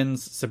 Raven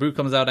wins. Sabu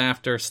comes out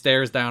after,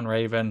 stares down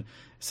Raven.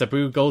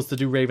 Sabu goes to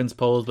do Raven's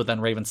pose, but then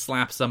Raven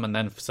slaps him, and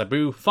then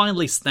Sabu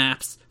finally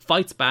snaps,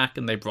 fights back,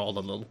 and they brawl a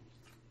little.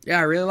 Yeah,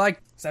 I really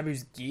like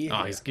Sabu's gear.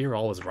 Oh, his gear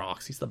always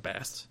rocks. He's the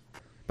best.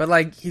 But,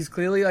 like, he's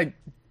clearly, like,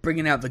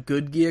 bringing out the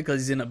good gear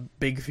because he's in a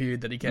big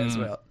feud that he cares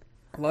about.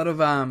 A lot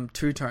of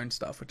two-tone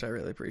stuff, which I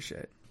really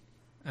appreciate.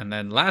 And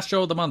then last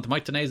show of the month,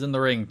 Mike Tenay's in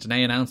the ring.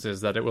 Tenay announces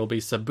that it will be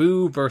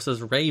Sabu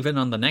versus Raven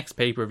on the next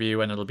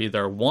pay-per-view, and it'll be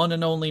their one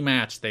and only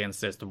match. They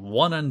insist,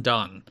 one and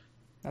done.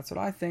 That's what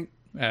I think.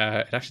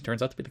 It actually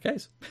turns out to be the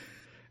case.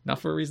 Not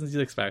for reasons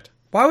you'd expect.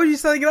 Why would you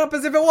setting it up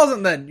as if it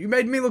wasn't then? You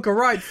made me look a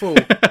right fool.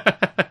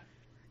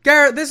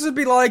 Garrett, this would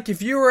be like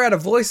if you were at a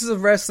Voices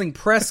of Wrestling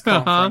press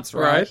conference,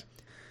 right?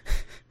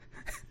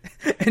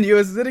 And you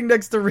were sitting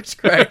next to Rich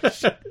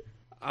Crash.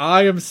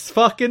 I am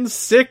fucking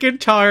sick and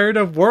tired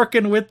of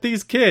working with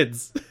these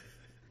kids.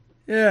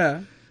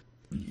 Yeah.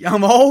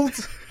 I'm old,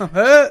 I'm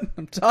hurt,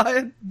 I'm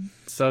tired.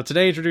 So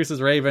today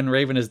introduces Raven.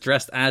 Raven is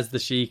dressed as the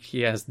Sheik.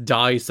 He has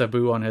Die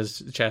Sabu on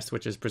his chest,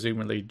 which is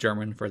presumably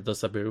German for the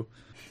Sabu.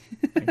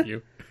 Thank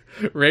you.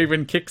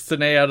 Raven kicks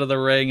Tenay out of the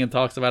ring and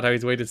talks about how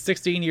he's waited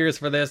 16 years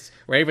for this.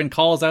 Raven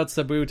calls out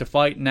Sabu to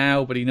fight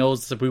now, but he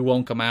knows Sabu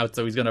won't come out,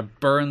 so he's going to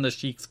burn the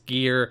Sheik's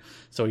gear.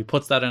 So he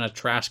puts that in a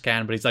trash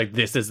can, but he's like,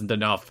 this isn't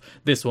enough.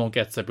 This won't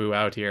get Sabu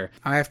out here.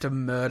 I have to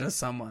murder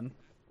someone.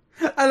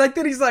 I like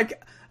that he's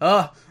like,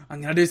 I'm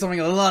going to do something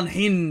a little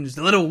unhinged,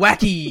 a little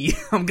wacky.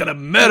 I'm going to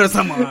murder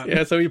someone.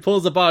 Yeah, so he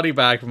pulls the body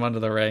bag from under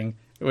the ring,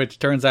 which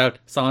turns out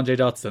Sanjay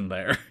Dutt's in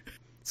there.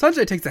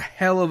 Sanjay takes a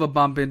hell of a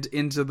bump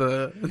into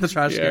the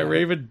trash can. Yeah,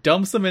 Raven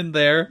dumps him in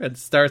there and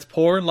starts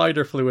pouring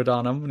lighter fluid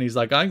on him. And he's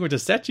like, I'm going to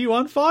set you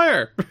on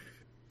fire.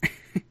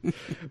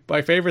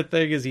 My favorite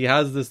thing is he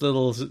has this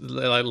little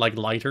like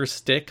lighter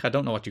stick. I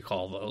don't know what you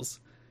call those.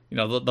 You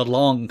know, the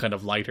long kind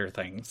of lighter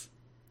things.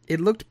 It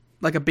looked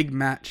like a big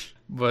match.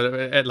 But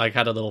it like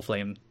had a little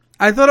flame.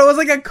 I thought it was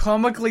like a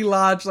comically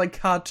large like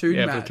cartoon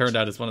match. Yeah, but it turned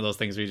out it's one of those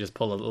things where you just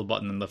pull a little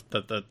button and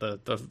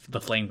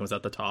the flame comes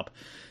at the top.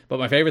 But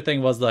my favorite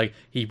thing was like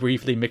he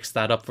briefly mixed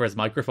that up for his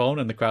microphone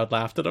and the crowd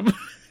laughed at him.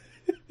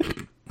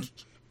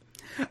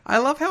 I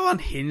love how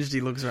unhinged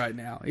he looks right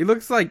now. He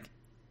looks like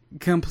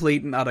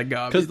complete and utter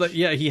garbage. Because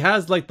he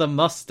has like the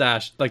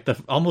mustache, like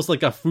the almost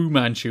like a Fu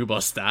Manchu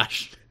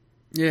mustache.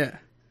 Yeah.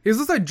 He was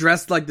also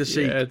dressed like the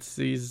Sheik. Yeah,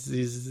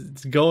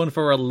 he's going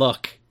for a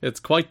look. It's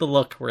quite the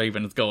look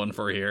Raven is going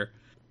for here.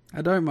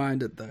 I don't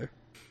mind it, though.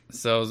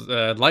 So,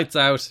 lights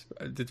out.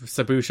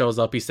 Sabu shows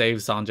up. He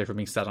saves Sanjay from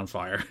being set on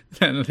fire.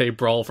 And they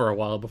brawl for a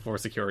while before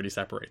security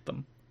separate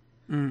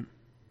them.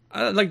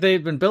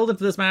 They've been building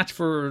to this match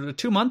for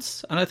 2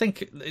 months. And I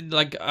think,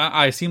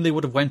 I assume they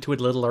would have went to it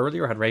a little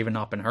earlier had Raven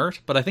not been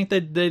hurt. But I think they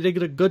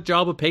did a good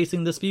job of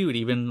pacing this feud,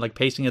 even,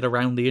 pacing it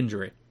around the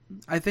injury.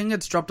 I think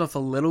it's dropped off a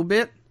little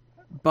bit.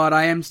 But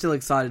I am still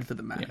excited for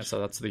the match. Yeah,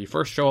 so that's the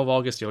first show of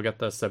August. You'll get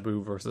the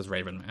Sabu versus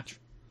Raven match.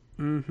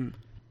 Mm-hmm.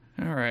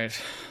 All right.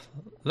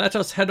 Let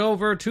us head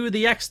over to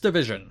the X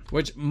Division,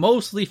 which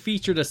mostly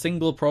featured a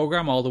single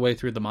program all the way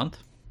through the month,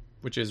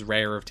 which is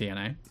rare of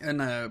TNA.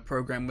 And a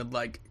program with,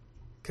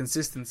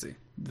 consistency.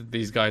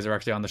 These guys are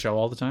actually on the show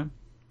all the time?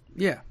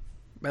 Yeah.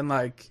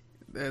 And,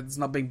 it's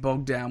not being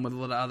bogged down with a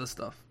lot of other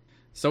stuff.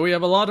 So we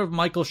have a lot of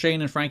Michael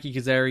Shane and Frankie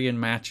Kazarian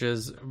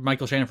matches.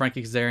 Michael Shane and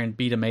Frankie Kazarian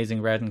beat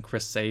Amazing Red and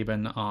Chris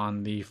Sabin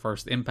on the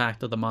first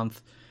Impact of the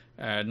month.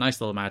 Nice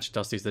little match.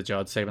 Dusty's the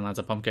judge. Sabin lands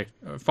a pump kick,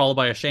 followed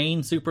by a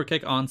Shane super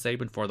kick on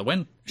Sabin for the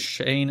win.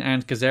 Shane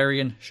and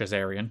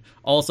Shazarian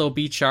also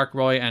beat Shark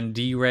Roy and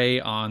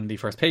D-Ray on the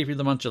first pay-per-view of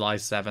the month, July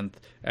 7th.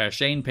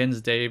 Shane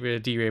pins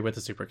D-Ray with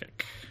a super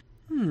kick.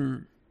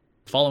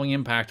 Following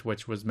Impact,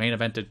 which was main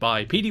evented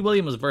by Petey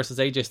Williams versus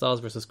AJ Styles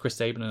versus Chris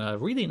Sabin in a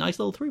really nice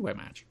little three-way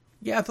match.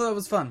 Yeah, I thought that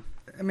was fun.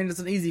 I mean, it's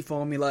an easy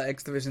formula,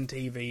 X Division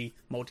TV,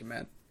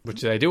 multi-man. Which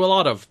they do a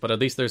lot of, but at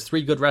least there's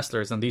 3 good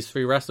wrestlers, and these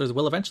 3 wrestlers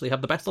will eventually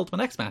have the best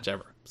Ultimate X match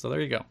ever. So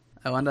there you go.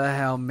 I wonder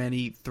how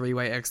many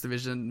 3-way X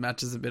Division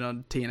matches have been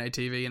on TNA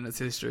TV in its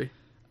history.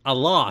 A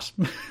lot.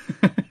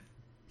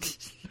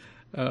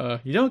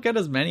 You don't get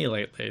as many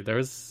lately. There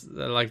was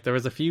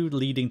a few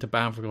leading to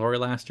Bound for Glory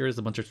last year. There's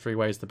a bunch of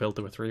 3-ways to build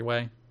to a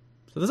 3-way.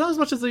 So there's not as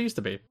much as there used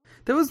to be.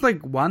 There was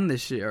one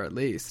this year at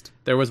least.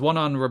 There was one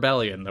on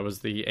Rebellion. There was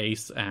the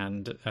Ace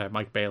and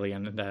Mike Bailey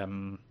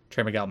and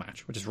Trey Miguel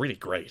match, which is really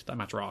great. That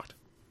match rocked.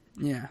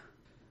 Yeah.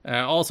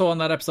 Also on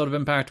that episode of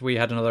Impact, we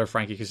had another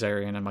Frankie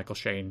Kazarian and Michael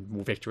Shane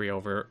victory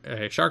over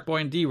Shark Boy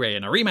and D-Ray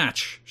in a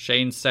rematch.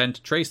 Shane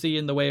sent Tracy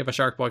in the way of a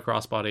Shark Boy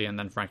crossbody, and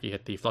then Frankie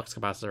hit the flux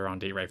capacitor on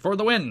D-Ray for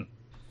the win.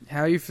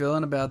 How are you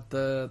feeling about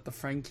the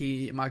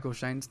Frankie Michael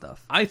Shane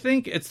stuff? I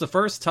think it's the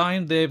first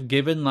time they've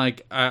given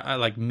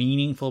a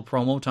meaningful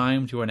promo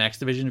time to an X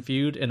Division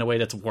feud in a way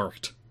that's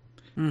worked.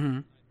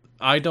 Mm-hmm.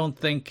 I don't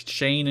think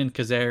Shane and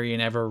Kazarian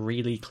ever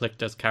really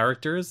clicked as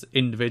characters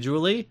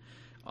individually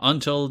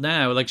until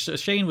now.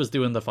 Shane was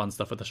doing the fun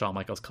stuff with the Shawn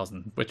Michaels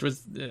cousin, which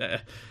was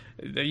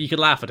you could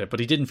laugh at it, but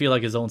he didn't feel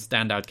like his own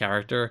standout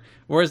character.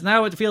 Whereas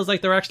now it feels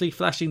like they're actually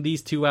fleshing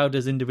these two out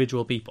as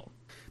individual people.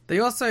 They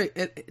also,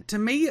 to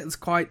me, it's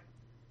quite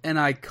an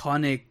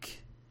iconic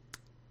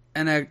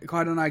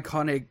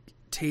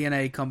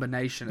TNA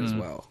combination as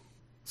well.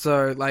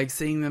 So,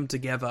 seeing them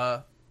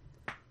together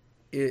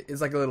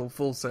is like a little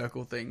full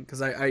circle thing,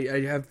 because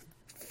I have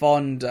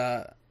fond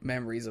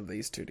memories of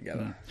these two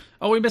together.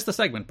 Oh, we missed a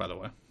segment, by the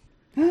way.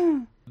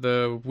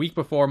 The week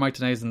before Mike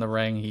Tenay's in the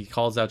ring, he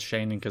calls out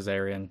Shane and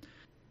Kazarian.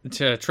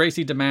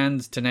 Tracy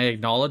demands Tenay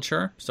acknowledge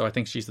her, so I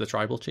think she's the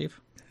tribal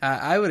chief.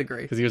 I would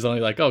agree. Because he was only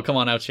like, oh, come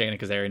on out, Shane and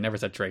Kazarian. Never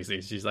said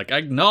Tracy. She's like,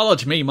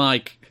 acknowledge me,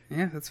 Mike.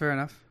 Yeah, that's fair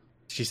enough.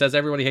 She says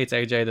everybody hates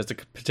AJ. There's a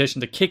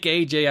petition to kick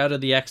AJ out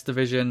of the X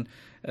Division.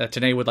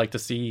 Tenay would like to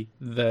see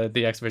the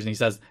X Division. He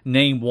says,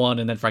 name one,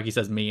 and then Frankie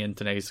says me, and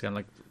Tenay's kind of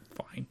like,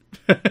 fine.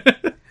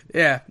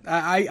 Yeah,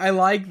 I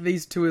like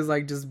these two as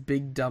like just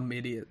big dumb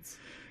idiots.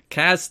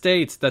 Kaz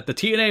states that the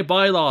TNA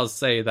bylaws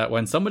say that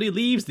when somebody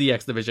leaves the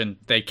X Division,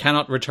 they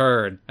cannot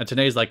return. And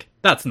Tenay's like,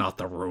 that's not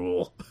the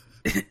rule.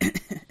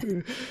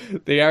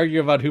 They argue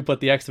about who put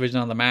the X Division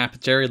on the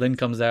map. Jerry Lynn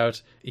comes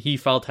out. He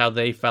felt how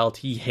they felt.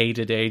 He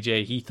hated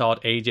AJ. He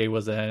thought AJ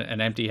was an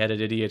empty-headed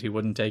idiot who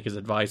wouldn't take his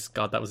advice.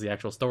 God, that was the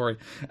actual story.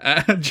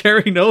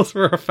 Jerry knows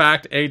for a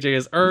fact AJ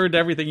has earned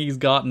everything he's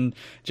gotten.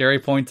 Jerry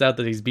points out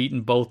that he's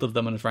beaten both of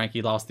them and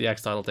Frankie lost the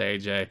X title to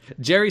AJ.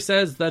 Jerry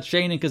says that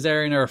Shane and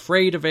Kazarian are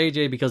afraid of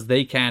AJ because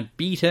they can't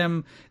beat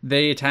him.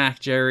 They attack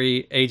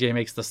Jerry. AJ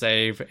makes the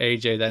save.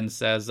 AJ then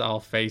says,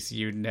 I'll face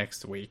you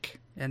next week.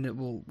 And it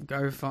will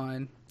go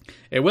fine.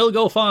 It will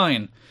go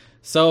fine.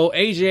 So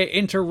AJ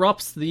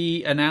interrupts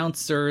the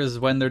announcers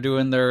when they're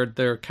doing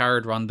their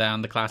card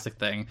rundown, the classic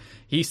thing.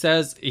 He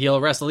says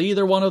he'll wrestle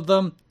either one of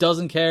them,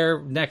 doesn't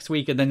care, next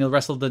week, and then he'll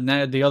wrestle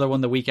the other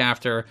one the week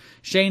after.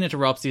 Shane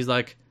interrupts. He's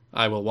like,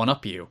 I will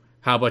one-up you.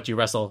 How about you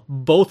wrestle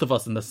both of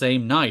us in the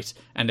same night?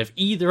 And if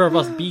either of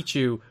us beat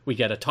you, we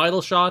get a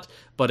title shot.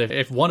 But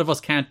if one of us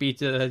can't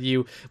beat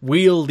you,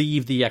 we'll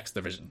leave the X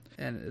Division.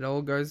 And it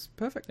all goes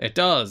perfect. It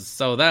does.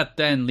 So that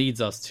then leads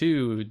us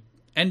to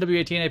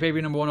NWA TNA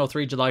pay-per-view number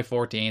 103, July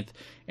 14th,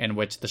 in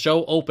which the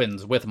show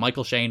opens with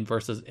Michael Shane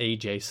versus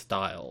AJ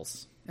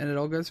Styles. And it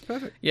all goes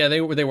perfect. Yeah,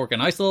 they work a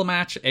nice little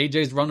match.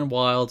 AJ's running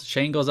wild.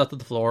 Shane goes out to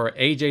the floor.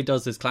 AJ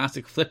does his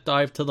classic flip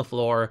dive to the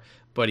floor,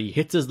 but he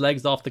hits his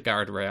legs off the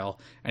guardrail,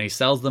 and he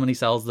sells them,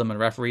 and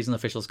referees and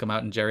officials come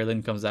out, and Jerry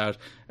Lynn comes out.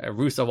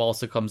 Russo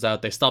also comes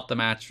out. They stop the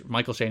match.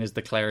 Michael Shane is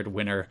declared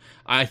winner.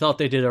 I thought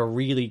they did a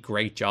really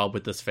great job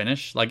with this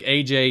finish. Like,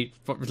 AJ,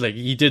 like,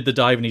 he did the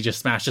dive, and he just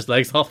smashed his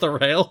legs off the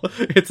rail.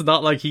 It's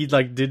not like he,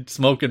 like, did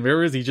smoke and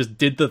mirrors. He just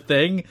did the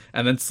thing,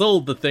 and then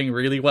sold the thing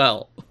really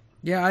well.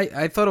 Yeah,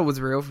 I thought it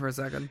was real for a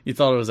second. You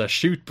thought it was a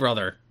shoot,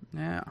 brother.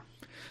 Yeah.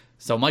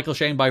 So Michael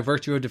Shane, by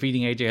virtue of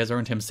defeating AJ, has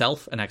earned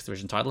himself an X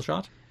Division title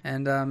shot.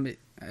 And,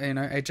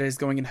 AJ's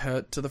going in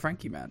hurt to the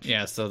Frankie match.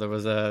 Yeah, so there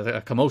was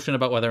a commotion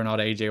about whether or not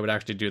AJ would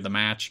actually do the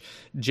match.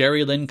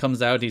 Jerry Lynn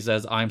comes out, he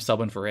says, I'm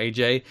subbing for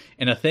AJ.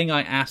 In a thing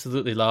I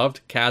absolutely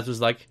loved, Kaz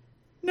was like,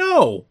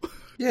 no!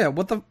 Yeah,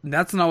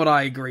 that's not what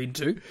I agreed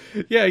to.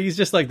 Yeah, he's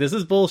just like, this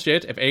is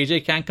bullshit. If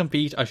AJ can't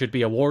compete, I should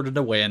be awarded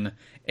a win.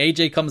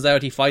 AJ comes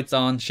out, he fights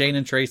on. Shane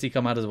and Tracy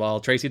come out as well.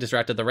 Tracy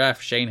distracted the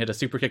ref. Shane hit a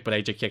super kick, but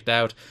AJ kicked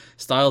out.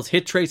 Styles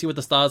hit Tracy with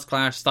the Styles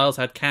Clash. Styles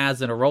had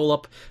Kaz in a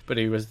roll-up, but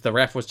the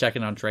ref was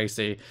checking on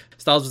Tracy.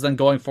 Styles was then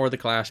going for the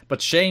Clash,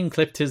 but Shane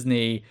clipped his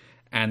knee,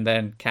 and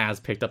then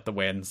Kaz picked up the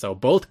win. So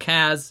both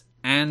Kaz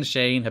and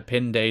Shane have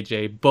pinned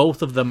AJ,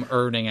 both of them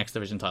earning X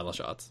Division title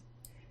shots.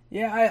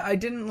 Yeah, I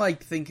didn't,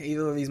 think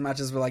either of these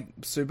matches were,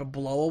 super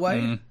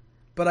blowaway.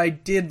 But I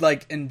did,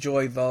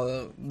 enjoy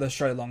the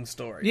show-long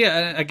story.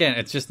 Yeah, and again,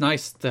 it's just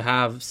nice to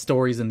have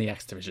stories in the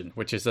X Division,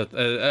 which is,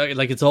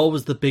 it's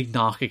always the big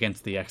knock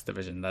against the X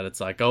Division, that it's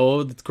like,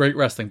 oh, it's great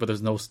wrestling, but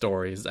there's no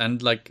stories. And,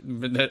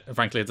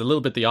 frankly, it's a little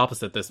bit the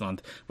opposite this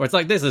month, where it's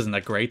like, this isn't a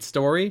great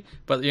story,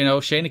 but,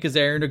 Shane and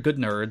Kazarian are good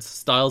nerds.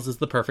 Styles is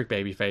the perfect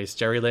babyface.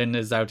 Jerry Lynn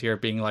is out here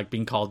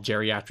being called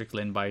Geriatric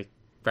Lynn by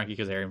Frankie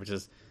Kazarian, which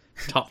is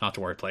top-notch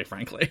wordplay,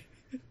 frankly.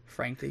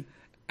 Frankly.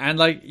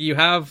 And, you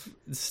have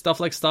stuff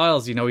like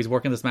Styles, he's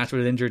working this match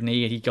with an injured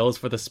knee, and he goes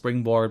for the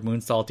springboard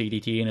moonsault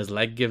DDT, and his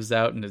leg gives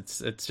out, and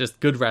it's just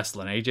good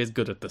wrestling. AJ's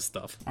good at this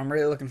stuff. I'm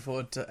really looking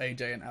forward to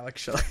AJ and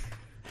Alex Shelley.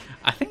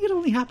 I think it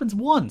only happens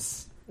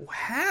once.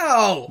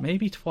 Wow!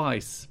 Maybe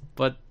twice,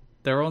 but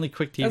they're only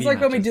quick TV It's like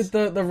matches. when we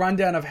did the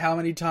rundown of how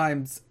many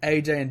times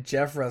AJ and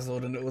Jeff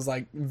wrestled, and it was,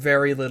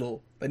 very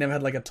little. They never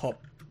had, a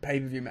top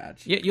pay-per-view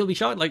match. Yeah, you'll be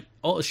shocked.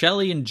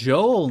 Shelley and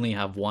Joe only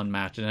have one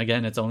match, and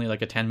again, it's only a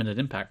 10-minute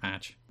Impact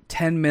match.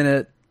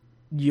 10-minute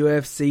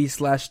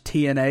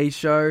UFC/TNA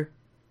show.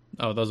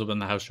 Oh, those have been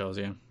the house shows,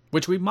 yeah.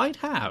 Which we might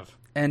have.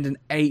 And an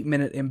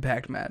 8-minute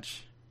Impact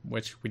match.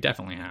 Which we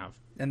definitely have.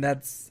 And a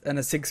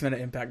 6-minute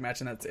Impact match,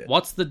 and that's it.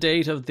 What's the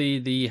date of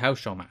the house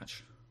show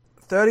match?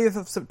 30th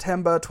of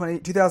September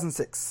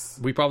 2006.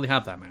 We probably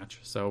have that match,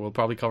 so we'll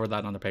probably cover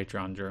that on the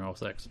Patreon during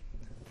 06.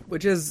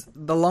 Which is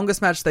the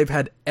longest match they've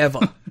had ever.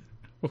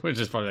 Which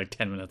is probably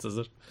 10 minutes, is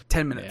it?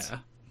 10 minutes. Yeah.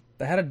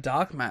 They had a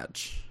dark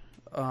match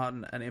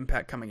on an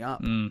Impact coming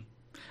up.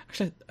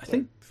 Actually, I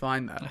think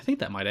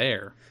that might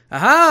air.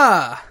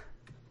 Aha!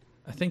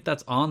 I think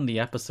that's on the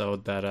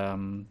episode that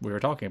we were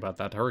talking about,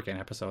 that Hurricane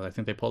episode. I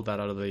think they pulled that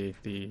out of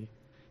the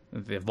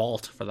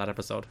vault for that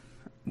episode.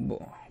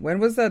 When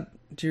was that?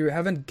 Do you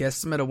have a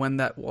guesstimate of when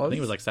that was? I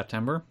think it was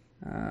September.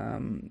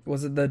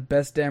 Was it the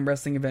Best Damn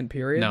Wrestling event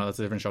period? No, that's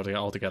a different show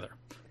altogether.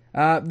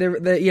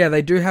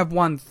 They do have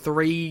one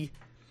 3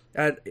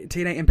 at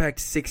TNA Impact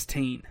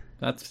 16.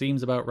 That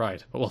seems about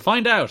right, but we'll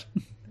find out.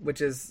 Which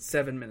is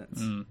 7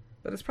 minutes.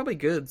 But it's probably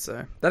good,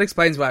 so that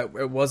explains why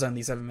it was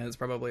only 7 minutes,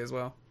 probably, as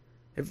well.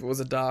 if it was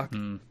a dark.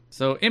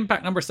 So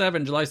Impact number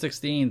 7, July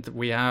 16th,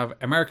 we have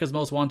America's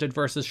Most Wanted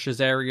versus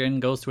Shazarian,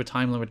 goes to a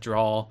time limit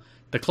draw.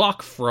 The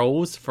clock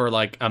froze for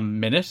like a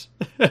minute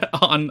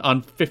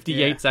on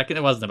 58 seconds.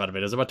 It wasn't about a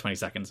minute, it was about 20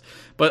 seconds.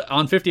 But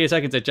on 58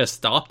 seconds, it just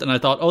stopped, and I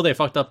thought, oh, they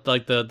fucked up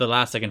like the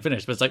last second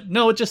finish. But it's like,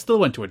 no, it just still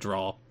went to a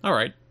draw. All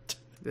right.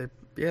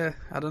 Yeah,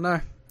 I don't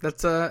know.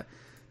 That's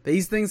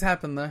these things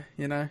happen though,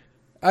 you know.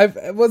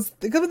 Because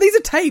these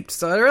are taped,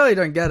 so I really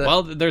don't get it.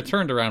 Well, they're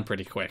turned around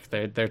pretty quick.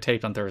 They're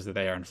taped on Thursday,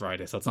 they are on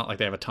Friday, so it's not like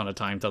they have a ton of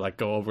time to like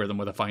go over them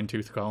with a fine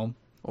tooth comb.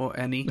 Or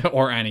any.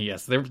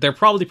 Yes. They're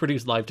probably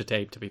produced live to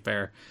tape, to be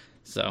fair.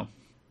 So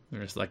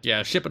they're just like,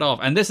 yeah, ship it off.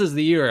 And this is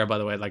the era, by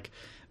the way. Like,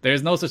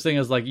 there's no such thing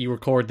as like you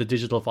record the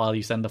digital file,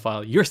 you send the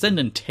file. You're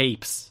sending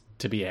tapes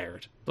to be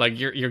aired. Like,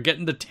 you're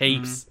getting the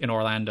tapes in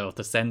Orlando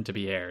to send to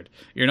be aired.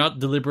 You're not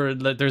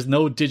deliberate. There's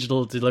no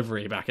digital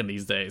delivery back in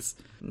these days.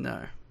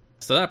 No.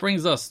 So that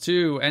brings us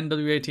to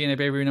NWA TNA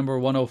pay-per-view number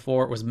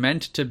 104. It was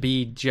meant to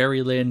be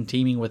Jerry Lynn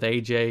teaming with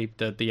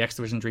AJ, the X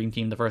Division Dream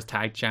Team, the first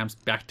tag champs,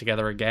 back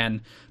together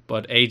again.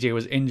 But AJ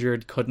was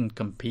injured, couldn't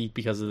compete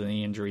because of the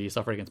knee injury he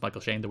suffered against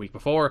Michael Shane the week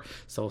before.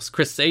 So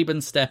Chris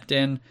Sabin stepped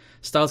in.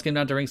 Styles came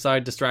down to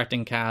ringside,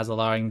 distracting Kaz,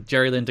 allowing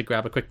Jerry Lynn to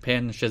grab a quick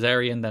pin.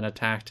 Shazarian then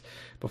attacked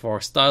before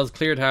Styles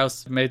cleared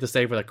house, made the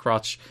save with a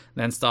crutch.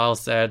 Then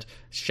Styles said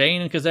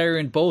Shane and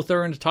Kazarian both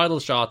earned title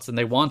shots and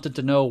they wanted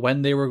to know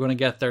when they were going to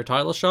get their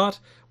title shot.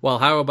 Well,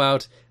 how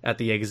about at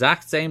the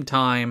exact same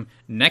time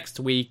next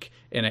week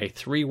in a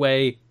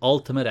 3-way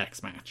Ultimate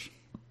X match?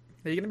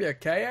 Are you going to be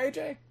okay,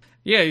 AJ?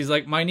 Yeah, he's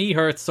like, my knee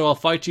hurts, so I'll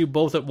fight you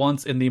both at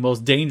once in the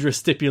most dangerous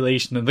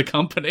stipulation in the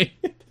company.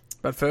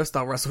 But first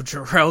I'll wrestle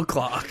Jarrell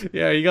Clark.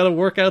 Yeah, you got to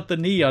work out the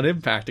knee on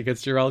Impact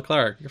against Jarrell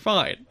Clark. You're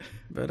fine.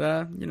 But,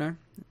 you know...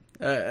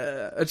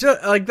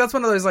 like that's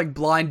one of those like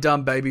blind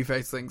dumb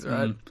babyface things,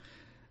 right?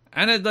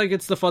 And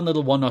it's the fun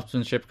little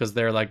one-upsmanship because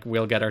they're like,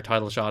 we'll get our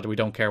title shot, we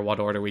don't care what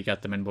order we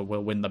get them in, but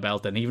we'll win the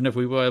belt. And even if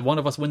one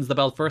of us wins the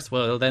belt first,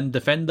 we'll then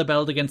defend the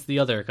belt against the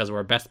other because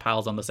we're best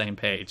pals on the same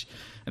page.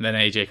 And then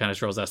AJ kind of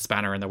throws a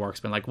spanner in the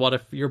works, being like, what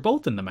if you're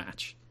both in the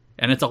match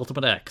and it's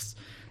Ultimate X?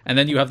 And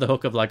then you have the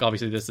hook of like,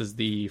 obviously this is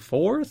the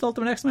 4th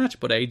Ultimate X match,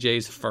 but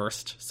AJ's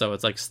first, so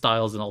it's like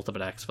Styles and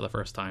Ultimate X for the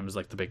first time is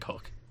like the big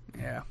hook.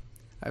 Yeah.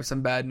 I have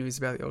some bad news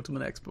about the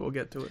Ultimate X, but we'll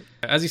get to it.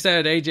 As you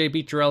said, AJ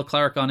beat Jarrell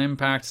Clark on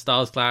Impact.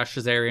 Styles clash.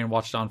 Shazarian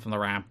watched on from the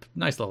ramp.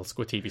 Nice little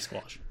TV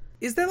squash.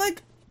 Is there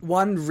like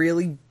one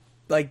really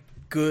like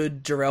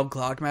good Jarrell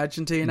Clark match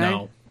in TNA?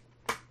 No.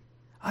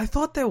 I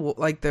thought there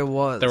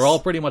was. They're all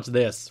pretty much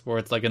this, where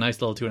it's like a nice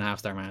little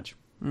 2.5-star match.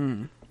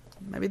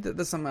 Maybe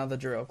there's some other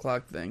Jarrell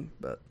Clark thing,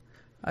 but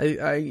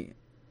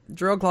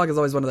Jarrell Clark is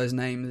always one of those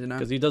names, you know?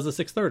 Because he does the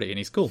 630 and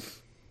he's cool.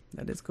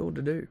 That is cool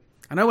to do.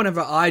 I know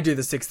whenever I do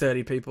the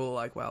 630, people are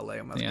like, wow,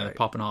 Liam, that's great. They're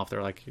popping off.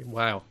 They're like,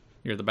 wow,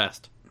 you're the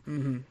best.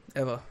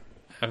 Ever.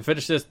 I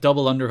finished this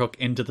double underhook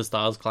into the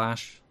Styles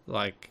clash.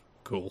 Like,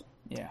 cool.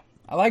 Yeah.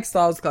 I like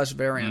Styles clash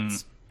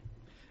variants.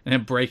 And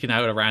then breaking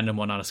out a random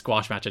one on a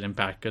squash match at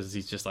Impact because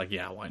he's just like,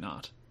 yeah, why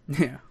not?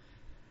 Yeah.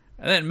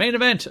 And then main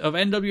event of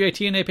NWA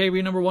TNA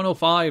pay-per-view number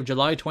 105,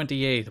 July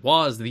 28th,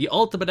 was the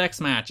Ultimate X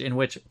match in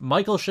which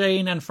Michael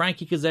Shane and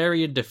Frankie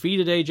Kazarian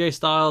defeated AJ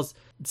Styles,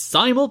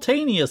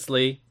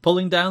 simultaneously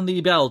pulling down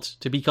the belt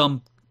to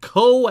become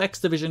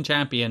co-X Division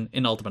champion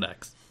in Ultimate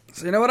X.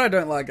 So you know what I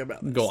don't like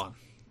about this? Go on.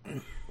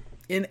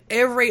 In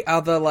every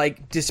other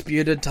like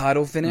disputed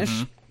title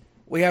finish,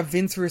 we have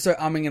Vince Russo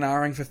umming and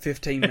ahhing for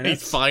 15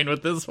 minutes. He's fine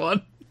with this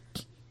one.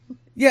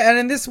 Yeah, and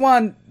in this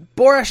one,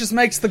 Borash just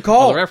makes the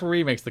call. Well, the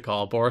referee makes the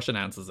call. Borash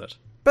announces it.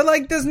 But,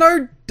 like, there's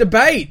no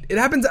debate. It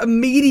happens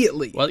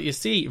immediately. Well, you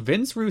see,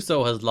 Vince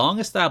Russo has long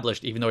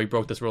established, even though he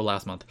broke this rule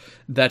last month,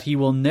 that he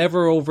will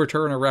never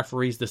overturn a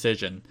referee's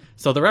decision.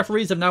 So the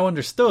referees have now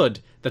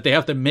understood that they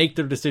have to make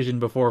their decision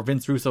before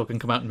Vince Russo can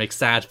come out and make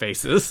sad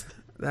faces.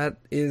 That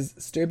is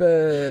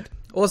stupid.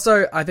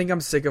 Also, I think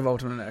I'm sick of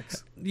Ultimate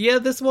X. Yeah,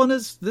 this one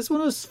is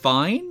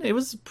fine. It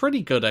was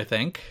pretty good, I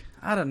think.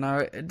 I don't know.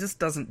 It just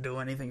doesn't do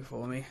anything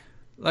for me.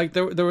 Like,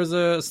 there was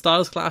a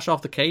Styles clash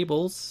off the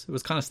cables. It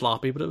was kind of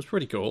sloppy, but it was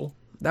pretty cool.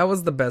 That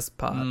was the best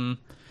part.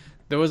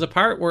 There was a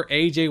part where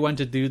AJ went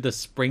to do the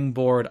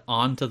springboard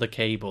onto the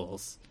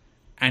cables,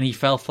 and he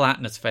fell flat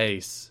in his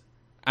face.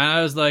 And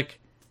I was like,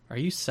 are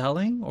you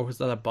selling, or was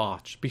that a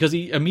botch? Because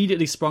he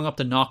immediately sprung up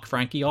to knock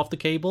Frankie off the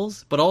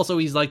cables, but also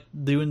he's, like,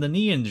 doing the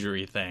knee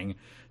injury thing.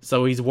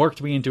 So he's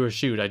worked me into a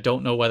shoot. I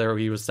don't know whether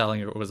he was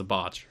selling or it was a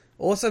botch.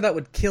 Also, that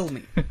would kill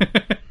me.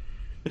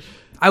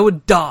 I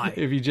would die.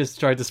 If you just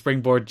tried to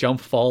springboard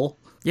jump fall.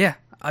 Yeah,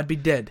 I'd be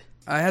dead.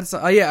 I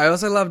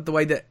also loved the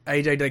way that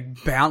AJ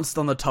like bounced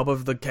on the top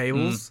of the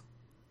cables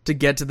to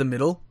get to the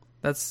middle.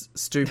 That's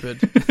stupid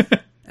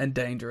and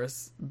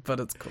dangerous, but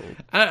it's cool.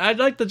 I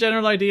like the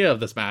general idea of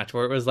this match,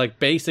 where it was like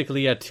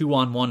basically a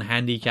 2-on-1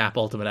 handicap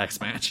Ultimate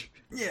X match.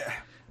 Yeah.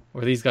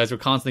 Where these guys were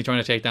constantly trying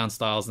to take down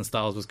Styles, and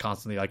Styles was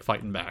constantly like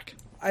fighting back.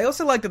 I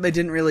also like that they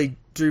didn't really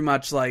do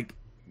much like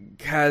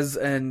Kaz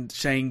and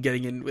Shane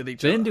getting in with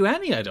each other. They didn't do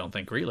any, I don't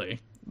think, really.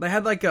 They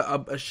had like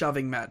a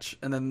shoving match,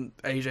 and then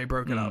AJ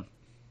broke it up.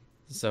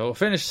 So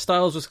finish,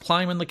 Styles was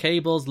climbing the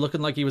cables,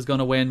 looking like he was going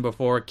to win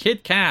before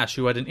Kid Cash,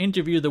 who had an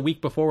interview the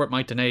week before with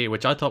Mike Tenay,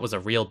 which I thought was a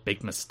real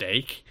big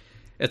mistake.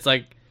 It's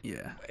like,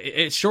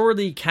 it's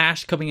surely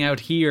Cash coming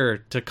out here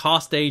to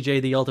cost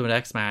AJ the Ultimate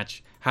X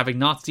match, having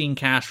not seen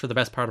Cash for the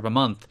best part of a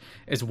month,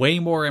 is way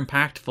more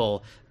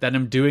impactful than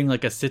him doing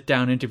like a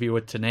sit-down interview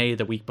with Tenay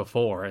the week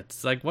before.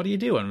 It's like, what are you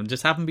doing?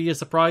 Just have him be a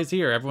surprise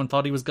here. Everyone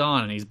thought he was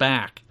gone and he's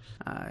back.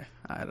 I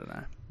don't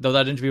know. Though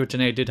that interview with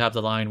Tenay did have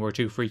the line, "We're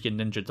two freaking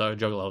ninja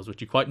juggalos,"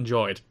 which you quite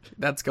enjoyed.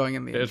 That's going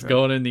in the intro. It's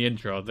going in the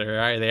intro.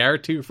 They are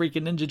two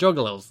freaking ninja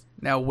juggalos.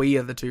 Now we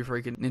are the two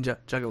freaking ninja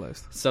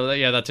juggalos. So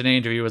that Tenay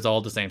interview was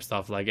all the same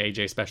stuff, like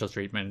AJ special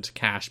treatment,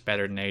 Cash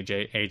better than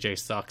AJ, AJ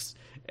sucks,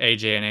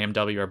 AJ and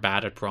AMW are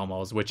bad at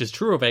promos, which is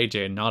true of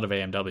AJ and not of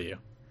AMW.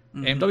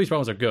 AMW's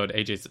promos are good.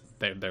 AJ's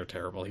they're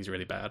terrible. He's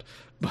really bad.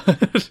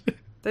 But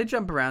they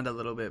jump around a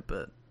little bit,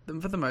 but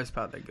for the most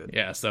part they're good.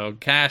 Yeah, so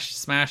Cash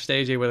smashed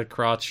AJ with a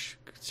crotch,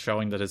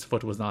 showing that his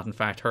foot was not in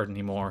fact hurt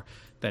anymore.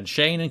 Then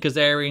Shane and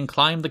Kazarian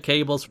climbed the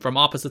cables from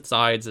opposite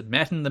sides,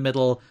 met in the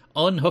middle,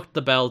 unhooked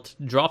the belt,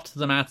 dropped to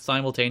the mat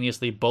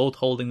simultaneously, both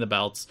holding the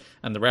belts,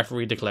 and the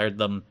referee declared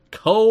them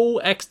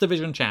co-X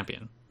Division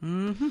champion.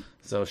 Mm-hmm.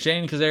 So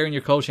Shane and Kazarian,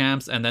 your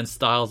co-champs, and then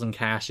Styles and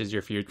Cash is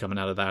your feud coming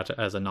out of that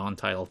as a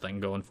non-title thing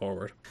going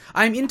forward.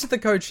 I'm into the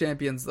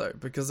co-champions though,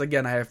 because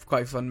again, I have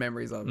quite fond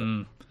memories of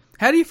it.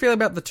 How do you feel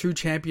about the two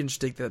champion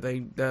shtick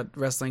that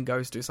wrestling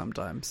goes to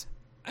sometimes?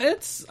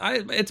 It's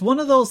one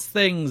of those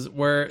things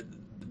where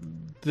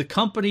the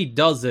company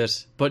does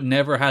it, but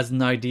never has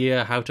an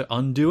idea how to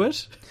undo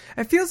it.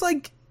 It feels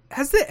like,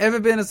 has there ever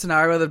been a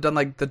scenario where they've done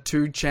like the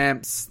two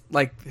champs,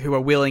 like who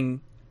are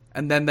willing,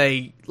 and then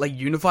they like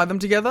unify them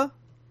together?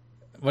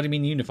 What do you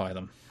mean unify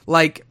them?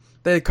 Like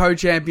they're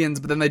co-champions,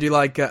 but then they do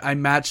like a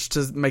match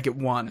to make it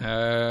one.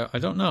 I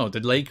don't know.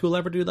 Did LayCool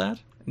ever do that?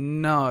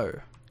 No,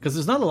 because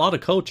there's not a lot of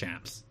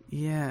co-champs.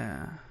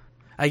 Yeah,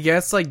 I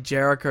guess like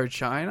Jericho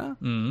China.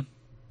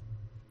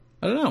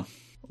 I don't know.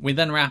 We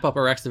then wrap up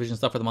our X Division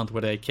stuff for the month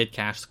with a Kid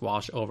Cash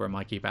squash over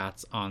Mikey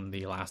Batts on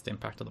the last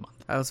Impact of the month.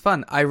 That was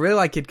fun. I really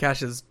like Kid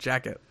Cash's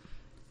jacket.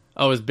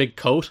 Oh, his big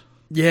coat?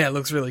 Yeah, it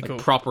looks really cool.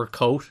 Proper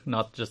coat,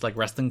 not just like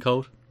wrestling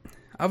coat.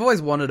 I've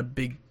always wanted a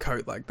big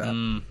coat like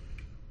that.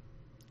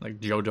 Like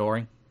Joe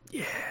Doring?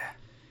 Yeah.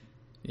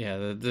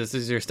 Yeah, this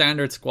is your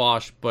standard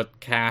squash,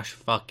 but Cash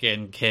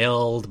fucking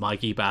killed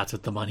Mikey Batts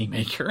with the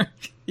Moneymaker.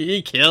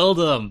 He killed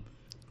him.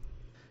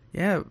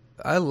 Yeah,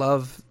 I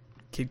love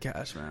Kid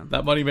Cash, man.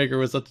 That Moneymaker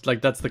was such,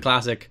 like, that's the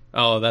classic,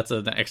 oh, that's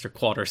an extra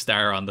quarter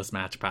star on this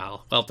match,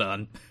 pal. Well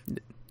done.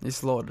 He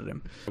slaughtered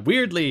him.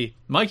 Weirdly,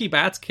 Mikey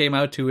Batts came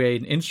out to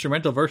an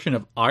instrumental version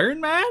of Iron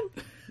Man?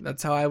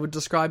 That's how I would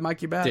describe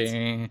Mikey Batts.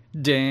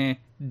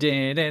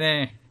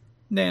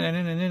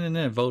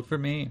 Vote for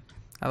me.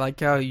 I like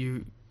how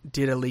you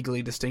did a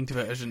legally distinct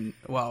version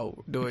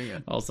while doing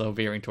it. Also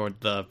veering toward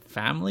the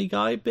Family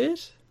Guy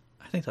bit?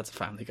 I think that's a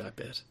Family Guy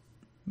bit.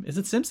 Is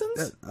it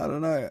Simpsons? I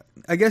don't know.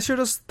 I guess you're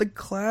just the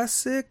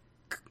classic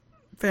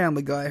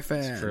Family Guy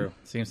fan. It's true.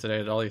 Seems today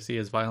that all you see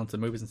is violence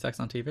and movies and sex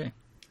on TV.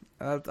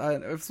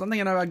 If something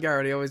I know about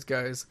Garrett, he always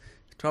goes,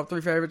 top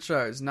 3 favorite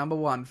shows. Number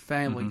 1,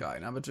 Family Guy.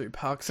 Number 2,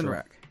 Parks and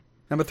Rec.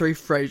 Number 3,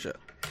 Frasier.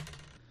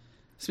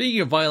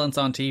 Speaking of violence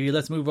on TV,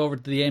 let's move over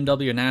to the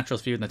AMW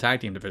Naturals feud in the tag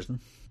team division.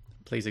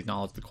 Please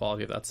acknowledge the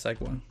quality of that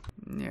segue.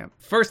 Yeah.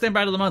 First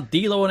Impact of the month,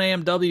 D'Lo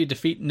and AMW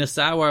defeat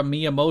Nosawa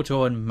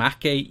Miyamoto and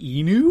Make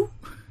Inu.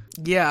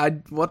 Yeah,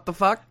 what the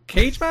fuck?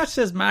 Cage Match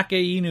says Make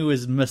Inu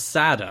is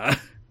Masada,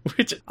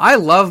 which I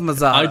love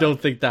Masada. I don't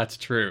think that's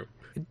true.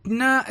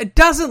 Nah, it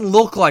doesn't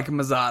look like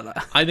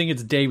Masada. I think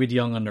it's David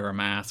Young under a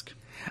mask.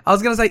 I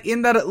was going to say,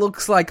 in that it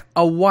looks like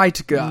a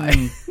white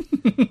guy.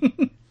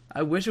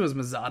 I wish it was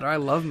Masada. I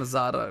love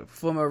Masada.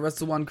 Former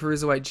Wrestle 1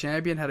 Cruiserweight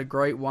Champion, had a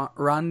great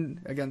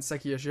run against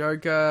Seki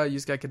Yoshioka,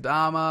 Yusuke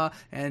Kadama,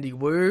 Andy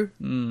Wu.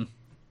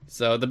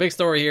 So the big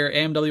story here,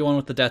 AMW won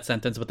with the death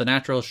sentence, but the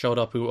Naturals showed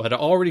up who had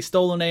already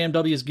stolen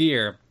AMW's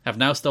gear, have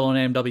now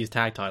stolen AMW's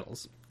tag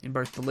titles. In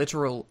both the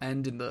literal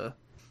and in the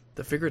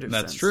figurative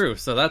sense. That's true.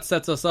 So that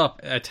sets us up.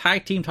 A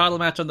tag team title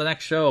match on the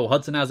next show.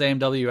 Hudson as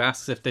AMW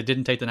asks if they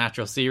didn't take the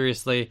Naturals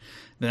seriously.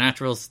 The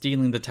Naturals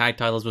stealing the tag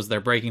titles was their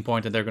breaking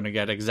point, and they're going to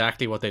get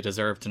exactly what they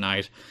deserve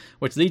tonight.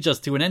 Which leads us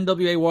to an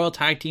NWA World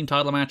Tag Team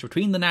title match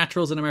between the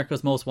Naturals and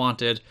America's Most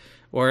Wanted.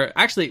 Where,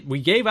 actually,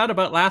 we gave out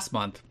about last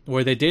month,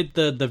 where they did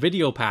the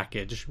video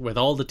package with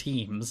all the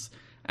teams.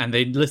 And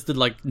they listed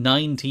like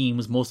 9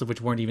 teams, most of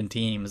which weren't even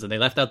teams, and they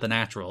left out the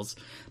Naturals.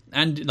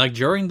 And like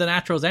during the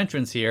Naturals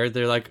entrance here,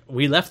 they're like,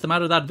 we left them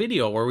out of that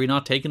video. Were we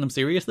not taking them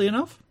seriously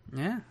enough?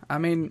 Yeah, I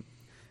mean,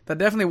 That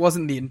definitely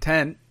wasn't the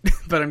intent,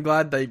 but I'm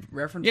glad they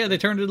referenced Yeah, they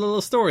turned it into a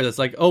little story that's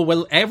like, oh,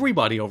 well,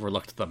 everybody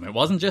overlooked them. It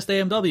wasn't just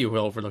AMW who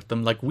overlooked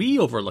them. Like, we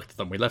overlooked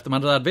them. We left them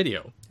out of that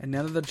video. And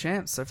now they're the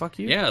champs, so fuck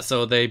you. Yeah,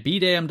 so they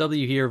beat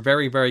AMW here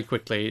very, very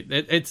quickly.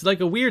 It's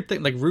like a weird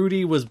thing. Like,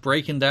 Rudy was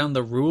breaking down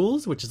the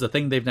rules, which is a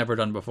thing they've never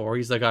done before.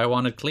 He's like, I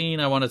want it clean,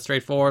 I want it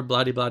straightforward,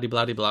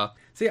 blah-de-blah-de-blah-de-blah.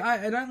 See,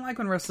 I don't like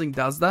when wrestling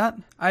does that.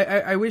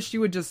 I wish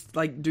you would just,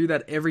 like, do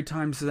that every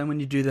time, so then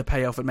when you do the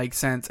payoff, it makes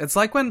sense. It's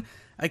like when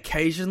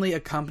occasionally a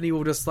company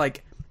will just,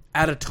 like,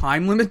 add a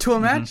time limit to a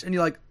match, and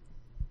you're like,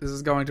 this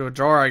is going to a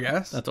draw, I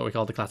guess. That's what we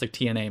call the classic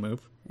TNA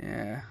move.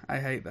 Yeah, I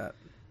hate that.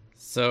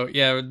 So,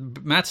 yeah,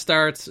 match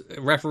starts,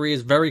 referee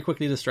is very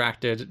quickly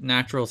distracted,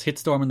 Naturals hit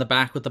Storm in the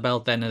back with the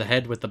belt, then in the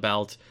head with the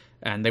belt,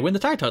 and they win the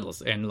tag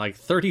titles in like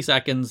 30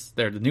 seconds.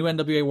 They're the new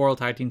NWA World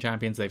Tag Team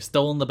Champions. They've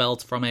stolen the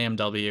belts from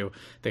AMW.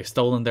 They've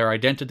stolen their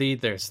identity.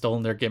 They've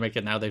stolen their gimmick,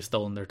 and now they've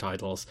stolen their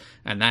titles.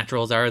 And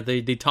Naturals are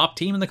the top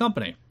team in the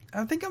company.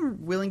 I think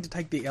I'm willing to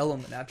take the L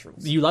on the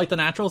Naturals. You like the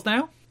Naturals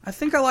now? I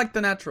think I like the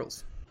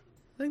Naturals.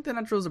 I think the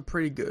Naturals are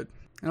pretty good.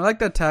 And I like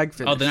that tag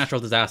finish. Oh, the Natural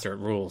Disaster, it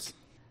rules.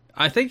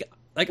 I think...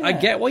 Like, yeah. I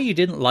get why you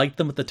didn't like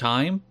them at the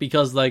time,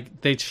 because, like,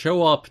 they'd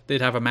show up,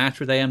 they'd have a match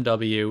with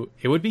AMW,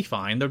 it would be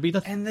fine, there'd be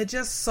nothing... And they're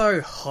just so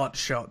hot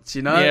shots,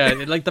 you know?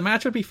 Yeah, like, the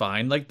match would be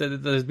fine, like,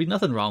 there'd be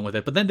nothing wrong with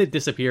it, but then they'd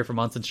disappear for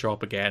months and show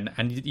up again,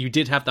 and you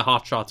did have the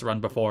hot shots run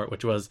before it,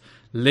 which was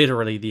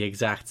literally the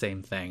exact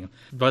same thing.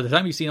 By the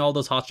time you've seen all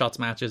those hot shots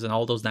matches and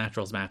all those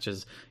Naturals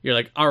matches, you're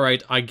like,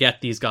 alright, I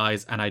get these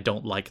guys, and I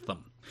don't like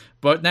them.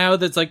 But now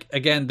that's like,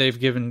 again, they've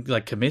given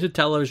like committed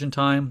television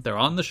time. They're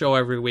on the show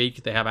every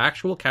week. They have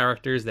actual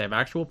characters. They have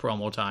actual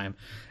promo time.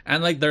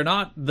 And like, they're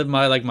not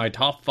my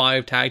top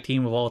 5 tag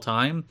team of all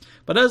time.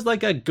 But as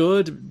like a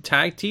good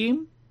tag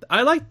team,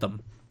 I like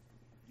them.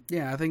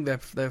 Yeah, I think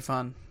they're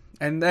fun.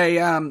 And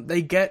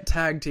they get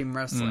tag team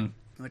wrestling.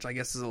 Which I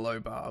guess is a low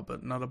bar,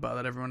 but not a bar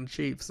that everyone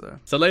achieves.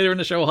 So later in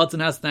the show,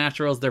 Hudson has the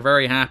Naturals. They're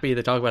very happy.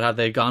 They talk about how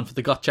they've gone for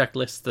the gut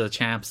checklist, the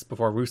champs,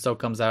 before Russo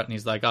comes out, and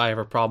he's like, I have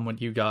a problem with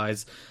you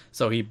guys.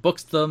 So he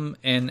books them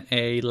in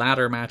a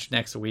ladder match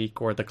next week,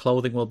 where the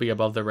clothing will be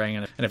above the ring,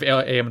 and if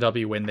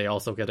AMW win, they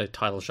also get a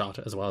title shot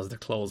as well as their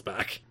clothes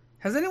back.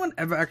 Has anyone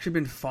ever actually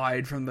been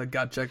fired from the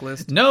gut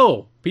checklist?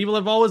 No! People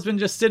have always been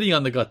just sitting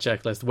on the gut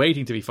checklist,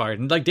 waiting to be fired.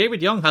 And like,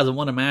 David Young hasn't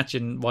won a match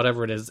in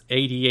whatever it is,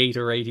 88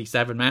 or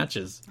 87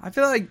 matches. I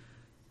feel like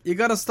you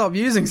gotta stop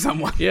using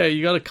someone. Yeah,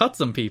 you gotta cut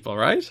some people,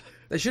 right?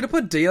 They should have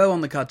put D'Lo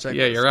on the cut checklist.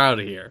 Yeah, you're out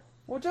of here.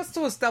 Well, just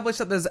to establish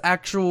that there's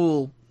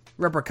actual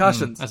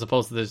repercussions. As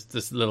opposed to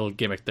this little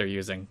gimmick they're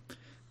using.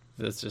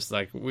 It's just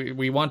like,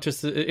 we want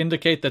to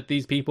indicate that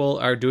these people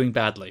are doing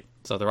badly.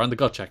 So they're on the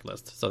gut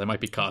checklist. So they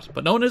might be cut.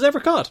 But no one is ever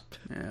cut.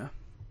 Yeah.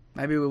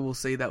 Maybe we will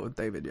see that with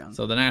David Young.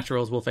 So the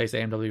Naturals will face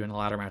AMW in a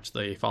ladder match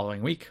the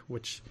following week,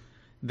 which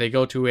they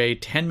go to a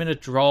 10-minute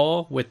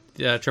draw with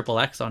Triple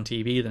X on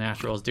TV. The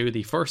Naturals do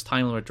the first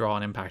time limit draw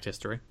in Impact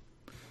history.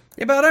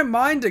 Yeah, but I don't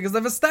mind it because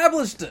they've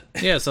established it.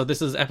 Yeah, so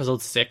this is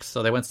episode 6.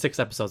 So they went 6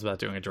 episodes without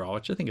doing a draw,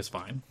 which I think is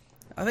fine.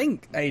 I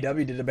think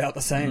AEW did about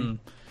the same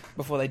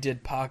before they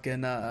did Park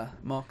and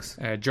Mox.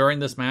 During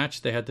this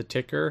match, they had the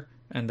ticker,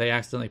 and they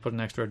accidentally put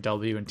an extra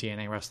W in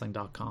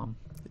TNAWrestling.com.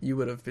 You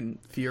would have been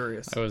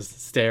furious. I was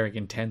staring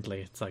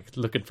intently. It's like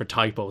looking for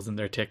typos in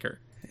their ticker.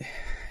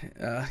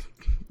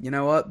 You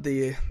know what?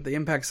 The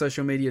Impact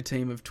social media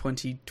team of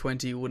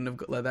 2020 wouldn't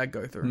have let that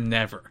go through.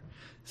 Never.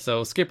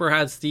 So Skipper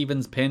had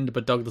Stevens pinned,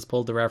 but Douglas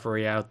pulled the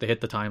referee out. They hit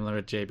the time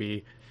limit.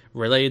 JB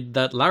relayed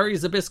that Larry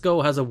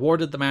Zbyszko has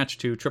awarded the match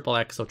to Triple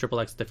X, so Triple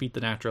X defeat the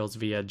Naturals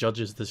via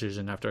judge's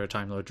decision after a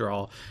time limit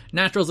draw.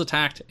 Naturals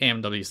attacked,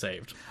 AMW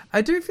saved.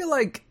 I do feel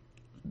like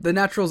the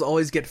Naturals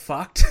always get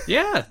fucked.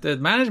 Yeah, the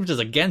management is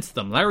against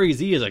them. Larry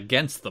Z is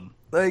against them.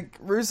 Like,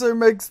 Russo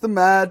makes the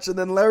match, and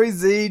then Larry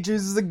Z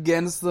chooses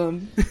against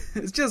them.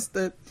 It's just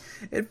that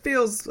it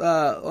feels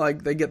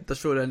like they get the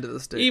short end of the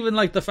stick. Even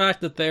like the fact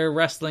that they're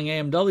wrestling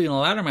AMW in a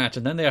ladder match,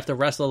 and then they have to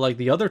wrestle like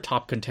the other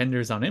top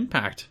contenders on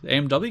Impact.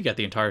 AMW get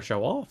the entire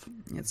show off.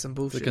 It's some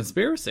bullshit. It's a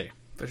conspiracy.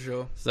 For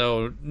sure.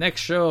 So,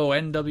 next show,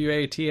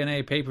 NWA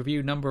TNA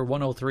pay-per-view number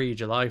 103,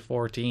 July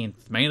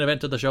 14th. Main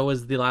event of the show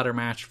is the ladder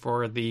match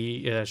for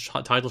the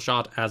title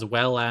shot, as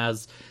well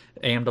as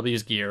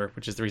AMW's gear,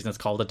 which is the reason it's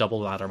called a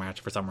double ladder match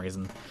for some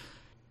reason.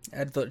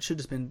 I thought it should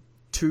have been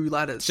 2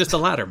 ladders. It's just a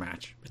ladder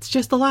match. It's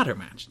just a ladder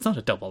match. It's not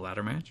a double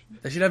ladder match.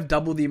 They should have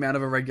double the amount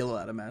of a regular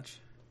ladder match.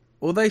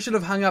 Or they should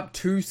have hung up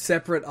 2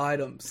 separate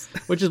items.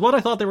 Which is what I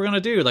thought they were going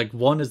to do. Like,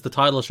 one is the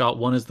title shot,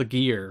 one is the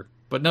gear.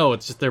 But no,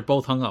 it's just they're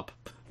both hung up.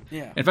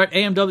 Yeah. In fact,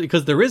 AMW,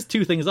 because there is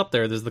 2 things up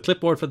there. There's the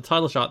clipboard for the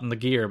title shot and the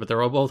gear, but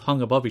they're all both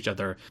hung above each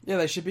other. Yeah,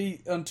 they should be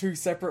on 2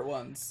 separate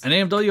ones. And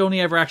AMW only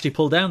ever actually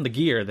pulled down the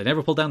gear. They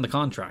never pulled down the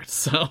contract,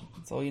 so...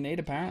 That's all you need,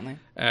 apparently.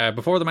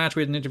 Before the match,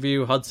 we had an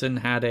interview. Hudson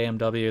had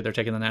AMW. They're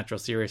taking the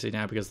Naturals seriously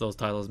now because those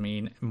titles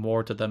mean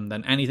more to them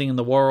than anything in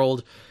the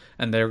world.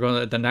 And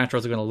the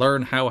Naturals are going to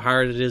learn how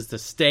hard it is to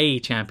stay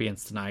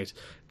champions tonight.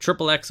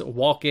 Triple X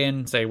walk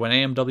in, say, when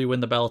AMW win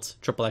the belts,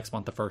 Triple X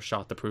want the first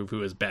shot to prove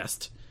who is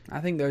best. I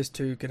think those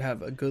two could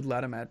have a good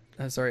ladder match.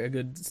 A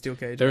good steel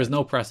cage. There is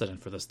no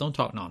precedent for this. Don't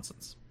talk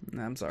nonsense.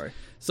 No, I'm sorry.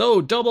 So,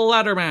 double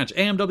ladder match.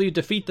 AMW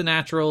defeat the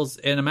Naturals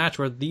in a match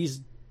where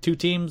these two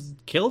teams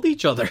killed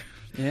each other.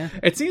 Yeah.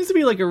 It seems to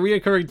be like a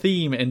reoccurring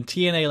theme in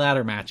TNA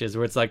ladder matches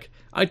where it's like,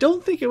 I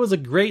don't think it was a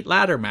great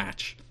ladder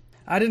match.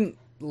 I didn't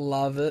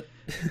love it.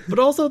 But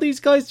also these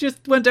guys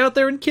just went out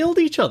there and killed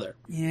each other.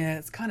 Yeah,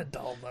 it's kind of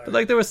dull though. But,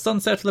 like, there was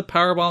sunset flip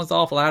power bombs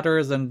off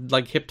ladders and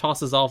like hip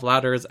tosses off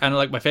ladders, and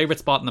like my favorite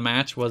spot in the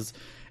match was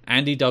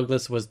Andy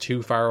Douglas was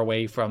too far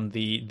away from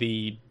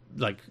the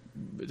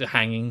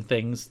hanging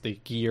things, the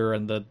gear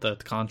and the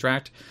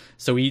contract,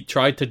 so he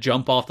tried to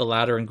jump off the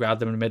ladder and grab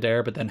them in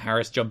midair, but then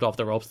Harris jumped off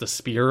the ropes to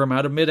spear him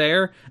out of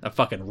midair and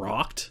fucking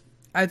rocked.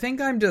 I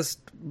think I'm just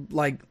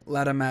like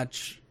ladder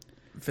match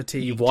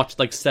fatigued. You've watched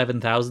like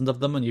 7,000 of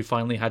them and you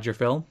finally had your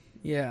fill.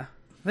 Yeah,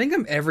 I think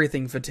I'm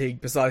everything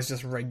fatigued besides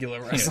just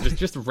regular wrestling. Yeah,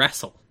 just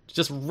wrestle.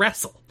 Just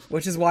wrestle.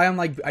 Which is why I'm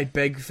like, I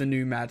beg for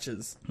new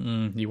matches.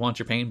 You want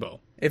your painbow.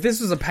 If this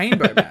was a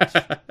painbow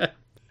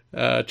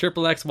match.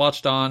 Triple X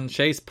watched on.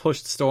 Chase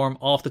pushed Storm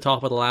off the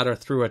top of the ladder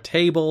through a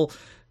table.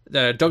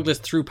 Douglas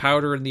threw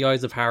powder in the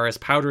eyes of Harris.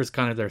 Powder is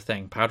kind of their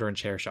thing. Powder and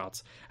chair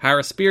shots.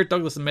 Harris speared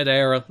Douglas in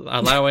midair,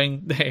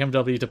 allowing the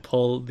AMW to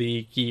pull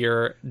the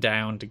gear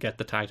down to get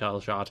the title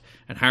shot.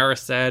 And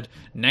Harris said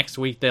next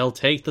week they'll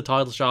take the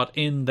title shot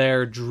in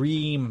their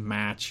dream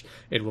match.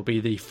 It will be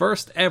the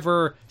first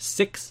ever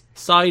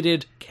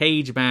 6-sided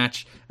cage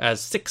match as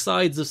 6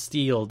 Sides of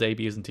Steel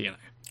debuts in TNA.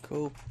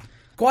 Cool.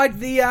 Quite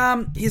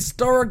the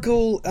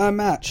historical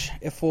match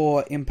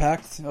for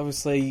Impact.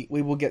 Obviously,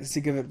 we will get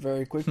sick of it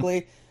very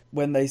quickly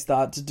when they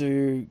start to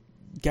do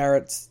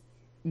Garrett's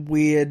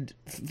weird,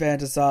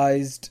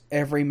 fantasized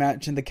every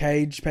match in the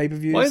cage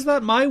pay-per-views. Why is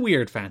that my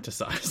weird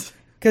fantasize?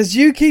 Because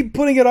you keep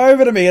putting it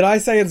over to me and I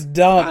say it's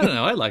dumb. I don't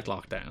know, I like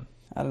Lockdown.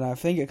 I don't know, I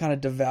think it kind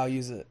of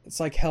devalues it. It's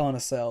like Hell in a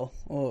Cell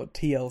or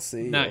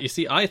TLC. Now, you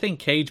see, I think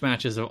cage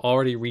matches have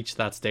already reached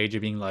that stage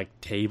of being like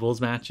tables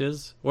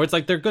matches, where it's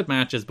like they're good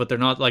matches, but they're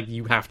not like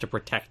you have to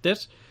protect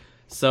it.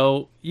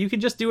 So you can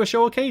just do a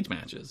show of cage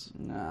matches.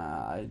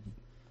 Nah.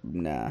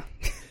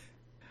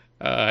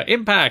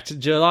 Impact,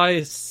 July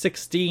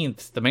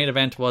 16th. The main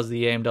event was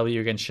the AMW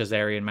against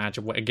Shazarian match.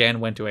 Again,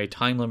 went to a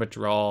time limit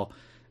draw.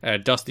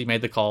 Dusty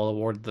made the call,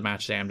 awarded the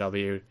match to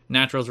AMW.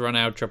 Naturals run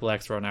out, Triple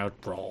X run out,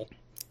 brawl.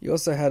 You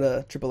also had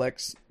a Triple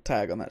X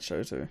tag on that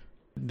show too.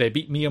 They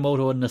beat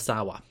Miyamoto and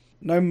Nasawa.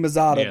 No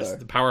Mazada though. Yes,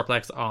 the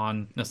Powerplex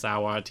on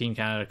Nasawa. Team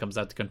Canada comes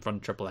out to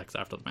confront Triple X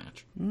after the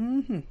match.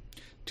 Mm-hmm.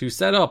 To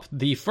set up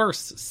the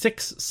first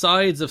 6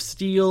 Sides of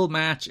Steel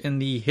match in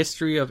the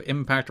history of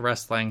Impact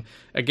Wrestling.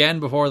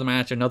 Again, before the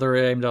match, another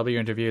AMW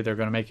interview. They're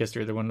going to make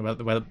history. They're going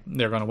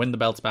to win the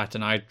belts back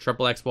tonight.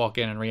 Triple X walk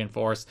in and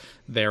reinforce.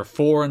 They're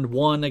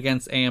 4-1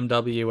 against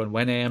AMW, and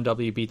when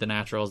AMW beat the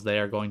Naturals, they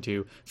are going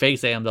to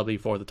face AMW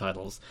for the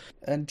titles.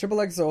 And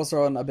Triple X are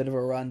also on a bit of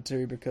a run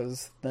too,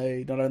 because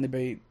they not only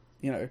beat,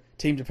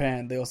 Team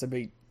Japan, they also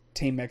beat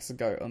Team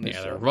Mexico on this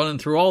show. They're running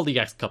through all the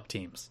X-Cup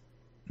teams.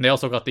 They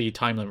also got the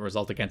time limit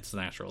result against the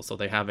Naturals, so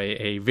they have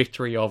a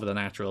victory over the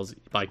Naturals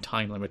by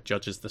time limit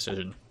judge's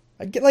decision.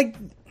 I don't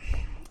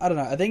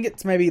know. I think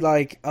it's maybe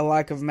like a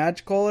lack of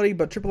match quality,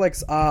 but Triple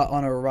X are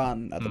on a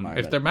run at the moment.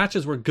 If their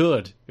matches were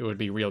good, it would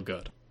be real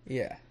good.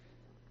 Yeah.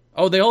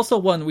 Oh, they also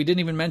won. We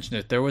didn't even mention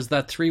it. There was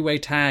that 3-way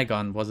tag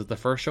on, was it the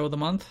first show of the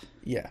month?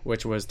 Yeah.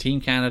 Which was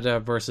Team Canada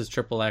versus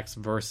Triple X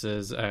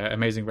versus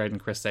Amazing Red and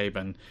Chris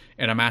Sabin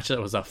in a match that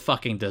was a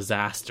fucking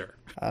disaster.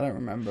 I don't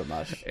remember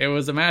much. It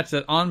was a match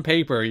that on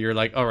paper, you're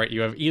like, all right,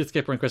 you have Edith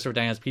Skipper and Christopher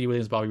Daniels, Petey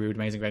Williams, Bobby Roode,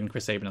 Amazing Red, and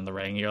Chris Sabin in the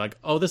ring. You're like,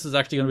 oh, this is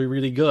actually going to be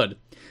really good.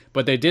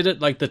 But they did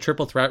it like the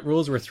triple threat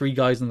rules where 3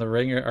 guys in the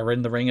ring are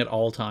in the ring at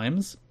all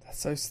times.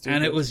 That's so stupid.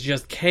 And it was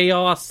just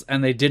chaos,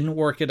 and they didn't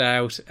work it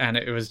out, and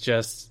it was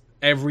just...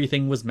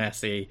 everything was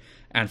messy,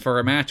 and for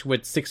a match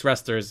with 6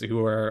 wrestlers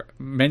who are,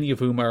 many of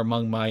whom are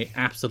among my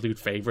absolute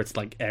favorites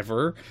like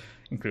ever,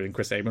 including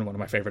Chris Sabin, one of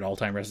my favorite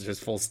all-time wrestlers,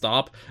 full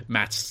stop,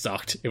 match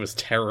sucked. It was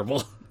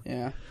terrible.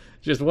 Yeah.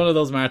 Just one of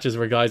those matches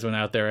where guys went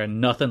out there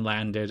and nothing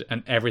landed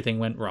and everything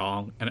went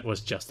wrong and it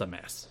was just a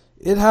mess.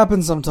 It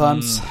happens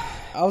sometimes.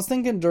 I was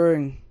thinking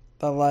during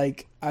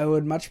that, I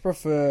would much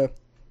prefer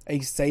a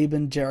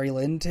Sabin Jerry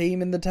Lynn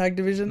team in the tag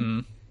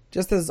division.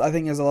 Just as I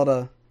think there's a lot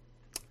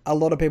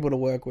of people to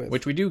work with.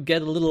 Which we do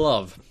get a little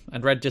of,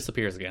 and Red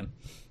disappears again.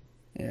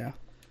 Yeah.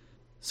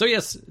 So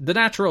yes, the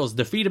Naturals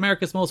defeat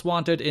America's Most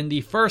Wanted in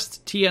the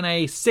first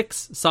TNA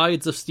 6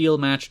 Sides of Steel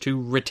match to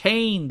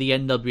retain the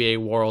NWA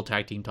World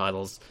Tag Team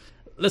titles.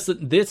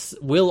 Listen, this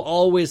will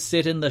always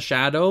sit in the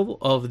shadow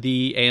of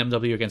the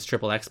AMW against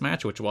Triple X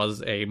match, which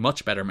was a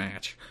much better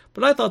match.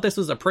 But I thought this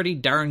was a pretty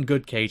darn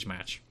good cage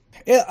match.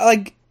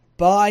 Yeah,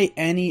 by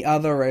any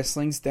other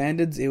wrestling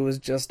standards, it was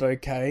just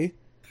okay.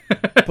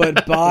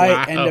 But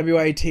by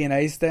NWA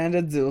TNA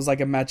standards, it was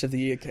like a match of the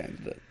year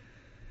candidate.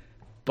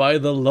 By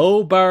the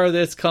low bar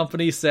this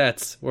company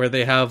sets, where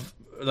they have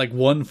 1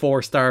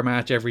 4-star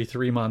match every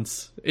 3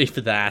 months, if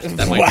that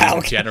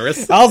might be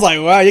generous. I was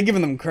like, wow, you're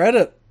giving them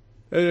credit.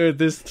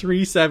 This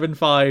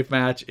 3-7-5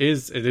 match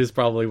is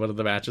probably one of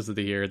the matches of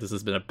the year. This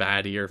has been a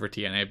bad year for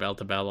TNA bell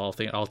to bell,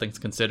 all things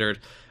considered.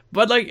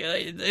 But like,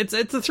 it's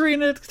a 3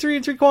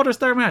 3/4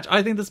 star match.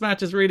 I think this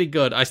match is really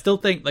good. I still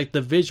think like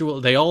the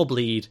visual, they all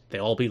bleed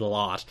a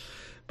lot.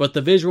 But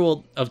the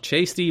visual of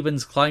Chase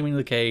Stevens climbing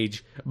the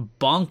cage,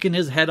 bonking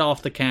his head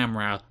off the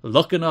camera,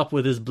 looking up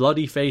with his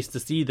bloody face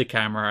to see the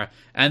camera,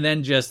 and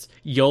then just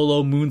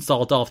YOLO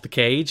moonsault off the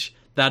cage,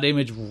 that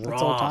image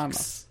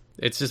rocks.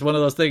 It's just one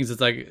of those things. It's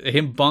like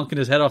him bonking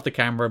his head off the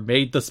camera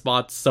made the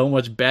spot so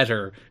much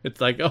better. It's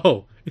like,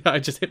 oh, I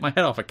just hit my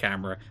head off a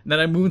camera, and then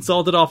I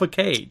moonsaulted off a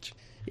cage.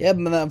 Yeah,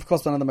 but of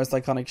course one of the most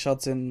iconic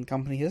shots in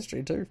company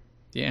history too.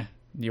 Yeah.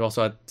 You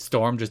also had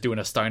Storm just doing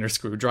a Steiner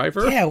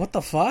screwdriver. Yeah, what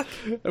the fuck?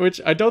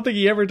 Which I don't think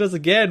he ever does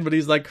again, but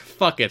he's like,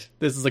 fuck it.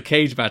 This is a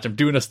cage match. I'm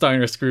doing a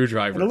Steiner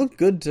screwdriver. And it looked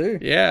good too.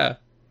 Yeah.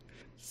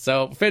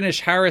 So,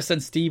 finish, Harris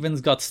and Stevens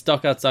got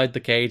stuck outside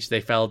the cage.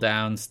 They fell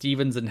down.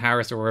 Stevens and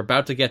Harris were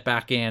about to get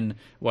back in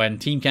when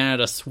Team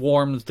Canada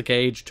swarmed the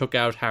cage, took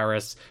out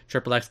Harris.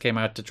 Triple X came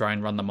out to try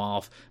and run them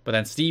off. But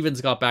then Stevens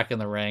got back in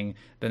the ring.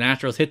 The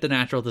Naturals hit the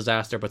Natural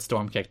Disaster, but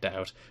Storm kicked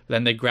out.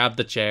 Then they grabbed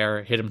the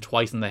chair, hit him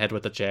twice in the head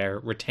with the chair,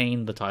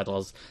 retained the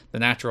titles. The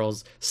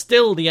Naturals,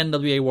 still the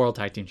NWA World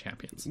Tag Team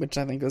Champions. Which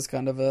I think was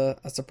kind of a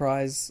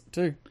surprise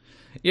too.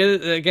 Yeah,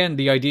 again,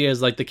 the idea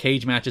is like the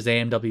cage match is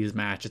AMW's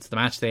match. It's the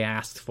match they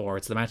asked for.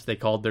 It's the match they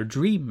called their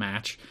dream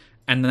match,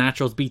 and the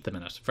Naturals beat them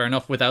in it. Fair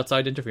enough, with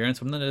outside interference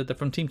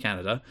from Team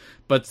Canada,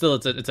 but still,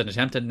 it's an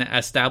attempt to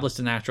establish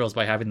the Naturals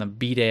by having them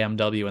beat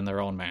AMW in their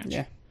own match.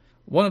 Yeah.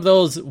 One of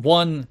those,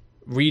 one,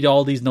 read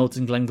all these notes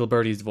in Glenn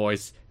Gilberti's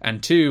voice,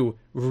 and two,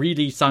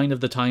 really sign of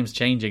the times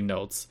changing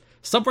notes.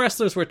 Some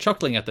wrestlers were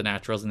chuckling at the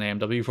Naturals in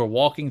AMW for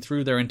walking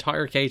through their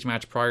entire cage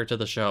match prior to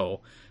the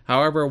show.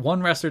 However,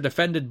 one wrestler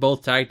defended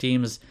both tag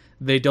teams.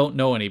 They don't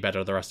know any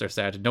better, the wrestler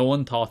said. No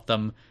one taught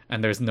them,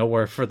 and there's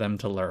nowhere for them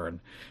to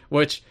learn.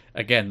 Which,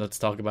 again, let's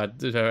talk about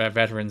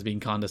veterans being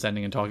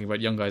condescending and talking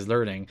about young guys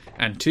learning.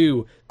 And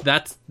two,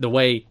 that's the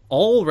way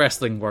all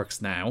wrestling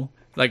works now.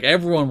 Like,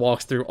 everyone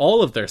walks through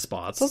all of their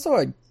spots. It's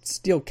also a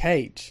steel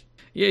cage.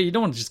 Yeah, you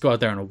don't want to just go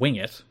out there and wing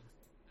it.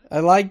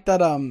 I like that,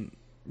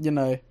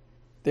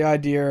 the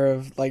idea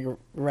of, like,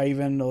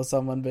 Raven or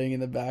someone being in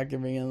the back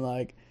and being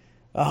like,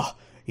 oh,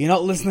 you're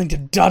not listening to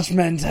Dutch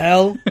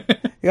Mantel?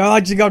 I'd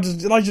like you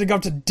to go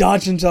up to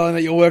Dutch and tell him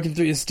that you're working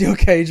through your steel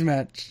cage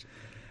match.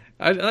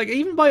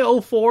 Even by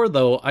 04,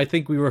 though, I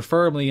think we were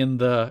firmly in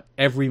the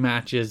every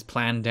match is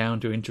planned down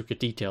to intricate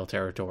detail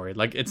territory.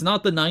 Like, it's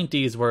not the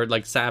 90s where,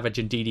 like, Savage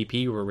and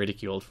DDP were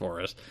ridiculed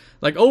for it.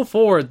 Like,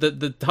 04,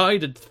 the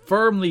tide had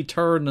firmly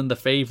turned in the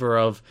favor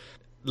of,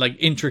 like,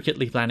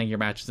 intricately planning your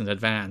matches in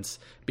advance,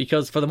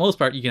 because for the most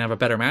part you can have a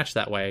better match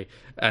that way,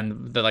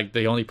 and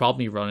the only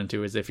problem you run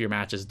into is if your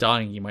match is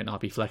dying, you might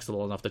not be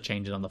flexible enough to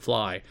change it on the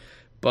fly.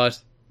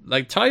 But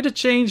like, tide had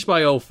changed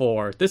by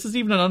 04. This is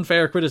even an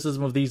unfair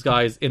criticism of these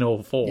guys in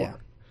 04. Yeah.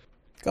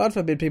 God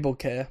forbid people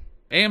care.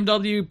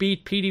 AMW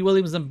beat Petey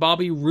Williams and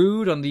Bobby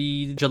Roode on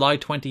the July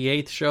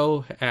 28th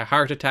show.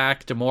 Heart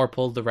attack. D'Amore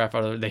pulled the ref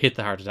out. They hit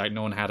the heart attack.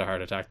 No one had a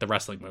heart attack. The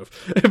wrestling move.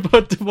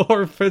 But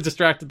D'Amore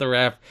distracted the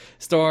ref.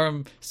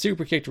 Storm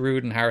super kicked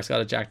Roode, and Harris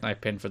got a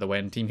jackknife pin for the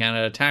win. Team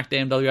Canada attacked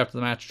AMW after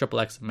the match. Triple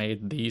X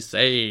made the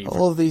save.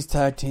 All of these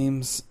tag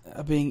teams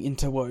are being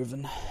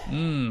interwoven.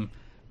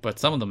 But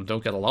some of them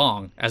don't get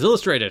along. As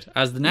illustrated,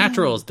 as the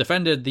Naturals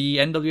defended the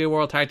NWA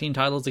World Tag Team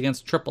titles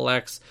against Triple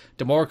X,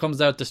 D'Amore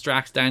comes out,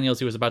 distracts Daniels,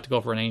 who was about to go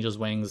for an Angel's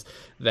Wings.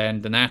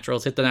 Then the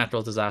Naturals hit the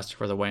Natural Disaster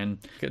for the win.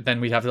 Then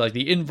we'd have like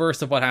the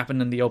inverse of what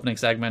happened in the opening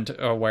segment,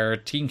 where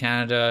Team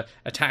Canada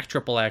attacked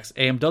Triple X,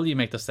 AMW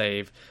make the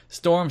save.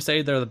 Storm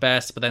say they're the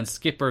best, but then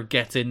Skipper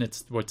gets in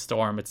with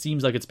Storm. It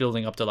seems like it's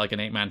building up to like an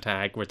 8-man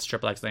tag with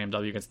Triple X and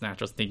AMW against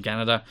Naturals and Team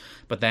Canada.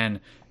 But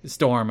then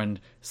Storm and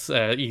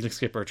Eagle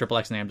Skipper, Triple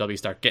X and AMW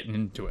start getting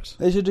into it.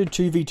 They should do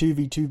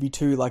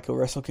 2v2v2v2 like a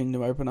Wrestle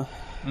Kingdom opener.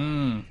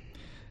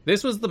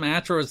 This was the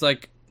match where it's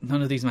like,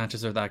 none of these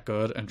matches are that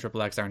good, and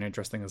Triple X aren't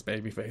interesting as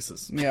baby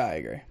faces. Yeah, I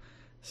agree.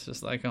 It's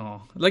just like,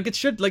 oh. Like, it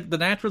should, like, the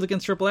Naturals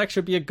against Triple X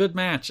should be a good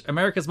match.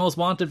 America's Most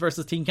Wanted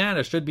versus Team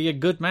Canada should be a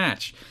good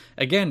match.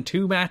 Again,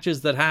 2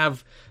 matches that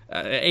have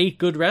 8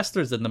 good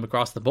wrestlers in them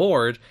across the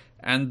board,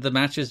 and the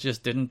matches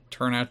just didn't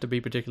turn out to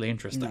be particularly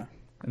interesting. No.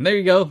 And there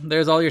you go.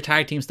 There's all your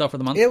tag team stuff for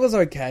the month. It was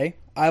okay.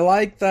 I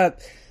like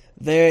that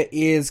there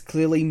is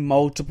clearly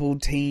multiple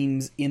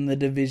teams in the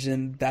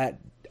division that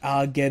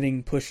are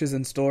getting pushes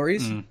and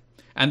stories.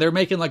 And they're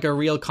making like a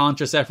real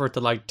conscious effort to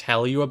like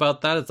tell you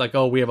about that. It's like,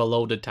 oh, we have a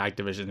loaded tag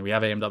division. We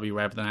have AMW,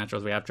 we have the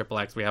Naturals, we have Triple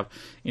X, we have,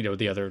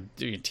 the other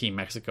Team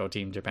Mexico,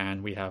 Team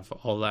Japan, we have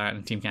all that,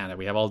 and Team Canada.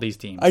 We have all these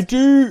teams. I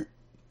do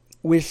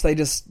wish they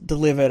just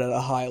delivered at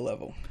a high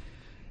level.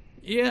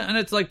 Yeah, and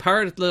it's like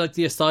part of like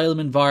the Asylum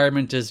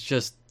environment is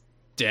just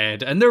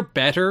dead. And they're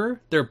better.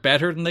 They're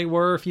better than they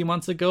were a few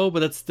months ago,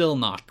 but it's still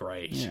not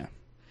great. Yeah.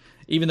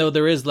 Even though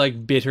there is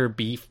like bitter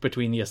beef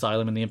between the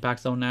Asylum and the Impact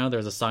Zone now.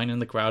 There's a sign in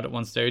the crowd at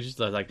one stage. It's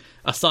like,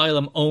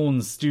 Asylum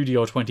owns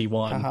Studio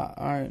 21.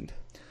 Owned.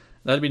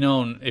 Let it be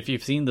known, if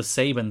you've seen the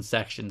Saban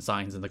section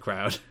signs in the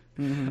crowd,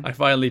 Mm-hmm. I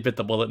finally bit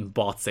the bullet and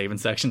bought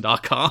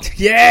SabanSection.com.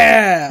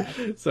 Yeah!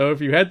 So if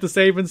you head to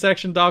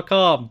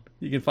SabanSection.com,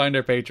 you can find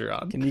our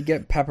Patreon. Can you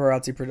get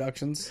Paparazzi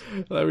Productions?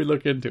 Let me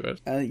look into it.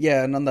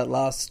 Yeah, and on that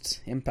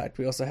last Impact,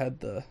 we also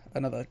had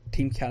another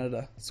Team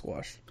Canada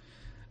squash.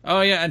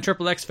 Oh yeah, and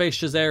Triple X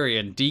faced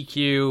Kazarian.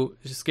 DQ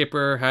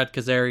Skipper had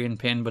Kazarian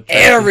pin, but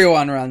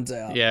everyone runs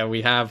out. Yeah,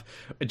 we have,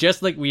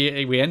 just like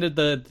we ended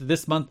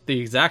this month the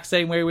exact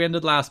same way we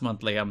ended last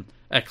month, Liam.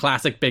 A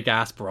classic big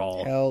ass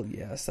brawl. Hell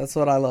yes, that's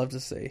what I love to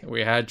see.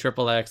 We had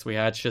Triple X, we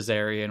had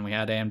Kazarian, we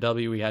had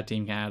AMW, we had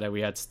Team Canada, we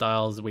had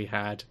Styles, we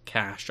had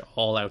Cash,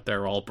 all out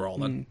there, all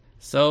brawling.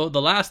 So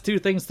the last two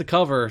things to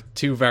cover,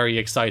 two very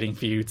exciting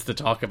feuds to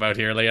talk about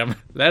here, Liam.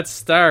 Let's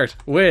start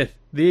with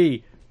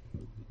the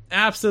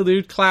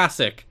absolute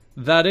classic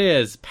that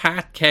is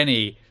Pat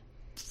Kenny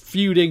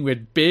feuding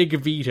with Big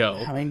Vito.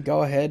 I mean,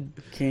 go ahead,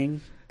 King.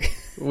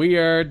 We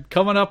are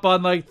coming up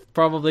on,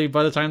 probably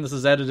by the time this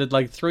is edited,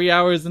 3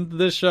 hours into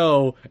this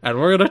show, and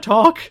we're going to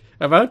talk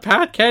about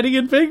Pat Kenny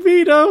and Big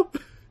Vito.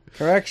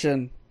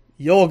 Correction,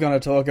 you're going to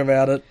talk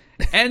about it.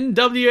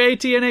 NWA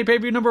TNA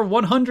pay-per-view number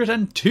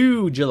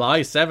 102, July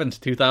 7th,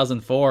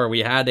 2004. We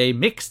had a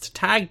mixed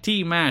tag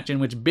team match in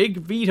which Big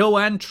Vito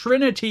and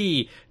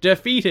Trinity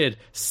defeated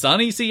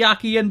Sonny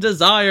Siaki and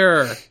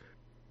Desire.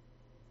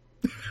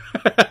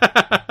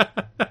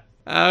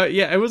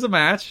 Yeah, it was a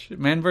match.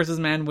 Men versus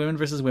men, women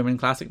versus women,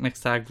 classic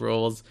mixed tag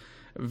rules.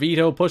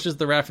 Vito pushes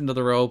the ref into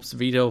the ropes.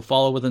 Vito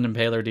followed with an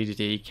Impaler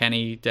DDT.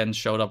 Kenny then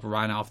showed up,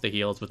 ran off the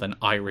heels with an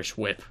Irish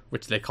whip,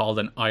 which they called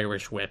an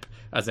Irish whip,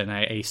 as in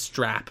a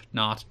strap,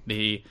 not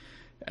the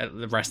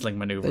wrestling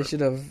maneuver. They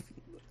should have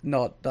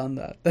not done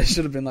that. They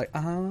should have been like, So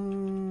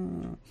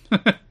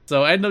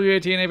NWA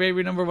TNA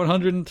pay-per-view number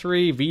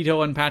 103,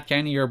 Vito and Pat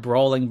Kenny are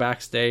brawling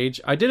backstage.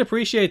 I did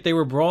appreciate they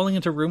were brawling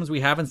into rooms we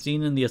haven't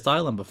seen in the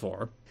Asylum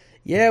before.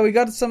 Yeah, we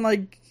got some,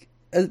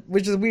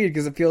 which is weird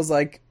because it feels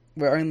like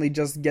we're only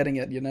just getting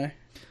it, you know?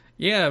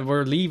 Yeah,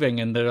 we're leaving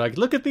and they're like,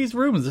 look at these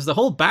rooms. There's a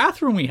whole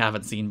bathroom we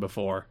haven't seen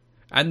before.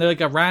 And they're like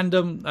a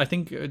random, I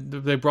think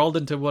they brawled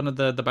into one of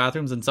the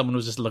bathrooms and someone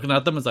was just looking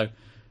at them and was like,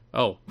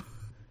 oh,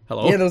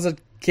 hello? Yeah, there was a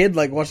kid,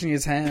 washing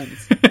his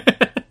hands.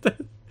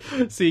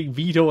 Seeing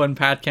Vito and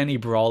Pat Kenny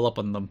brawl up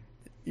on them.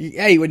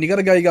 Hey, when you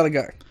gotta go, you gotta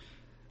go.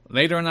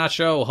 Later in that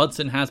show,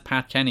 Hudson has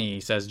Pat Kenny. He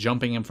says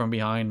jumping him from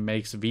behind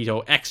makes Vito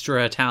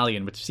extra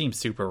Italian, which seems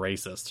super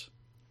racist.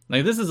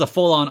 This is a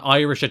full-on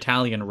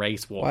Irish-Italian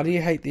race war. Why do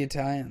you hate the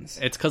Italians?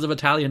 It's because of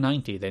Italia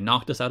 90. They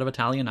knocked us out of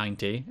Italia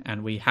 90,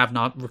 and we have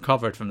not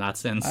recovered from that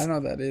since. I know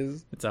what that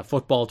is. It's a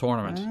football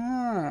tournament.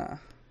 Ah.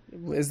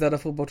 Is that a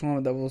football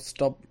tournament that will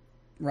stop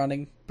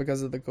running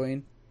because of the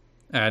Queen?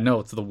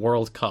 No, it's the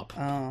World Cup.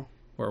 Oh.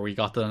 Where we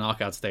got to the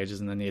knockout stages,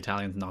 and then the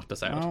Italians knocked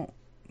us out. Oh.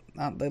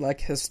 Aren't they,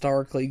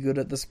 historically good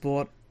at the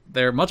sport?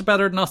 They're much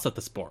better than us at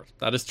the sport.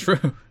 That is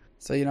true.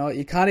 So, you know what?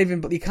 You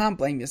can't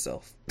blame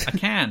yourself. I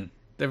can.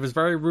 It was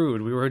very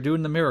rude. We were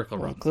doing the miracle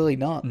run. Clearly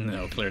not.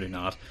 No, clearly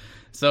not.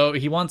 So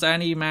he wants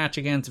any match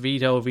against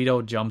Vito.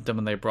 Vito jumped him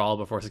and they brawled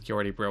before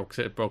security broke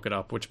it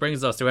up. Which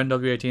brings us to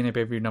NWA TNA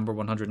pay-per-view number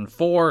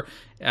 104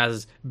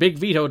 as Big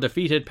Vito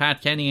defeated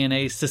Pat Kenny in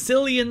a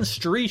Sicilian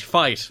street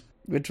fight.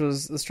 Which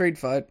was the street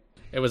fight.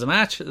 It was a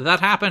match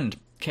that happened.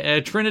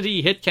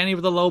 Trinity hit Kenny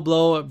with a low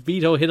blow.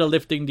 Vito hit a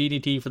lifting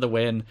DDT for the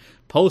win.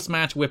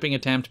 Post-match whipping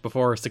attempt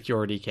before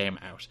security came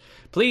out.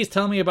 Please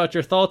tell me about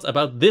your thoughts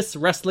about this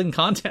wrestling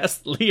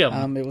contest,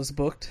 Liam. It was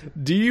booked.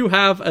 Do you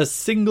have a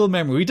single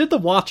memory? We did the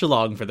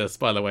watch-along for this,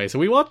 by the way, so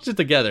we watched it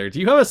together.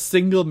 Do you have a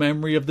single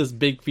memory of this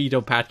Big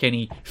Vito Pat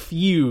Kenny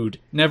feud?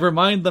 Never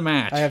mind the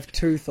match. I have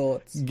two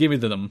thoughts. Give me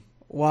them.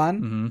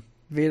 One,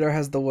 Vito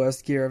has the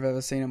worst gear I've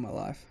ever seen in my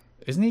life.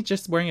 Isn't he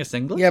just wearing a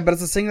singlet? Yeah, but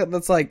it's a singlet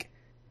that's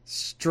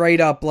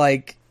straight up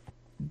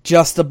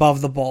just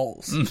above the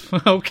balls.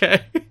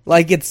 Okay.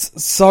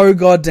 It's so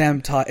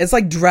goddamn tight. It's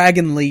like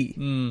Dragon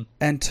Lee.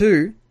 And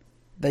two,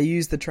 they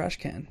used the trash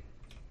can.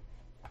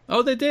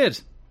 Oh, they did.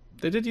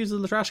 They did use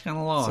the trash can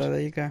a lot. So there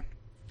you go.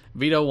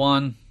 Vito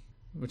won,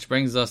 which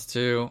brings us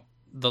to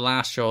the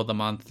last show of the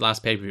month,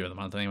 last pay-per-view of the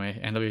month anyway,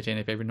 NWA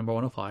TNA pay-per-view number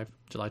 105,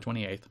 July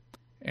 28th,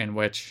 in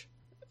which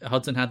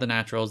Hudson had the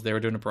Naturals. They were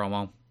doing a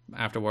promo.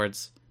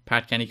 Afterwards,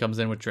 Pat Kenny comes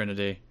in with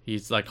Trinity.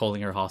 He's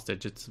holding her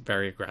hostage. It's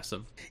very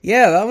aggressive.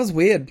 Yeah, that was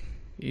weird.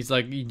 He's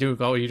like, you don't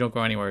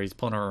go anywhere. He's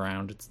pulling her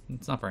around.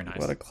 It's not very nice.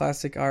 What a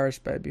classic Irish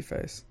baby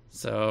face.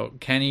 So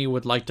Kenny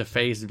would like to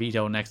face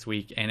Vito next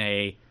week in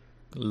a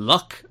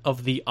Luck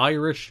of the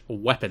Irish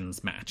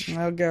Weapons match.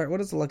 Now, Garrett, what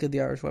does the Luck of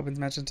the Irish Weapons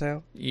match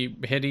entail? You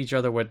hit each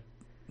other with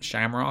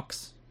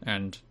shamrocks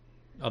and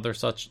other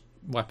such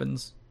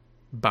weapons.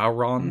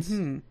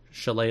 Bowrons,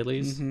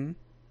 shillelaghs,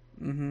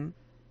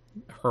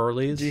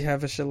 Hurleys. Do you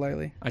have a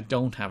shillelagh? I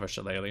don't have a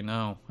shillelagh,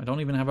 no. I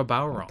don't even have a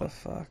Bowron. What the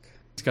fuck?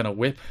 He's going to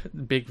whip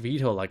Big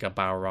Vito like a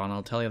Bowron,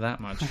 I'll tell you that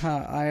much.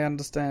 I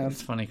understand.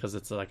 It's funny because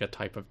it's like a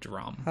type of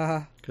drum.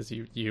 Because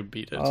you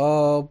beat it.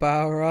 Oh,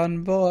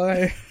 Bowron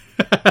boy.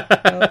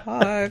 The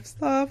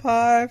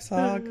pipes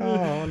are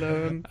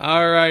calling.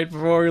 Alright,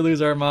 before we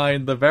lose our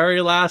mind, the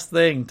very last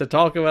thing to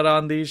talk about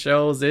on these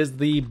shows is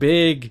the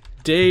big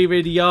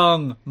David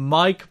Young,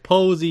 Mike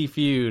Posey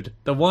feud.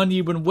 The one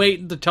you've been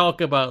waiting to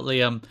talk about,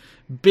 Liam.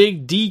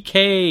 Big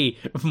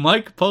DK,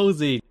 Mike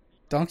Posey.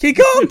 Donkey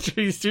Kong?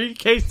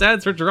 DK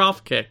stands for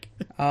Dropkick.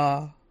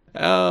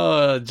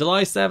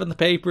 July 7th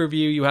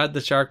pay-per-view, you had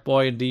the Shark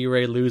Boy and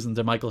D-Ray losing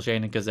to Michael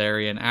Shane and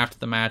Kazarian. After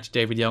the match,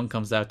 David Young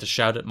comes out to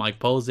shout at Mike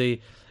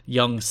Posey.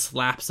 Young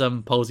slaps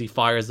him. Posey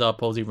fires up.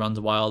 Posey runs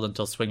wild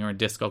until Swinger and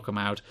Disco come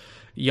out.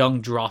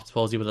 Young drops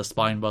Posey with a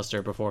spine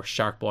buster before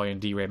Shark Boy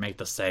and D-Ray make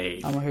the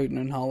save. I'm a hooting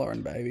and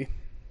hollering, baby.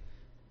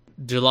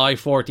 July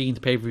 14th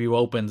pay-per-view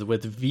opens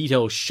with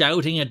Vito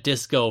shouting at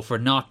Disco for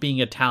not being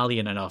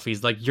Italian enough.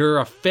 He's like, "You're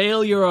a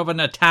failure of an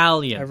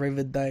Italian."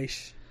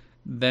 Arrivederci.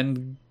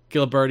 Then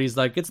Gilberti's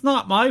like, "It's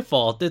not my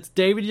fault, it's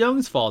David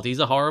Young's fault. He's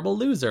a horrible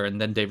loser."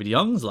 And then David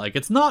Young's like,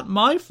 "It's not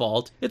my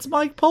fault, it's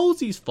Mike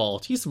Posey's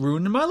fault. He's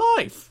ruining my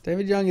life."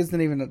 David Young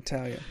isn't even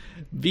Italian.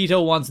 Vito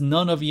wants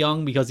none of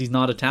Young because he's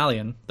not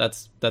Italian.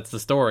 That's the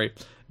story.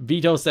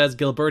 Vito says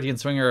Gilberti and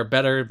Swinger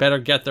better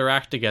get their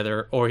act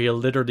together or he'll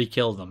literally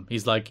kill them.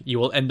 He's like, "You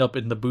will end up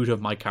in the boot of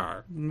my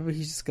car." Maybe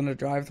he's just gonna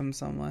drive them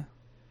somewhere.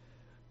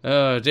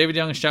 David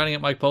Young is shouting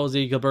at Mike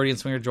Posey. Gilberti and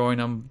Swinger join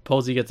him.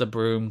 Posey gets a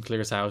broom,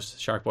 clears house.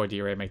 Shark Boy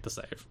D-Ray make the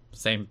save.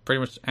 Same pretty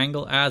much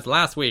angle as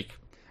last week.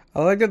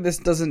 I like that this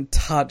doesn't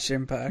touch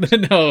Impact.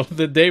 No,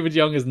 the David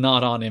Young is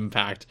not on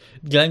Impact.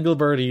 Glenn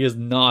Gilberti is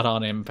not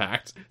on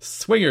Impact.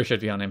 Swinger should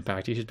be on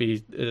Impact. He should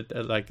be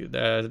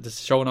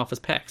just showing off his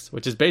pecs,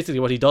 which is basically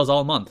what he does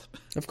all month.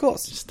 Of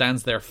course. Just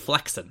stands there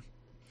flexing.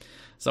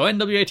 So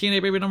NWA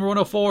TNA Baby number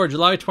 104,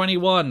 July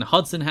 21.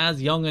 Hudson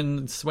has Young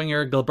and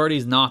Swinger.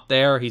 Gilberti's not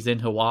there. He's in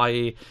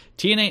Hawaii.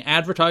 TNA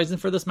advertising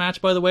for this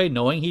match, by the way,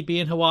 knowing he'd be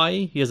in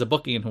Hawaii. He has a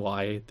booking in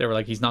Hawaii. They were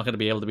like, he's not going to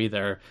be able to be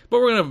there. But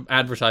we're going to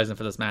advertise him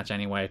for this match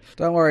anyway.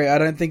 Don't worry, I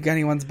don't think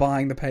anyone's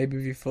buying the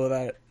pay-per-view for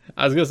that.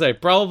 I was going to say,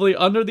 probably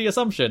under the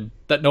assumption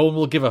that no one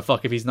will give a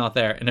fuck if he's not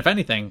there. And if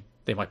anything,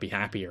 they might be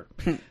happier.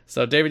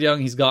 So David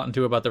Young, he's gotten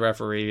to about the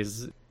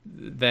referees.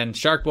 Then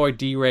Shark Boy,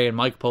 D-Ray, and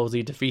Mike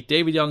Posey defeat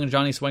David Young and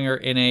Johnny Swinger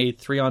in a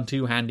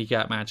 3-on-2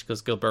 handicap match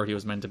because Gilberti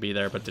was meant to be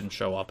there but didn't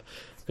show up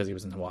because he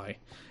was in Hawaii.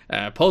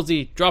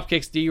 Posey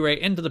dropkicks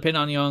D-Ray into the pin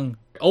on Young.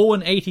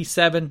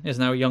 0-87 is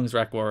now Young's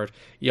record.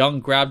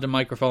 Young grabbed the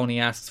microphone. He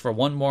asks for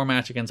one more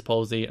match against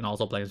Posey and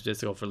also blames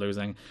Disco for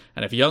losing.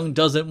 And if Young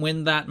doesn't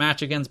win that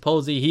match against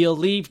Posey, he'll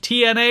leave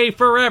TNA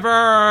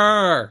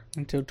forever!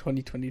 Until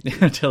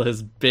 2022. Until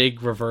his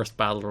big reverse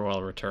battle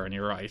royal return,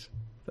 you're right.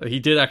 He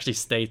did actually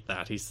state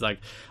that. He's like,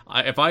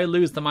 if I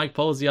lose to Mike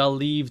Posey, I'll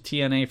leave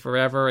TNA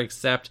forever,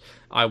 except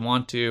I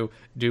want to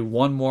do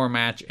one more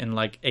match in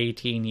like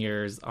 18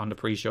 years on the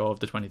pre-show of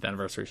the 20th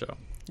anniversary show.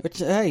 Which,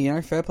 hey,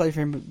 fair play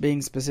for him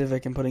being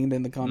specific and putting it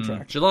in the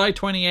contract. July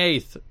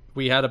 28th,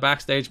 we had a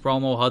backstage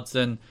promo.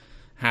 Hudson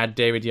had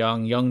David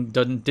Young. Young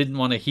didn't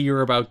want to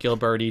hear about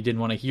Gilberti, didn't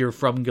want to hear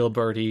from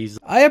Gilberti.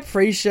 I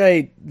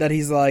appreciate that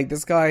he's like,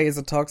 this guy is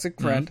a toxic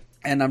friend,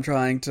 and I'm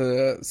trying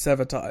to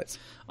sever ties.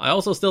 I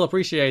also still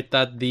appreciate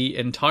that the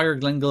entire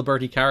Glenn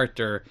Gilberti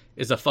character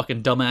is a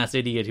fucking dumbass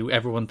idiot who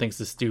everyone thinks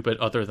is stupid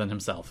other than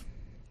himself.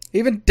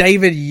 Even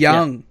David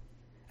Young.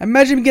 Yeah.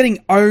 Imagine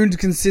getting owned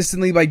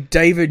consistently by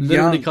David Young.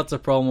 Literally cuts a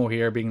promo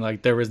here being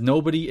like, there is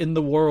nobody in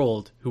the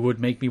world who would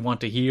make me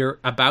want to hear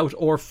about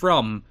or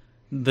from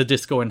the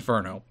Disco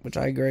Inferno. Which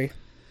I agree.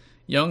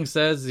 Young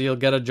says he'll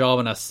get a job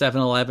in a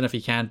 7-Eleven if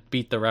he can't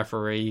beat the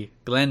referee.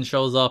 Glenn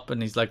shows up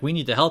and he's like, we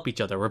need to help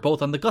each other. We're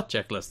both on the gut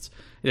checklist.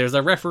 There's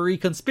a referee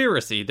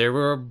conspiracy. They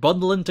were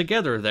bundling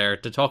together there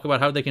to talk about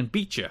how they can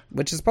beat you.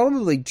 Which is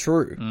probably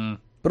true.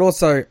 But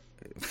also,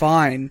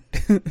 fine.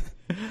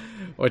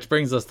 Which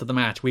brings us to the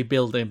match we've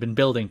been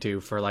building to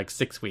for like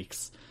 6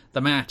 weeks. The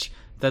match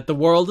that the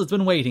world has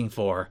been waiting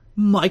for.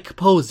 Mike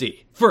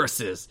Posey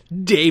versus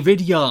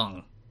David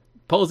Young.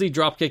 Posey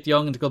dropkicked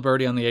Young into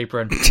Gilberti on the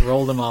apron,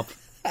 rolled him up.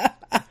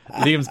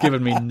 Liam's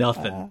giving me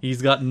nothing.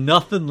 He's got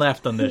nothing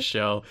left on this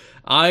show.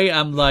 I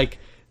am like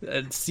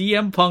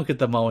CM Punk at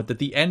the moment, at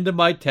the end of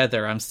my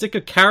tether. I'm sick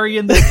of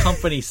carrying this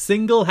company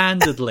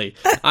single-handedly.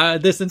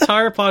 This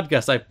entire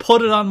podcast, I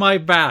put it on my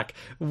back,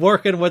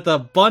 working with a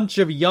bunch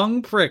of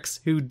young pricks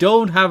who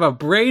don't have a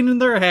brain in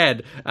their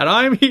head. And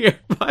I'm here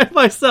by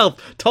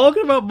myself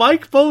talking about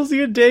Mike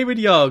Posey and David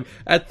Young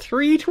at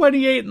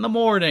 3:28 in the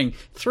morning,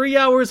 3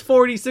 hours,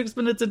 46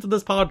 minutes into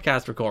this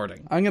podcast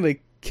recording. I'm going to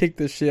kick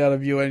the shit out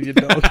of you and your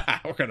dog.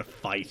 We're going to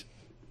fight.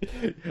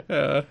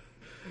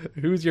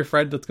 Who's your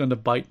friend that's going to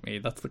bite me?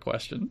 That's the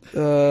question.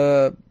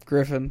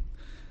 Griffin.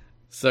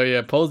 So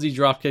yeah, Posey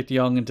dropkicked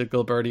Young into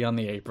Gilberti on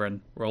the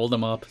apron, rolled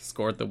him up,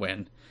 scored the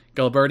win.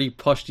 Gilberti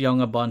pushed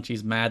Young a bunch.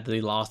 He's mad that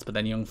he lost, but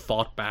then Young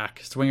fought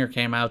back. Swinger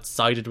came out,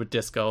 sided with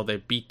Disco. They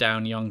beat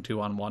down Young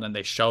 2-on-1, and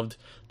they shoved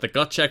the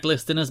gut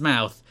checklist in his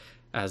mouth,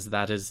 as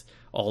that is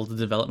all the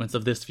developments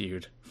of this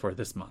feud for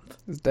this month.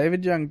 Is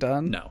David Young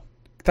done? No.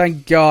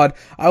 Thank God.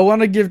 I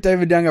want to give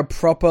David Young a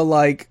proper,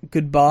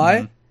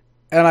 goodbye,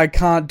 and I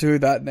can't do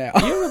that now.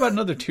 You have about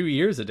another 2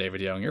 years of David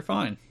Young. You're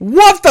fine.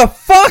 What the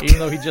fuck? Even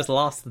though he just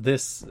lost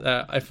this,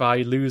 if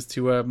I lose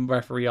to a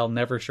referee, I'll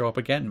never show up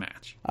again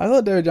match. I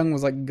thought David Young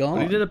was, But gone.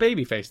 he did a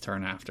babyface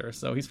turn after,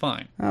 so he's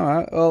fine.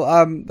 Alright,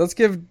 well, let's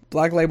give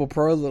Black Label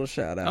Pro a little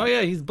shout out. Oh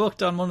yeah, he's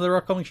booked on one of their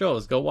upcoming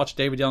shows. Go watch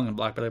David Young and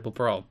Black Label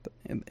Pro.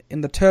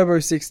 In the Turbo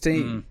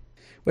 16.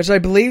 Which I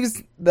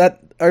believe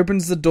that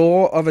opens the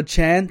door of a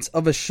chance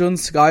of a Shun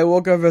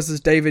Skywalker versus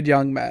David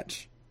Young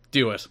match.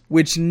 Do it.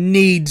 Which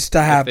needs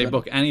to happen. If they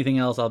book anything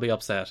else, I'll be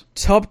upset.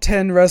 Top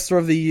 10 Wrestler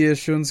of the Year,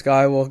 Shun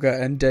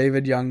Skywalker and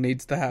David Young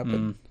needs to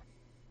happen.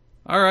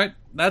 Alright,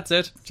 that's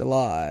it.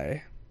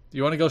 July. Do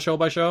you want to go show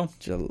by show?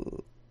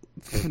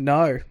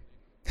 No.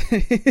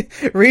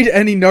 Read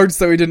any notes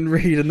that we didn't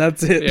read and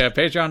that's it. Yeah,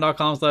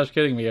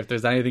 patreon.com/kiddingme if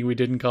there's anything we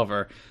didn't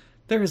cover.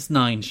 There's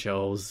 9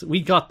 shows.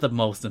 We got the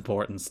most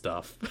important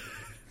stuff.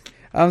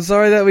 I'm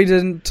sorry that we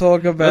didn't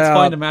talk about... Let's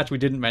find a match we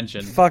didn't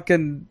mention.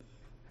 Fucking...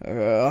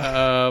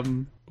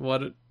 There's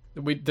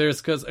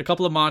cause a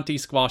couple of Monty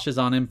squashes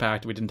on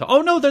Impact we didn't talk...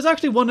 Oh no, there's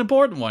actually one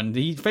important one.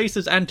 He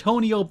faces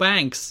Antonio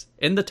Banks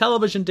in the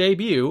television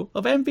debut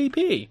of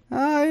MVP.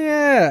 Oh,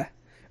 yeah.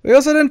 We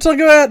also didn't talk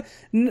about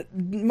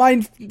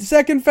my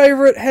second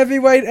favorite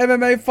heavyweight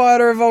MMA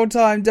fighter of all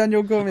time,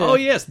 Daniel Cormier. Oh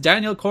yes,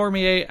 Daniel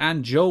Cormier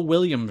and Joe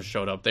Williams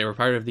showed up. They were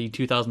part of the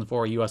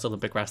 2004 US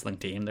Olympic Wrestling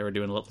team. They were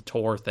doing a little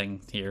tour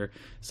thing here.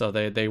 So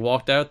they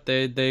walked out,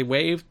 they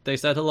waved, they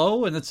said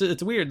hello, and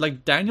it's weird.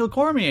 Like Daniel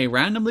Cormier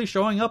randomly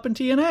showing up in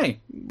TNA.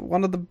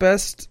 One of the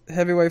best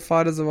heavyweight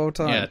fighters of all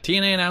time. Yeah,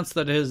 TNA announced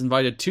that it has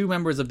invited 2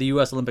 members of the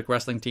US Olympic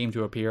Wrestling team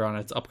to appear on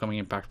its upcoming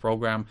Impact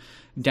program.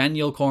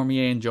 Daniel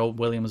Cormier and Joe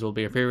Williams will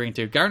be appearing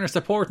to garner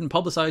support and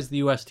publicize the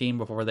US team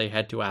before they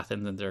head to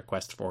Athens in their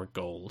quest for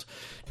gold.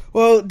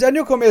 Well,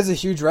 Daniel Cormier is a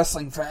huge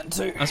wrestling fan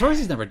too. I'm surprised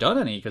he's never done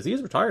any, because he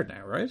is retired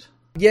now, right?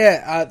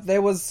 Yeah,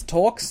 there was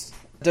talks,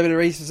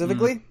 WWE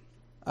specifically,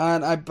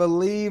 and I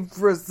believe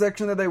for a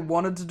section that they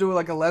wanted to do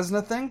like a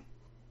Lesnar thing,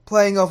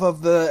 playing off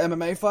of the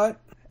MMA fight.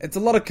 It's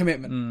a lot of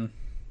commitment,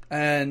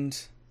 and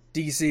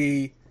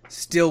DC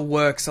still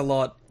works a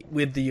lot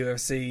with the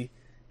UFC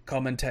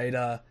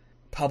commentator,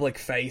 public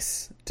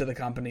face to the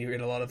company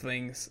in a lot of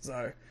things,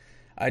 so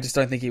I just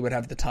don't think he would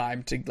have the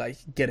time to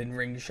get in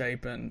ring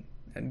shape and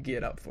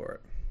geared up for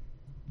it.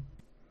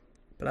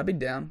 But I'd be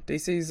down.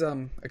 DC's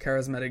a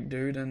charismatic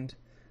dude, and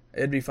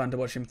it'd be fun to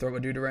watch him throw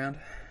a dude around.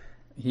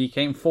 He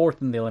came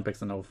 4th in the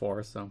Olympics in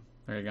 2004, so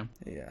there you go.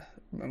 Yeah.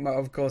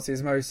 Of course,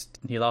 his most...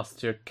 He lost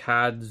to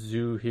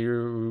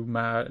Kazuhiro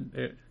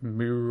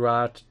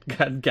Murat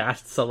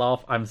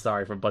Gatsalov. I'm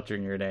sorry for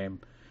butchering your name.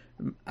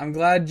 I'm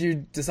glad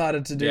you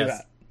decided to do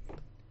that.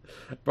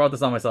 Brought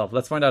this on myself.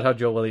 Let's find out how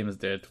Joe Williams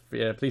did.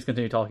 Yeah, please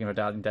continue talking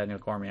about Daniel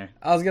Cormier.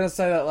 I was going to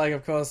say that,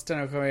 of course,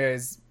 Daniel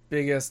Cormier's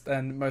biggest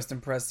and most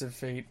impressive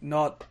feat,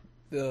 not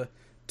the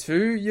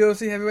 2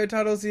 UFC heavyweight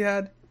titles he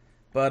had,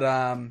 but,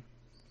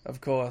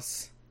 of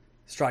course,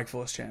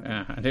 Strikeforce champion.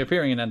 Yeah, and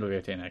appearing in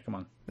NWA TNA, come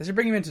on. They should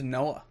bring him into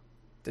Noah.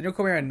 Daniel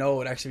Cormier and Noah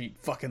would actually be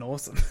fucking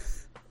awesome.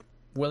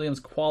 Williams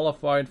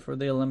qualified for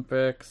the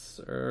Olympics,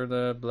 or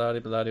the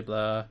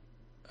blah-de-blah-de-blah.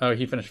 Oh,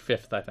 he finished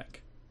 5th, I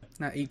think.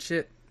 Now eat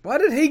shit. Why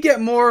did he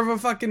get more of a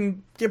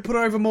fucking... get put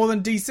over more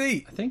than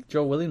DC? I think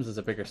Joe Williams is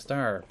a bigger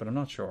star, but I'm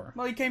not sure.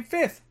 Well, he came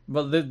 5th.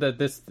 Well,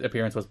 this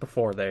appearance was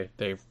before they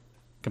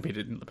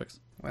competed in the Olympics.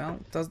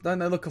 Well, don't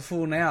they look a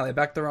fool now? They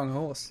backed the wrong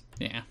horse.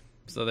 Yeah.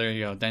 So there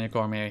you go. Daniel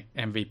Cormier,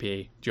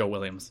 MVP, Joe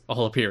Williams,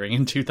 all appearing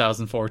in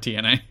 2004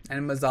 TNA.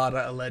 And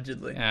Mazada,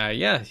 allegedly.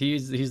 Yeah,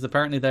 he's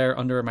apparently there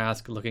under a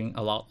mask looking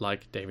a lot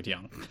like David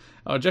Young.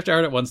 Oh, Jeff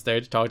Jarrett at one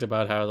stage talked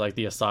about how,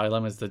 the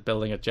Asylum is the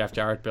building that Jeff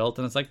Jarrett built,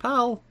 and it's like,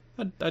 pal,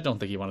 I don't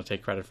think you want to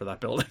take credit for that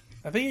building.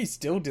 I think he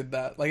still did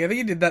that. I think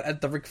he did that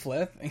at the Ric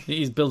Flair thing.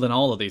 He's building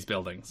all of these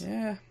buildings.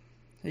 Yeah.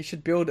 He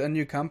should build a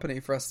new company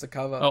for us to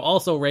cover. Oh,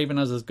 also Raven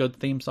has his good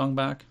theme song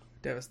back.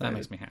 Devastated. That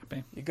makes me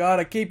happy. You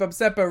gotta keep them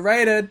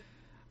separated.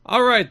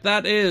 Alright,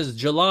 that is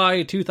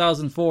July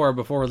 2004,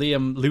 before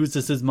Liam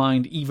loses his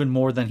mind even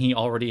more than he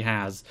already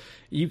has.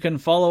 You can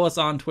follow us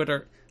on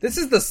Twitter. This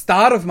is the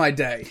start of my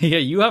day. Yeah,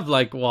 you have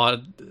a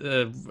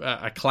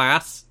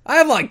class? I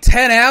have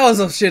 10 hours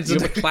of shit to do.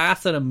 You have a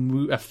class at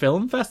a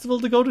film festival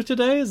to go to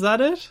today, is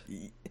that it?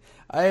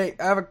 I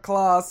have a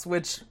class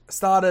which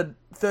started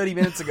 30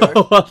 minutes ago.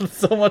 Oh, well,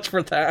 so much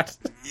for that.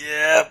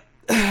 Yep.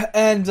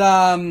 And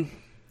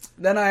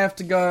then I have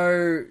to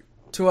go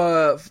to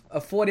a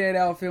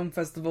 48-hour film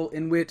festival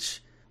in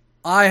which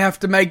I have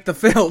to make the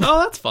film. Oh,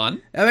 that's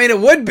fun. I mean, it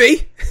would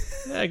be.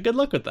 Yeah, good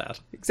luck with that.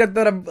 Except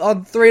that I'm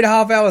on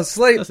 3.5 hours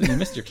sleep. Listen, you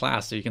missed your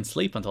class, so you can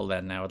sleep until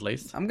then now, at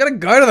least. I'm going to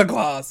go to the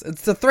class.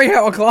 It's a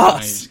 3-hour class.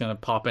 You're just going to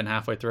pop in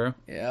halfway through?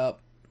 Yep.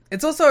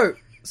 It's also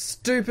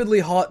stupidly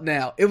hot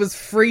now. It was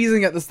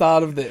freezing at the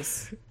start of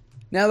this.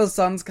 Now the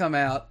sun's come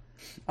out.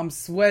 I'm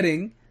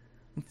sweating.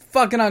 I'm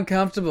fucking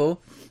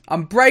uncomfortable.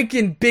 I'm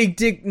breaking Big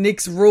Dick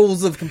Nick's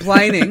rules of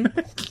complaining.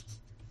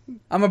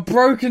 I'm a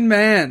broken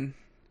man.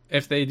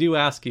 If they do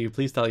ask you,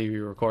 please tell you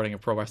you're recording a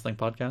pro wrestling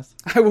podcast.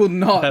 I will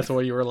not. That's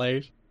why you were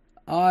late.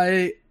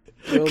 I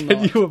will Can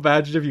not. you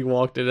imagine if you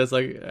walked in? It's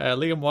like,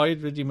 Liam, why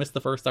did you miss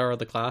the first hour of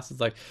the class? It's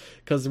like,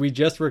 because we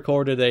just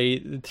recorded a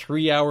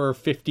 3-hour,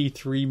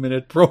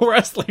 53-minute pro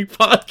wrestling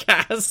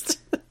podcast.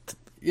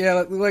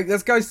 Yeah, like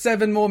let's go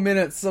 7 more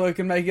minutes so I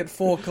can make it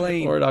 4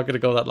 clean. We're not going to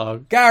go that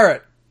long.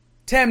 Garrett,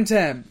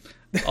 Tem.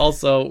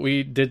 Also,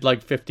 we did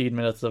like 15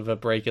 minutes of a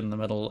break in the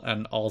middle,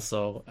 and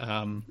also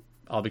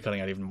I'll be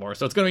cutting out even more.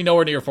 So it's going to be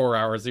nowhere near 4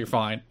 hours. You're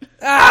fine.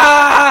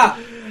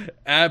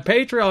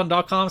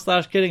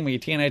 Patreon.com/kiddingme,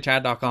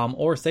 TNAchat.com,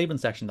 or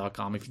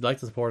SabanSection.com. If you'd like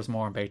to support us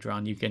more on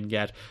Patreon, you can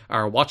get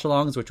our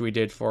watch-alongs, which we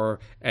did for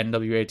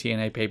NWA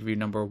TNA pay-per-view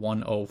number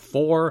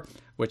 104,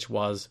 which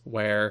was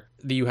where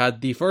you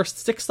had the first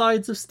 6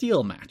 Sides of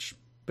Steel match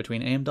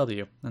between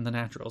AMW and the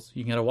Naturals.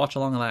 You can get a watch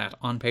along of that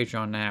on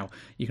Patreon now.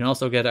 You can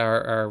also get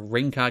our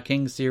Ring Cat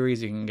King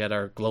series. You can get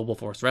our Global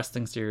Force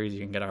Wrestling series.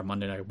 You can get our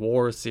Monday Night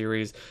Wars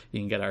series.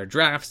 You can get our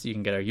drafts. You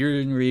can get our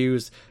year-in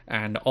reviews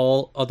and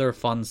all other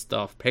fun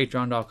stuff.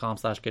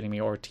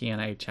 Patreon.com/kiddingme or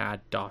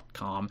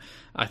TNAchat.com.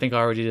 I think I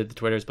already did the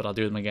Twitters, but I'll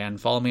do them again.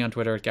 Follow me on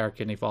Twitter at Garrett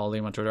Kidney. Follow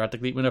Liam on Twitter at The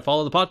Cleat Winner.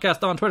 Follow the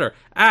podcast on Twitter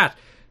at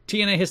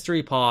TNA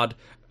History Pod.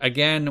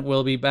 Again,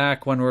 we'll be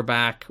back when we're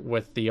back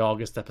with the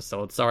August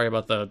episode. Sorry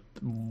about the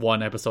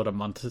 1 episode a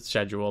month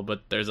schedule,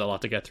 but there's a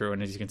lot to get through.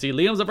 And as you can see,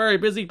 Liam's a very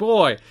busy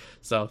boy.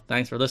 So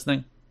thanks for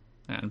listening,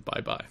 and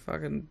bye-bye.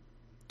 Fucking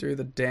do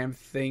the damn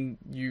thing,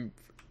 you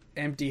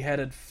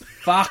empty-headed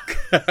fuck.